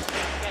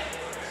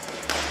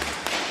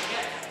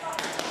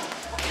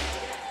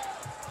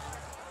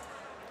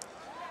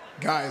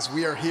 Guys,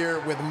 we are here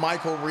with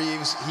Michael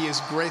Reeves. He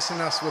is gracing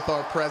us with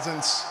our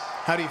presence.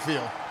 How do you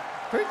feel?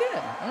 Pretty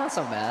good. Not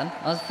so bad.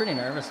 I was pretty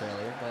nervous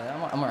earlier, but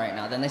I'm all right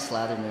now. Then they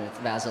slathered me with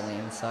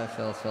Vaseline, so I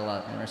feel a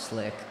lot more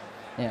slick.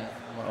 Yeah,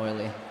 more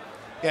oily.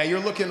 Yeah, you're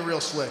looking real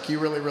slick. You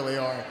really, really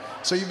are.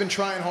 So you've been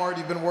trying hard.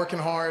 You've been working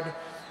hard.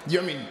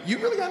 I mean, you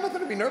really got nothing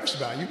to be nervous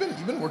about. You've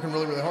been working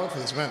really, really hard for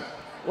this event.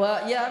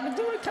 Well, yeah, I've been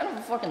doing kind of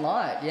a fucking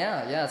lot.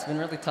 Yeah, it's been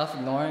really tough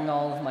ignoring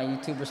all of my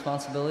YouTube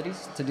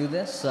responsibilities to do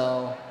this.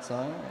 So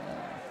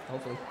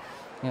hopefully,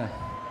 yeah.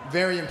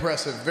 Very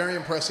impressive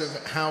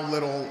how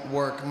little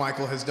work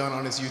Michael has done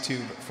on his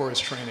YouTube for his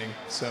training.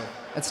 So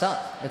it's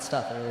tough. It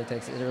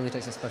really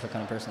takes a special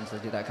kind of person to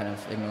do that kind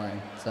of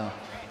ignoring. So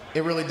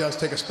it really does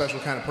take a special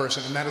kind of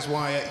person, and that is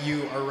why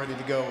you are ready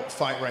to go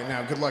fight right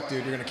now. Good luck,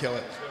 dude. You're gonna kill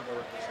it.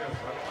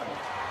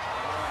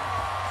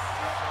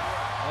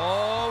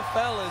 Oh,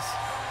 fellas,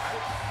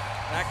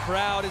 that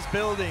crowd is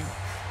building.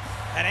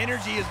 That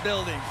energy is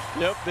building.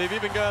 Yep, they've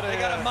even got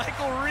a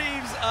Michael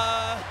Reeves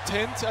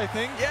tent, I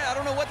think. Yeah, I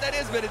don't know what that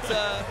is, but it's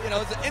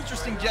it's an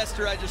interesting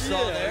gesture I just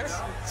saw there. It's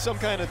some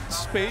kind of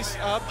space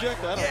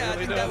object. I don't really know. I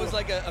think that was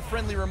like a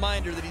friendly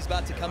reminder that he's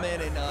about to come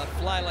in and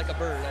fly like a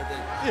bird, I think.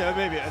 Yeah,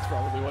 maybe that's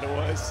probably what it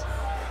was.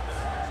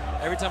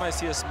 Every time I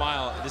see a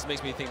smile, this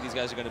makes me think these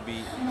guys are going to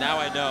be, now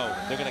I know,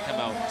 they're going to come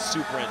out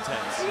super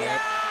intense. Yeah.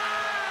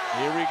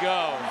 Here we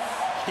go.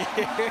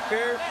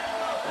 Here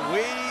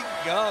we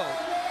go.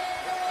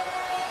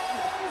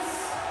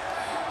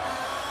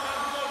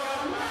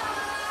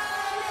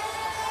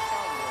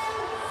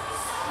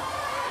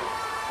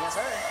 Yes,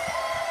 sir.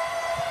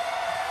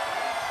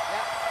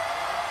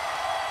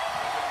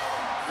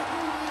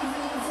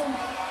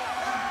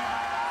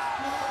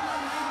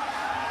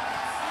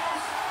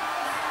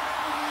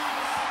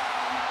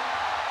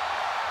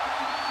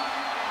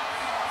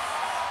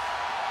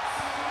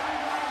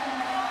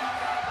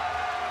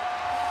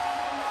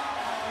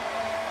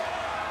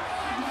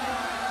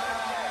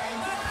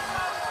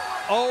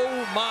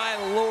 Oh my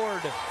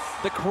Lord.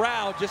 The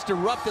crowd just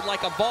erupted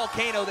like a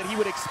volcano that he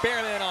would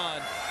experiment on.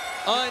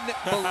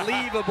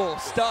 Unbelievable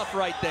stuff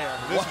right there.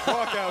 This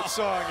walkout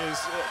song is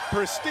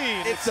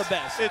pristine. It's the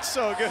best. It's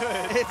so good.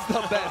 It's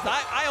the best.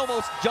 I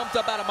almost jumped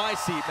up out of my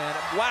seat, man.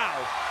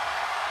 Wow.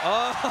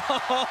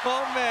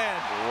 Oh,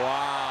 man.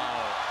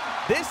 Wow.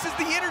 This is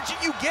the energy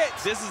you get.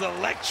 This is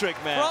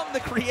electric, man. From the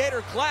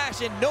Creator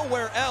Clash and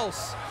nowhere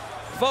else.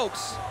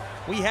 Folks,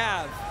 we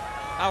have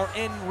our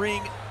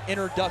in-ring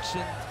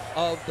introduction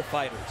of the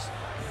fighters.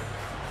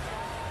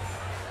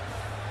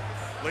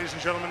 Ladies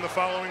and gentlemen, the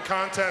following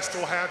contest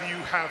will have you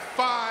have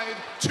 5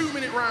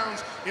 two-minute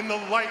rounds in the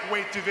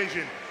lightweight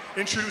division.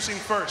 Introducing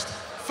first,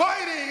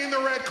 fighting in the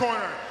red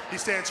corner. He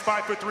stands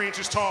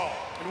 5'3" tall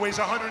and weighs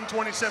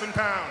 127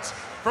 pounds.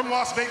 From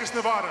Las Vegas,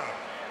 Nevada,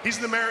 he's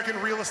an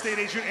American real estate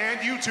agent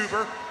and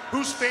YouTuber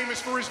who's famous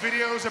for his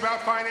videos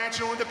about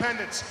financial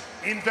independence,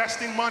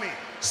 investing money,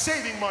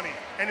 saving money,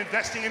 and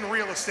investing in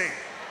real estate.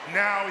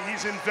 Now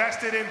he's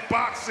invested in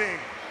boxing.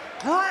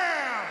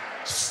 Graham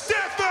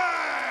STEPHAN!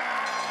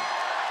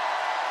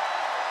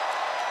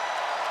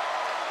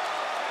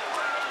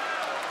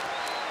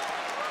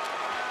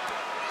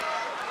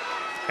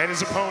 And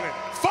his opponent,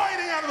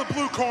 the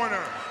blue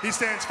corner, he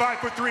stands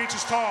 5'3"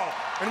 tall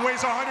and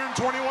weighs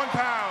 121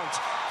 pounds.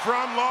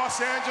 From Los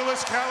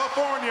Angeles,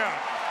 California,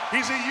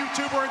 he's a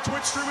YouTuber and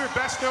Twitch streamer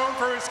best known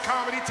for his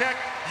comedy tech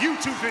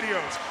YouTube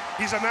videos.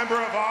 He's a member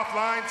of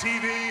Offline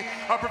TV,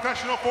 a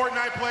professional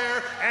Fortnite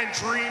player, and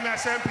Dream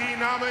SMP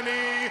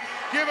nominee.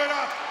 Give it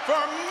up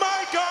for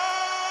Michael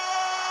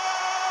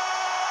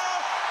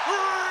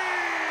Reeves!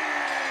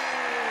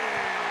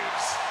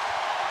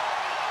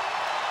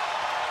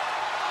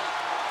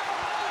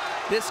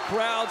 This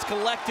crowd's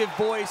collective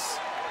voice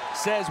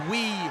says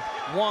we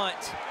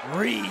want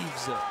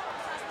Reeves.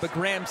 But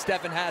Graham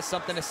STEPHAN has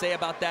something to say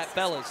about that,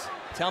 fellas.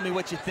 Tell me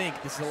what you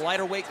think. This is a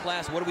lighter weight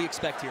class. What do we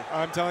expect here?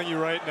 I'm telling you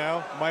right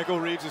now, Michael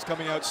Reeves is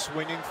coming out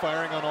swinging,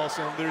 firing on all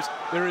cylinders.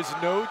 There is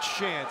no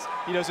chance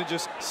he doesn't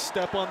just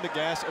step on the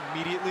gas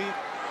immediately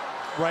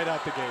right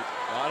out the gate.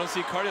 Well, I don't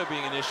see cardio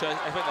being an issue. I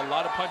expect a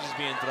lot of punches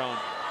being thrown.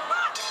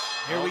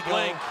 Here we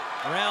go.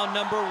 Round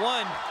number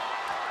 1.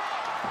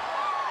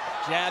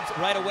 Jabs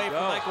right away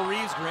from Michael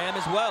Reeves. Graham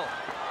as well.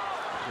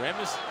 Graham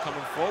is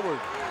coming forward.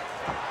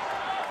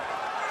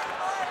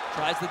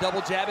 Tries the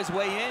double jab his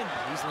way in.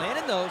 He's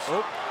landing those.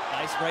 Oh.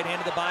 Nice right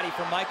hand to the body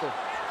from Michael.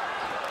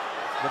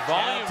 The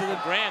volume to the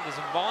Graham. There's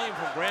some volume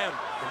from Graham.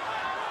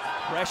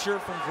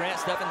 Pressure from Grant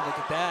STEPHAN. Look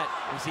at that.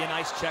 We see a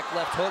nice check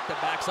left hook that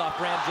backs off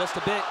Graham just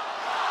a bit.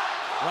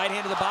 Right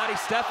hand to the body,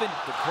 STEPHAN.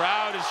 The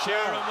crowd is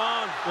cheering him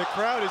on. The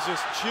crowd is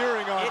just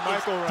cheering on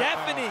Michael right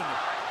now. Deafening.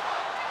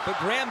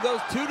 But Graham goes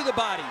 2 to the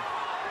body.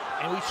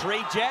 And we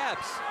trade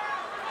jabs.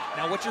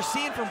 Now what you're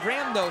seeing from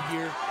Graham though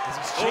here is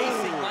he's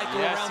chasing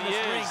Michael around this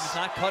ring. He's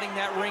not cutting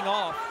that ring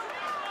off.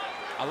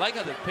 I like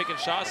how they're picking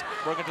shots,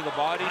 working to the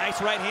body. Nice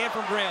right hand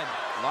from Graham.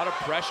 A lot of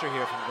pressure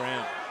here from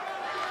Graham.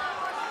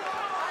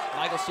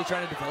 Michael's still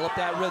trying to develop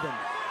that rhythm.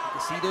 You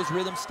can see those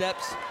rhythm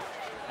steps.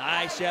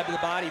 Nice jab to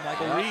the body,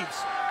 Michael Reeves.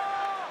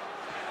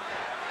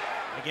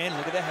 Again,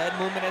 look at the head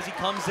movement as he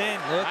comes in.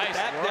 Look at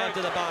that jab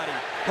to the body.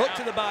 Hook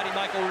to the body,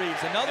 Michael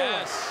Reeves. Another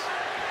one.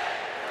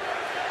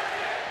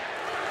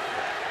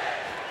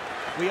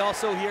 We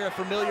also hear a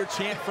familiar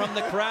chant from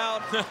the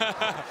crowd.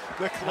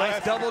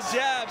 Nice double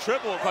jab.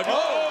 Triple. Right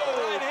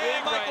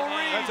hand, Michael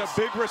Reeves. That's a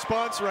big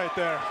response right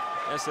there.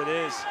 Yes, it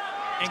is.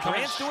 And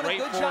Grant's doing a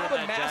good job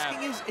of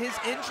masking his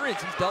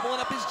entrance. He's doubling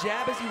up his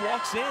jab as he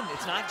walks in.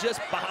 It's not just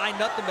behind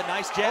nothing, but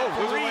nice jab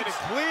from Reeves.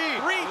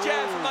 Clean. 3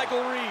 jabs from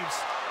Michael Reeves.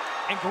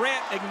 And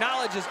Grant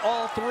acknowledges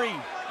all 3.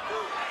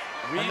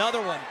 Reeves, another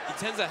one. He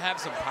tends to have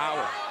some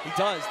power. He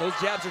does. Those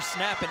jabs are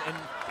snapping. And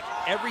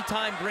every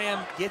time Graham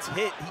gets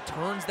hit, he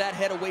turns that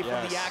head away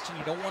from the action.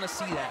 You don't want to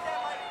see that.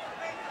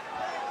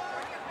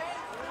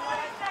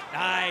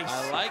 Nice.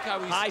 I like how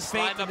he's high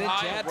feint and then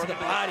jab to the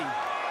body.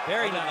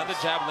 Very nice. Another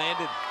jab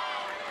landed.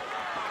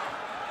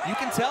 You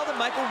can tell that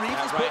Michael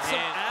Reeves has put some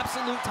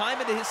absolute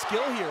time into his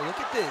skill here. Look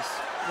at this.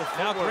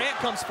 Now Grant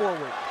comes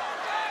forward.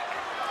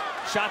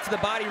 Shot to the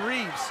body,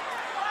 Reeves.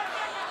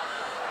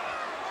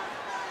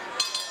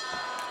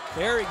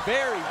 Very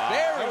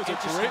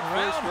interesting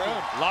round.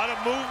 A lot of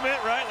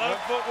movement, right? A lot of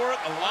footwork,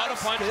 a lot of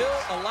punches.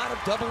 A lot of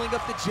doubling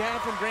up the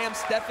jab from Graham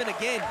STEPHAN.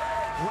 Again,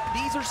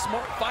 these are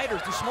smart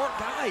fighters. They're smart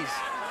guys.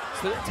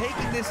 So they're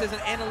taking this as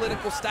an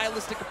analytical,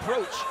 stylistic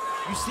approach.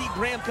 You see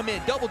Graham come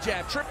in, double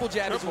jab, triple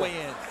jab his way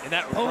in. And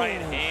that right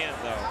hand,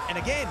 though. And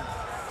again,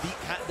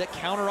 the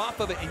counter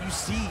off of it, and you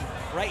see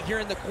right here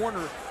in the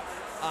corner,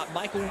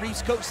 Michael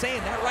Reeves' coach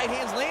saying that right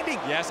hand's landing.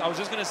 Yes, I was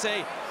just going to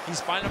say, he's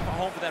finding a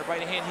home for that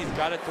right hand. He's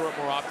got to throw it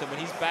more often. When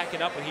he's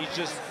backing up and he's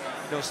just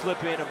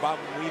slipping and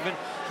bobbing and weaving,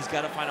 he's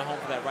got to find a home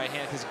for that right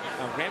hand because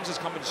Graham's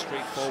just coming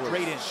straight forward.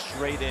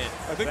 Straight in.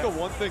 I think the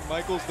one thing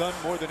Michael's done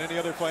more than any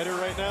other fighter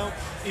right now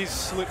is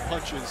slip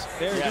punches.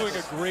 They're doing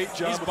a great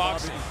job of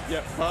boxing.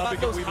 Bobbing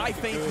those high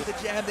feints with the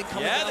jab, then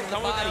coming down the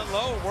body. Down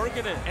low,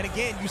 working it. And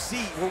again, you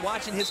see, we're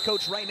watching his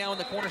coach right now in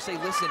the corner say,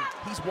 listen,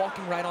 he's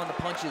walking right on the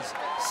punches.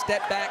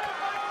 Step back,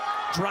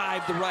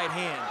 drive the right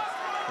hand.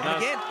 And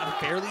again, a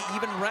fairly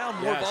even round,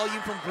 more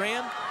volume from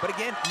Graham, but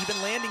again, even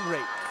landing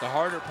rate. The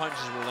harder punches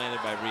were landed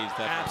by Reeves,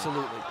 definitely.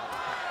 Absolutely.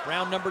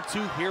 Round number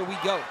 2, here we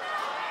go.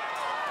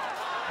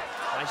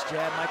 Nice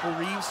jab, Michael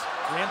Reeves.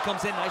 Graham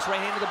comes in, nice right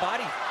hand to the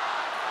body.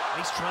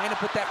 He's trying to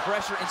put that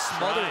pressure and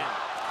smother him.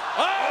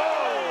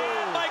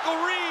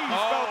 Michael Reeves!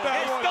 Felt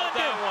that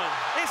one.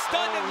 It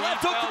stunned him.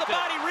 Left hook to the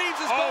body.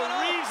 Reeves is going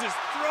up. Reeves is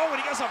throwing.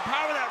 He got some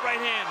power with that right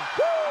hand.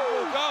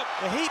 Woo!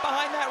 The heat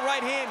behind that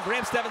right hand.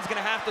 Graham STEPHAN's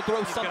going to have to throw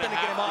something to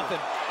get him off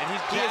him. And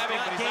he's jabbing,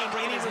 but he's not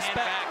bringing his hand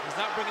back. He's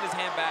not bringing his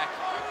hand back.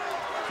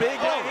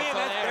 Big right hand.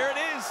 There it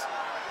is.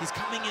 He's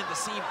coming in the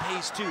same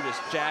pace, too. This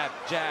jab,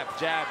 jab,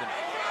 jab. And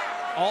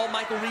all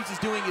Michael Reeves is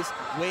doing is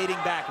waiting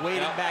back, and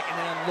then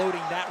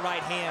unloading that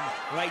right hand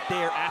right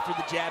there after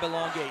the jab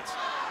elongates.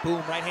 Boom,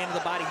 right hand to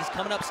the body. He's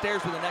coming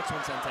upstairs with the next one,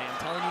 Sensei. I'm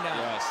telling you now.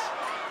 Yes.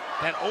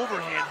 That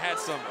overhand had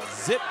some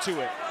zip to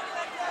it.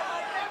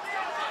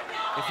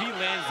 If he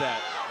lands that,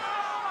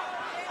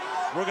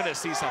 we're going to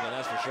see something,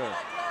 that's for sure.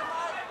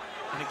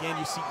 And again,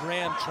 you see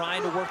Graham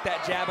trying to work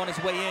that jab on his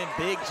way in.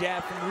 Big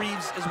jab from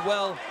Reeves as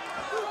well.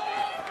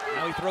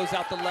 Now he throws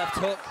out the left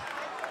hook.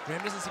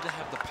 Graham doesn't seem to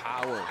have the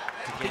power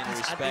to gain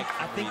respect.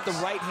 I think the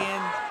right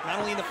hand, not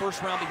only in the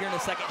first round, but here in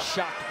the second,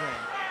 shocked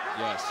Graham.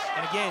 Yes.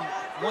 And again,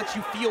 once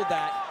you feel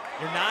that,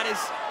 you're not as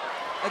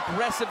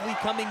aggressively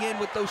coming in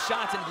with those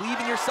shots, and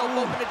leaving yourself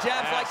open to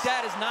jabs like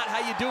that is not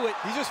how you do it.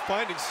 He's just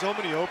finding so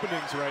many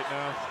openings right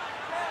now.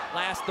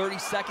 Last 30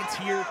 seconds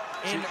here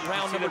in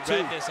round number 2.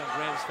 The redness on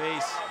Graham's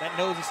face. That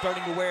nose is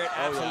starting to wear it,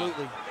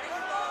 absolutely.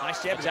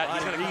 Nice jab. He's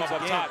going to come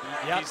up top.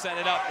 He's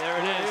setting it up. There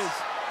it is.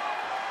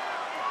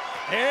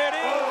 There it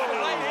is.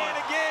 Right hand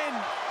again.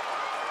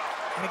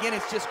 And again,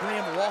 it's just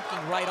Graham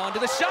walking right onto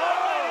the shot.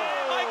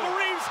 Michael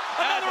Reeves,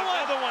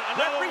 another one.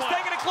 Referee's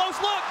taking a close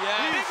look.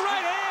 Big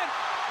right hand.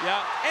 Yeah.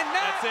 And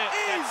that's it.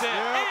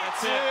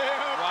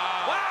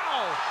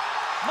 Wow.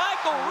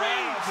 Michael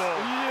Reeves.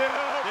 Yeah.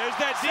 There's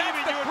that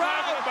demon you were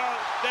talking about.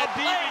 That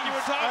demon you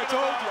were talking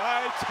about.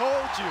 I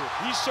told you.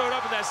 He showed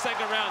up in that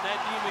second round. That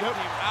demon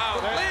came out.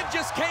 The lid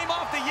just came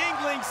off the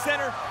Yingling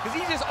Center because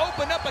he just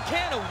opened up a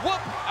can of whoop.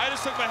 I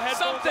just took my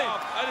headphones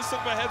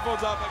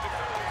off.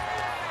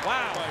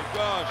 Wow. Oh my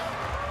gosh.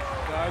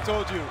 I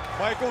told you,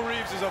 Michael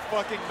Reeves is a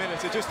fucking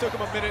menace. It just took him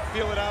a minute,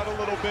 feel it out a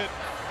little bit,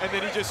 and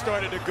then he just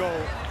started to go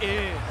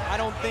in. I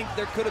don't think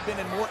there could have been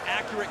a more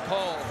accurate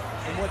call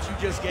than what you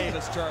just gave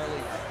us, Charlie.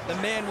 The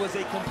man was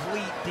a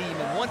complete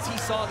demon. Once he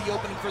saw the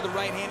opening for the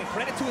right hand, and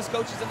credit to his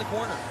coaches in the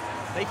corner,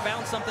 they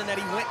found something that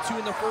he went to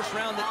in the first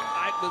round that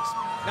was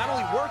not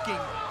only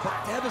working, but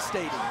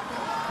devastating.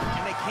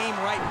 And they came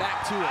right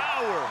back to it.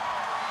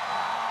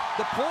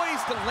 The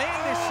poise to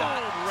land this shot,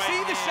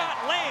 see the shot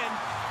land,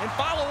 and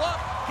follow up,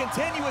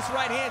 continuous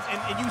right hands,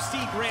 and you see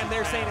Graham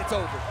there saying it's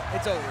over.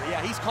 It's over. Yeah,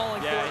 he's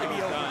calling for it to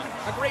be over.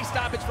 A great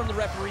stoppage from the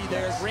referee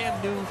there. Graham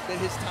knew that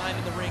his time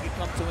in the ring had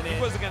come to an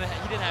end.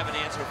 He didn't have an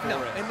answer for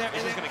it. And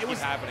it's just going to keep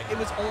happening. It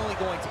was only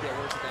going to get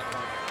worse at that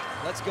point.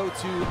 Let's go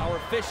to our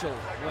official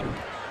winner.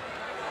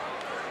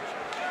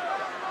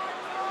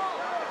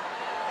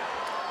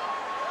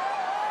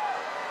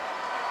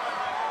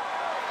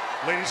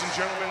 Ladies and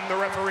gentlemen, the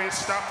referee has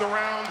stopped the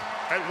round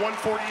at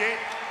 148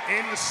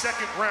 in the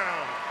second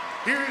round.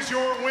 Here's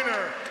your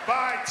winner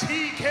by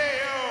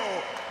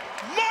TKO,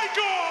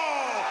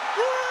 Michael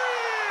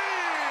Reeves!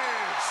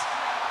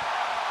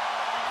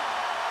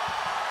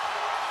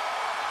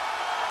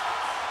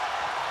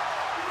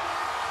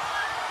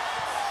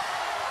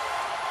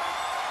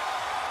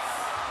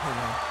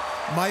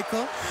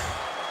 Michael.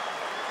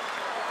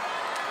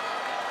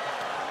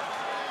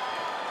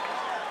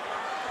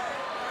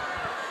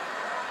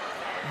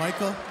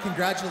 Michael,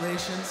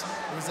 congratulations.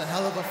 It was a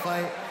hell of a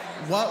fight.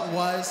 What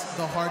was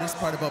the hardest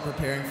part about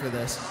preparing for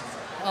this?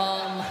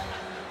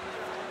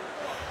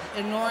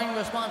 Ignoring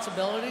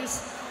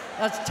responsibilities.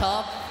 That's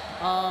tough.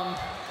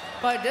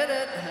 But I did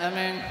it. I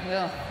mean,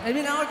 yeah.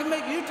 Maybe now I can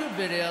make YouTube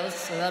videos,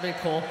 so that'd be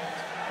cool.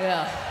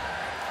 Yeah.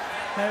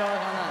 Maybe I'll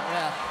work on that,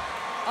 yeah.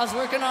 I was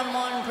working on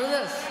one for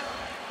this.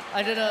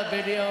 I did a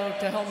video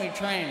to help me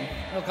train.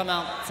 It'll come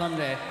out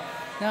someday.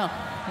 Yeah.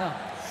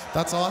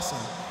 That's awesome.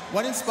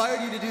 What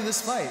inspired you to do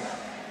this fight?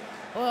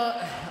 Well,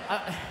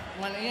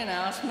 when Ian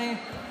asked me,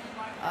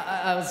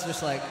 I was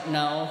just like,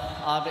 no,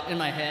 in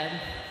my head.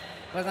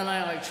 But then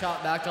I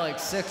shot back to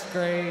 6th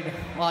grade,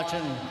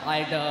 watching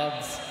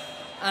iDubbbz,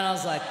 and I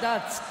was like,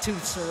 that's too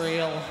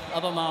surreal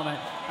of a moment.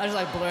 I just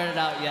blurted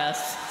out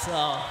yes,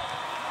 so,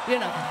 you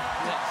know.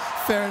 Yeah.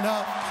 Fair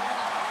enough.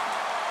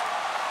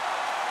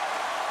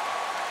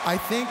 I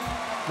think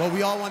what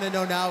we all want to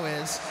know now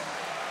is,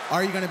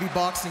 are you going to be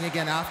boxing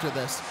again after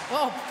this?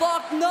 Oh,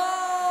 fuck no!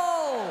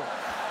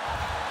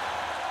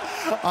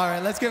 All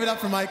right, let's give it up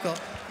for Michael.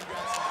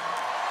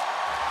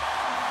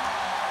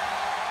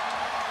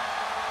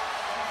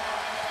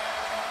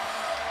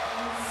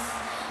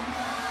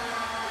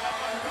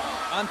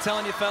 I'm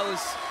telling you,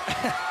 fellas,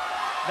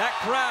 that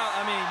crowd,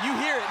 I mean, you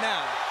hear it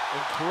now.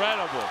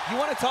 Incredible. You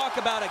want to talk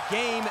about a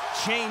game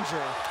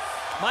changer.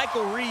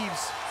 Michael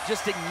Reeves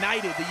just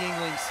ignited the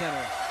Yingling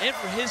Center. And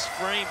for his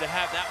frame to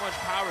have that much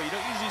power, you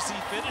don't usually see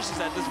finishes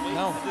at this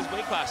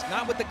weight class.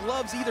 Not with the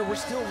gloves either. We're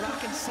still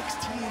rocking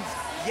 16s.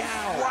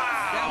 Yow.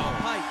 Wow. Down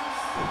pipe.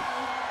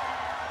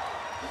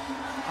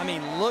 I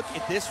mean, look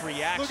at this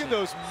reaction. Look at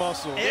those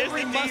muscles.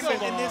 Every muscle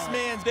in this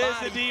man's body. There's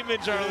the demon,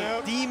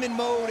 Charlie. Demon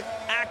mode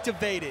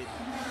activated.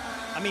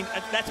 I mean,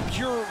 that's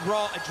pure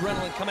raw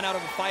adrenaline coming out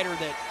of a fighter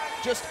that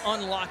just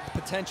unlocked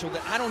potential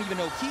that I don't even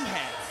know he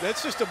had.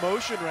 That's just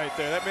emotion right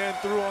there. That man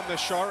threw on the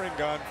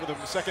Sharingan for the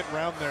second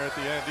round there at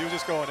the end. He was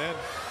just going in.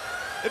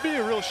 It'd be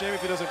a real shame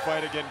if he doesn't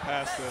fight again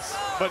past this,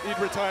 but he'd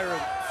retire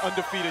an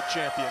undefeated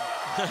champion.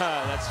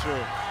 That's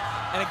true.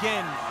 And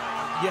again,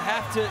 you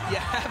have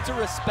to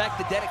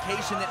respect the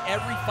dedication that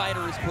every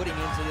fighter is putting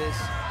into this,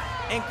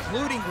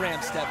 including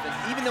Graham STEPHAN.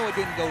 Even though it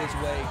didn't go his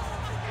way,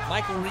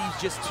 Michael Reeves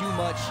just too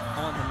much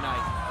on the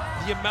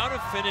night. The amount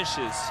of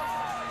finishes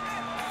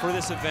for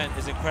this event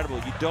is incredible.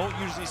 You don't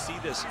usually see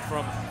this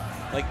from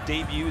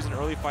debuts and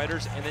early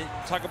fighters. And then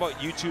talk about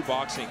YouTube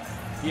boxing.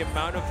 The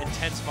amount of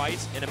intense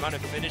fights and amount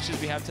of finishes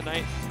we have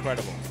tonight,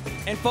 incredible.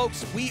 And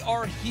folks, we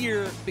are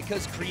here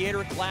because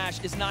Creator Clash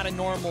is not a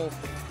normal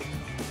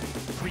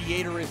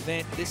creator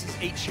event. This is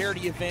a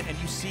charity event, and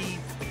you see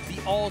the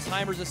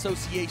Alzheimer's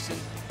Association,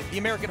 the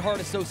American Heart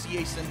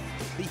Association,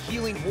 the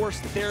Healing Horse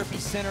Therapy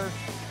Center,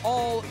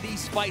 all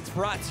these fights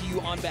brought to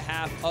you on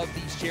behalf of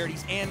these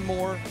charities and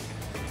more.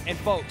 And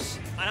folks,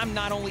 I'm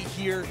not only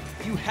here,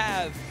 you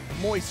have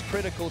Moist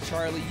Critical,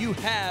 Charlie, you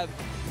have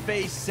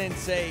Face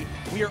Sensei.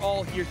 We are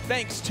all here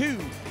thanks to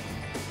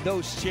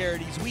those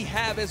charities. We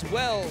have as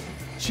well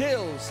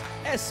Chills,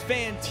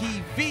 STEPHAN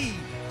TV,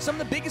 some of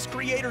the biggest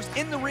creators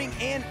in the ring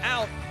and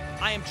out.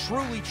 I am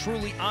truly,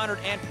 truly honored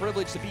and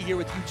privileged to be here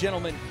with you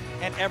gentlemen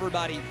and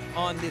everybody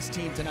on this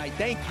team tonight.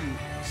 Thank you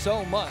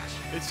so much.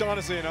 It's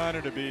honestly an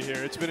honor to be here.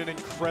 It's been an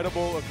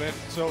incredible event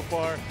so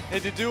far,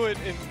 and to do it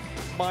in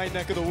my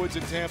neck of the woods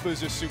in Tampa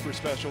is just super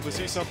special. To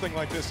see something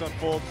like this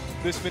unfold,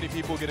 this many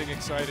people getting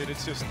excited,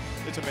 it's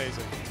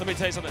amazing. Let me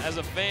tell you something, as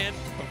a fan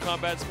of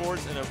combat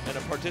sports and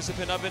a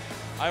participant of it,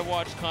 I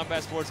watch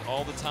combat sports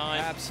all the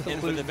time. Absolutely.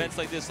 And with events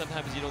like this,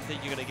 sometimes you don't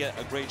think you're gonna get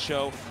a great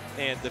show,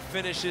 and the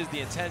finishes, the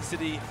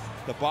intensity,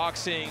 the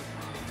boxing,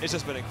 it's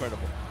just been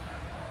incredible.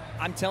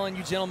 I'm telling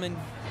you, gentlemen,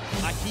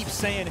 I keep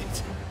saying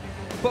it,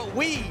 but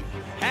we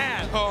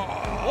have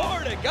more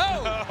to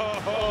go.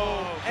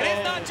 And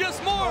it's not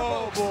just more,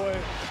 folks. Boy.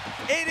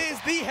 It is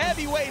the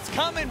heavyweights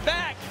coming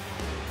back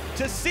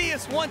to see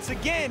us once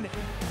again.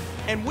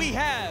 And we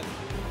have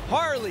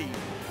Harley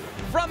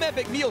from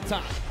Epic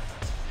Mealtime,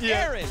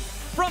 ARIN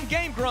from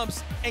Game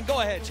Grumps, and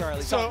go ahead,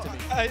 Charlie, talk to me.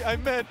 I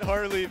met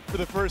Harley for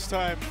the first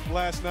time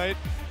last night.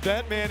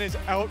 That man is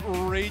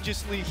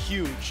outrageously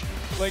huge,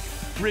 like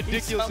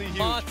ridiculously huge.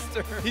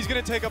 Monster. He's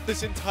gonna take up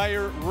this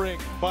entire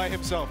ring by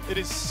himself. It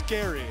is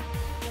scary.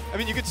 I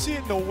mean, you can see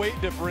it in the weight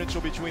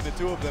differential between the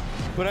two of them,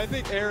 but I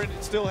think ARIN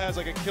still has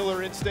like a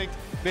killer instinct.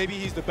 Maybe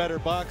he's the better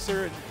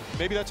boxer, and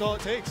maybe that's all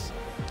it takes.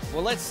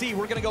 Well, let's see.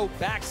 We're gonna go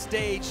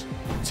backstage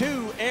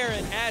to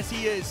ARIN as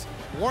he is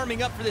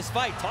warming up for this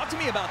fight. Talk to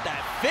me about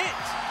that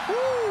fit.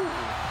 Woo!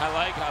 I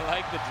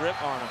like the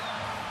drip on him.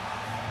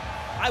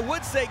 I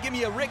would say give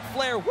me a Ric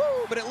Flair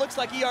woo, but it looks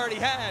like he already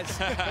has.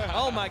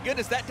 Oh my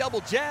goodness, that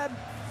double jab,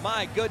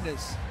 my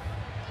goodness.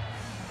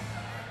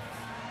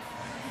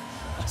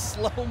 A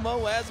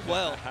slow-mo as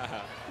well.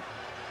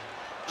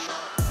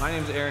 My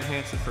name is Aaron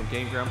Hansen from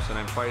Game Grumps, and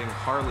I'm fighting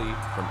Harley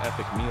from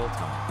Epic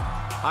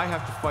Mealtime. I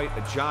have to fight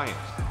a giant,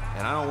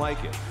 and I don't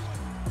like it,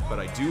 but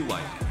I do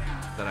like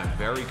that I'm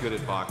very good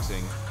at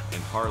boxing,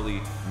 and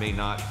Harley may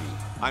not be.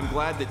 I'm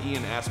glad that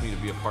Ian asked me to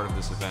be a part of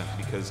this event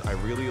because I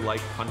really like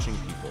punching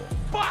people.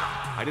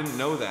 I didn't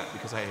know that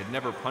because I had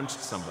never punched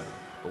somebody.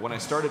 But when I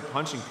started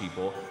punching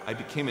people, I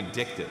became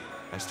addicted.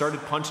 I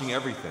started punching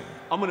everything.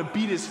 I'm gonna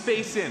beat his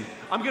face in.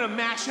 I'm gonna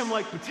mash him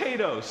like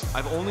potatoes.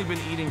 I've only been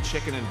eating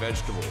chicken and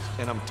vegetables,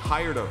 and I'm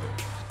tired of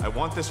it. I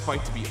want this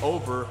fight to be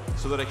over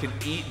so that I can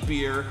eat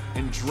beer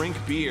and drink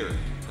beer.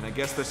 And I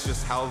guess that's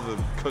just how the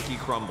cookie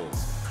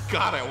crumbles.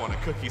 God, I want a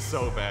cookie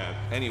so bad.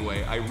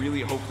 Anyway, I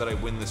really hope that I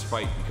win this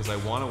fight because I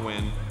want to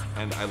win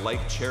and I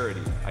like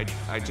charity.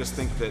 I just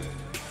think that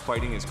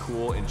fighting is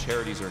cool and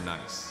charities are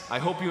nice. I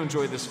hope you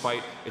enjoy this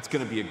fight. It's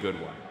going to be a good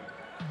one.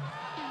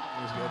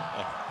 It was good.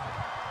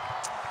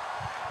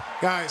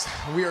 Guys,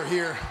 we are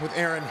here with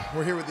ARIN.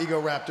 We're here with Ego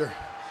Raptor.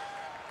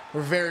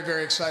 We're very,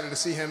 very excited to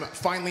see him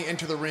finally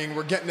enter the ring.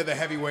 We're getting to the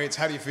heavyweights.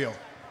 How do you feel?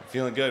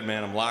 Feeling good,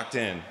 man. I'm locked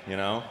in, you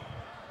know?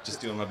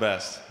 Just doing my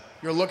best.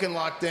 You're looking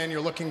locked in, you're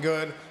looking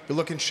good, you're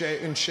looking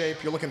in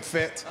shape, you're looking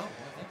fit. Oh,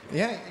 thank you.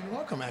 Yeah, you're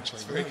welcome, actually.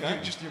 That's very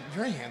kind. You're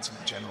very handsome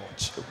in general.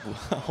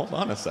 Hold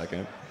on a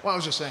second. Well, I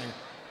was just saying.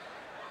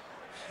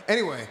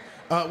 Anyway,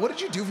 what did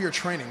you do for your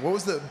training? What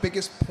was the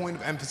biggest point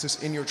of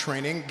emphasis in your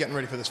training getting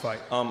ready for this fight?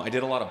 I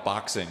did a lot of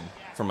boxing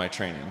for my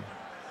training,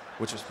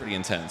 which was pretty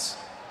intense.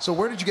 So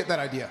where did you get that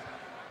idea?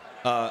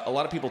 A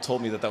lot of people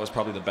told me that that was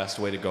probably the best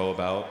way to go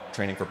about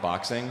training for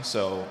boxing,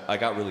 so I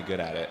got really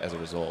good at it as a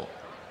result.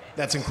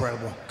 That's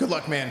incredible. Good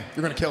luck, man.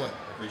 You're going to kill it.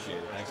 I appreciate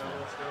it. Thanks, man.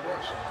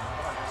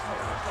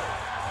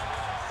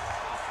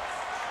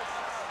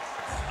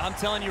 I'm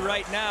telling you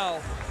right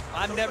now,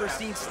 I've never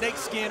seen snake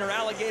skin or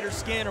alligator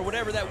skin or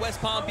whatever that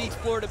West Palm Beach,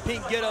 Florida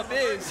pink getup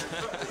is.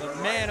 But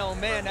man, oh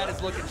man, that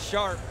is looking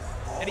sharp.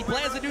 And he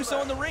plans to do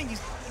so in the ring. He's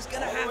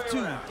going to have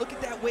to. Look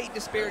at that weight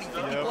disparity,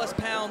 50 plus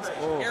pounds.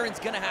 ARIN's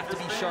going to have to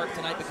be sharp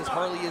tonight because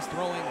Harley is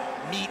throwing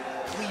meat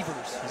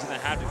cleavers. He's going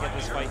to have to get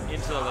this fight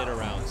into the later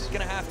rounds. He's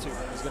going to have to.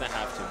 He's going to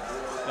have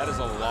to. That is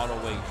a lot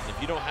of weight.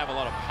 If you don't have a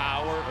lot of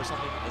power or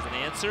something as an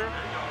answer,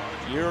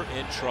 you're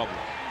in trouble.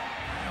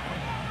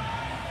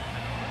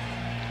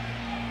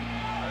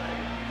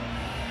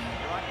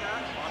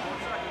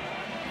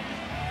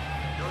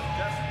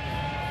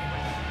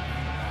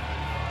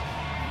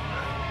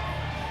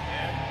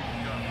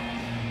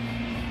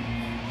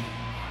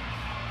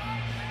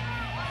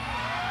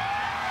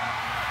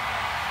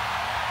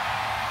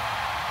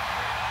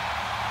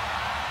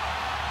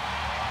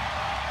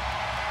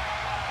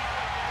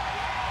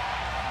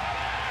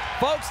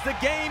 Folks, the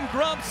Game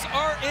Grumps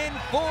are in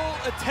full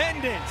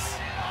attendance.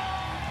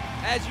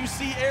 As you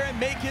see ARIN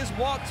make his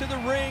walk to the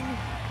ring,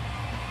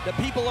 the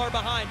people are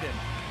behind him.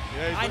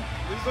 Yeah,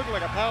 he's looking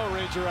like a Power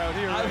Ranger out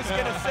here. I was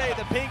going to say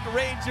the Pink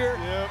Ranger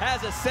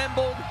has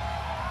assembled.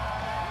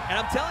 And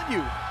I'm telling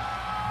you,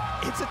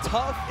 it's a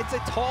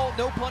tall,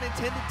 no pun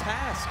intended,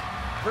 task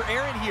for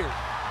ARIN here.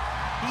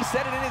 He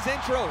said it in his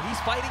intro. He's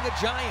fighting a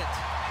giant.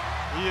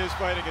 He is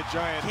fighting a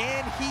giant.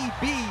 Can he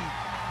be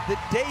the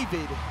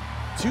David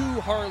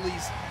to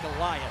Harley's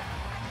Goliath?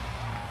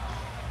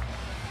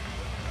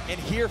 And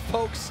here,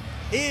 folks,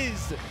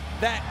 is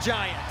that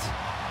giant.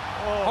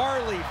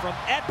 Harley from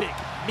Epic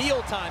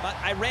Mealtime.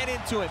 I ran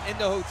into him in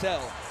the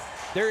hotel.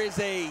 There is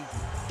a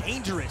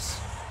dangerous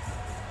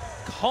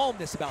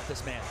calmness about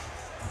this man.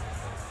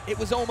 It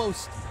was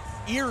almost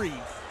eerie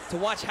to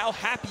watch how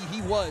happy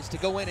he was to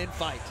go in and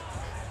fight.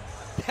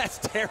 That's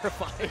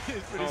terrifying.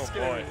 It's pretty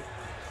scary.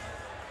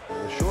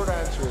 The short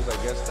answer is,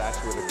 I guess that's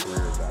where the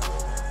career is at.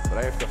 But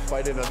I have to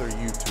fight another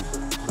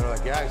YouTuber. They're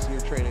like, yeah, I see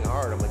you're training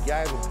hard. I'm like, yeah,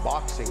 I have a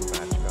boxing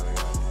match coming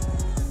up.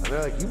 And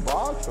they're like, you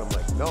box? I'm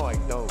like, no, I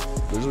don't.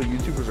 This is what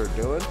YouTubers are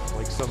doing?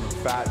 Like some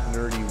fat,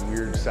 nerdy,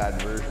 weird,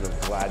 sad version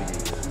of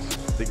gladiators.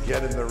 They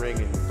get in the ring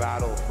and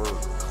battle for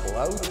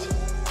clout?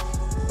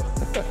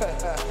 Right.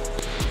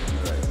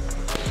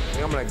 I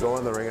think I'm gonna go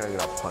in the ring and I'm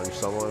gonna punch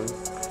someone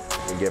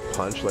and get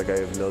punched like I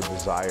have no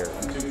desire.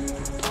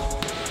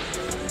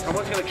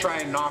 Someone's gonna try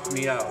and knock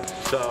me out,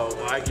 so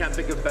I can't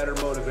think of better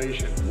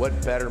motivation. What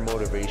better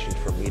motivation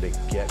for me to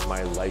get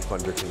my life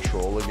under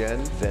control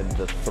again than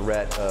the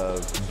threat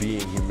of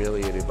being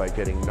humiliated by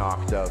getting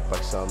knocked out by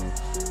some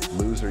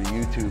loser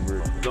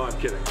YouTuber? No, I'm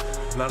kidding.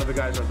 None of the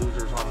guys are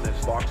losers on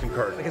this boxing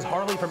card. Like, is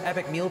Harley from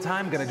Epic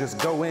Mealtime gonna just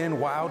go in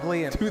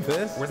wildly and do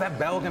this? Where's that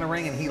bell gonna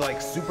ring and he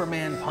like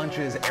Superman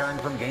punches ARIN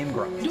from Game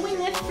Grumps? Doing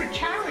this for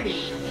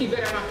charity. You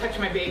better not touch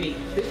my baby.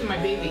 This is my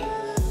baby.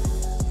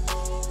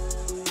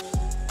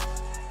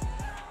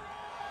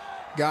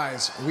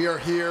 Guys, we are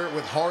here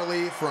with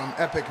Harley from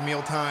Epic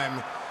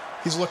Mealtime.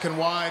 He's looking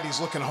wide, he's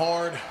looking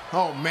hard.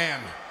 Oh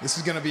man, this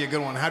is gonna be a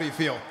good one. How do you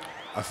feel?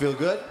 I feel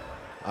good.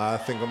 I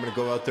think I'm gonna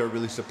go out there and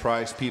really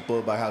surprise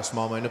people by how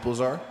small my nipples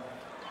are.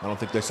 I don't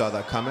think they saw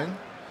that coming,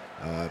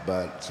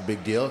 but it's a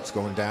big deal. It's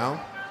going down.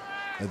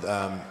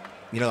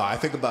 You know, I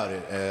think about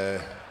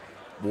it.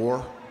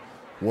 War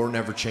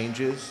never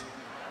changes,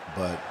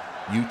 but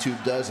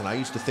YouTube does. And I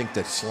used to think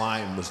that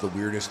slime was the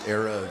weirdest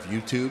era of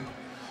YouTube,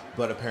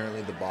 but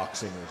apparently the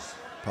boxing is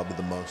probably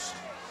the most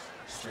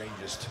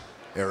strangest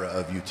era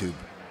of YouTube.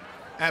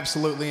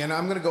 Absolutely, and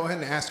I'm gonna go ahead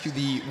and ask you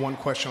the one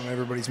question on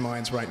everybody's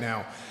minds right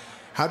now.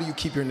 How do you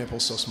keep your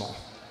nipples so small?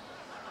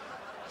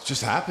 It's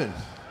just happened.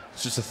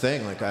 It's just a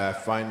thing. Like, I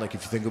find, like,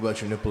 if you think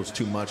about your nipples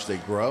too much, they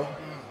grow,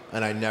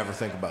 and I never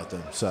think about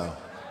them, so.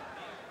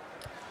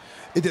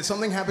 Did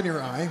something happen in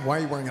your eye? Why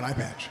are you wearing an eye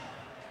patch?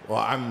 Well,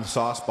 I'm the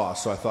sauce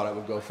boss, so I thought I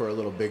would go for a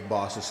little big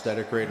boss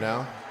aesthetic right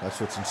now.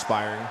 That's what's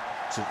inspiring.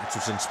 It's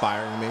what's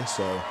inspiring me,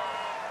 so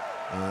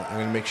I'm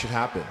gonna make shit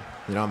happen.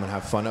 You know, I'm gonna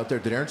have fun out there.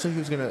 Did ARIN say he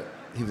was gonna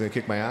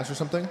kick my ass or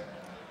something?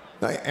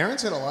 ARIN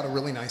said a lot of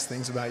really nice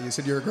things about you. He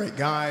said you're a great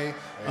guy.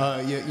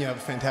 You have a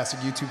fantastic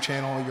YouTube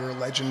channel. You're a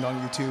legend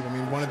on YouTube. I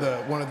mean, one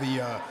of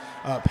the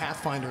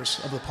pathfinders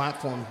of the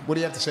platform. What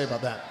do you have to say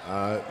about that?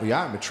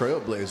 Yeah, I'm a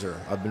trailblazer.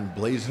 I've been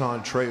blazing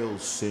on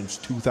trails since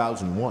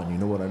 2001. You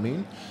know what I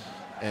mean?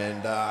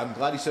 And I'm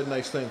glad he said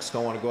nice things. I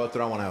want to go out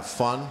there. I want to have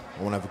fun.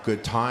 I want to have a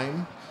good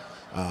time.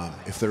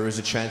 If there is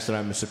a chance that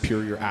I'm a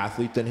superior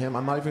athlete than him,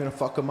 I'm not even going to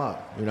fuck him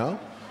up. You know?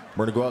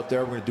 We're going to go out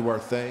there, we're going to do our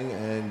thing,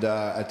 and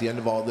at the end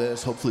of all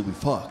this, hopefully we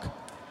fuck.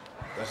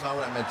 That's not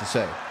what I meant to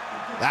say.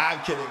 I'm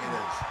kidding, it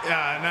is.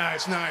 Yeah,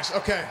 nice, nice.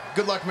 Okay,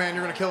 good luck, man.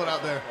 You're going to kill it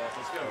out there.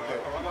 Let's go.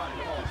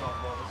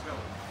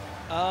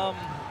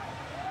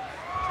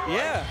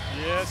 Yeah.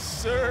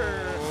 Yes,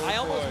 sir. I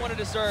almost wanted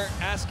to start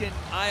asking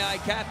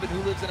Captain,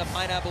 who lives in a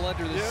pineapple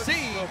under the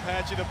sea. A little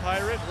Patchy the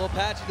Pirate. A little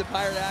Patchy the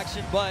Pirate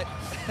action, but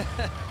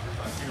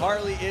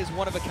Harley is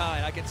one of a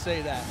kind, I can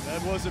say that.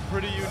 That was a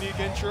pretty unique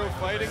intro,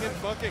 fighting and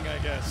fucking, I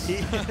guess. He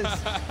is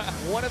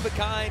one of a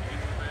kind,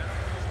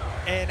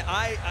 and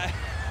I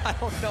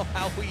don't know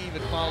how we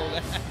even follow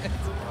that.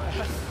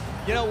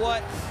 You know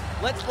what?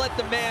 Let's let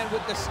the man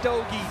with the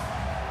stogie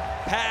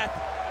path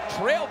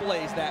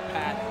trailblaze that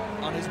path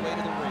on his way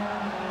to the ring.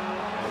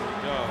 There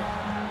we go.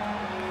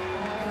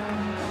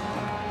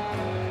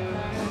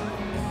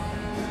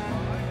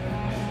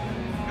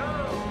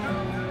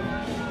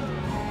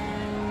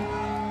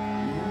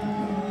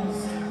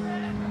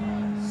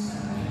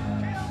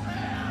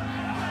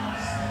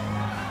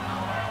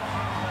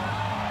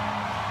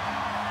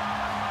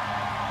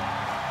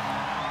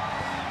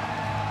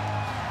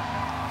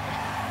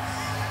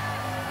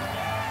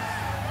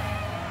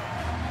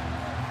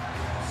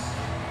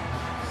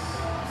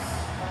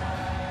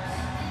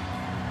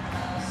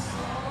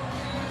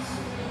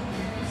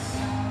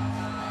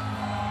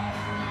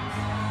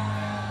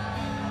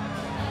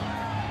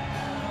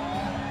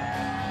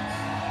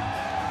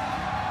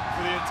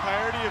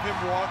 Entirety of him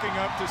walking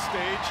up to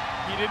stage,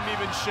 he didn't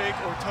even shake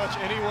or touch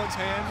anyone's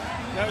hand.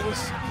 That was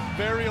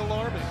very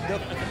alarming. The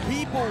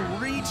people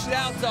reached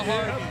out to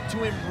Harley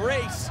to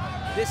embrace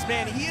this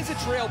man. He is a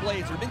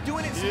trailblazer, been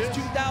doing it since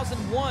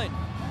 2001.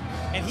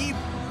 And he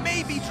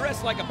may be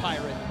dressed like a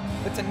pirate,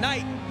 but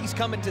tonight he's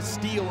coming to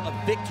steal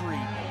a victory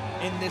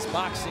in this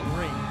boxing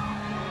ring.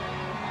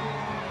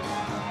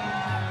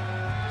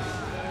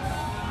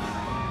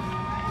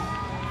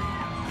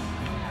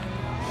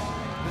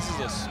 This is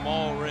a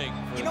small ring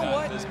for You a know guy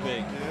what? this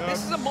big.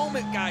 This is a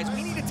moment, guys,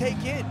 we need to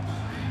take in.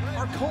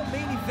 Our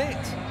co-main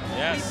event.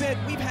 Yes.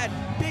 We've had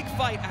big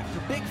fight after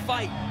big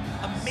fight,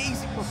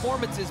 amazing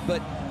performances,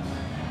 but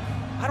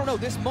I don't know,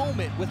 this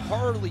moment with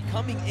Harley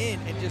coming in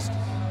and just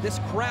this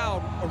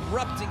crowd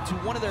erupting to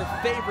one of their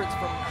favorites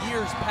from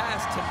years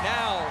past to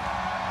now,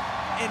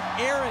 and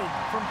ARIN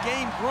from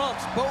Game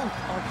Grumps, both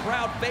are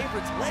crowd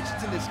favorites,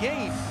 legends in this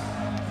game.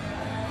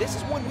 This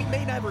is one we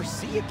may never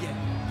see again.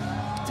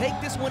 Take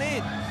this one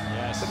in,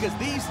 because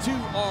these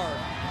two are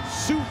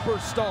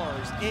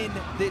superstars in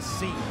this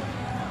scene.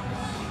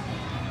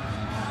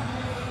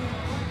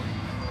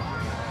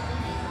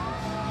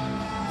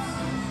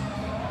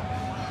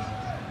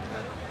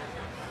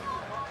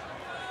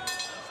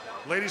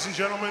 Ladies and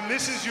gentlemen,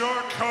 this is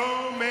your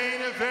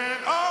co-main event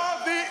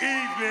of the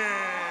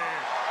evening.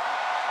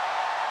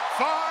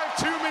 5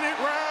 2-minute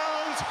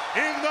rounds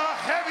in the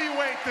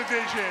heavyweight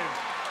division.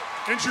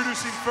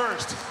 Introducing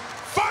first,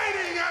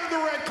 fighting out of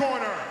the red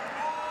corner.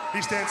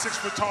 He stands 6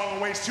 foot tall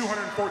and weighs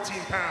 214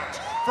 pounds.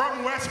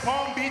 From West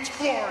Palm Beach,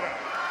 Florida.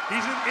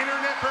 He's an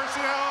internet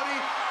personality,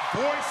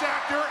 voice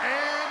actor,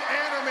 and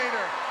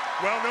animator.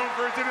 Well known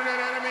for his internet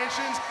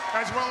animations,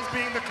 as well as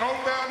being the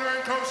co-founder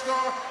and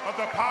co-star of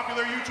the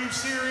popular YouTube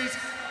series,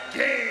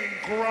 Game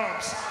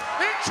Grumps.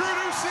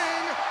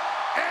 Introducing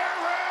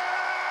ARIN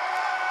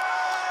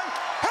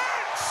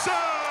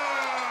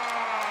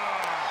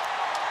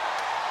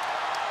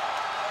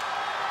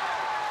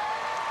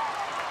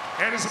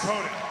and his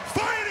opponent,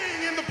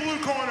 fighting in the blue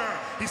corner.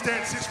 He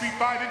stands 6 feet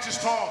 5 inches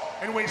tall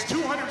and weighs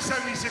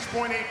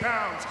 276.8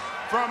 pounds.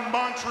 From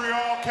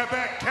Montreal,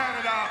 Quebec,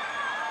 Canada.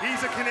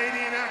 He's a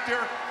Canadian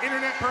actor,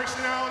 internet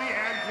personality,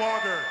 and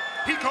vlogger.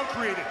 He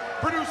co-created,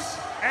 produced,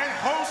 and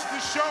hosts the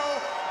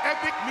show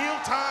Epic Meal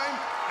Time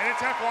and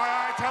its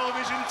FYI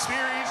television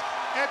series,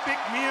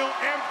 Epic Meal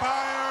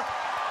Empire.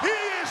 He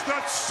is the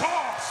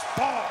sauce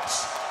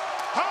boss,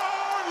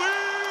 HARLEY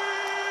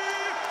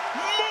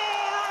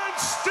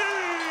Morenstein.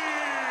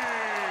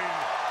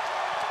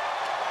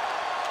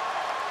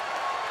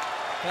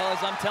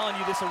 Fellas, I'm telling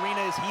you, this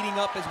arena is heating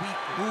up as we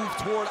move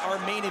toward our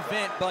main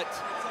event, but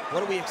what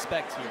do we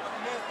expect here?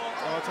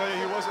 I'll tell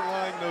you, he wasn't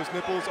lying. Those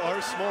nipples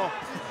are small.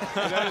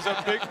 That is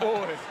a big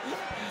boy.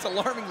 It's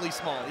alarmingly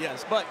small,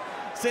 yes. But,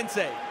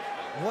 Sensei,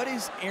 what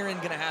is ARIN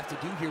going to have to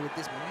do here with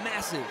this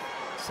massive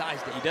size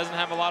difference? He doesn't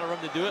have a lot of room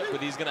to do it, but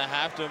he's going to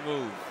have to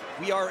move.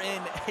 We are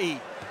in a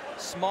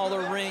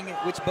smaller ring,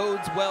 which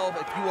bodes well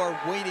if you are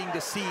waiting to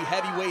see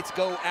heavyweights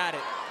go at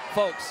it.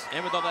 Folks.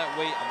 And with all that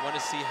weight, I want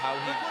to see how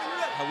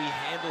he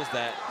handles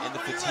that in the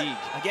fatigue.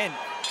 Again,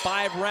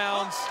 5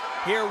 rounds.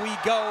 Here we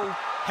go.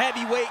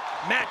 Heavyweight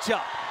matchup.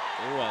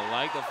 Ooh, I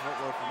like the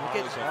footwork from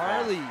Look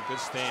Harley. at Harley.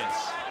 Good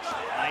stance.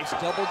 Nice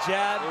double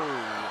jab.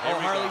 Ooh,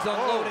 Harley's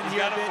unloading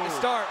here a bit to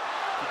start.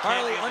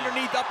 Harley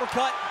underneath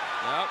uppercut.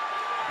 Yep.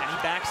 And he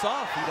backs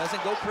off. He doesn't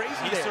go crazy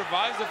He there.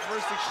 survives the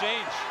first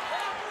exchange.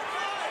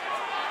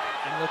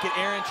 And look at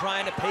ARIN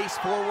trying to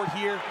pace forward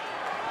here.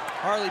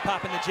 Harley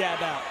popping the jab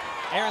out.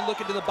 ARIN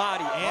looking to the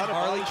body, and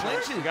Harley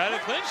clinches. Got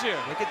to clinch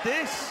here. Look at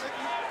this.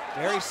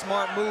 Very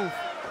smart move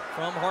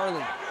from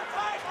Harley.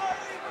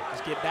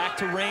 Just get back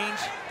to range.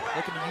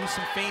 Looking to use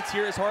some feints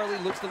here as Harley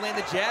looks to land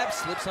the jab,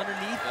 slips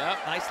underneath.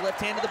 Yep. Nice left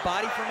hand to the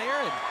body from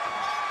ARIN.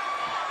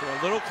 They're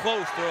a little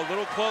close. They're a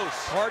little close.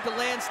 Hard to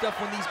land stuff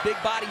when these big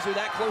bodies are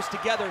that close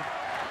together.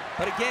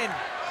 But again,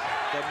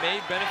 that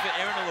may benefit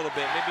ARIN a little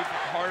bit. Maybe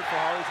hard for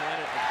Harley to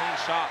land a clean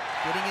shot.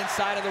 Getting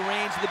inside of the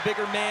range of the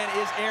bigger man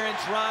is ARIN,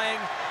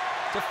 trying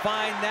to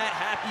find that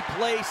happy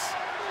place.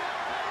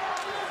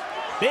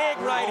 Big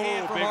right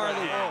hand from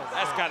Harley.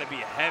 That's got to be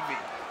heavy.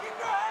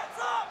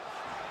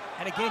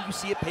 And again, you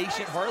see a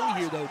patient Harley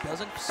here, though.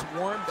 Doesn't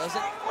swarm,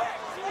 doesn't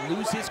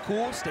lose his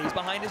cool, stays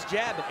behind his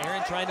jab. And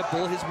ARIN trying to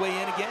bull his way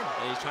in again.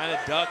 And he's trying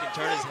to duck and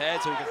turn his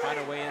head so he can find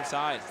a way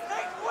inside.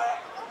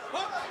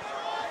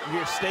 You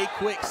hear, stay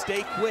quick,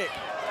 stay quick.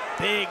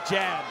 Big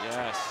jab.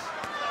 Yes.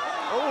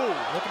 Oh,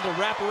 looking to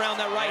wrap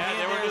around that right hand.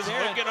 They were just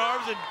hooking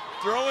arms and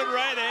throwing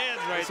right hands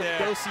right there.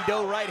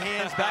 Do-si-do right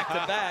hands back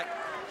to back.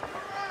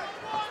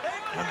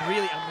 I'm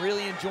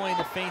really enjoying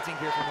the feinting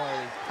here from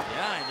Harley.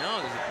 Yeah, I know.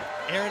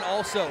 ARIN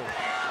also.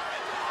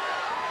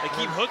 They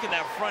keep hooking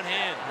that front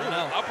hand.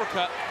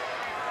 Uppercut.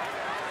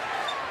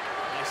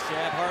 Nice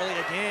jab, Harley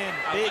again.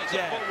 Big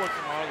jab. The footwork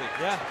from Harley.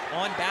 Yeah,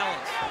 on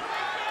balance.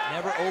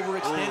 Never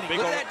overextending.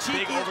 Ooh, Look at that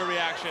cheeky,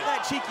 overreaction.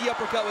 That cheeky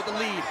uppercut with the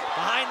lead.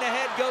 Behind the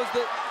head goes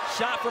the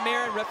shot from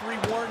ARIN.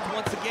 Referee warns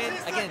once again.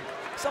 Again,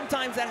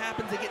 sometimes that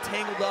happens. They get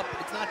tangled up.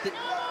 It's not that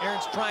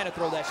ARIN's trying to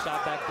throw that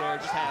shot back there.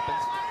 It just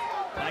happens.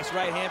 Nice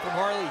right hand from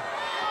Harley.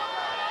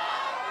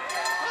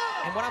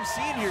 And what I'm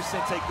seeing here,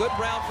 Sensei, good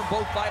round from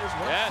both fighters.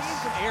 What I'm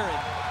seeing from ARIN,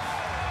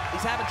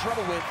 he's having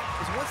trouble with,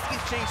 is once the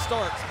exchange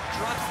starts,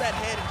 drops that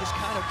head and just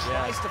kind of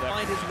tries to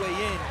find his way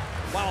in,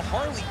 while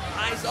Harley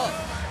eyes up,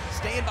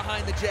 staying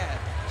behind the jab,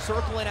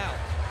 circling out.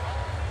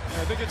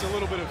 I think it's a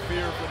little bit of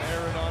fear from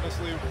ARIN,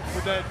 honestly.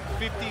 With that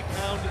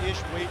 50-pound-ish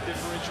weight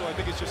differential, I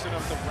think it's just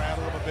enough to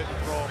rattle him a bit and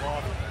throw him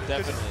off.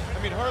 Definitely.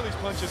 I mean, Harley's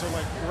punches are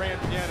like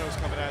grand pianos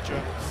coming at you.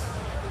 And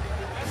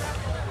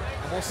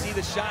we'll see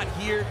the shot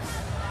here.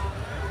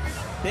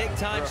 Big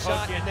time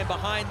shot, and then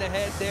behind the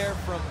head there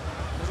from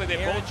Looks like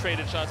they ARIN. both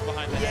traded shots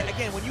behind the head. Yeah,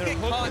 again, when you They're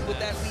get caught hooking with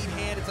that lead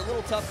hand, it's a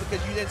little tough because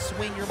you then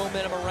swing your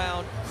momentum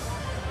around.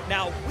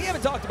 Now, we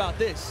haven't talked about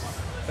this,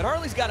 but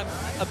Harley's got a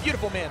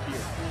beautiful man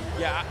beard.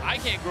 Yeah, I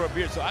can't grow a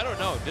beard, so I don't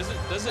know. Does it?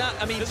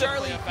 I mean,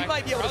 Charlie, you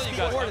might be able to speak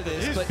more to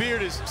this. His but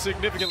beard is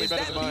significantly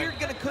better than mine. Is that beard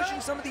going to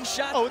cushion some of these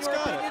shots? Oh, in it's your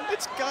gotta. opinion?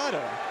 It's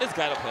gotta. It's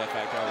gotta play a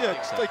factor. I would Yeah,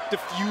 think so. like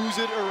diffuse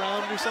it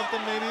around or something,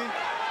 maybe.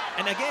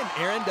 And again,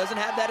 ARIN doesn't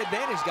have that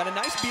advantage. Got a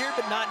nice beard,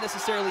 but not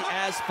necessarily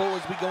as full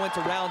as we go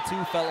into round 2,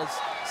 fellas.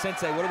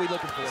 Sensei, what are we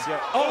looking for?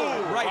 Oh,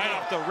 right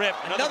off the rip.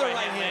 Another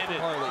right hand from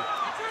landed. Harley.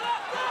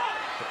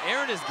 But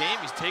ARIN is game.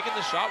 He's taking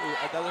the shot.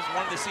 I just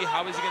wanted to see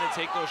how is he going to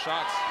take those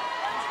shots.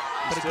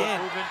 He's But still again,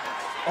 moving.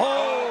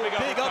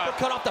 big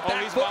uppercut off the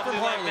back he's foot from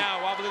wobbly leg Harley.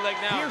 now, wobbly leg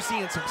now. We're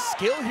seeing some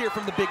skill here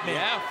from the big man.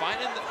 Yeah,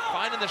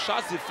 finding the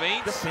shots, the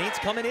feints. The feints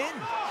coming in.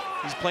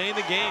 He's playing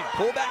the game.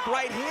 Pull back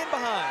right hand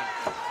behind.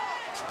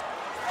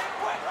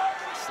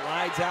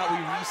 Slides out,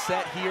 we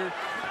reset here.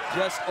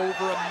 Just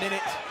over a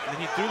minute. And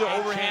he threw the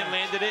overhand,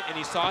 landed it, and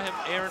he saw him,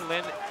 ARIN,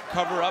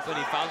 cover up, and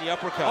he found the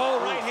uppercut. Oh,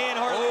 right hand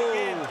Harley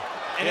again.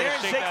 And He had to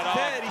ARIN shake shakes that his off.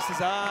 head. He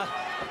says, I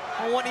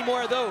don't want any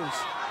more of those.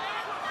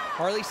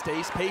 Harley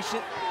stays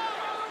patient.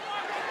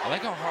 I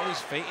like how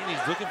Harley's feinting.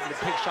 He's looking for the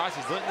pick shots.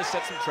 He's looking to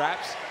set some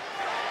traps.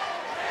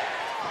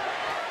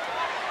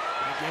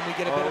 Again, we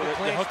get a bit of a The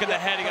clinch. hook in the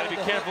head. You got to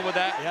be careful with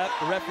that. Yep,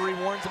 the referee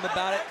warns him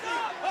about it.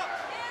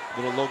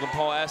 Little Logan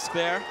Paul-esque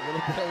there. A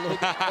little bit of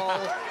Logan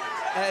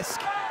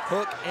Paul-esque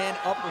hook and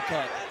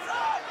uppercut.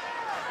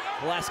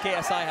 We'll ask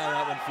KSI how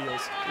that one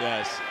feels.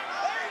 Yes.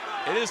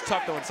 It is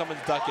tough though when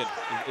someone's ducking.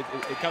 It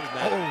comes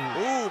natural.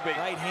 Ooh, big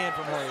right hand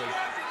from Harley.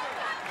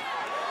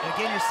 And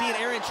again, you're seeing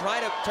ARIN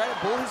try to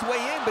bull his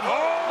way in, but he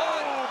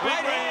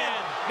right hand.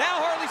 Now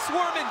Harley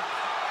swarming.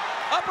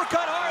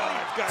 Uppercut Harley.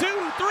 2,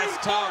 3,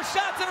 4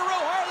 shots in a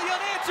row. Harley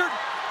unanswered.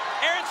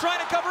 ARIN's trying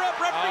to cover up.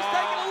 Referee's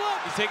taking a look.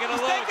 He's taking a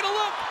look. Taking a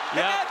look.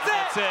 And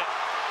that's it.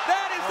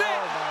 That is it.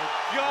 Oh my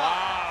God.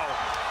 Wow.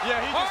 Yeah,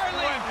 he just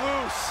Harley went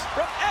loose.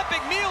 From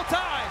Epic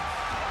Mealtime.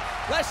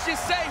 Let's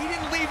just say he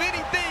didn't leave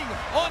anything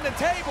on the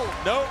table.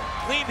 Nope.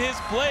 Cleaned his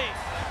plate.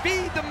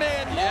 Feed the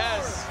man more.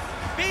 Yes.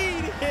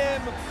 Feed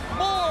him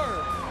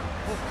more.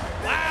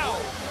 Wow.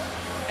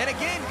 And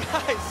again,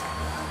 guys,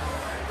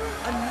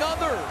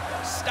 another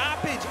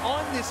stoppage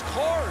on this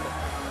card.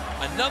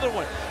 Another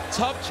one.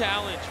 Tough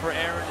challenge for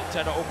ARIN to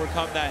try to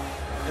overcome that.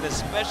 And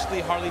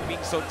especially Harley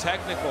being so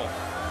technical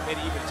made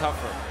it even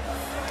tougher.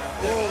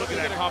 Oh, look at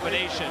that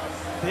combination.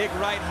 Big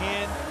right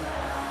hand.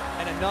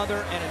 And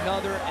another, and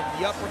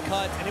the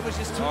uppercuts, and it was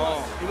just too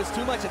much. It was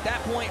too much. At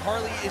that point,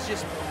 Harley is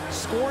just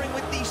scoring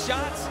with these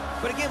shots.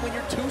 But again, when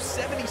you're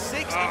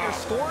 276 and you're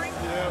scoring,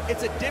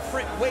 it's a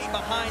different weight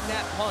behind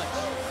that punch.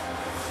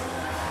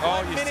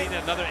 Oh, you've seen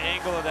another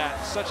angle of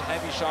that. Such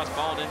heavy shots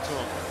falling into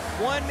him.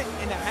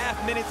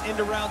 1.5 minutes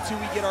into round 2,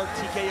 we get our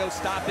TKO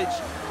stoppage.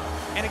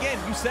 And again,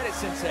 you said it,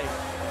 Sensei.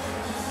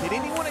 Did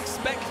anyone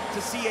expect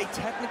to see a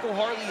technical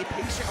Harley, a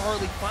patient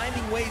Harley, finding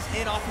ways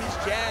in off his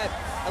jab,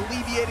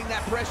 alleviating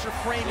that pressure,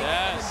 framing,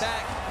 coming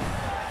back?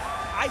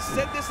 I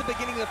said this at the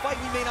beginning of the fight,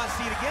 we may not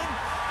see it again.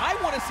 I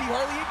want to see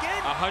Harley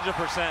again. 100%.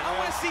 I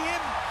want to see him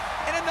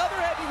in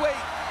another heavyweight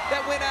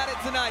that went at it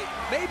tonight.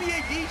 Maybe a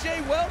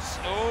DJ Welch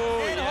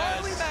and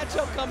Harley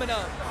matchup coming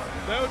up.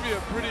 That would be a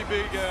pretty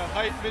big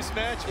height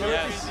mismatch.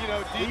 Yes. You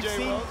know,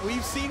 DJ Welch.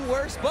 We've seen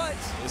worse, but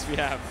yes, we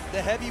have.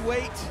 The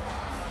heavyweight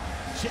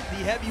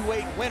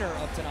winner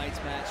of tonight's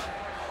match,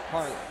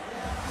 Harley.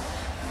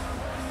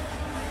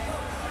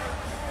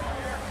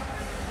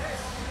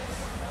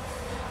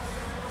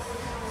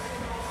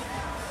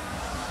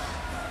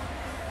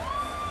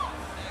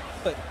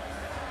 But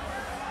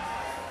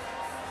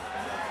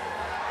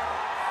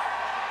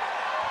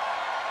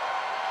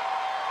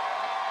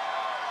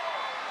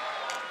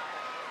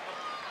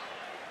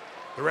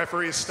The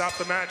referee has stopped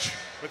the match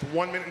with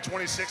 1 minute and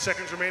 26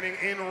 seconds remaining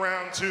in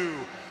round 2.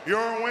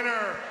 Your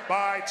winner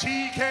by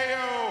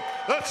TKO,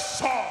 the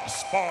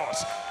Sauce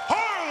Boss,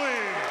 Harley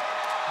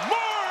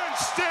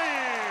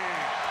Morenstein.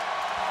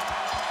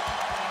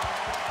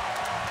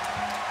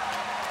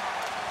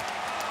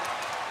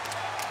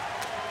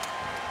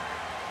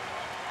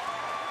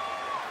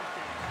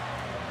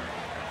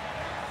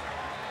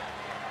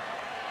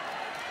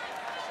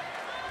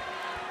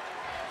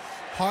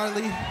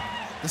 Harley,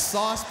 the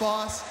Sauce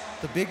Boss,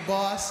 the Big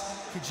Boss,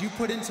 could you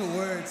put into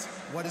words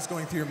what is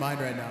going through your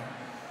mind right now?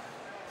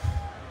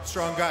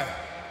 Strong guy.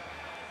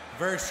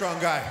 Very strong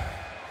guy.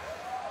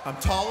 I'm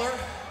taller.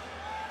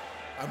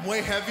 I'm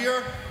way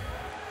heavier.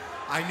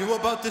 I knew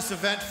about this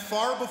event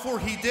far before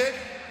he did.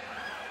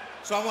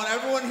 So I want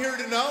everyone here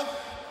to know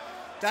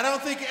that I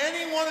don't think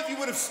any one of you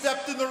would have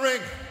stepped in the ring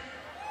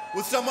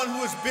with someone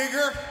who is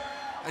bigger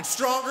and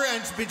stronger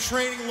and has been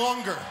training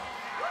longer.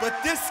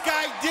 But this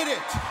guy did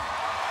it.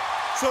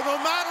 So no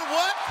matter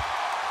what,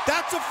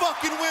 that's a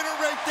fucking winner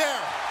right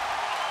there.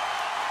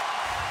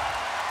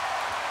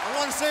 I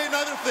want to say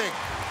another thing.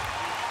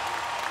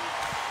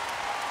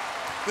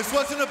 This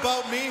wasn't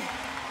about me.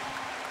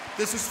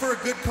 This was for a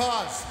good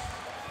cause.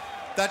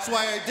 That's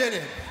why I did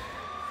it.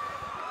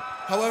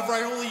 However,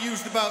 I only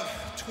used about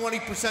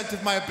 20%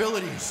 of my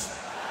abilities.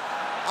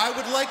 I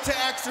would like to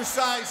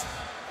exercise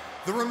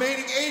the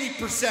remaining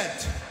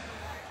 80%.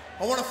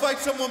 I want to fight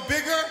someone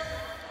bigger.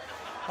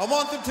 I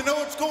want them to know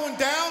what's going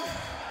down.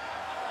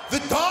 The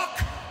Doc,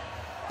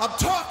 I'm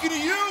talking to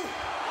you.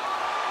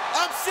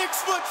 I'm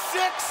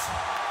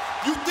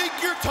 6'6". You think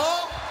you're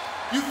tall?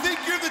 You think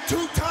you're the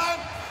two-time?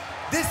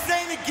 This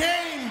ain't a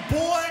game,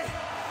 boy.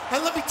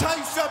 And let me tell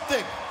you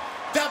something.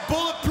 That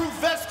bulletproof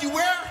vest you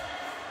wear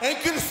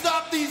ain't gonna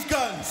stop these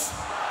guns.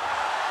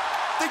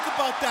 Think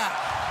about that.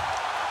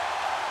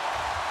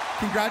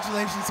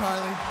 Congratulations,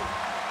 Harley.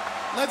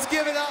 Let's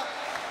give it up.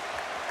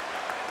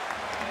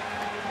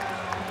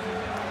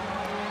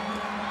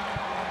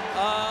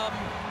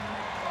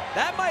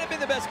 That might have been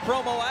the best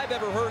promo I've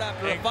ever heard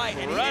after a fight.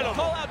 And he didn't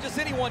call out just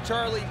anyone,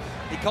 Charlie.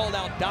 He called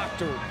out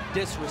Dr.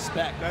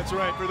 Disrespect. That's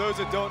right. For those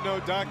that don't know,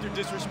 Dr.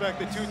 Disrespect,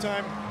 the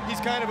two-time, he's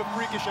kind of a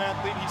freakish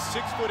athlete. He's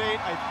 6'8".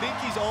 I think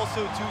he's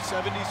also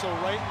 270, so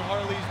right in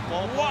Harley's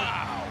ballpark.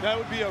 Wow. That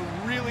would be a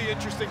really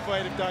interesting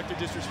fight if Dr.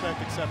 Disrespect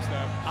accepts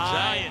that.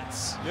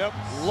 Giants. Yep.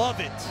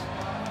 Love it.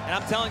 And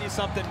I'm telling you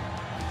something,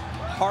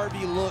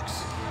 Harvey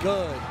looks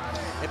good.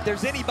 If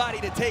there's anybody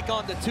to take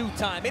on the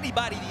two-time,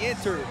 anybody to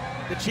enter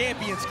the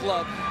Champions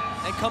Club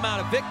and come out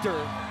a victor,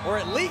 or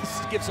at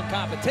least give some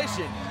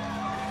competition,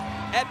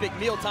 epic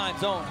mealtime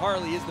zone,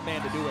 Harley is the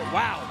man to do it.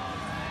 Wow.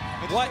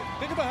 What?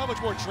 Think about how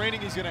much more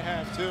training he's going to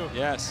have, too.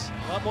 Yes.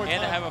 A lot more time.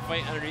 And to have a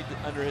fight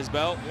under his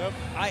belt. Yep.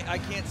 I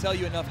can't tell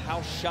you enough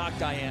how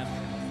shocked I am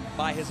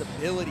by his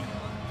ability.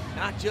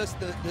 Not just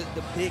the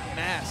big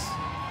mass,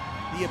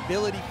 the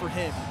ability for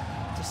him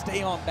to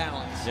stay on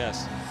balance.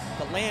 Yes.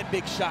 To land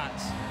big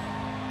shots.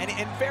 And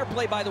fair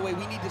play, by the way,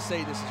 we need to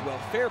say this as well.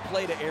 Fair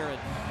play to ARIN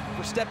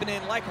for stepping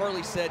in. Like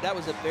Harley said, that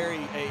was a very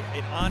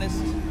an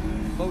honest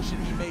motion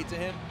he made to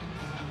him.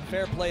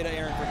 Fair play to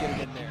ARIN for getting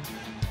in there.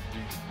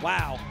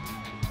 Wow.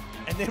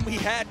 And then we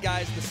had,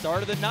 guys, the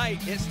start of the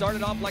night. It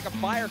started off like a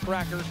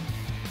firecracker.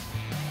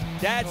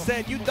 Dad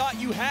said, you thought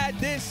you had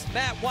this,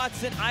 Matt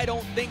Watson? I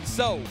don't think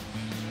so.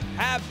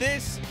 Have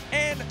this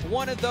and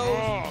one of those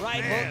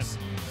right hooks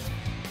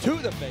to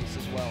the face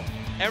as well.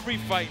 Every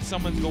fight,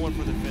 someone's going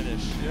for the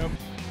finish. Yep.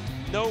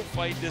 No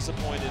fight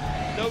disappointed.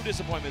 No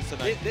disappointments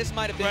tonight. This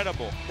might have been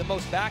the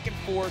most back and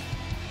forth,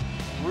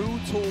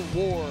 brutal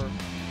war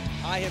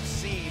I have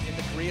seen in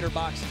the creator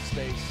boxing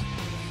space.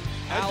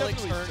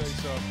 Alex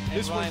ERNST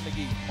and Ryan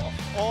MAGEE.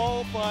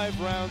 All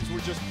 5 rounds were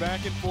just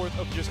back and forth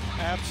of just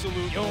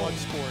absolute blood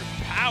sport.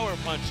 Power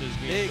punches.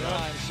 Big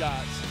time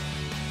shots.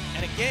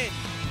 And again,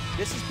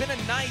 this has been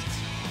a night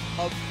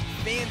of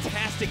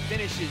fantastic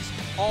finishes,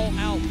 all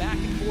out, back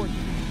and forth.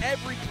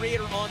 Every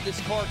creator on this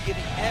card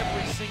getting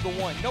every single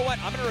one. You know what?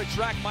 I'm going to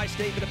retract my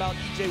statement about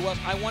DJ Welch.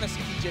 I want to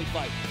see DJ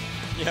fight.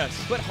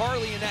 Yes. Put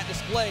Harley in that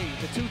display,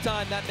 the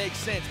two-time, that makes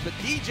sense. But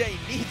DJ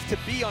needs to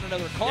be on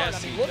another card.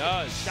 Yes, I mean, he look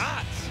does. at the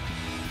shots.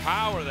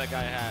 Power that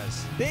guy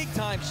has.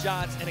 Big-time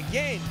shots. And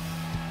again,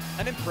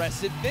 an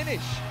impressive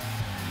finish.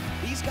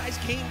 These guys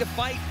came to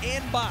fight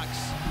and box.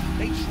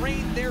 They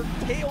trained their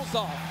tails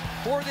off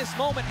for this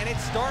moment, and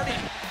it's starting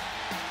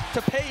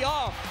to pay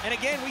off. And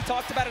again, we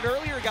talked about it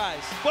earlier,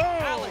 guys. Boom!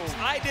 Alex,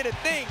 I did a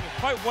thing.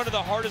 Probably one of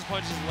the hardest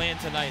punches land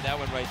tonight, that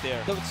one right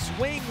there. The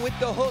swing with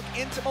the hook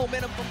into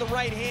momentum from the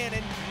right hand,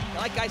 and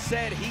like I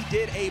said, he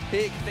did a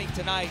big thing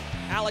tonight.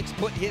 Alex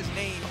put his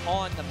name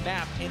on the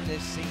map in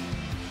this scene.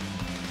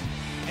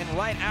 And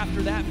right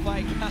after that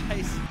fight,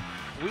 guys,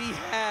 we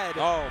had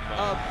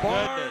a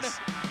barn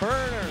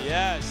burner.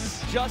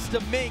 Yes.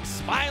 JUSTAMINX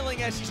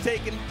smiling as she's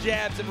taking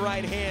jabs and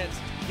right hands.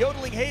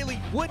 Yodeling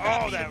Haley would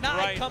not be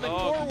denied coming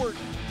forward.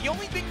 The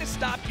only thing to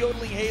stop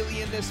Yodeling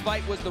Haley in this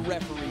fight was the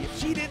referee. If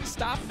she didn't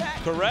stop that,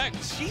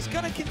 correct, she's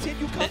going to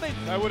continue coming.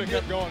 I would have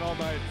kept going all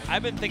night.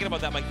 I've been thinking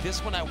about that. Like,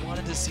 this one I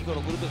wanted to see go a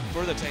little bit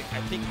further because I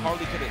think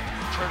Harley could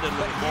have turned it a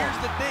little more. But here's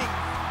the thing.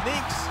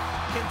 Minx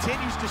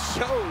continues to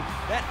show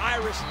that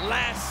Irish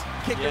last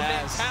kicker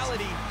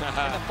mentality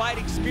and the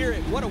fighting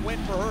spirit. What a win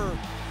for her.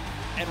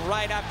 And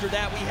right after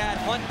that, we had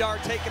HUNDAR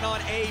taking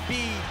on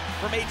AB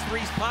from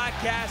H3's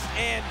podcast.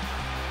 And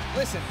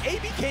listen,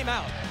 AB came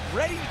out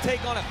ready to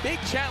take on a big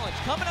challenge,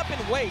 coming up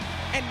in weight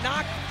and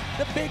knock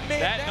the big man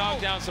down. That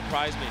knockdown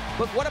surprised me.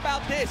 But what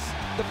about this?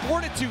 The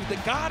fortitude,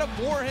 the god of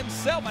war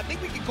himself. I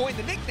think we can coin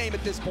the nickname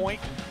at this point.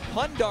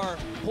 HUNDAR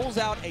pulls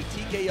out a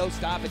TKO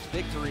stoppage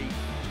victory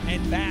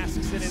and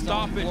basks in his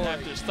own glory.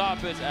 After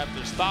stoppage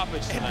after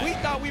stoppage tonight. And we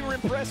thought we were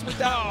impressed with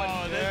that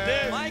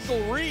one. Michael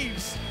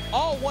Reeves,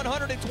 all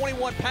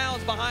 121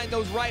 pounds behind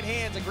those right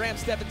hands. And Graham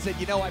Stephan said,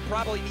 you know, I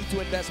probably need to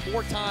invest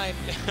more time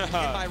in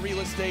my real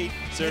estate,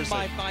 in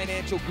my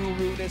financial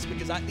guru-ness,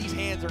 because these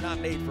hands are not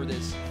made for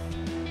this.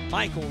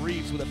 Michael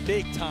Reeves with a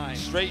big time.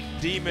 Straight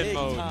demon big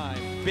mode.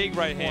 Time big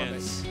right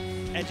hands.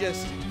 And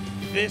just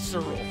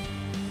visceral.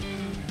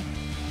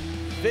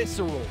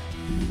 Visceral.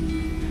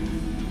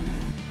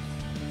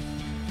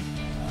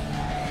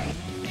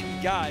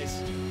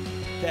 Guys,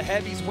 the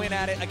heavies went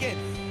at it. Again,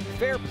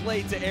 fair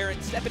play to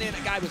Aaron. Stepping in, a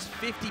guy was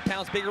 50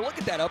 pounds bigger. Look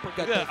at that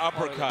uppercut. Look at that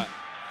uppercut.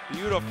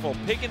 Beautiful.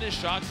 Picking his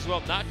shots as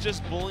well, not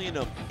just bullying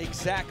him.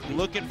 Exactly.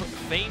 Looking for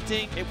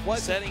feinting, it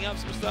was setting up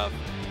some stuff.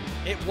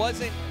 It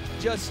wasn't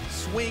just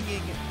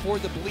swinging for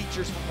the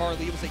bleachers from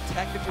Harley. It was a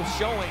technical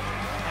showing.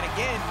 And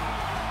again,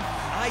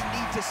 I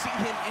need to see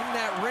him in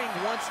that ring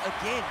once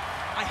again.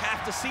 I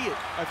have to see it.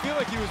 I feel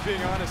like he was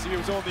being honest. He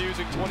was only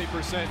using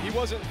 20%. He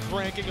wasn't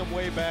cranking them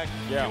way back.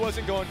 Yeah. He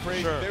wasn't going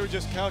crazy. Sure. They were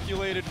just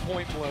calculated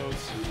point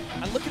blows.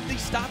 And look at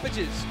these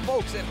stoppages.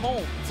 Folks at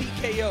home,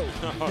 TKO,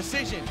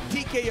 decision,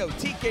 TKO,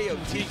 TKO,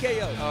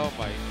 TKO. Oh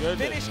my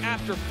goodness. Finish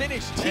after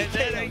finish,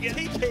 TKO,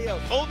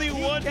 TKO. Only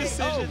TKO. one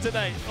decision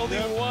tonight. Only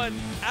one.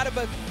 Out of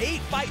an 8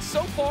 fights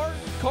so far,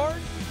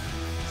 card,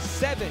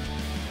 7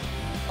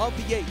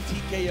 of the 8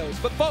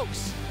 TKOs. But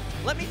folks,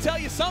 let me tell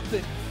you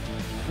something.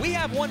 We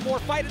have one more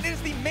fight, and it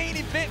is the main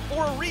event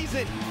for a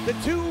reason. The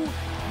 2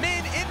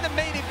 men in the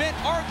main event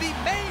are the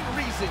main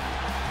reason.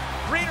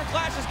 Creator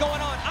Clash is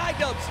going on.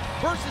 iDubbbz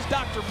versus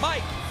Dr.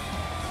 Mike.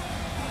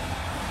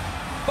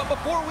 But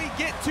before we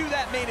get to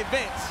that main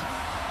event,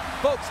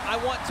 folks, I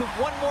want to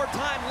one more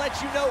time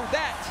let you know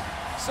that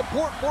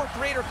support for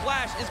Creator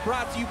Clash is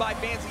brought to you by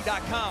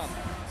Fansly.com,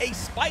 a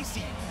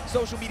spicy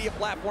social media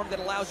platform that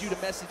allows you to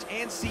message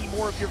and see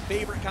more of your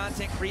favorite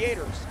content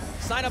creators.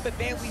 Sign up at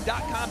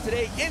Fansly.com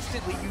today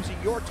instantly using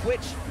your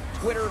Twitch,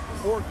 Twitter,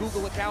 or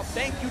Google account.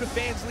 Thank you to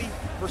Fansly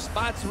for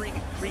sponsoring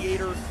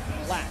Creator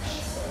Clash.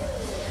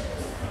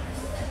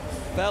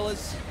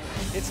 Fellas,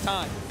 it's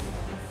time.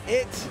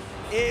 It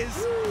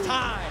is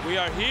time. We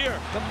are here.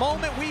 The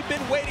moment we've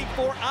been waiting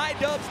for.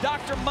 iDubbbz,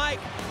 Dr. Mike.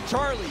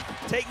 Charlie,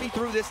 take me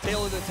through this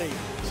tale of the tape.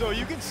 So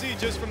you can see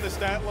just from the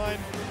stat line,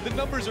 the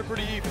numbers are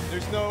pretty even.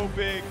 There's no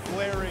big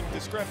glaring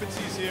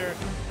discrepancies here.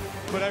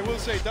 But I will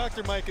say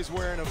Dr. Mike is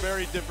wearing a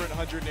very different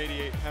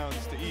 188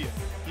 pounds to Ian.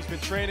 He's been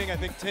training, I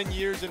think, 10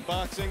 years in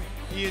boxing.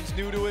 Ian's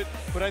new to it,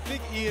 but I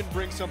think Ian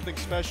brings something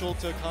special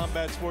to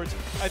combat sports.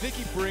 I think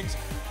he brings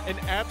an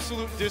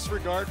absolute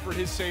disregard for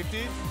his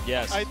safety.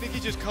 Yes. I think he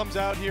just comes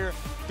out here,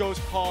 goes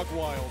hog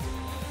wild.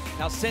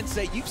 Now,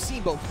 Sensei, you've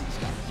seen both of these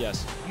guys.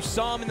 Yes. You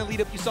saw him in the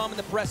lead-up. You saw him in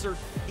the presser.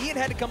 Ian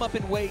had to come up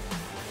in weight.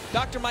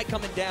 Dr. Mike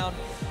coming down.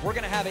 We're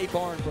going to have a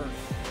barn burn.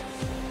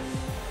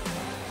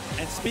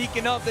 And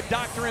speaking of the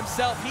doctor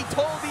himself, he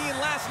told Ian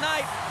last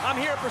night, I'm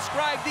here to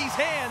prescribe these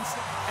hands,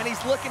 and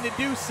he's looking to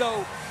do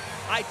so.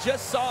 I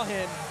just saw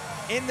him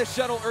in the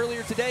shuttle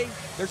earlier today.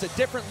 There's a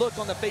different look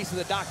on the face of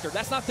the doctor.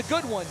 That's not the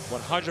good one.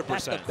 100%.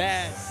 That's the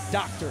bad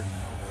doctor.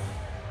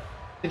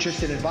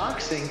 Interested in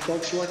boxing,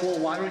 folks were like, well,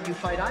 why don't you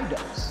fight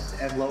iDubbbz?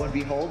 And lo and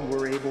behold,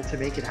 we're able to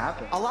make it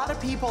happen. A lot of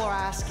people are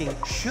asking,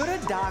 should a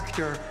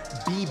doctor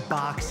be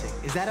boxing?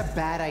 Is that a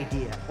bad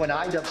idea? When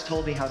iDubbbz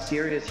told me how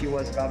serious he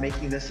was about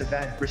making this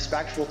event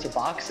respectful to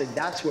boxing,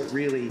 that's what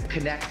really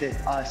connected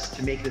us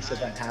to make this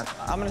event happen.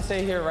 I'm gonna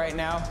say here right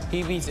now,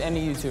 he beats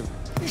any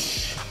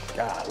YouTuber.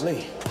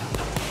 Golly.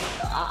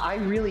 I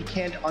really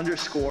can't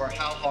underscore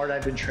how hard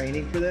I've been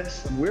training for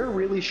this. We're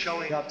really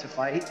showing up to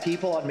fight.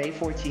 People on May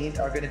 14th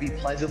are going to be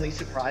pleasantly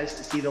surprised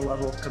to see the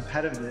level of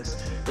competitiveness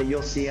that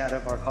you'll see out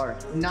of our card.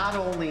 Not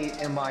only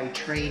am I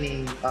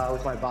training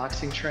with my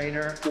boxing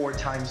trainer 4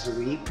 times a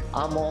week,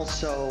 I'm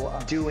also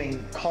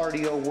doing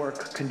cardio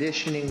work,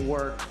 conditioning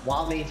work,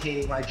 while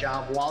maintaining my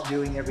job, while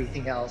doing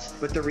everything else.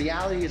 But the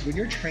reality is when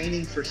you're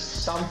training for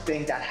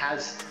something that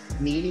has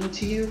meaning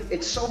to you,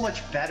 it's so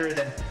much better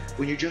than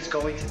when you're just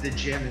going to the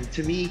gym. And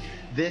to me,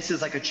 this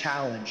is like a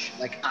challenge.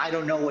 Like, I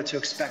don't know what to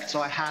expect,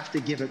 so I have to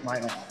give it my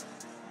all.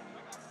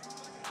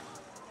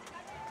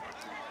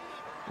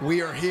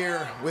 We are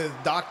here with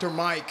Dr.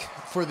 Mike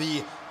for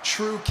the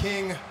True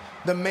King,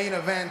 the main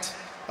event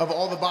of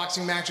all the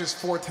boxing matches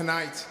for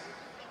tonight.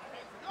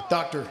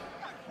 Doctor,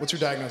 what's your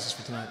diagnosis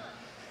for tonight?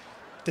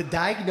 The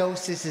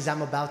diagnosis is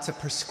I'm about to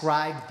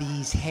prescribe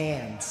these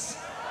hands.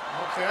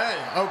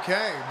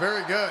 Okay,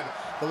 very good.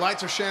 The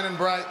lights are shining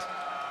bright.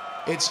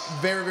 It's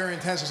very, very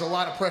intense. There's a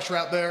lot of pressure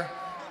out there.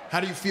 How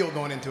do you feel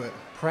going into it?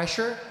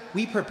 Pressure?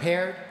 We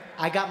prepared.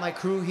 I got my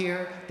crew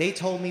here. They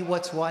told me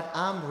what's what.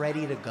 I'm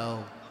ready to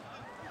go.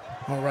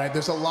 All right,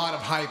 there's a lot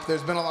of hype.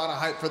 There's been a lot of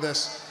hype for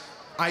this.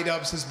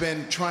 iDubbbz has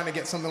been trying to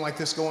get something like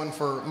this going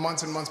for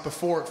months and months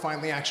before it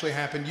finally actually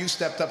happened. You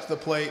stepped up to the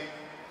plate.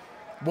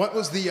 What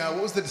was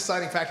the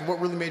deciding factor? What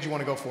really made you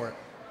want to go for it?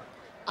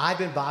 I've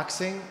been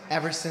boxing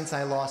ever since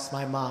I lost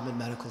my mom in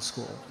medical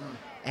school.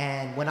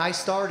 And when I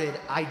started,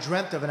 I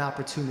dreamt of an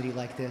opportunity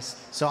like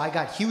this. So I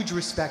got huge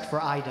respect for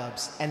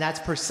iDubbbz, and that's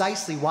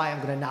precisely why I'm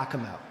going to knock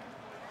him out.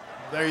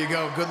 There you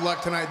go. Good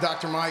luck tonight,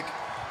 Dr. Mike.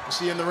 We'll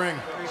see you in the ring.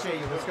 Appreciate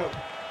you. Let's go.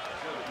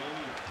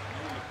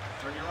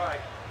 Turn your right.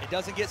 It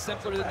doesn't get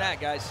simpler than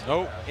that, guys.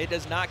 Nope. It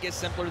does not get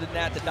simpler than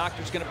that. The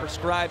doctor's going to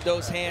prescribe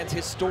those hands.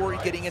 His story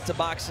getting into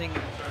boxing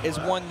is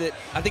one that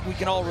I think we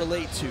can all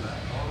relate to.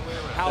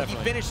 How he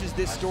finishes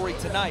this story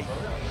tonight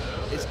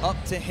is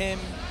up to him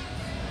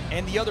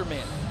and the other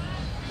man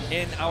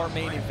in our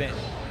main event.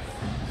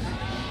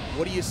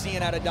 What are you seeing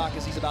out of Doc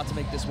as he's about to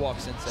make this walk,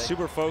 Sensei?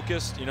 Super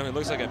focused. You know, he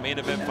looks like a main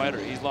event fighter.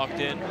 He's locked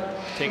in,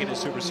 taking it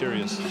super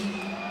serious.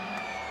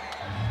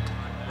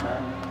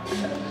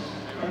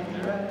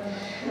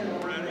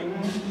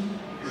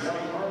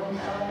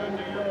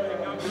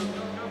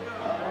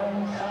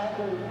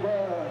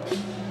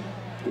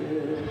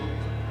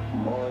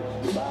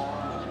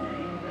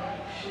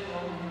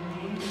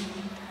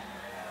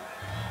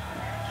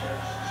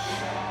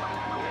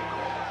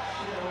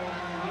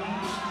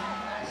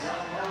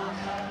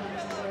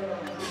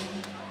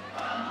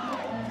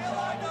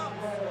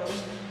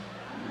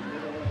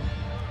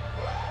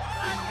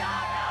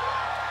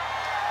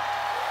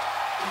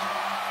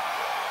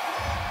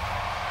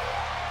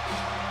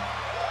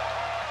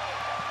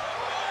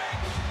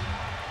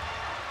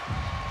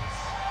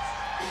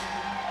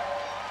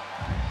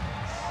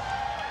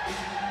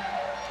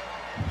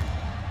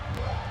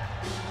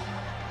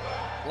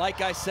 Like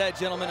I said,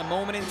 gentlemen, a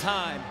moment in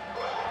time.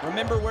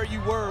 Remember where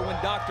you were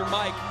when Dr.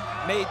 Mike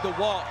made the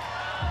walk.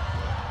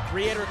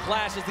 Creator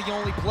Clash is the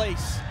only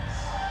place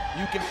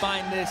you can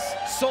find this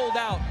sold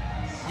out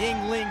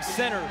Yingling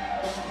Center.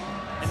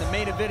 And the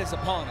main event is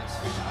upon us.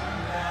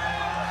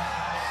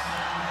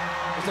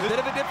 It's a bit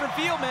of a different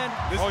feel, man.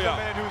 This is a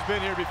man who's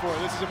been here before.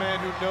 This is a man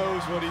who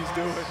knows what he's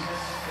doing.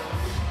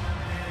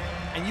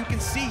 And you can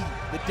see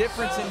the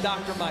difference in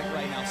Dr. Mike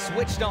right now,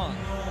 switched on.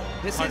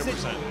 This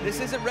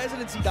isn't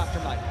residency Dr.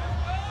 Mike.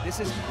 This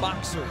is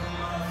boxer.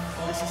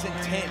 This is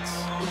intense.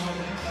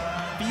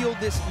 Feel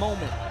this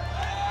moment.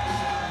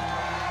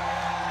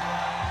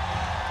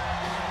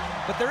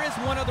 But there is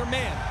one other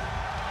man.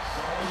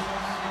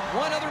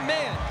 One other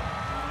man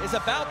is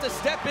about to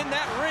step in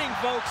that ring,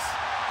 folks.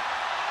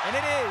 And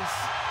it is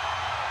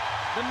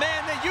the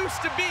man that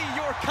used to be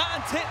your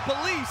content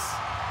police.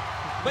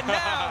 But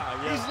now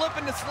he's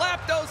looking to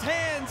slap those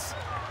hands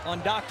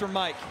on Dr.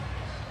 Mike.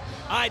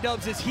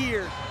 iDubbbz is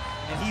here,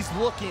 and he's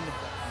looking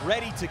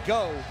ready to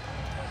go.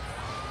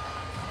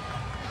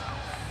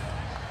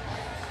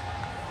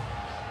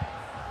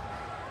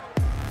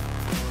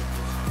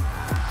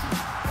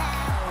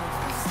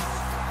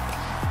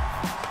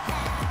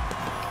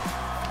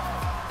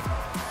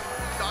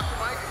 Dr.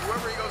 Mike,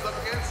 whoever he goes up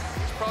against,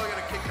 he's probably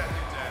going to kick that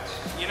dude's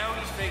ass. You know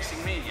he's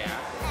facing me, yeah.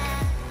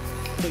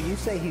 So you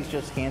say he's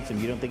just handsome.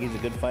 You don't think he's a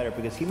good fighter?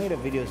 Because he made a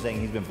video saying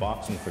he's been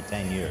boxing for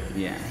 10 years.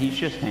 Yeah, he's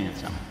just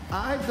handsome.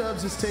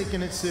 iDubbbz is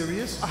taking it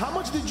serious. How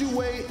much did you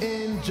weigh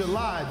in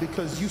July?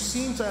 Because you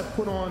seem to have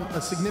put on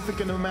a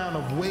significant amount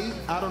of weight.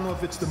 I don't know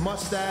if it's the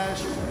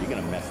mustache. You're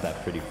going to mess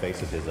that pretty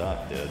face of his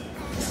up, dude.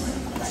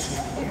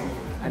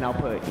 And I'll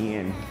put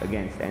Ian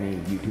against any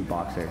YouTube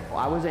boxer.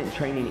 I wasn't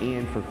training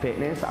Ian for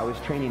fitness. I was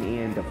training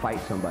Ian to fight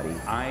somebody.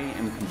 I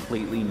am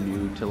completely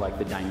new to like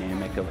the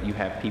dynamic of you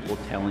have people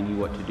telling you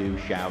what to do,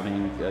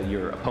 shouting,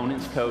 your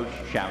opponent's coach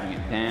shouting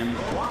at them.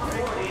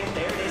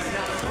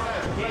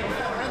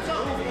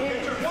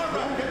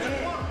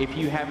 If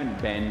you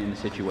haven't been in the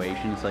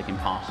situation, it's like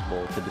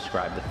impossible to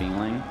describe the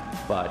feeling,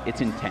 but it's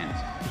intense.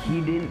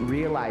 He didn't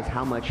realize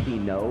how much he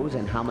knows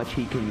and how much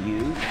he can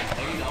use.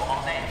 There you go,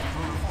 all day.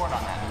 Report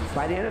on that.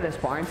 By the end of the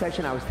sparring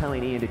session, I was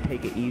telling Ian to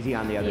take it easy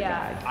on the other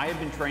guy. I have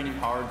been training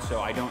hard, so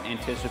I don't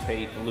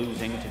anticipate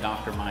losing to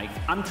Dr. Mike.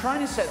 I'm trying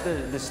to set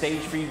the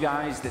stage for you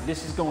guys that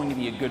this is going to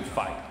be a good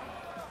fight.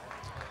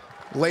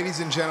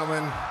 Ladies and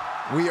gentlemen,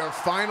 we are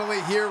finally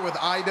here with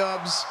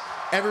iDubbbz.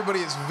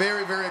 Everybody is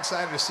very, very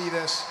excited to see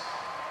this.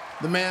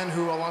 The man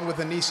who, along with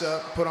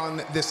Anisa, put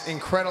on this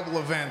incredible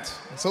event.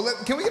 So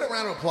can we get a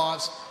round of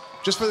applause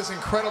just for this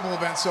incredible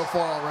event so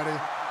far already?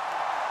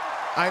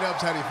 iDubbbz,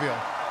 how do you feel?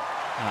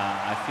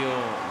 I feel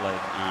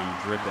like I'm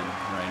dripping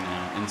right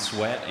now in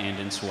sweat and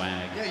in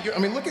swag. Yeah, I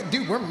mean, look at,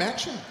 dude, we're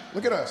matching.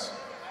 Look at us.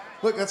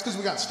 Look, that's because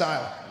we got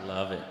style.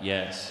 Love it,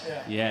 yes,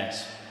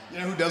 yes. You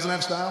know who doesn't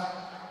have style?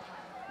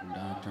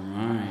 Dr.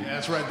 Mike. Yeah,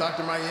 that's right,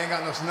 Dr. Mike, you ain't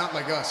got no, not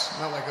like us,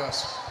 not like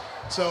us.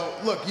 So,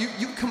 look,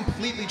 you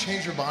completely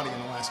changed your body in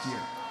the last year.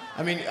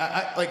 I mean,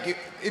 like,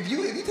 if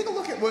you take a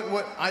look at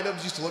what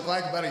iDubbbz used to look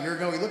like about a year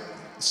ago, he looked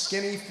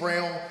skinny,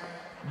 frail,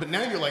 but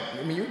now you're like,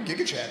 I mean, you're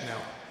Giga Chad now.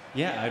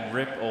 Yeah, I'd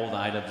rip old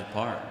iDubbbz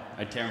apart.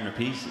 I'd tear him to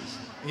pieces.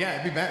 Yeah,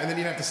 it'd be bad, and then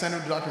you'd have to send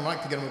him to Dr.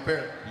 Mike to get him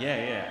repaired.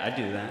 Yeah, I'd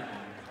do that.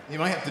 You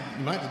might have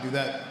to do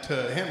that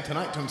to him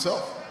tonight, to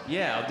himself.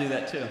 Yeah, I'll do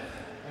that too.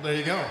 Well, there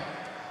you go.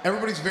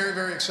 Everybody's very,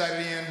 very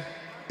excited, Ian.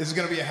 This is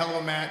going to be a hell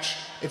of a match.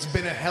 It's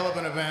been a hell of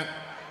an event,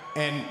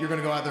 and you're going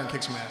to go out there and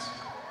kick some ass.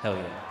 Hell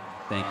yeah.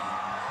 Thank you.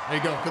 There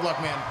you go. Good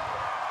luck, man.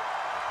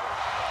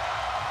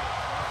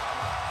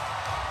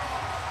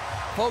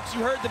 Folks,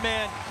 you heard the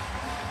man.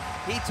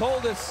 He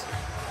told us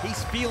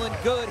he's feeling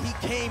good. He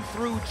came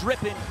through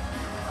dripping,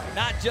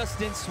 not just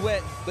in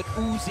sweat, but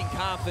oozing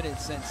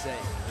confidence, Sensei.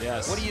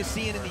 Yes. What are you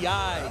seeing in the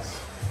eyes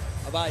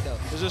of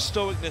iDubbbz? There's a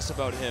stoicness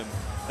about him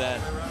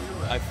that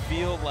I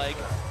feel like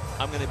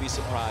I'm going to be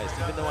surprised.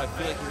 Even though I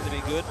feel like he's going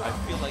to be good, I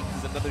feel like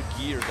he's another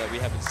gear that we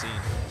haven't seen.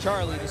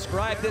 Charlie,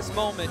 describe this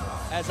moment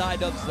as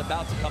iDubbbz is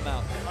about to come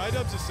out.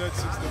 iDubbbz has said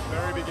since the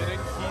very beginning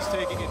he's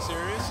taking it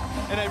serious,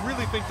 and I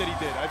really think that he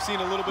did. I've seen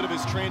a little bit of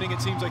his training.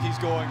 It seems like he's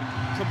going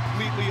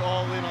completely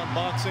all in on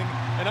boxing,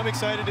 and I'm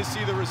excited to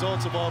see the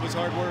results of all of his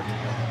hard work.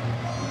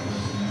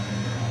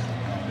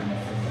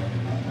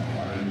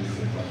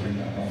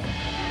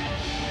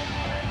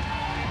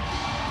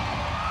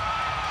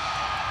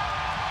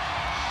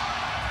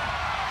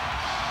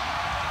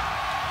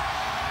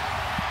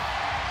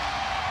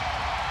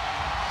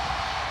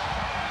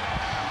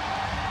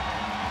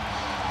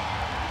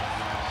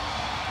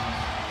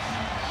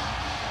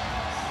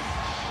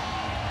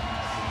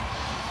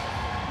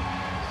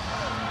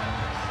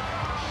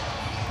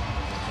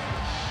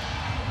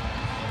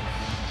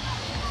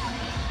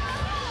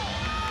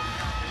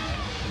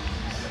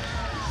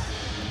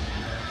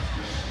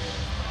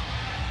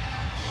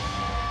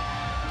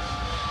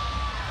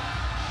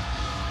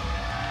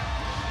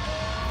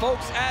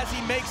 Folks, as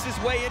he makes his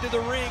way into the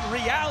ring,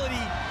 reality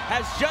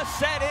has just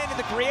set in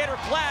the Creator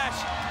Clash.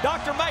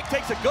 Dr. Mike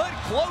takes a good,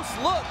 close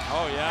look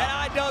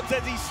at iDubbbz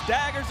as he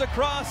staggers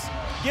across,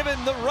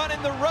 giving the run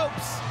in the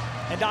ropes.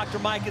 And Dr.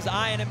 Mike is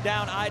eyeing him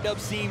down.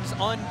 iDubbbz seems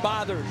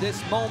unbothered.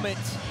 This moment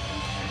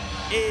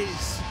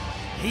is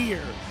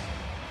here.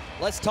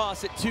 Let's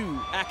toss it to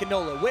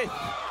Akinola with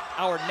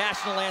our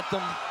national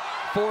anthem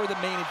for the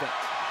main event.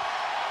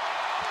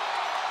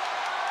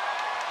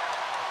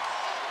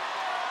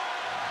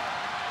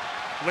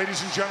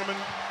 Ladies and gentlemen,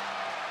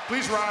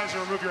 please rise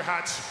and remove your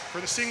hats for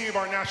the singing of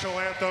our national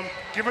anthem.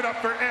 Give it up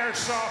for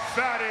Airsoft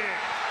Fatty.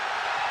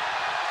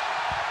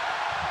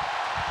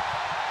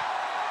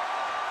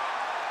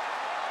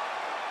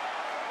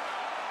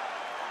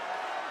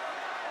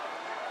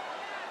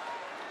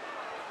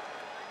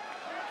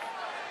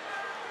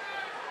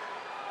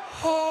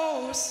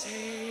 Oh,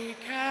 say,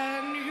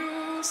 can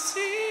you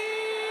see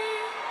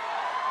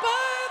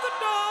by the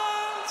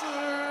dawn's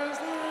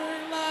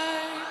early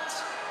light,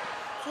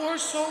 for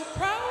so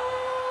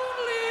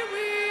proudly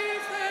we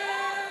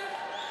fared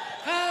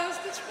as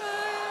the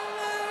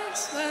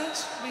twilight's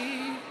last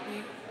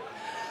gleaming.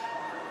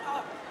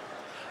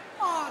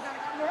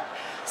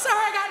 Sorry,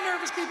 I got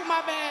nervous, people,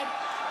 my bad.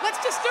 Let's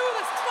just do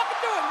this, let's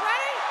fucking do it,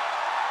 ready?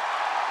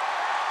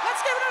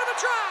 Let's give it another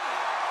try.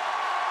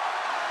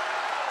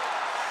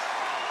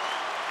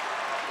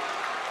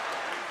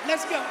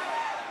 Let's go.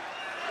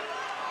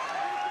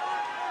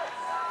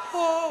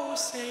 Oh,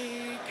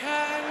 say,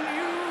 can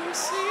you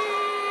see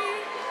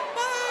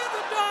by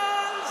the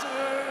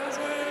dawn's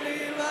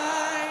early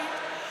light,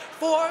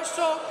 for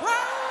so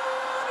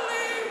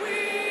proudly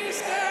we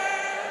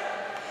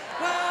stand,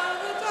 while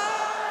the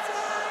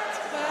dawn's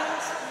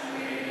fast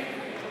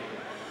gleam,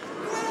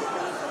 while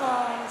the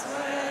dawn's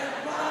red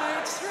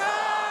light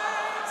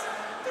strikes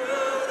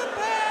through the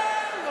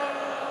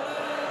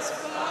perilous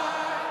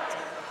fight,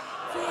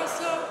 for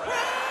so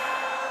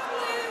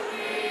proudly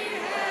we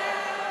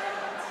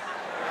held.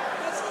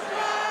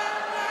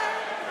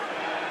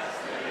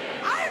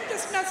 I am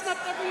just messing up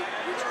every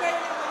which way.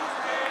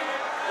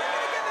 We're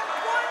going to give it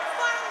one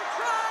final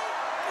try.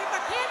 If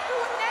I can't do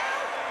it now,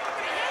 I'm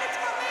going to hand it to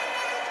my man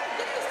manager to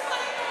get this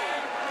fight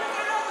going. Because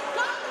I know the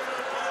doctors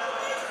are going to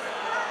this.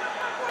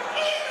 We're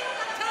even on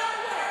the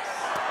time west.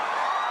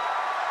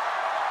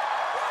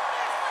 One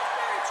last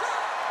legendary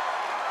try.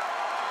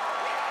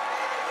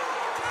 Maybe do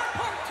one time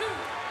part two.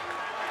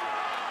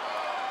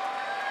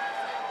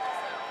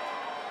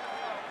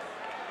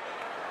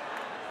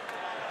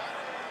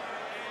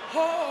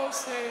 Oh,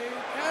 say,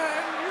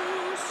 can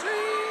you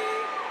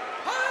see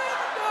by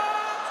the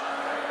dawn's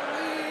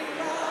early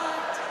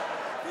light,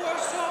 for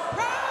so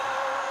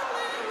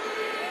proudly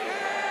we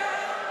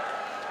hailed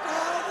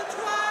all the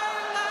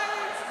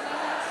twilight's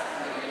last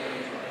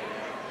gleaming.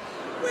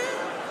 Let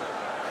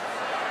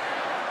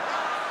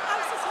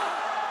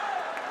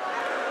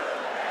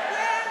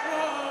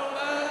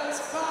us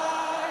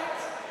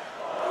fight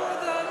for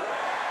the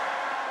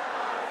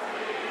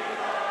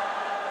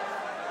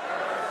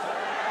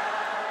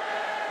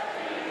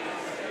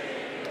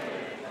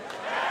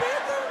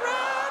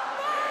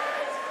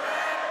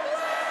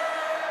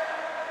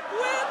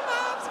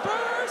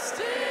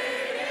bursting in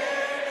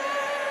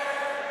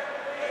air,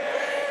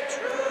 we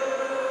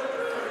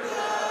true through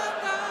the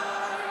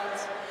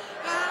night,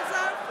 as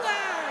our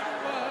flag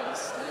was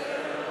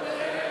still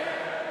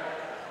there.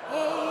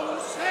 Oh,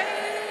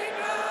 say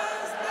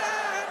does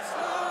that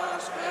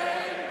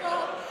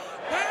star-spangled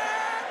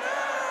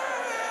banner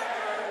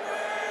ever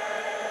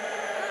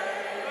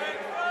wave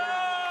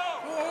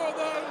for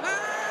the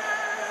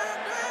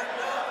land and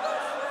of the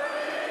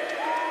free,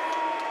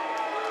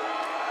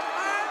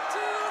 and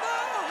to the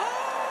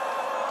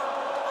home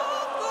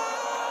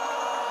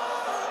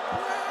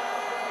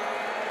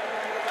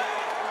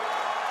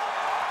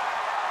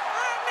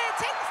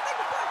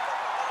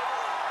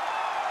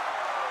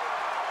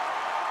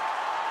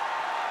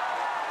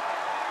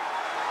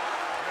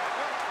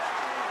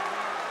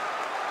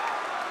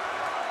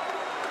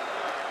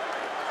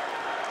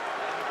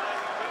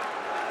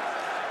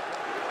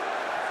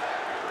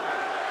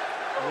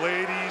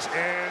Ladies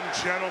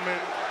and gentlemen.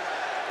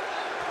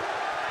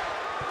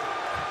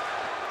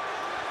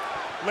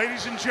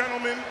 Ladies and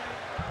gentlemen,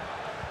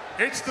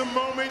 it's the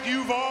moment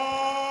you've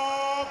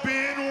all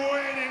been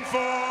waiting for.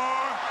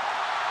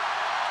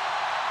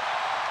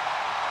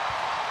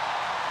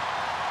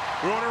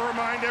 We want to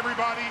remind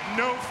everybody,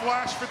 no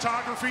flash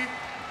photography.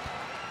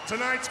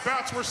 Tonight's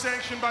bouts were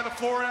sanctioned by the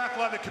Florida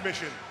Athletic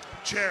Commission.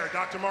 Chair,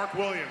 Dr. Mark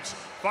Williams.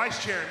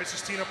 Vice Chair,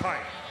 Mrs. Tina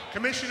Pike.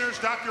 Commissioners,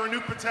 Dr.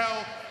 Anoop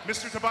Patel,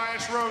 Mr.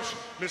 Tobias Roche,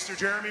 Mr.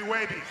 Jeremy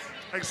Waby.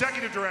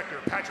 Executive Director,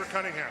 Patrick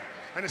Cunningham.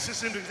 And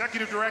Assistant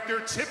Executive Director,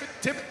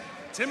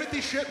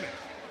 Timothy Shipman.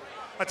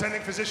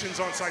 Attending physicians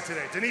on site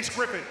today, Denise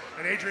Griffin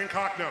and Adrian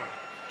Cocknone.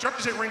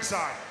 Judges at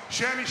ringside,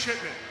 Shammy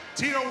Shipman,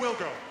 Tito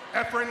Wilgo,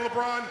 Efrain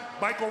LeBron,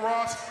 Michael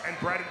Ross, and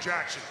Brandon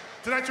Jackson.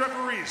 Tonight's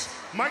referees,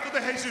 Michael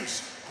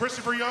DeJesus,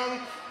 Christopher Young,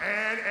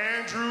 and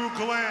Andrew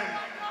Glenn.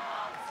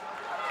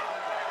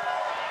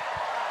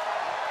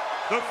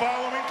 The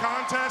following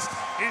contest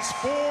is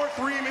 4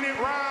 3-minute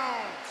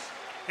rounds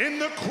in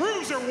the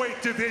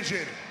cruiserweight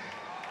division.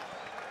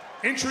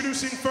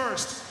 Introducing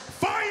first,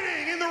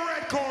 fighting in the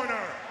red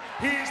corner.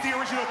 He is the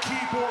original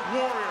keyboard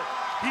warrior.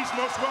 He's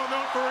most well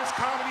known for his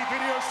comedy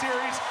video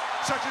series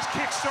such as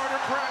Kickstarter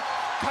Craft,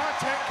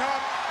 Content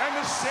Cop, and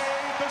the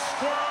Save the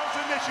Squirrels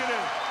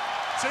Initiative.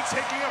 Since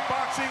taking up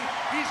boxing,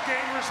 he's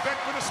gained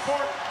respect for the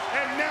sport,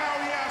 and now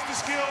he has the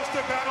skills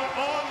to battle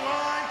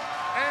online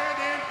and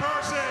in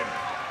person.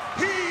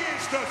 He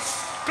is the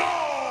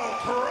Skull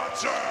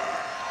Crusher.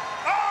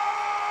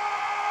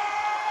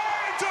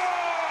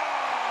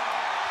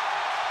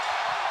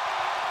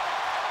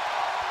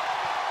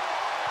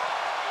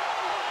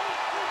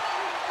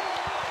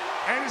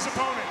 And his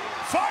opponent,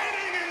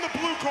 fighting in the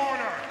blue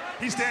corner.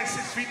 He stands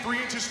 6 feet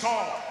 3 inches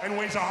tall and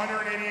weighs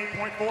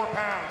 188.4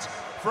 pounds.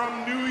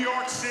 From New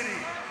York City,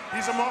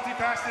 he's a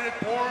multifaceted,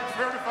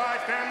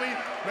 board-certified family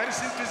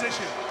medicine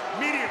physician,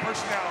 media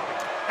personality,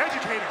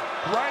 educator,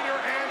 writer,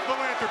 and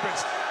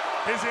philanthropist.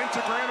 His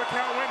Instagram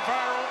account went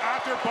viral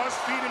after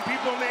BuzzFeed and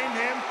people named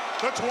him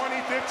the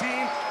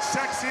 2015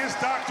 Sexiest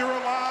Doctor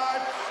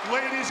Alive.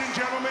 Ladies and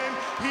gentlemen,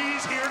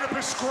 he's here to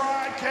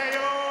prescribe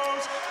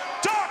KOs,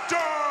 Dr.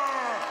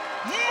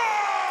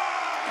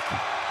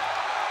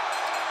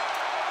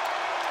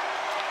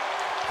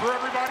 For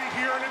everybody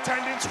here in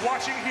attendance,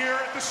 watching here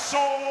at the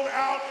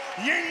sold-out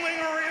Yingling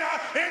Arena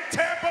in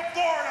Tampa,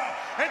 Florida,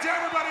 and to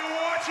everybody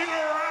watching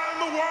around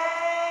the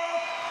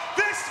world,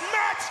 this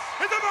match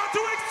is about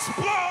to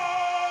explode!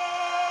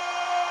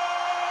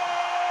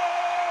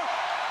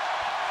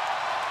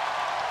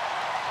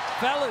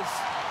 Fellas,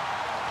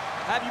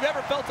 have you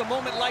ever felt a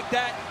moment like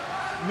that?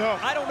 No.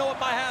 I don't know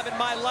if I have in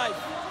my life.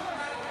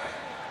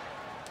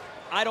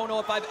 I don't know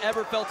if I've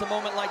ever felt a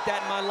moment like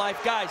that in my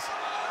life. Guys,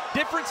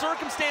 different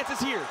circumstances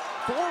here.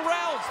 4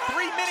 rounds,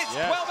 3 minutes,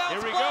 Yes. 12-ounce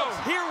Here we gloves.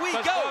 go. Here we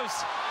Clutch go. gloves.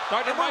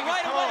 Dr. And we're Mike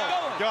right is away coming.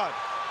 going. God.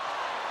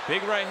 Big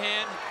right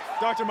hand.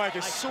 Dr. Mike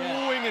is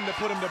swinging to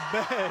put him to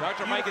bed.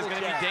 Dr. Mike is going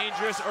to be jab.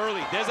 dangerous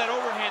early. There's that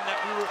overhand that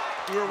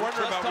we were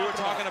wondering about, we were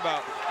talking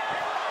about.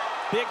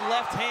 Big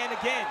left hand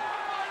again.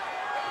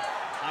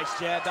 Nice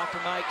jab, Dr.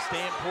 Mike,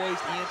 staying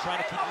poised. Ian trying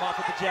to keep him off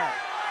with the jab.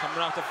 Coming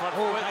off the front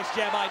Oh, foot. nice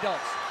jab,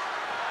 iDubbbz.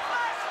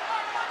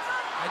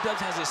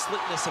 iDubbbz has a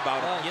slickness about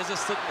him. He has a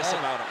slickness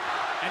about him.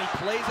 And he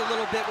plays a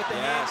little bit with the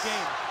hand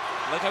game.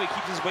 I like how he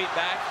keeps his weight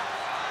back.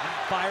 And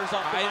fires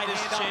off the right hand. He's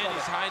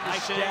hiding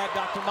his nice chin. jab,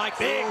 Dr. Mike.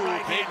 Big Ooh,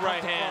 right big hand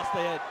right comes hand. across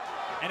the head.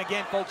 And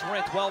again, folks,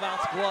 we're in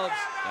 12-ounce gloves.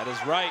 That is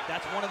right.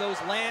 That's one of those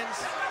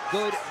lands.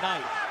 Good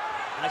night.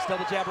 Nice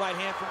double jab right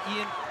hand from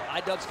Ian.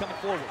 iDubbbz coming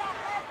forward.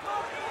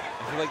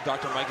 I feel like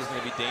Dr. Mike is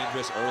going to be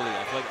dangerous early.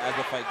 I feel like as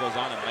the fight goes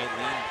on, it might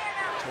lean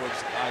towards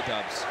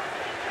iDubbbz.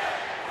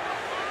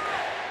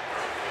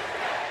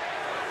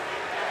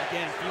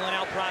 Again, feeling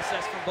out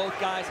process from both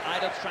guys.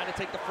 iDubbbz trying to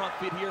take the front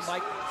feet here.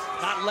 Mike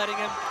not letting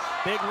him.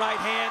 Big right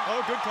hand.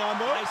 Oh, good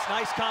combo.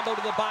 Nice combo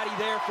to the body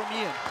there from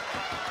Ian.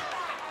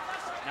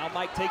 Now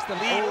Mike takes the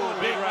lead. Oh,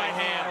 big right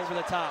hand over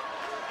the top.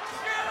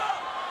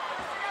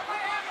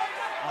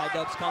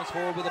 iDubbbz comes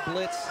forward with a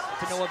blitz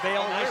to no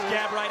avail. Nice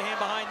jab right hand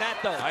behind that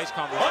though. Nice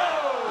combo.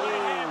 Oh, big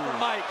hand from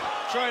Mike.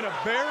 Trying to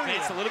bury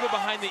It's it. a little bit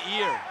behind the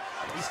ear.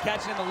 He's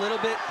catching him a little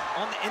bit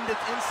on the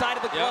inside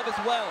of the glove as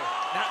well.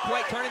 Not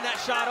quite turning that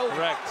shot over.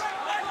 Correct.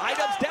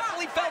 iDubbbz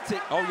definitely felt it.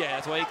 Oh yeah,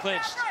 that's why he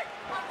clinched.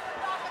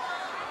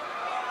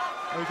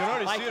 Oh, you can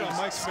already see it on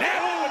Mike's face.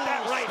 Snapping with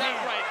that right Snap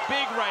hand. right,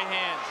 big right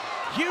hand.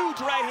 Huge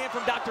right hand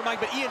from Dr. Mike,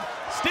 but Ian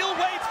still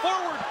waits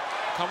forward.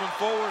 Coming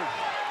forward.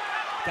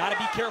 Got to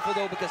be careful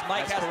though, because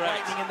Mike That's has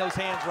correct. lightning in those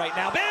hands right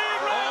now. Big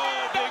right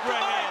hand. Big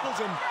right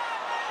hand.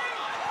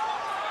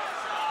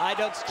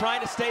 iDubbbz trying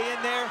to stay in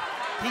there.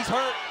 He's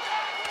hurt.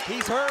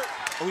 He's hurt.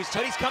 Oh,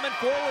 but he's coming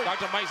forward.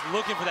 Dr. Mike's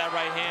looking for that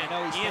right hand. I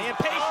know he's Ian's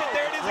staying patient.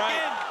 There it is right.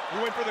 again. He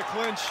went for the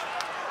clinch.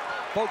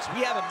 Folks,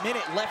 we have a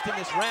minute left in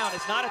this round.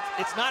 It's not a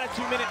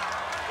 2-minute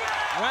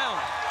round.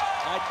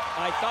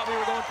 I thought we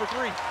were going for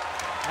 3.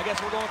 I guess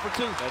we're going for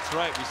 2. That's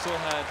right. We still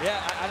had.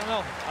 Yeah, I don't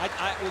know.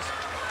 I was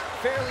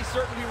fairly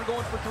certain we were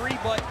going for 3,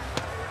 but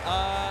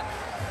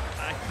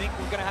I think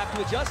we're going to have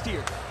to adjust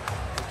here.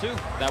 2.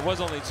 That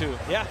was only 2.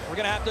 Yeah, we're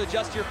going to have to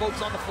adjust here,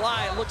 folks, on the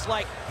fly. It looks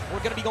like we're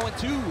going to be going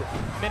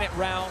 2-minute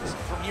rounds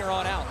from here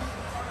on out.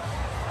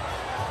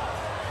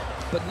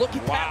 But look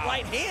at that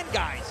right hand,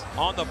 guys.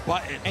 On the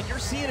button. And you're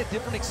seeing a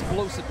different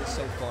explosiveness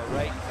so far,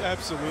 right?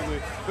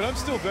 Absolutely. But I'm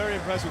still very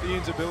impressed with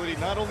Ian's ability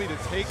not only to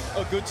take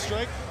a good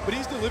strike, but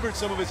he's delivered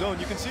some of his own.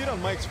 You can see it on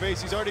Mike's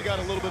face. He's already got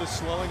a little bit of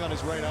swelling on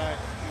his right eye.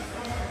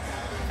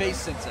 Face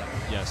sensor.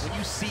 Yes. When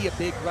you see a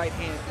big right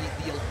hand,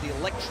 the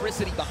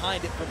electricity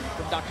behind it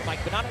from Dr. Mike.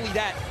 But not only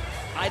that,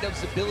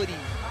 iDubbbz's ability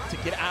to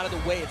get out of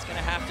the way, it's going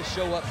to have to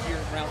show up here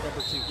in round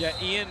number 2. Yeah,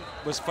 Ian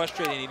was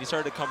frustrated and he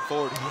started to come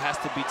forward. He has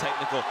to be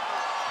technical.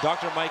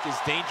 Dr. Mike is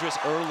dangerous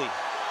early.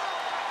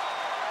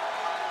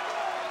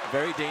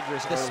 Very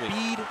dangerous early. The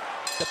speed,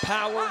 the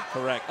power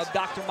of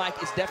Dr.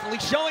 Mike is definitely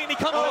showing. And he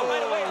comes out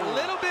right away. A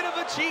little bit of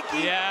a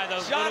cheeky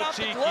shot off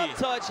the glove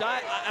touch.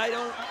 I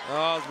don't.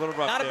 Oh, it's a little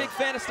rough. Not a big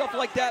fan of stuff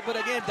like that, but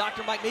again,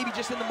 Dr. Mike, maybe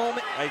just in the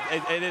moment.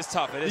 It is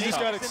tough. It is he just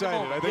tough. got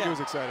excited. I think he was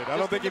excited. I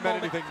don't think he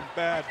meant anything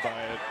bad by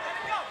it.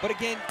 But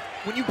again,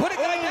 when you put a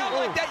guy down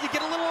like that, you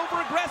get a little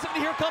over-aggressive,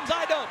 and here comes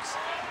iDubbbz.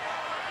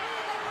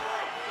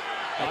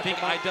 I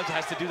think iDubbbz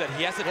has to do that.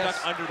 He has to duck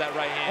under that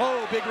right hand.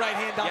 Oh, big right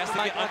hand, Dr.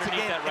 Mike once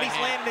again. That right and he's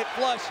hand. landing it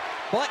flush.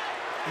 But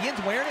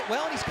Ian's wearing it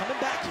well, and he's coming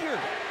back here.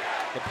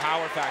 The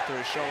power factor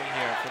is showing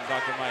here from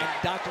Dr. Mike. And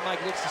Dr.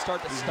 Mike looks to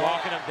start the He's stall.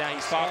 walking him down.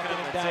 He's stalking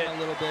him down a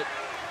little bit.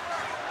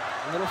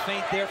 A little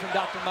feint there from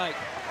Dr. Mike.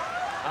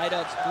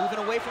 iDubbbz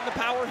moving away from the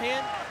power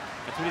hand.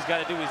 That's what he's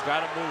got to do. He's got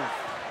to move.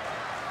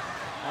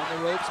 On the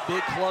ropes,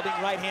 big clubbing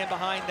right hand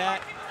behind that.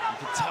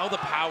 You can tell the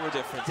power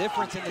difference.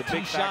 In the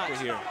 2 shots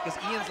here. Because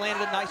Ian's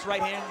landed a nice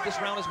right hand this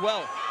round as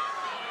well.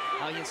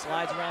 Now Ian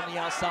slides around the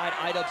outside.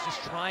 iDubbbz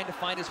just trying to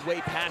find his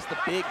way past the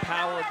big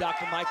power of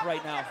Dr. Mike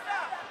right now.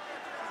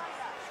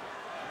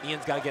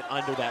 Ian's got to get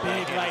under that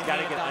big right hand. He's got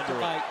to get Dr.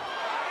 under Mike.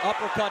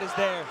 Uppercut is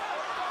there.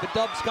 The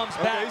Dubbs comes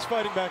back. He's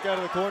fighting back out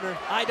of the corner.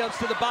 iDubbbz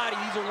to the body.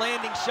 These are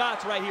landing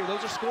shots right here.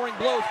 Those are scoring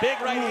blows.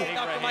 Big right hand.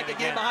 Dr. Mike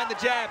again behind the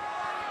jab.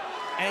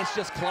 And it's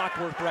just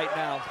clockwork right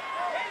now.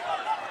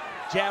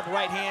 Jab,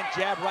 right hand,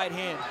 jab, right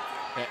hand.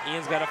 Yeah,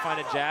 Ian's got to find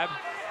a jab,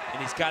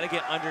 and he's got to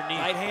get underneath.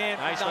 Right hand,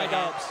 nice right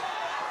iDubbbz.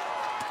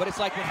 But it's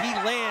like when he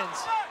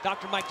lands,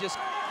 Dr. Mike just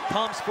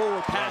comes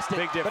forward past it.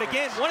 Big difference. But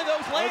again, one of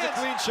those lands, that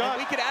was a clean shot. And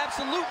we could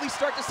absolutely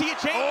start to see a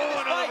change in this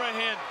another fight. right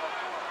hand.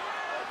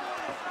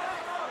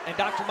 And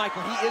Dr. Mike,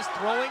 when he is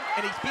throwing,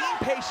 and he's being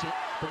patient,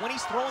 but when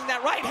he's throwing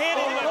that right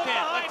hand,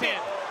 left hand.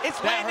 It's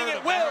landing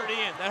at will.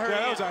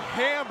 That was a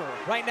hammer.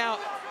 Right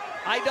now,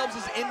 iDubbbz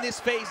is in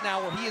this phase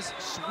now where he is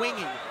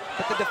swinging,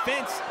 but the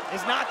defense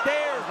is not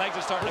there. His legs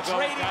are starting to go.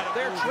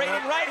 They're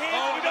trading right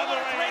hands. Another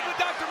right hand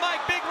with Dr. Mike,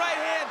 big right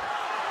hand.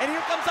 And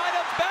here comes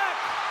iDubbbz back.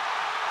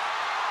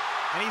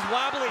 And he's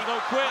wobbly.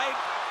 No quit.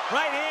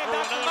 Right hand,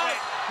 Dr. Mike.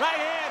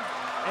 Right hand.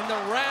 And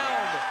the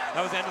round.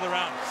 That was the end of the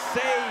round.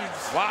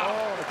 Saves. Wow.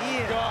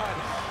 Ian. God.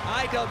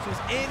 iDubbbz was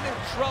in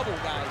trouble,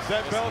 guys.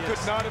 That bell could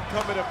not have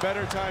come at a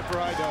better time for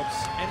iDubbbz.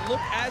 And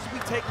look, as we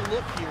take a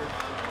look here,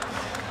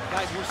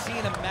 guys, we're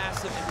seeing a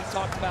massive, and we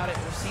talked about it,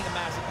 we're seeing a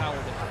massive power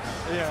difference.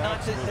 Yeah,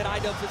 it's not that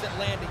iDubbbz isn't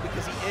landing,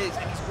 because he is,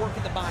 and he's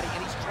working the body,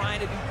 and he's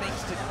trying to do things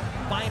to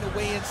find a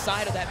way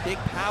inside of that big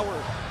power.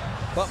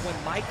 But when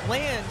Mike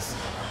lands,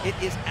 it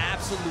is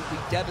absolutely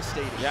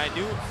devastating. Yeah, I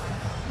knew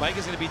Mike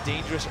is going to be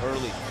dangerous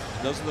early.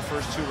 Those are the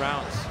first 2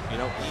 rounds. You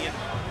know, Ian,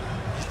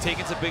 he's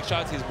taking some big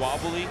shots. He's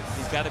wobbly.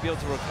 He's got to be able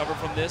to recover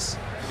from this.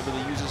 He's able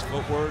to use his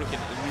footwork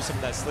and use some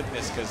of that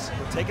slickness. Because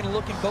we're taking a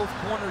look in both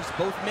corners.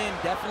 Both men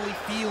definitely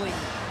feeling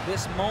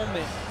this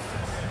moment.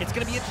 It's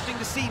going to be interesting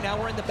to see. Now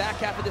we're in the back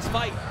half of this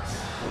fight.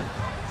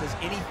 Does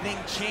anything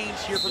change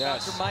here for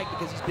Dr. Mike?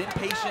 Because he's been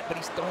patient, but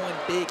he's throwing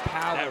big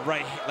power. That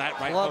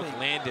right hook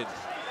landed.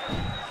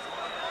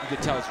 You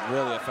could tell it's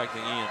really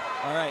affecting Ian.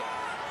 All right.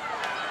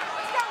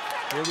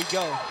 Here we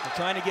go. We're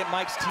trying to get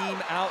Mike's team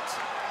out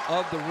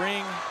of the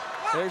ring.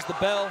 There's the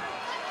bell.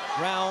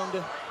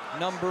 Round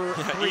number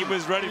 3. He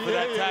was ready for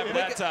that tap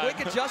that time.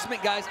 Quick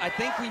adjustment, guys. I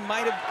think we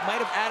might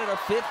have added a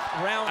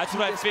 5th round. That's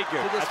what I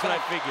figured. That's what I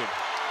figured.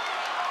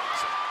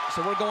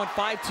 So we're going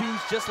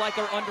 5-2s, just like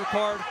our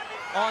undercard,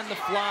 on the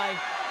fly.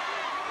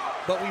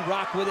 But we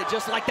rock with it,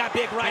 just like that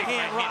big right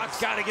hand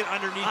rocks. Got to get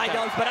underneath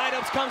iDubbbz, but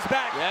iDubbbz comes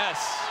back. Yes.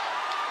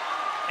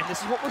 And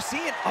this is what we're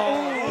seeing.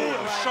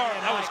 Sharp.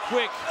 That was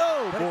quick.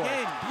 But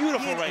again,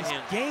 beautiful Ian right is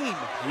hand. Game.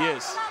 He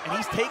is. And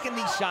he's taking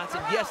these shots,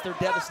 and yes, they're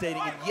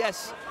devastating. And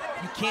yes,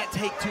 you can't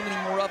take too many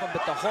more of them,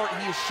 but the heart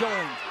he is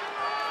showing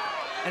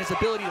and his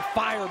ability to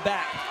fire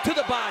back to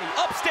the body,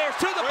 upstairs,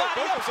 to the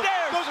body,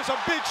 upstairs. Those are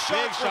some big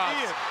shots from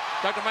Ian.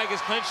 Dr. Mike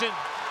is clinching.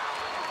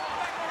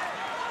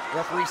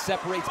 Referee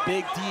separates,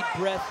 big, deep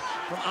breath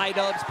from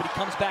iDubbbz, but he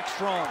comes back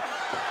strong.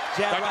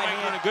 Jab Dr. right Mike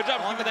hand doing a good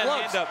job on the keeping that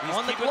gloves. hand up. He's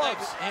on the keeping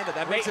gloves. that hand up.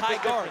 That Great makes a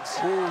big high difference.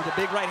 Ooh, the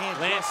big right hand.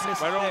 Lance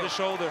right over the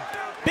shoulder.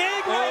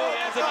 Big right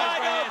hand that's a from nice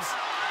right hand. iDubbbz.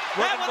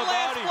 That Working one the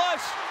lands body.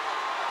 flush.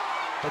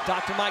 But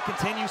Dr. Mike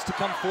continues to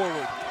come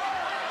forward.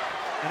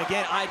 And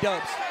again,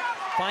 iDubbbz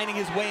finding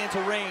his way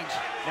into range.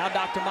 Now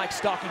Dr. Mike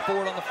stalking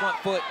forward on the front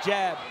foot.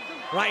 Jab.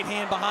 Right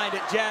hand behind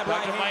it, jab,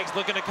 right Dr. hand. Mike's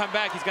looking to come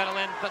back. He's got to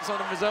land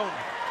something of his own.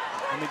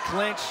 And we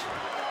clinch.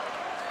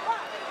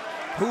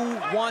 Who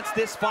wants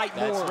this fight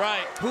more? That's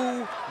right.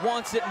 Who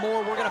wants it more?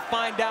 We're going to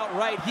find out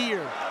right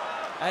here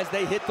as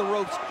they hit the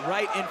ropes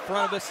right in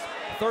front of us.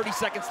 30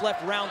 seconds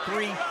left, round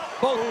 3.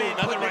 Both men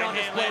another putting it right on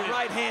hand display. landed.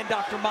 Right hand,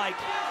 Dr. Mike.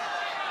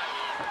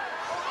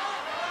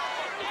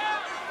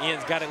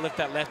 Ian's got to lift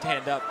that left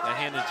hand up. That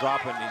hand is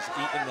dropping. He's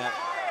eating that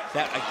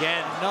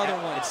again. Another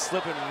one. It's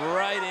slipping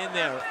right in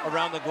there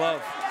around the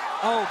glove.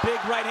 Oh, big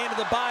right hand to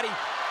the body.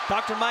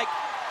 Dr. Mike,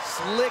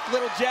 slick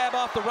little jab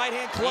off the right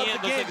hand, clubs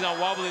Ian again. looks like he's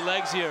on wobbly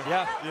legs here.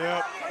 Yeah.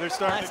 Yep, they're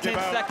starting Last to give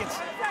 10 out. seconds.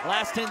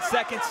 Last 10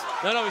 seconds.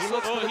 No, he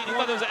looks for the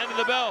thought there was the end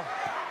of the bell.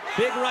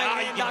 Big right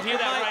hand, you can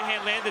hear Dr. that Mike. right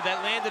hand landed.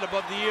 That landed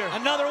above the ear.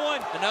 Another one.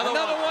 Another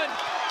one.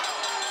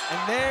 And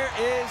there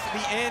is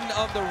the end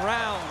of the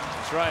round.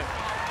 That's right.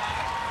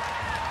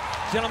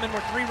 Gentlemen,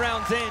 we're 3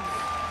 rounds in.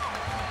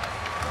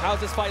 How's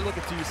this fight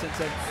looking to you,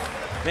 Sensei?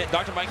 Man,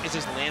 Dr. Mike is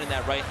just landing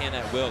that right hand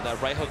at will.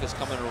 That right hook is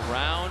coming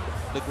around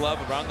the glove,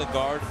 around the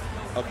guard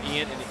of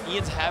Ian. And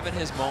Ian's having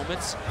his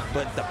moments,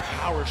 but the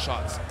power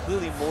shots,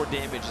 clearly more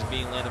damage is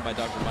being landed by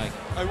Dr. Mike.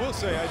 I will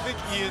say, I think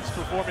Ian's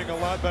performing a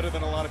lot better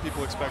than a lot of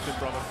people expected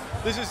from him.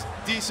 This is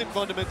decent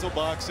fundamental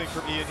boxing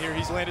from Ian here.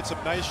 He's landed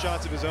some nice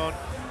shots of his own.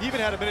 He even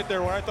had a minute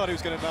there where I thought he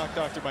was going to knock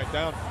Dr. Mike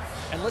down.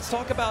 And let's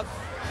talk about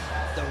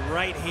the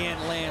right hand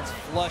lands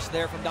flush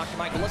there from Dr.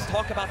 Mike. But let's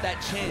talk about that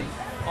chin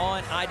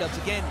on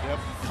iDubbbz. Again,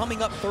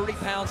 coming up 30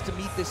 pounds to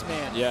meet this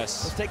man.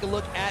 Yes. Let's take a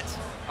look at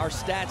our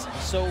stats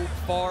so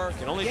far.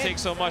 Can only Again, take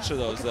so much of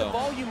those, look at though.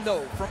 the volume,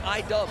 though, from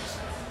iDubbbz.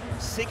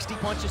 60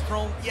 punches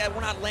thrown. Yeah,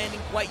 we're not landing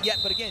quite yet,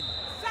 but again,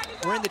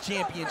 we're in the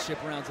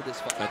championship rounds of this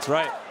fight. That's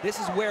right. This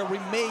is where we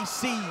may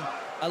see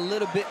a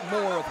little bit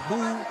more of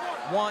who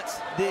wants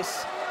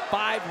this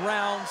 5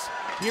 rounds.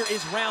 Here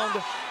is round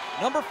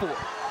number 4.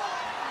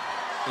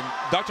 And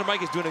Dr.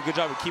 Mike is doing a good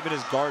job of keeping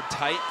his guard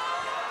tight.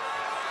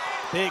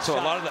 Big so a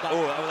shot lot of the, from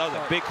Dr. that was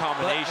a big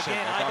combination. But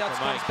again, by Dr. iDubbbz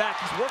Mike. comes back.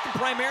 He's working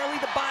primarily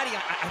the body.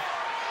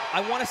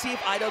 I want to see if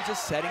iDubbbz is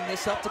setting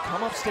this up to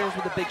come upstairs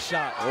with a big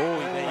shot. Oh,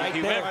 right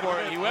he there. went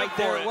for it. He went right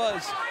for there it. It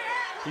was.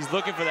 He's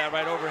looking for that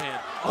right overhand.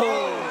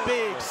 Oh,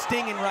 big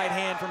stinging right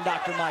hand from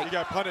Dr. Mike. He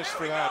got punished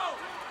for that.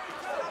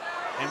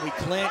 And we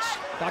clinch.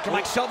 Dr.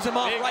 Mike shoves him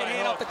off, Big right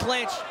hand off the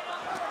clinch.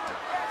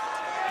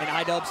 And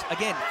iDubbbz,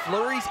 again,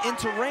 flurries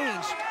into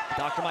range.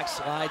 Dr. Mike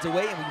slides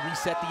away and we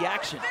reset the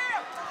action.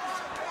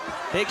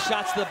 Big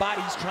shots to the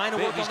body. He's trying to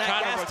work on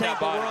that gas tank,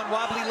 but we're on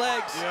wobbly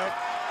legs.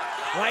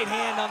 Right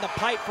hand on the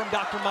pipe from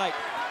Dr. Mike.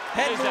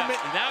 Head movement.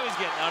 Now he's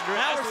getting under it.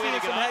 Now That's we're the way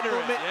seeing to some get head under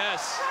it. movement.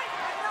 Yes.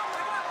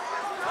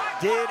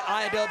 Did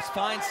iDubbbz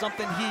find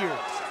something here?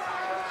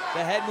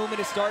 The head movement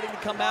is starting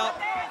to come out.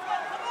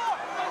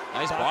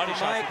 Nice Dr. body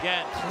shots Mike,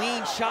 again.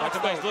 Clean shots,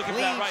 Dr. Mike's looking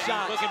for that right.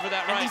 shots. He's looking for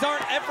that right. And these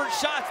aren't effort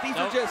shots. These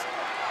are just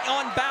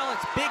on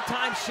balance,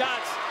 big-time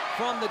shots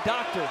from the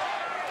doctor.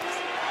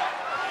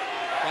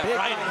 That Big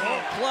right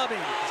hand clubbing.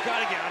 He's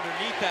got to get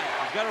underneath that.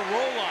 He's got to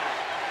roll on it.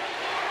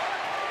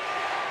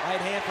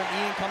 Right hand from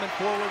Ian coming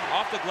forward.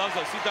 Off the gloves,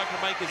 though. See Dr.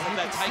 Mike is in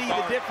that tight see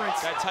guard. the difference.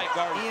 That tight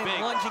guard is Ian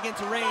big. lunging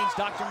into range.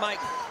 Dr.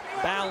 Mike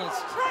balanced,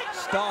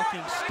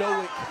 stalking,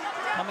 stoic,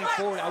 coming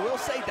forward. I will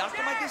say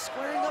Dr. Mike is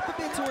squaring up a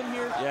bit to him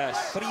here.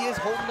 Yes. But he is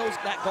holding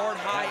that guard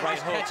high and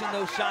right is hook. catching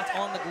those shots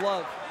on the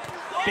glove.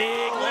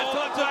 Big left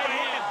hook to the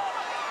hand.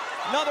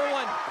 Another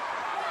one.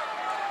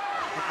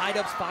 And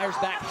iDubbbz fires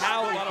back.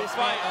 How is this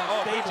fight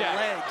on stable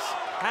legs?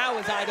 How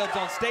is iDubbbz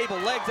on stable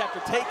legs after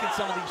taking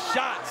some of these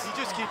shots? He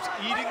just keeps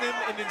eating them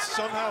and then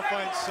somehow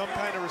finds some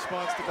kind of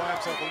response to buy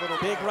himself a little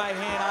Big right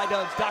hand,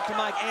 iDubbbz. Dr.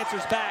 Mike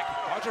answers back.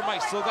 Dr.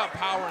 Mike still got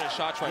power in his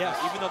shots right now,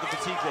 even though the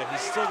fatigue there.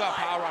 He's still got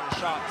power on his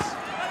shots.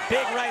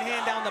 Big right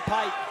hand down the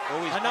pipe.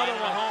 Oh, he's another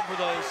one home for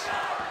those.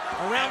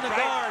 Around the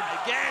guard.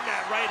 Again,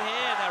 that right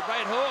hand, that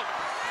right hook.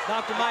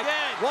 Dr. Mike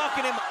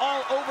walking him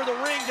all over the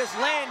ring, just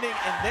landing,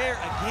 and there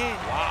again.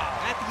 Wow.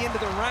 At the end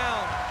of the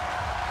round,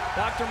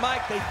 Dr.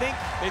 Mike, they think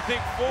 4. They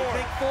think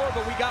 4,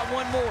 but we got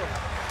one more.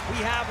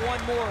 We have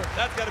one more.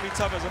 That's got to be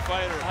tough as a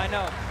fighter. I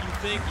know.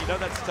 You know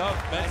that's tough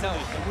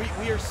mentally. I know.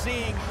 We are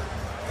seeing,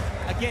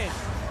 again,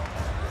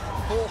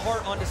 full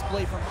heart on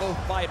display from both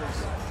fighters.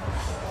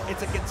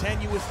 It's a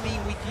continuous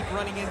theme we keep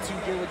running into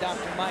here with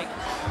Dr. Mike.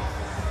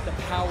 The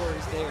power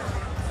is there.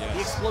 Yes.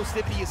 The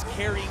explosivity is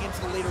carrying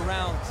into the later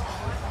rounds.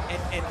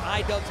 And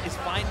iDubbbz is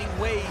finding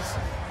ways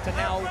to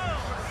now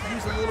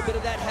use a little bit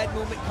of that head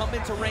movement, come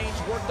into range,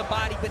 work the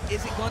body, but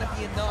is it going to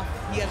be enough?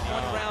 He has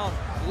 1 round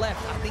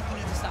left. I think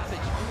he needs a stoppage.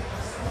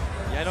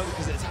 Yeah, I know,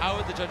 because it's how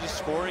are the judges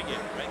scoring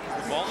it, right?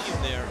 Because the volume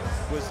there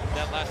was,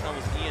 that last round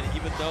was Ian,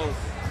 even though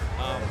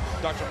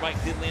Dr. Mike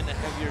did land the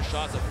heavier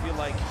shots, I feel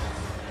like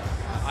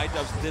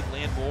iDubbbz did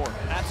land more.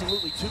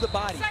 Absolutely, to the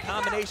body,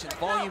 combination,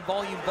 volume,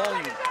 volume,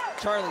 volume.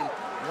 Charlie,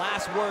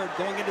 last word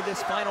going into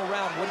this final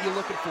round. What are you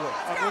looking for?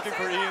 I'm looking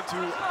for Ian to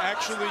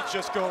actually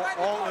just go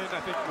all in. I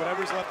think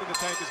whatever's left in the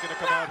tank is going to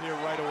come out here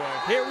right away.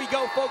 Here we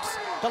go, folks.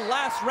 The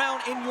last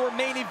round in your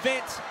main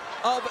event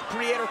of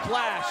Creator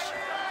Clash.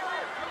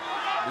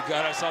 We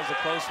got ourselves a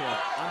close one.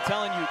 I'm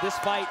telling you, this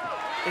fight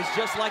is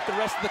just like the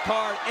rest of the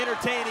card,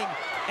 entertaining,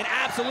 an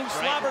absolute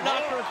slobber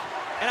knocker.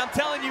 And I'm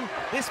telling you,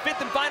 this 5th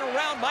and final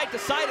round might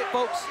decide it,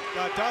 folks.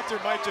 Dr.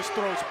 Mike just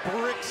throws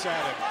bricks at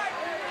him.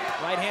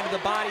 Right hand to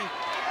the body,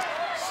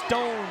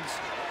 stones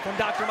from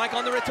Dr. Mike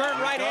on the return.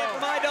 Right hand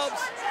from iDubbbz.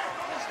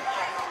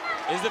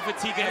 Is the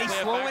fatigue going to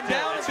play a factor? And he's slowing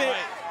down a bit.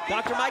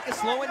 Dr. Mike is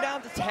slowing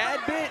down a tad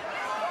bit.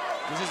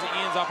 This is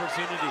Ian's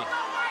opportunity.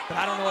 But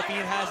I don't know if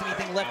Ian has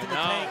anything left in the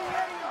tank.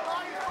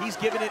 He's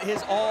given it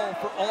his all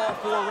for all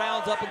 4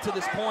 rounds up until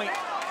this point.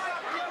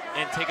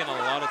 And taking a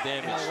lot of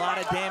damage. And a lot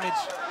of damage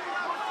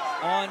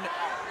on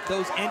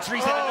those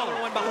entries. And another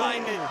one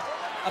behind it.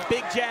 A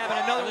big jab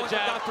and another one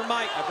from Dr.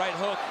 Mike. A right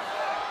hook.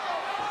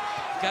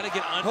 Got to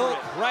get under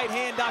it. Right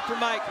hand, Dr.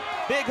 Mike.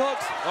 Big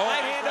hooks.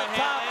 Right hand up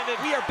top.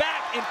 We are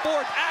back in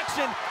 4th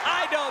action.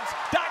 iDubbbz,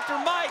 Dr.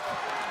 Mike.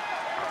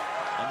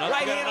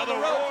 Right hand on the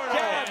rope.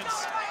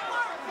 Jabs.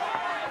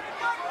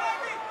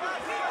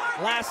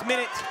 Last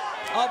minute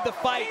of the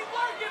fight.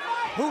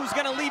 Who's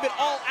going to leave it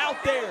all out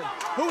there?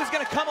 Who is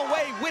going to come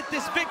away with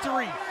this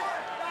victory?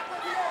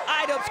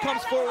 iDubbbz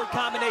comes forward,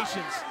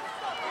 combinations.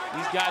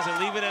 These guys are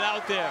leaving it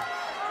out there.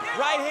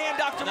 Right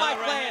hand, Dr. Mike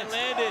lands.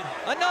 Landed.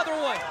 Another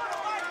one.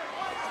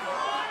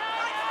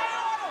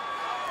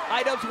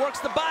 iDubbbz works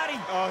the body.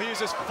 Oh,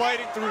 he's just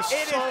fighting through so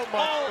much fatigue. It is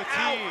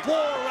all-out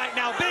war right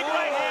now. Big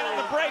right hand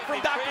on the break from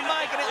Dr.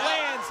 Mike, and it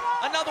lands.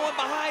 Another one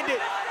behind it.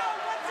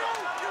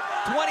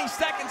 20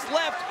 seconds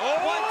left.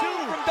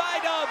 1-2 from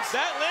iDubbbz.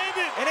 That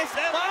landed. And it's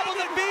bobbled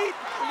and beat.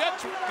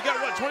 We got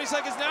what, 20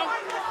 seconds now?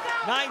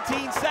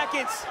 19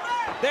 seconds.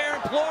 They're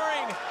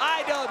imploring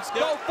iDubbbz,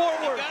 go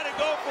forward. You gotta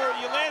go for it.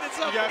 You landed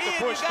something. You have to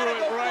push through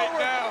it right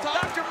now.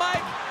 Dr.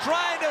 Mike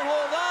trying to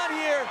hold on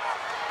here.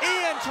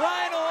 Ian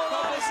trying to hold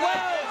on as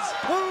well.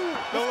 Who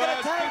is going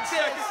to take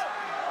this?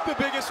 The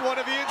biggest one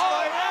of Ian's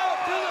fight. fight.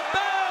 Out to the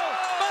bell.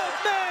 Both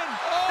men.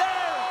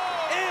 There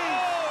is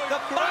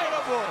the fight.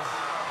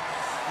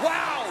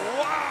 Wow.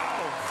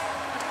 Wow.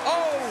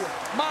 Oh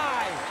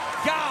my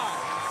God.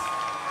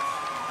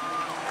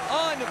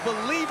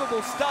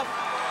 Unbelievable stuff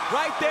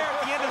right there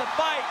at the end of the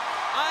fight.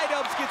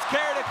 iDubbbz gets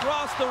carried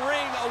across the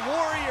ring, a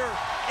warrior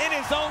in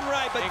his own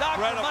right, but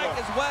Dr. Mike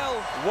as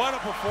well. What a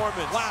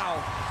performance.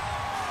 Wow.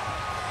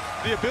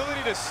 The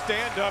ability to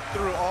stand up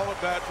through all of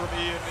that from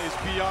Ian is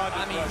beyond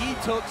impressive. I mean,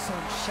 he took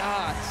some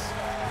shots.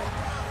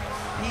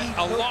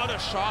 A lot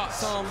of shots.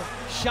 Some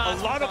shots.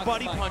 A lot of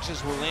body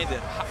punches were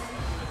landed.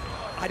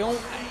 I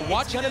don't.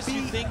 Watching this,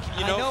 you think,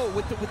 you know. I know,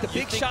 with the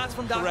big shots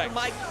from Dr. Correct.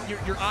 Mike,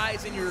 your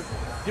eyes and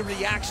the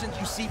reactions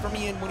you see from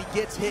Ian when he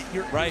gets hit,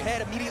 your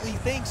head immediately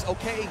thinks,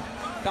 okay,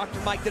 Dr.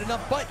 Mike did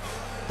enough, but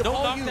the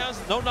volume,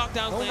 no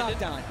knockdowns landed.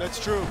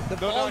 That's true. The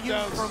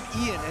volume from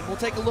Ian, and we'll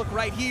take a look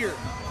right here.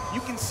 You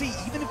can see,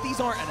 even if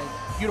these aren't, and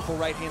a beautiful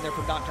right hand there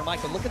from Dr.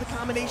 Mike, but look at the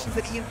combinations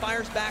that Ian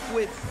fires back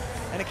with.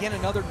 And again,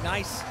 another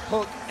nice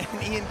hook, and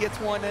Ian gets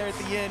one there at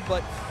the end,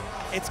 but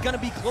it's gonna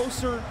be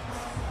closer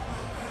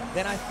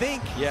than I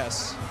think.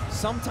 Yes.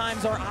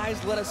 Sometimes our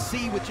eyes let us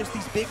see with just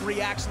these big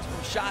reactions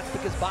from shots,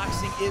 because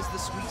boxing is the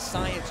sweet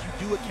science.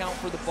 You do account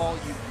for the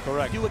volume.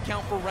 Correct. You do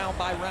account for round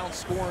by round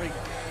scoring.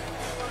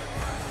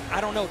 I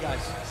don't know,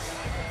 guys.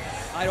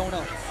 I don't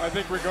know. I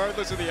think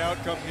regardless of the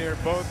outcome here,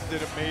 both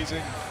did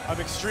amazing. I'm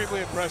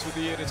extremely impressed with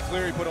Ian. It's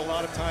clear he put a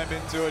lot of time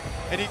into it,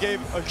 and he gave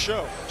a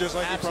show, just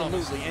like he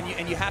promised. Absolutely,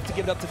 and you have to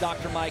give it up to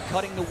Dr. Mike,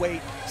 cutting the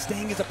weight,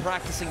 staying as a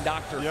practicing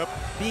doctor,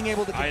 being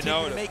able to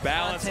continue to make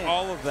balance content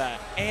all of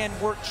that, and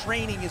work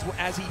training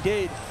as he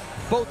did.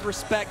 Both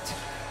respect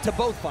to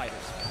both fighters,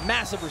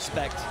 massive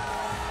respect.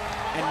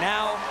 And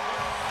now,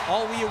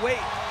 all we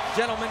await,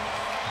 gentlemen,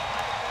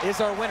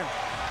 is our winner.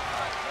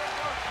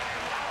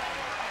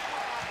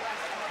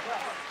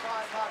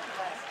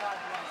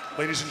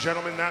 Ladies and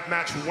gentlemen, that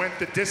match went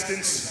the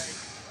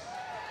distance.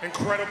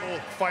 Incredible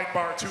fight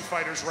bar, 2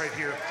 fighters right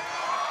here.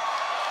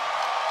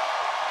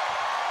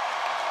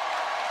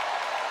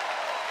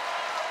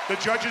 The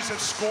judges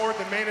have scored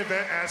the main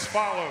event as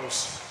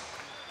follows.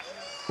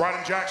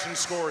 Bryden Jackson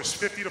scores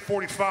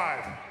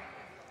 50-45.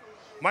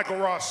 Michael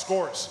Ross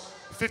scores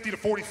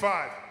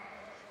 50-45.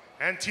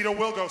 And Tito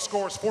Wilgo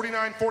scores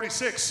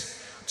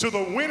 49-46 to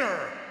the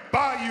winner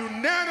by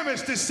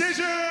unanimous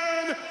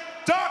decision,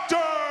 Dr.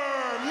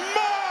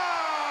 Mike!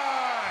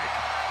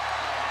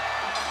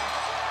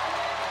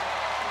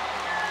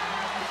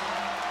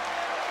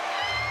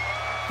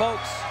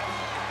 Folks,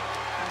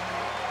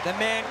 the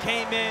man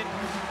came in,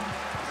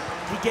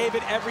 he gave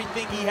it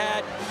everything he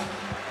had,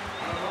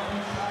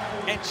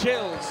 and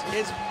Chills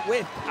is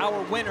with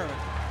our winner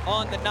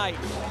on the night,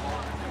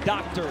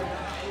 Dr.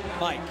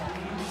 Mike.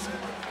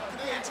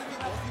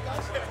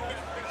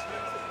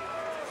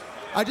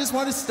 I just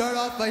want to start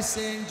off by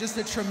saying just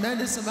a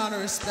tremendous amount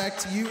of respect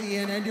to you,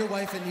 Ian, and your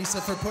wife,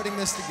 Anisa, for putting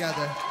this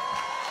together.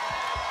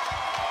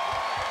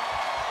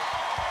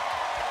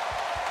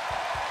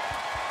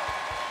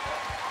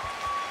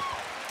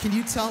 Can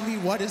you tell me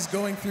what is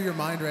going through your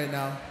mind right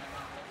now?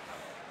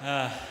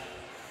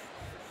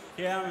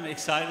 Yeah, I'm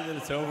excited that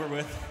it's over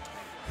with.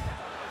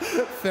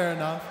 Fair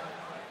enough.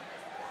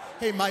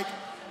 Hey, Mike.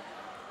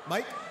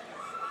 Mike?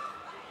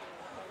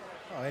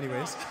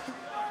 Anyways.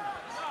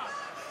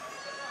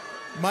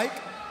 Mike,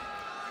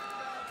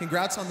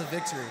 congrats on the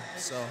victory.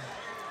 So,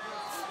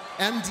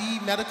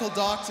 MD, medical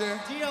doctor.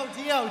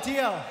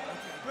 Dio.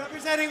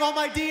 Representing all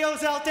my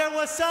Dios out there,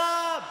 what's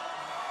up?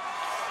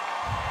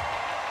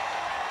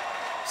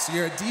 So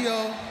you're a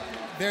Dio,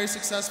 very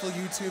successful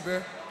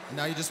YouTuber, and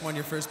now you just won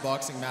your first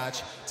boxing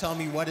match. Tell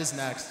me, what is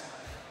next?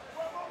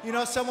 You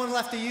know, someone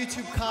left a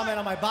YouTube comment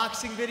on my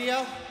boxing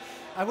video.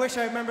 I wish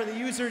I remember the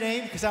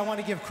username because I want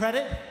to give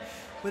credit.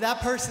 But that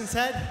person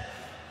said,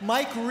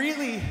 Mike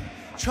really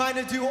trying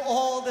to do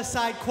all the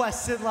side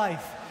quests in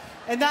life.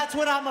 And that's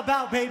what I'm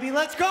about, baby.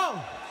 Let's go.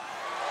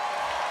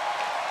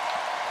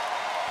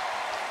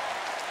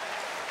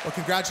 Well,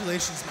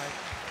 congratulations, Mike.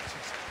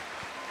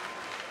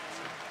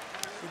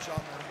 Good job,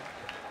 man.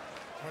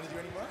 Want to do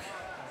any more?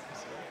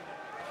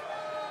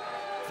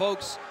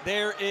 Folks,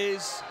 there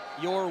is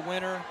your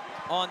winner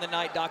on the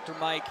night, Dr.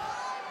 Mike.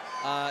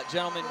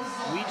 Gentlemen,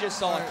 we just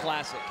saw a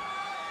classic.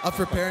 I'm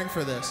preparing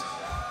for this.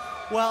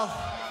 Well,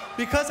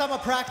 because I'm a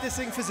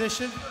practicing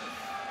physician,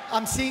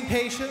 I'm seeing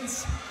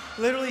patients,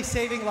 literally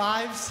saving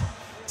lives,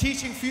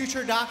 teaching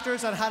future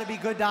doctors on how to be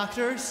good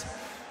doctors,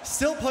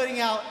 still putting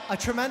out a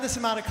tremendous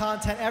amount of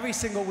content every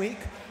single week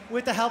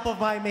with the help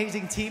of my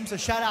amazing team. So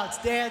shout outs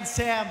Dan,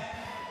 Sam,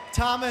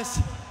 Thomas,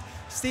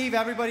 Steve,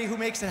 everybody who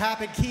makes it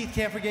happen. Keith,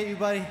 can't forget you,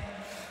 buddy.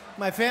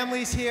 My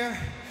family's here.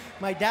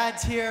 My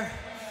dad's here.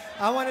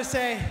 I want to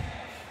say,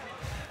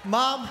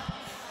 Mom,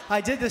 I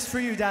did this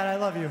for you, Dad. I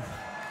love you.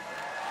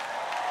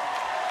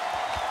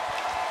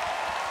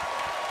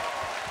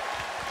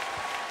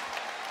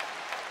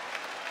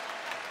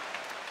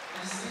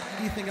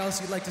 Anything else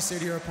you'd like to say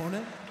to your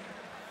opponent?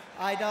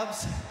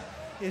 iDubbbz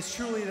is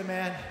truly the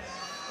man.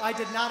 I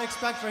did not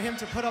expect for him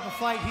to put up a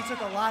fight. He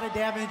took a lot of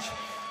damage,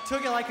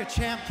 took it like a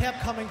champ,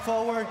 kept coming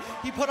forward.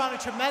 He put on a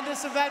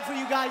tremendous event for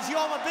you guys. You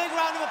owe him a big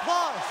round of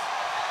applause.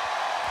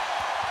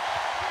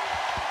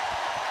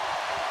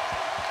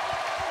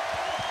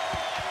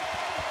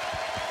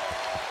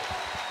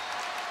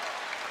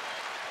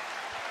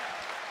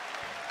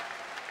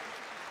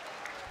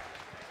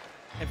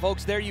 And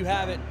folks, there you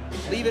have it.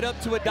 Leave it up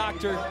to a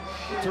doctor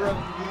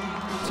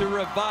to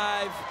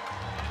revive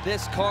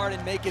this card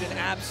and make it an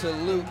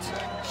absolute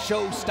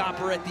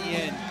showstopper at the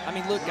end. I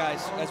mean, look,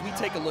 guys, as we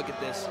take a look at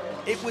this,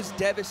 it was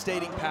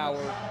devastating power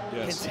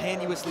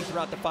continuously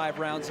throughout the 5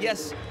 rounds.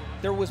 Yes,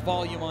 there was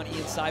volume on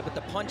Ian's side, but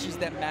the punches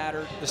that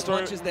mattered, the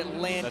punches that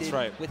landed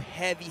with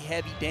heavy,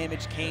 heavy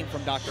damage came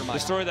from Dr. Mike. The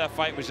story of that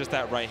fight was just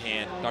that right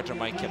hand. Dr.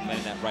 Mike kept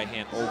landing that right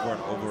hand over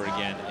and over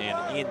again,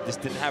 and Ian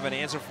just didn't have an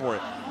answer for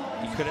it.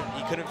 He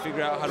couldn't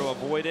figure out how to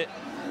avoid it,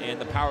 and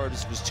the power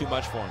just was too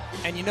much for him.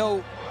 And you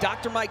know,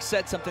 Dr. Mike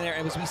said something there,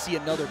 and as we see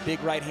another big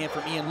right hand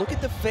from Ian, look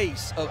at the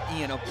face of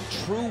Ian, a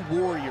true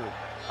warrior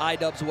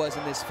iDubbbz was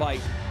in this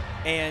fight.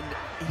 And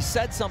he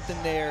said something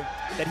there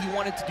that he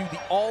wanted to do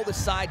all the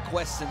side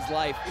quests in his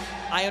life.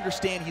 I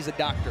understand he's a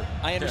doctor.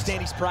 I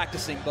understand he's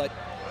practicing, but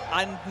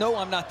I know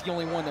I'm not the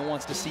only one that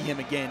wants to see him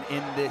again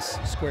in this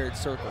squared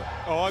circle.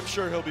 Oh, I'm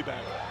sure he'll be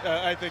back.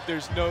 I think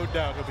there's no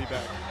doubt he'll be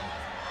back.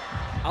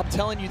 I'm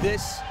telling you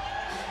this,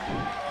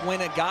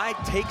 when a guy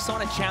takes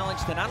on a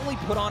challenge to not only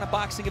put on a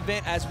boxing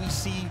event, as we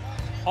see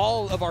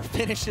all of our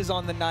finishes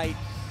on the night,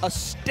 a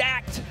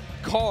stacked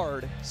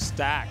card,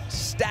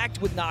 stacked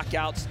with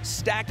knockouts,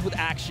 stacked with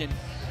action.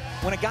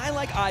 When a guy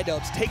like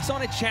iDubbbz takes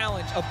on a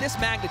challenge of this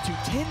magnitude,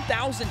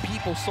 10,000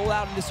 people sold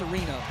out in this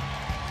arena,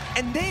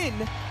 and then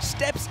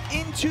steps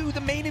into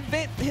the main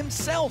event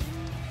himself,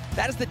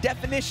 that is the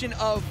definition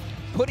of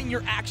putting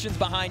your actions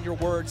behind your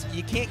words.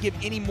 You can't give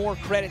any more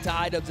credit to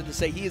iDubbbz than to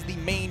say he is the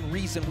main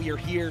reason we are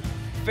here.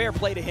 Fair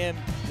play to him.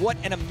 What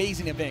an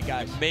amazing event,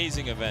 guys.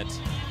 Amazing event.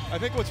 I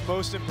think what's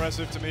most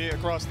impressive to me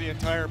across the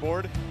entire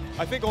board,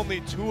 I think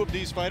only 2 of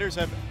these fighters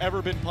have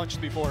ever been punched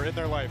before in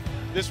their life.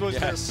 This was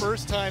their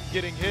first time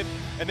getting hit,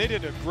 and they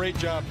did a great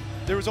job.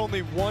 There was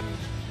only one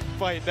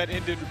fight that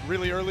ended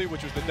really early,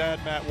 which was the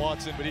dad, Matt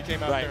Watson, but he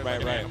came out there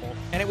like an animal.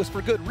 And it was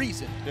for good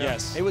reason.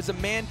 Yes. It was a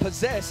man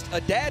possessed,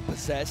 a dad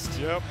possessed,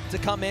 to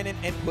come in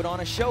and put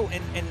on a show.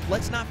 And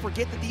let's not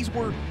forget that these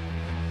were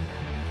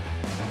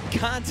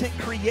content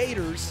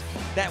creators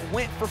that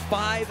went for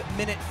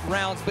 5-minute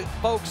rounds. But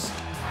folks,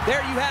 there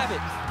you have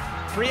it.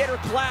 Creator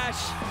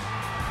Clash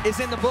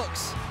is in the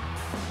books.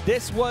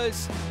 This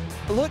was,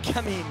 look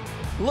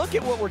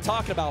at what we're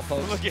talking about,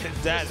 folks. Look at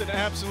that. It's an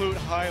absolute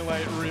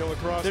highlight reel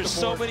across the board. There's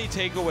so many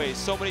takeaways,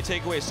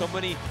 so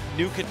many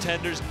new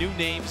contenders, new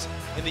names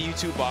in the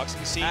YouTube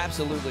boxing scene.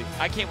 Absolutely.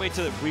 I can't wait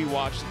to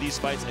rewatch these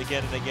fights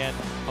again and again.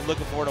 I'm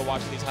looking forward to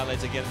watching these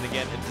highlights again and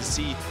again and to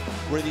see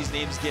where these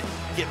names get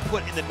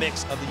put in the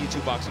mix of the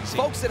YouTube boxing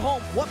scene. Folks at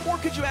home, what more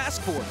could you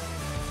ask for?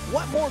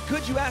 What more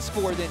could you ask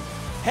for than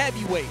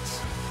heavyweights,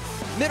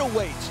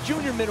 middleweights,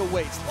 junior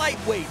middleweights,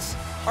 lightweights,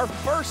 our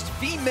first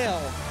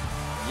female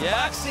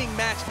boxing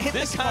match in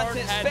the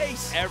content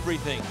space.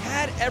 Everything.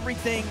 Had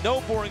everything.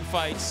 No boring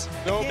fights.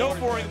 No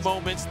boring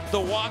moments. The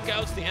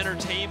walkouts, the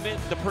entertainment,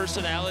 the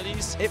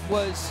personalities. It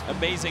was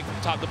amazing from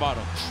top to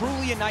bottom.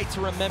 Truly a night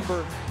to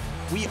remember.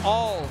 We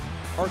all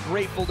are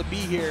grateful to be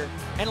here.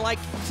 And like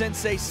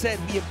Sensei said,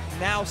 we have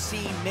now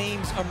seen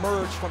names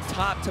emerge from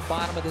top to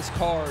bottom of this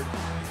card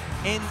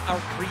in our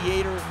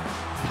creator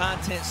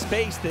content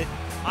space that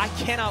I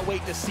cannot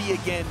wait to see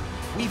again.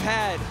 We've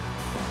had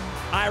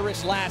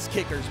Irish Last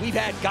Kickers. We've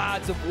had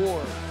Gods of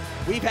War.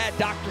 We've had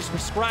Doctors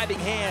Prescribing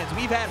Hands.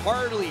 We've had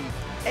Harley,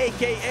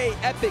 AKA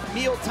Epic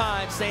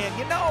Mealtime, saying,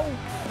 you know,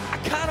 I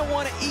kind of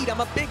want to eat.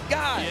 I'm a big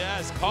guy.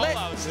 Yes,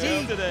 call-outs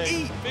today.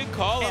 Eat. Big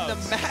call-outs. And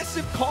the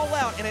massive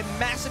call-out and a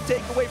massive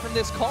takeaway from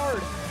this card,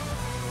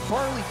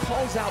 Harley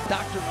calls out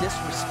Dr.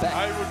 Disrespect.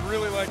 I would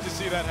really like to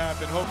see that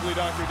happen. Hopefully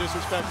Dr.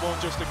 Disrespect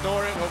won't just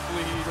ignore it.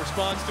 Hopefully he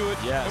responds to it.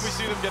 Yes. And we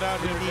see them get out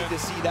here We need again. to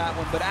see that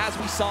one. But as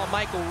we saw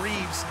Michael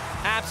Reeves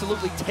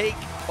absolutely take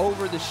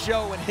over the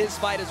show in his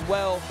fight as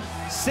well,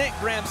 sent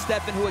Graham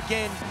Stephan, who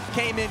again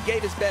came in,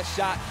 gave his best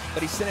shot,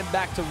 but he sent him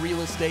back to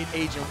real estate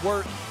agent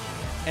work.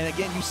 And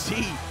again, you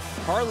see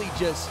Harley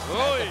just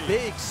a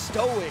big,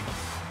 stoic,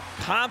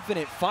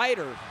 confident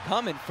fighter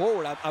coming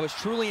forward. I was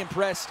truly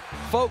impressed.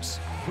 Folks,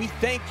 we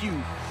thank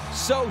you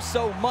so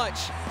much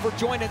for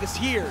joining us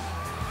here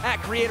at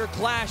Creator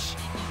Clash.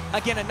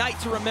 Again, a night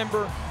to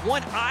remember,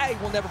 one I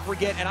will never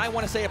forget, and I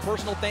want to say a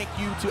personal thank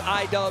you to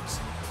iDubbbz,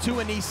 to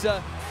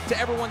Anisa, to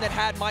everyone that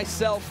had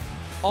myself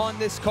on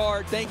this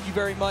card. Thank you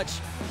very much.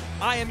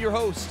 I am your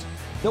host,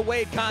 the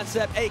Wade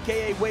Concept,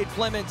 AKA Wade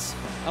Clements.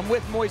 I'm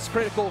with Moist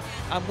Critical.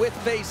 I'm with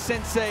Face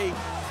Sensei.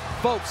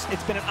 Folks,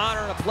 it's been an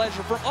honor and a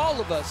pleasure for all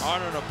of us.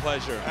 Honor and a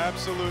pleasure.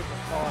 Absolute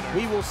honor.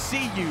 We will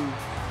see you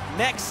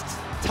next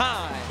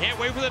time. Can't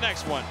wait for the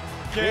next one.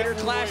 Creator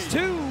Clash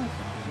 2,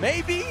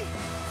 maybe?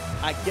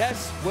 I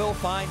guess we'll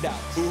find out.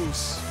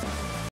 Oos.